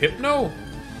 Drought? Hypno?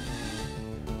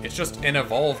 It's just an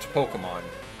evolved Pokemon.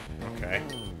 Okay.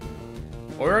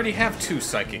 We already have 2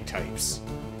 Psychic types.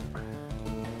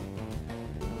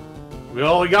 We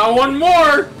only got one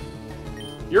more!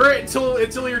 You're right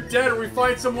until you're dead or we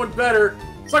find someone better.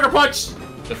 Sucker Punch!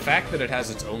 The fact that it has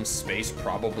its own space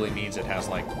probably means it has,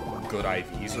 like, good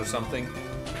IVs or something.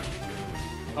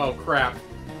 Oh, crap.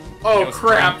 Oh,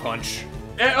 crap. Punch.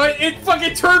 It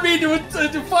fucking turned me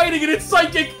into fighting and it's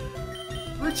Psychic!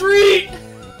 Retreat!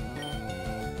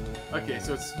 Okay,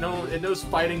 so it knows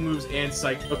fighting moves and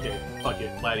psych. Okay, fuck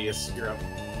it, Gladius, you're up.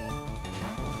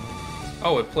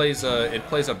 Oh, it plays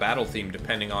a battle theme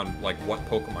depending on like what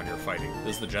Pokemon you're fighting.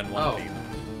 This is the Gen 1 theme.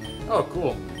 Oh,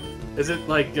 cool. Is it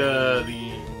like the?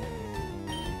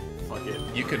 Fuck it.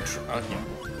 You could. Yeah.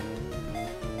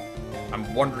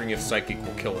 I'm wondering if Psychic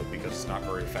will kill it because it's not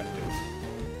very effective.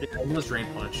 Yeah, it was Drain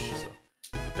Punch. So.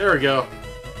 There we go.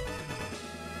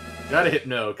 Gotta hit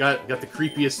no. Got the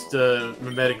creepiest,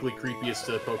 mimetically creepiest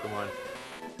Pokemon.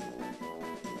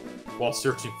 While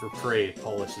searching for prey,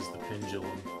 polishes the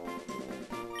pendulum.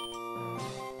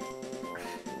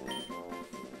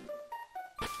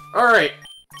 All right,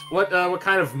 what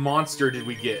kind of monster did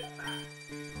we get?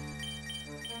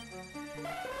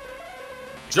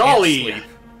 Jolly.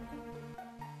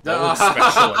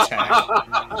 Special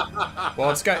attack.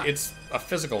 Well, it's a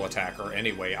physical attacker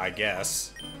anyway, I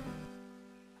guess.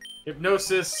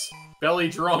 Hypnosis, belly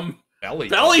drum, belly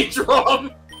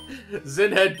drum,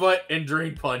 Zen headbutt, and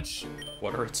drain punch.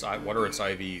 What are its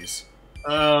IVs?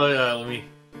 Yeah, let me.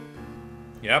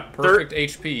 Yep, perfect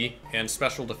HP and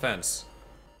special defense.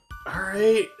 All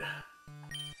right.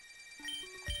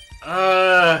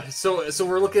 So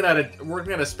we're looking at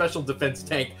a special defense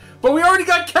tank, but we already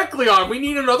got Kecleon. We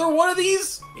need another one of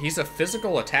these. He's a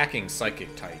physical attacking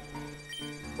psychic type,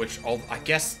 which I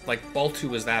guess like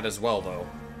Baltu is that as well though.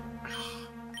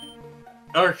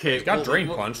 Okay. He's got Drain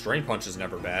Punch. Drain Punch is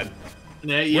never bad.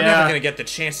 Yeah. We're never gonna get the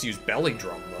chance to use Belly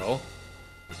Drum though.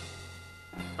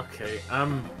 Okay.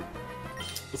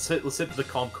 Let's hit the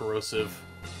Calm Corrosive.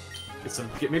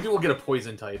 Maybe we'll get a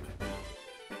poison type.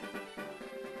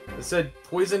 It said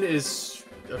poison is.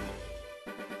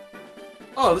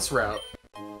 Oh, this route.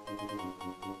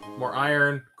 More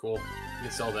iron. Cool. You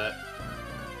can sell that.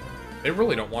 They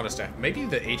really don't want us to. Maybe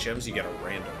the HMs you get are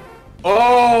random.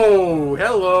 Oh,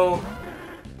 hello.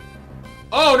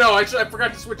 Oh no, I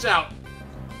forgot to switch out.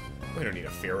 We don't need a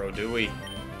Pharaoh, do we?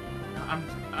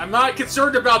 I'm not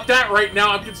concerned about that right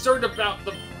now. I'm concerned about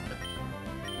the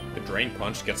Drain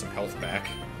Punch, get some health back.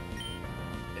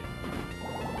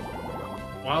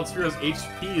 Wild Spear's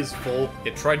HP is full.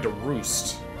 It tried to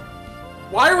roost.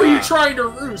 Why were you trying to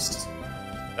roost?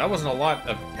 That wasn't a lot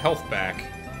of health back.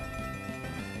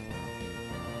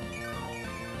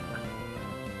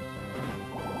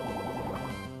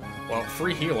 Well,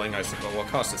 free healing, I suppose. Well,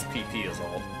 cost us PP is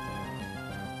all.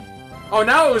 Oh,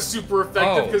 now it was super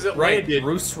effective because it landed.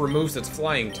 Roost removes its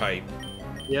flying type.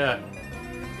 Yeah.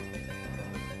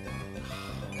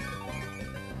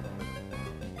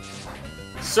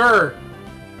 Sir!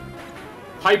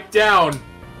 Pipe down!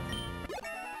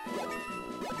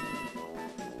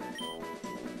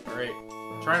 Alright.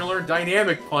 Trying to learn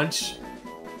Dynamic Punch.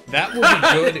 That will be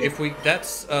good if we...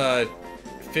 That's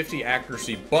 50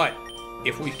 accuracy, but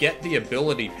if we get the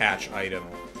ability patch item,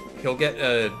 he'll get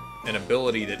an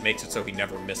ability that makes it so he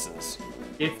never misses.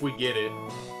 If we get it.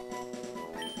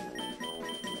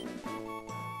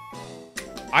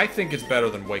 I think it's better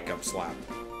than Wake Up Slap.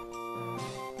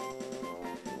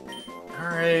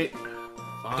 Alright.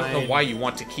 I don't know why you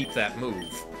want to keep that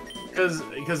move.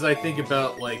 Because I think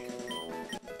about, like...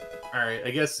 Alright,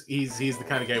 I guess he's the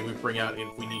kind of guy we bring out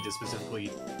if we need to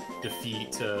specifically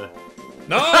defeat,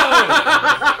 No!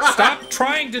 Stop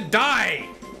trying to die!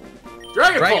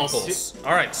 Dragon Pulse!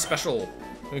 Alright, special.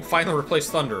 We can finally replace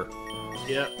Thunder.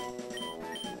 Yep.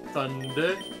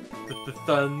 Thunder.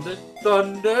 Thunder.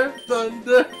 Thunder.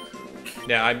 Thunder.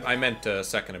 Yeah, I meant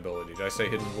second ability. Did I say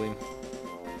Hidden Gleam?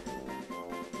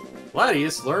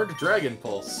 Gladius learned Dragon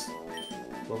Pulse.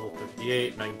 Level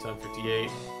 58, 9 ton 58.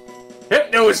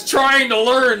 Hypno is trying to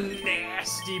learn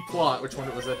Nasty Plot. Which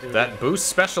one was that doing? That boosts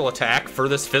special attack for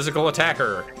this physical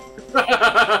attacker.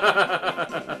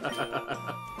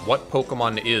 What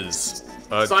Pokemon is?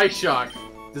 Psyshock.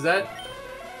 Does that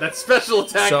special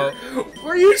attacker? So,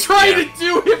 what are you trying to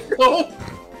do, Hypno?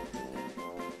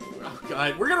 Oh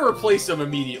god, we're gonna replace him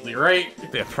immediately, right?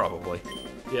 Yeah, probably.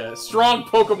 Yeah, strong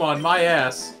Pokemon, my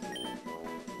ass.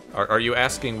 Are you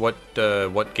asking what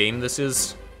game this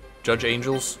is, Judge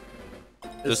Angels?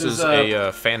 This is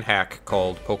a fan hack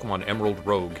called Pokémon Emerald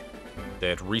Rogue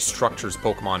that restructures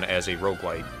Pokemon as a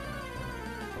roguelite.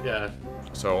 Yeah.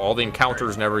 So all the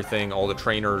encounters and everything, all the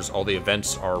trainers, all the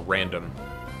events are random.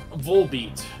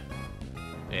 Volbeat.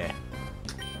 Yeah.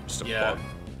 Just a yeah. bug.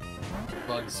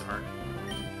 Bugs aren't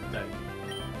that.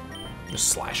 Just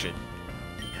slash it.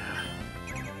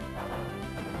 Yeah.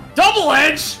 Double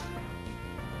Edge!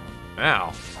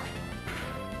 Ow.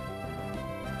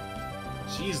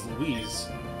 Jeez Louise.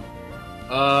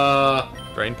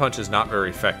 Drain Punch is not very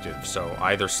effective, so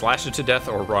either slash it to death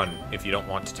or run if you don't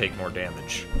want to take more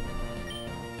damage.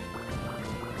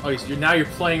 Oh, now you're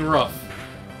playing rough.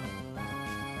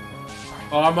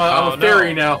 Oh, I'm a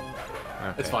fairy now.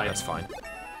 Okay, That's fine. That's fine.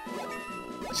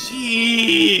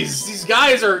 Jeez, these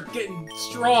guys are getting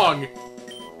strong.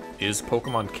 Is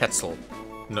Pokemon Quetzal?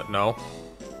 No.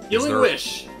 Healing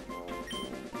Wish.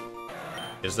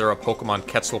 Is there a Pokemon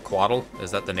Quetzalcoatl?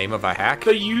 Is that the name of a hack?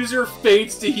 The user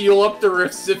faints to heal up the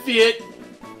recipient.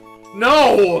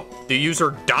 No! The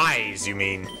user dies, you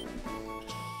mean?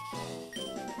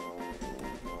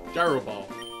 Gyro Ball.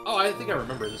 Oh, I think I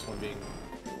remember this one being...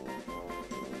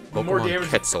 Pokemon more damage.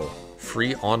 Quetzal.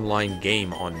 Free online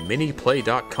game on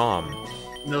miniplay.com.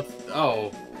 No,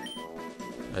 oh.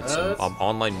 It's an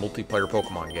online multiplayer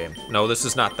Pokemon game. No, this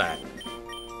is not that.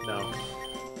 No.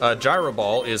 Gyro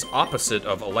Ball is opposite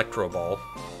of Electro Ball.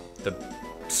 The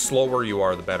slower you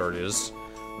are, the better it is.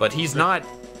 But he's not,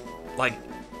 like,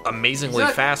 amazingly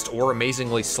fast or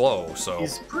amazingly slow, so...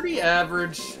 He's pretty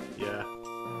average. Yeah.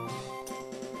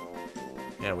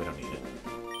 Yeah, we don't need it.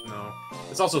 No.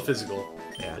 It's also physical.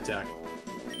 Yeah. Attack.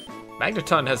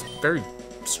 Magneton has very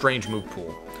strange move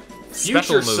pool. Future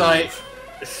Special move. Sight.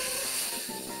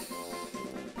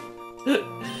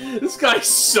 This guy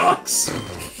sucks.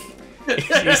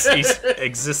 he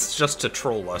exists just to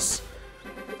troll us.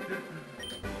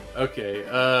 Okay,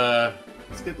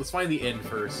 let's find the end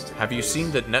first. Have you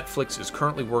seen that Netflix is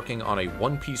currently working on a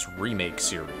One Piece remake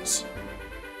series?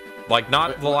 Like,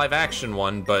 not the live-action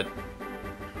one, but...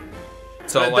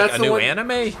 So, like, a new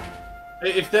anime?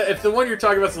 If the one you're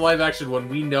talking about is the live-action one,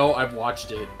 we know. I've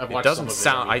watched it. I've watched some of it. It doesn't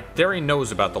sound... Derry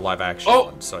knows about the live-action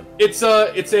one, so... It's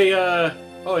a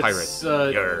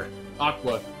Pirate.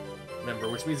 Aqua member,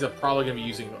 which means they're probably going to be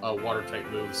using water-type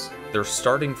moves. They're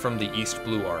starting from the East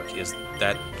Blue arc. Is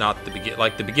that not the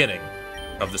beginning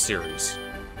of the series?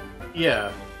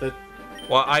 Yeah.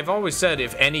 Well, I've always said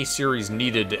if any series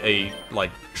needed a,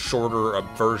 like, shorter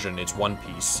version, it's One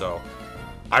Piece, so...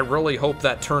 I really hope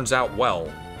that turns out well.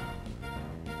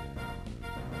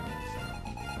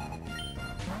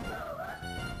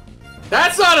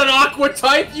 That's not an Aqua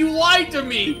type! You lied to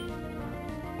me!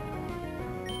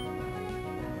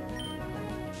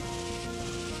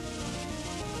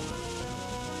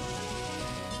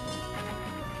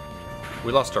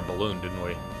 We lost our balloon, didn't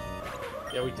we?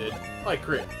 Yeah, we did. Oh,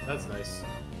 crit. That's nice.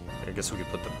 I guess we could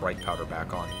put the bright powder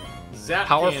back on. Zap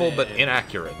Powerful cannon. but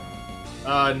inaccurate.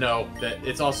 No.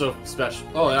 It's also special.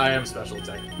 Oh, I am special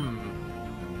attack.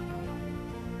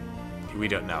 We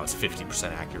don't know. It's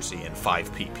 50% accuracy and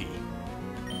 5 PP.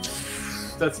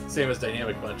 That's the same as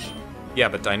Dynamic Punch. Yeah,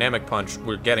 but Dynamic Punch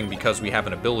we're getting because we have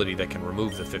an ability that can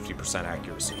remove the 50%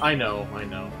 accuracy. I know.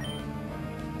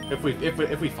 If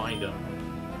we find him.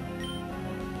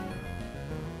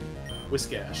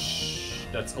 Whiskash.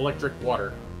 That's electric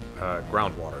water.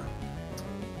 Groundwater.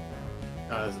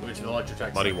 Which is electric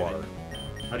attack. Muddy water.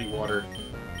 Muddy water.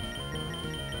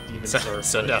 Demon Sword.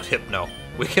 Send out Hypno.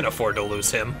 We can afford to lose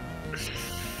him.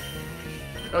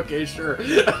 Okay, sure.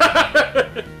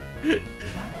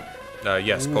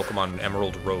 Yes, Pokemon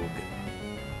Emerald Rogue.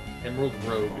 Emerald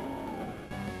Rogue.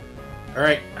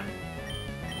 Alright.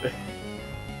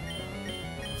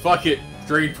 Fuck it.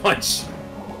 Drain Punch.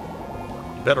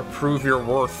 Better prove your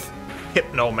worth,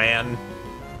 Hypno Man.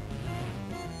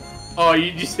 Oh,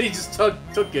 he just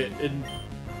took it. And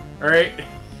alright.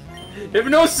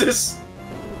 Hypnosis!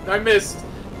 I missed.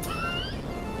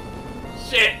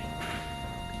 Shit!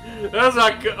 That's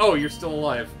not good. Oh, you're still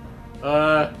alive.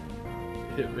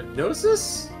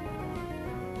 Hypnosis?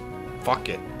 Fuck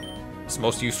it. It's the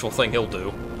most useful thing he'll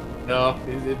do. No,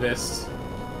 it missed.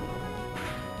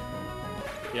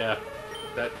 Yeah,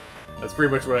 that's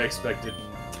pretty much what I expected.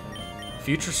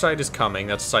 Future Sight is coming,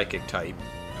 that's Psychic type.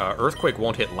 Earthquake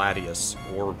won't hit Latias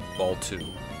or Ball 2.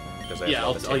 Yeah,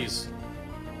 I'll use...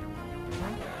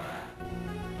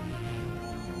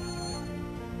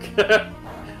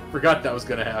 Forgot that was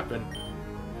gonna happen.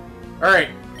 Alright.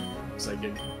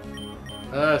 Psychic.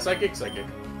 Psychic.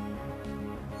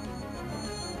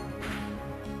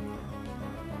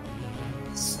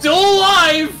 Still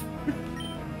alive!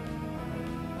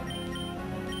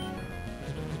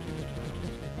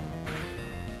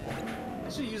 I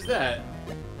should use that.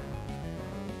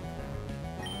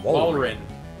 Walrein.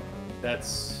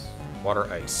 That's...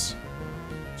 Water Ice.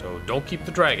 So don't keep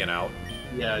the dragon out.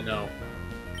 Yeah, no.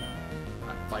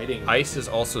 Fighting. Ice is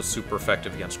also super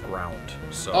effective against ground,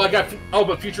 so... Oh,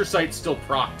 but Future Sight's still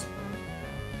procced.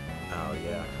 Oh,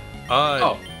 yeah.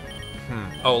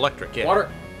 Oh, electric, yeah.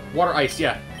 Water Ice,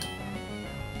 yeah.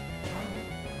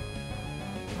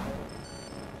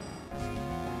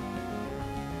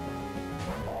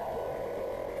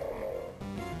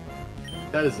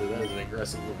 That is an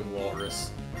aggressive looking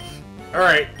walrus.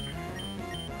 Alright.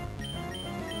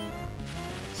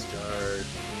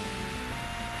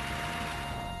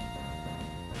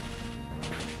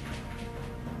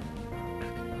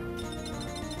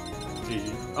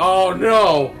 Oh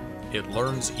no! It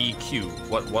learns EQ.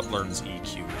 What learns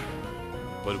EQ?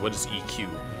 What is EQ?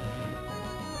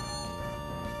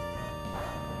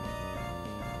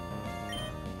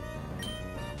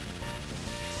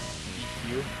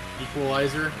 EQ?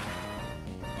 Equalizer?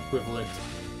 Equivalent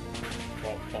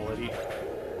quality.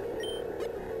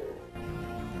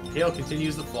 Hail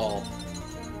continues to fall.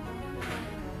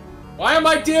 Why am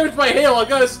I damaged by hail? I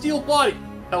got a steel body!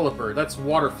 Pelipper, that's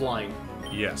water flying.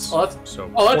 Yes. Oh, that's, so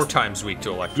that's, 4 times weak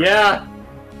to electric. Yeah!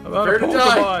 About Fair a to Pokemon!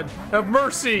 die. Have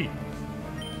mercy!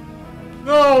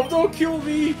 No! Don't kill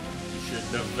me! You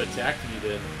shouldn't have attacked me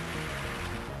then.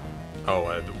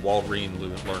 Oh, Walrein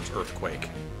learns Earthquake.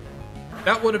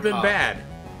 That would have been bad.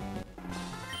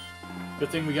 Good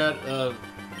thing we got,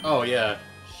 oh yeah.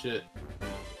 Shit.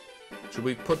 Should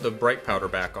we put the Bright Powder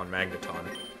back on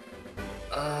Magneton?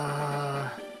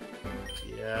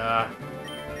 Yeah.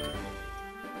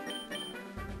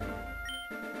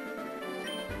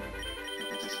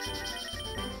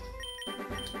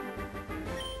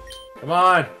 Come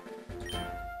on!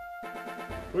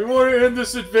 We want to end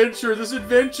this adventure! This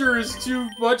adventure is too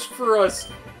much for us!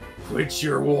 Quit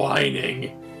your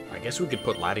whining! I guess we could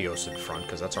put Latios in front,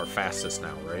 because that's our fastest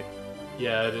now, right?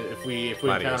 Yeah, if we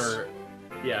Latios. encounter...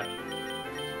 Yeah.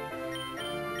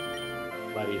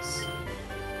 Latios.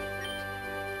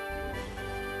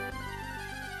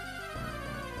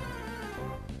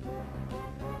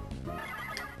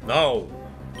 No!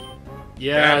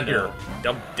 Yeah, Get here,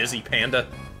 dumb dizzy panda.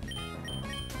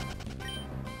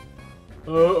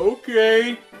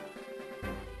 Okay.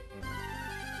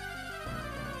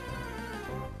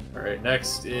 Alright,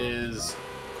 next is...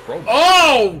 Crobat.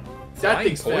 Oh! That Flying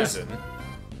thing's poison. fast.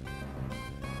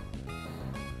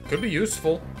 Could be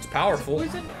useful. It's powerful.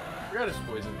 Poison? I forgot it's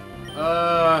poison.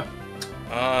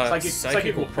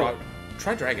 Psychic will Pulse.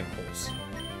 try Dragon Pulse.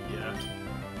 Yeah.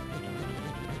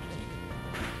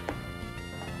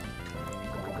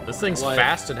 This thing's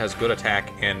fast and has good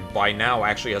attack, and by now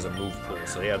actually has a move pool.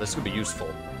 So yeah, this could be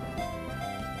useful.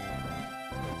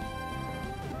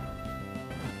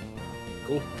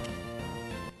 Cool.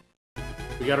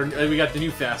 We got the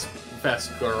new fast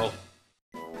girl.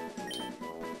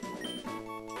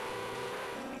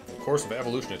 The course of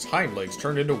evolution, its hind legs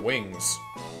turned into wings.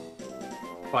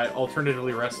 By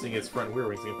alternatively resting its front and rear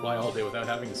wings, it can fly all day without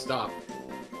having to stop.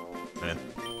 Man,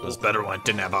 it was better when it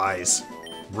didn't have eyes.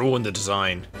 Ruined the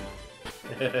design.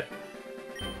 It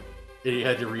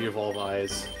had to re-evolve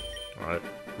eyes. Alright,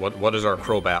 what is our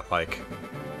Crobat like?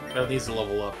 That needs to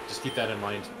level up. Just keep that in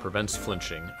mind. Prevents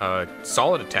flinching.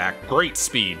 Solid attack, great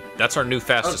speed. That's our new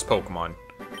fastest Pokemon.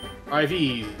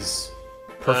 IVs.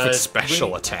 Perfect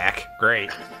special attack.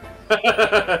 Great.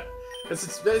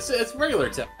 it's regular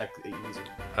attack.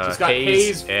 So it's got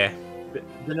Haze,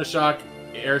 Venoshock,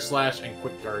 Air Slash, and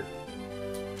Quick Guard.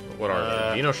 What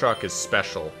are they? Venoshock is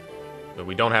special, but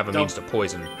we don't have a means to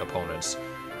poison opponents.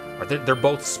 They're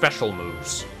both special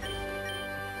moves.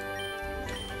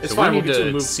 It's so fine. we need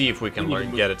to see if we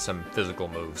can get at some physical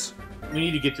moves. We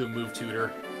need to get to a move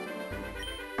tutor.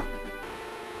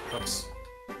 Oops.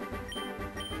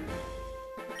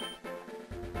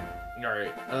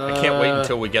 Alright. I can't wait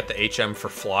until we get the HM for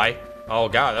Fly. Oh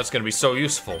god, that's gonna be so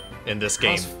useful in this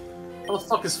game. How the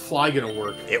fuck is Fly gonna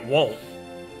work? It won't.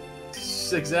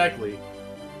 Exactly.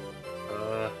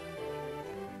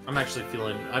 I'm actually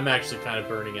kind of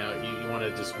burning out. You want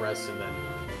to just rest and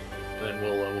then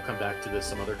we'll come back to this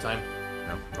some other time.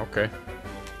 Yeah, okay.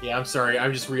 Yeah, I'm sorry.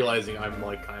 I'm just realizing I'm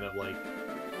kind of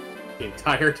getting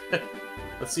tired.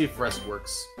 Let's see if rest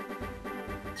works.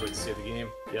 So we can save the game.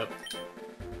 Yep.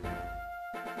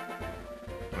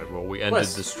 Alright, well, we ended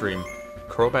the stream.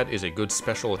 Crobat is a good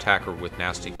special attacker with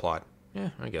nasty plot. Yeah,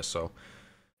 I guess so.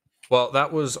 Well,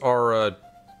 that was our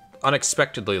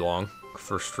unexpectedly long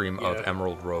first stream of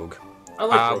Emerald Rogue. I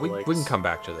like we can come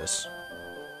back to this.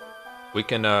 We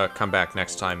can come back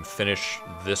next time, finish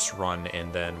this run,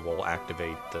 and then we'll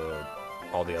activate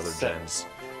all the other gens.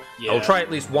 Yeah. I'll try at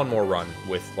least one more run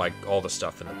with all the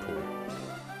stuff in the pool.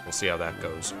 We'll see how that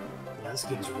goes. Yeah, this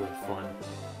game's really fun.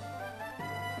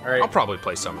 All right. I'll probably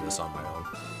play some of this on my own.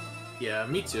 Yeah,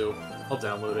 me too. I'll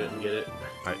download it and get it.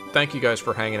 All right, thank you guys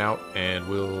for hanging out, and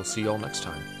we'll see y'all next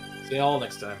time. See y'all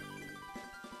next time.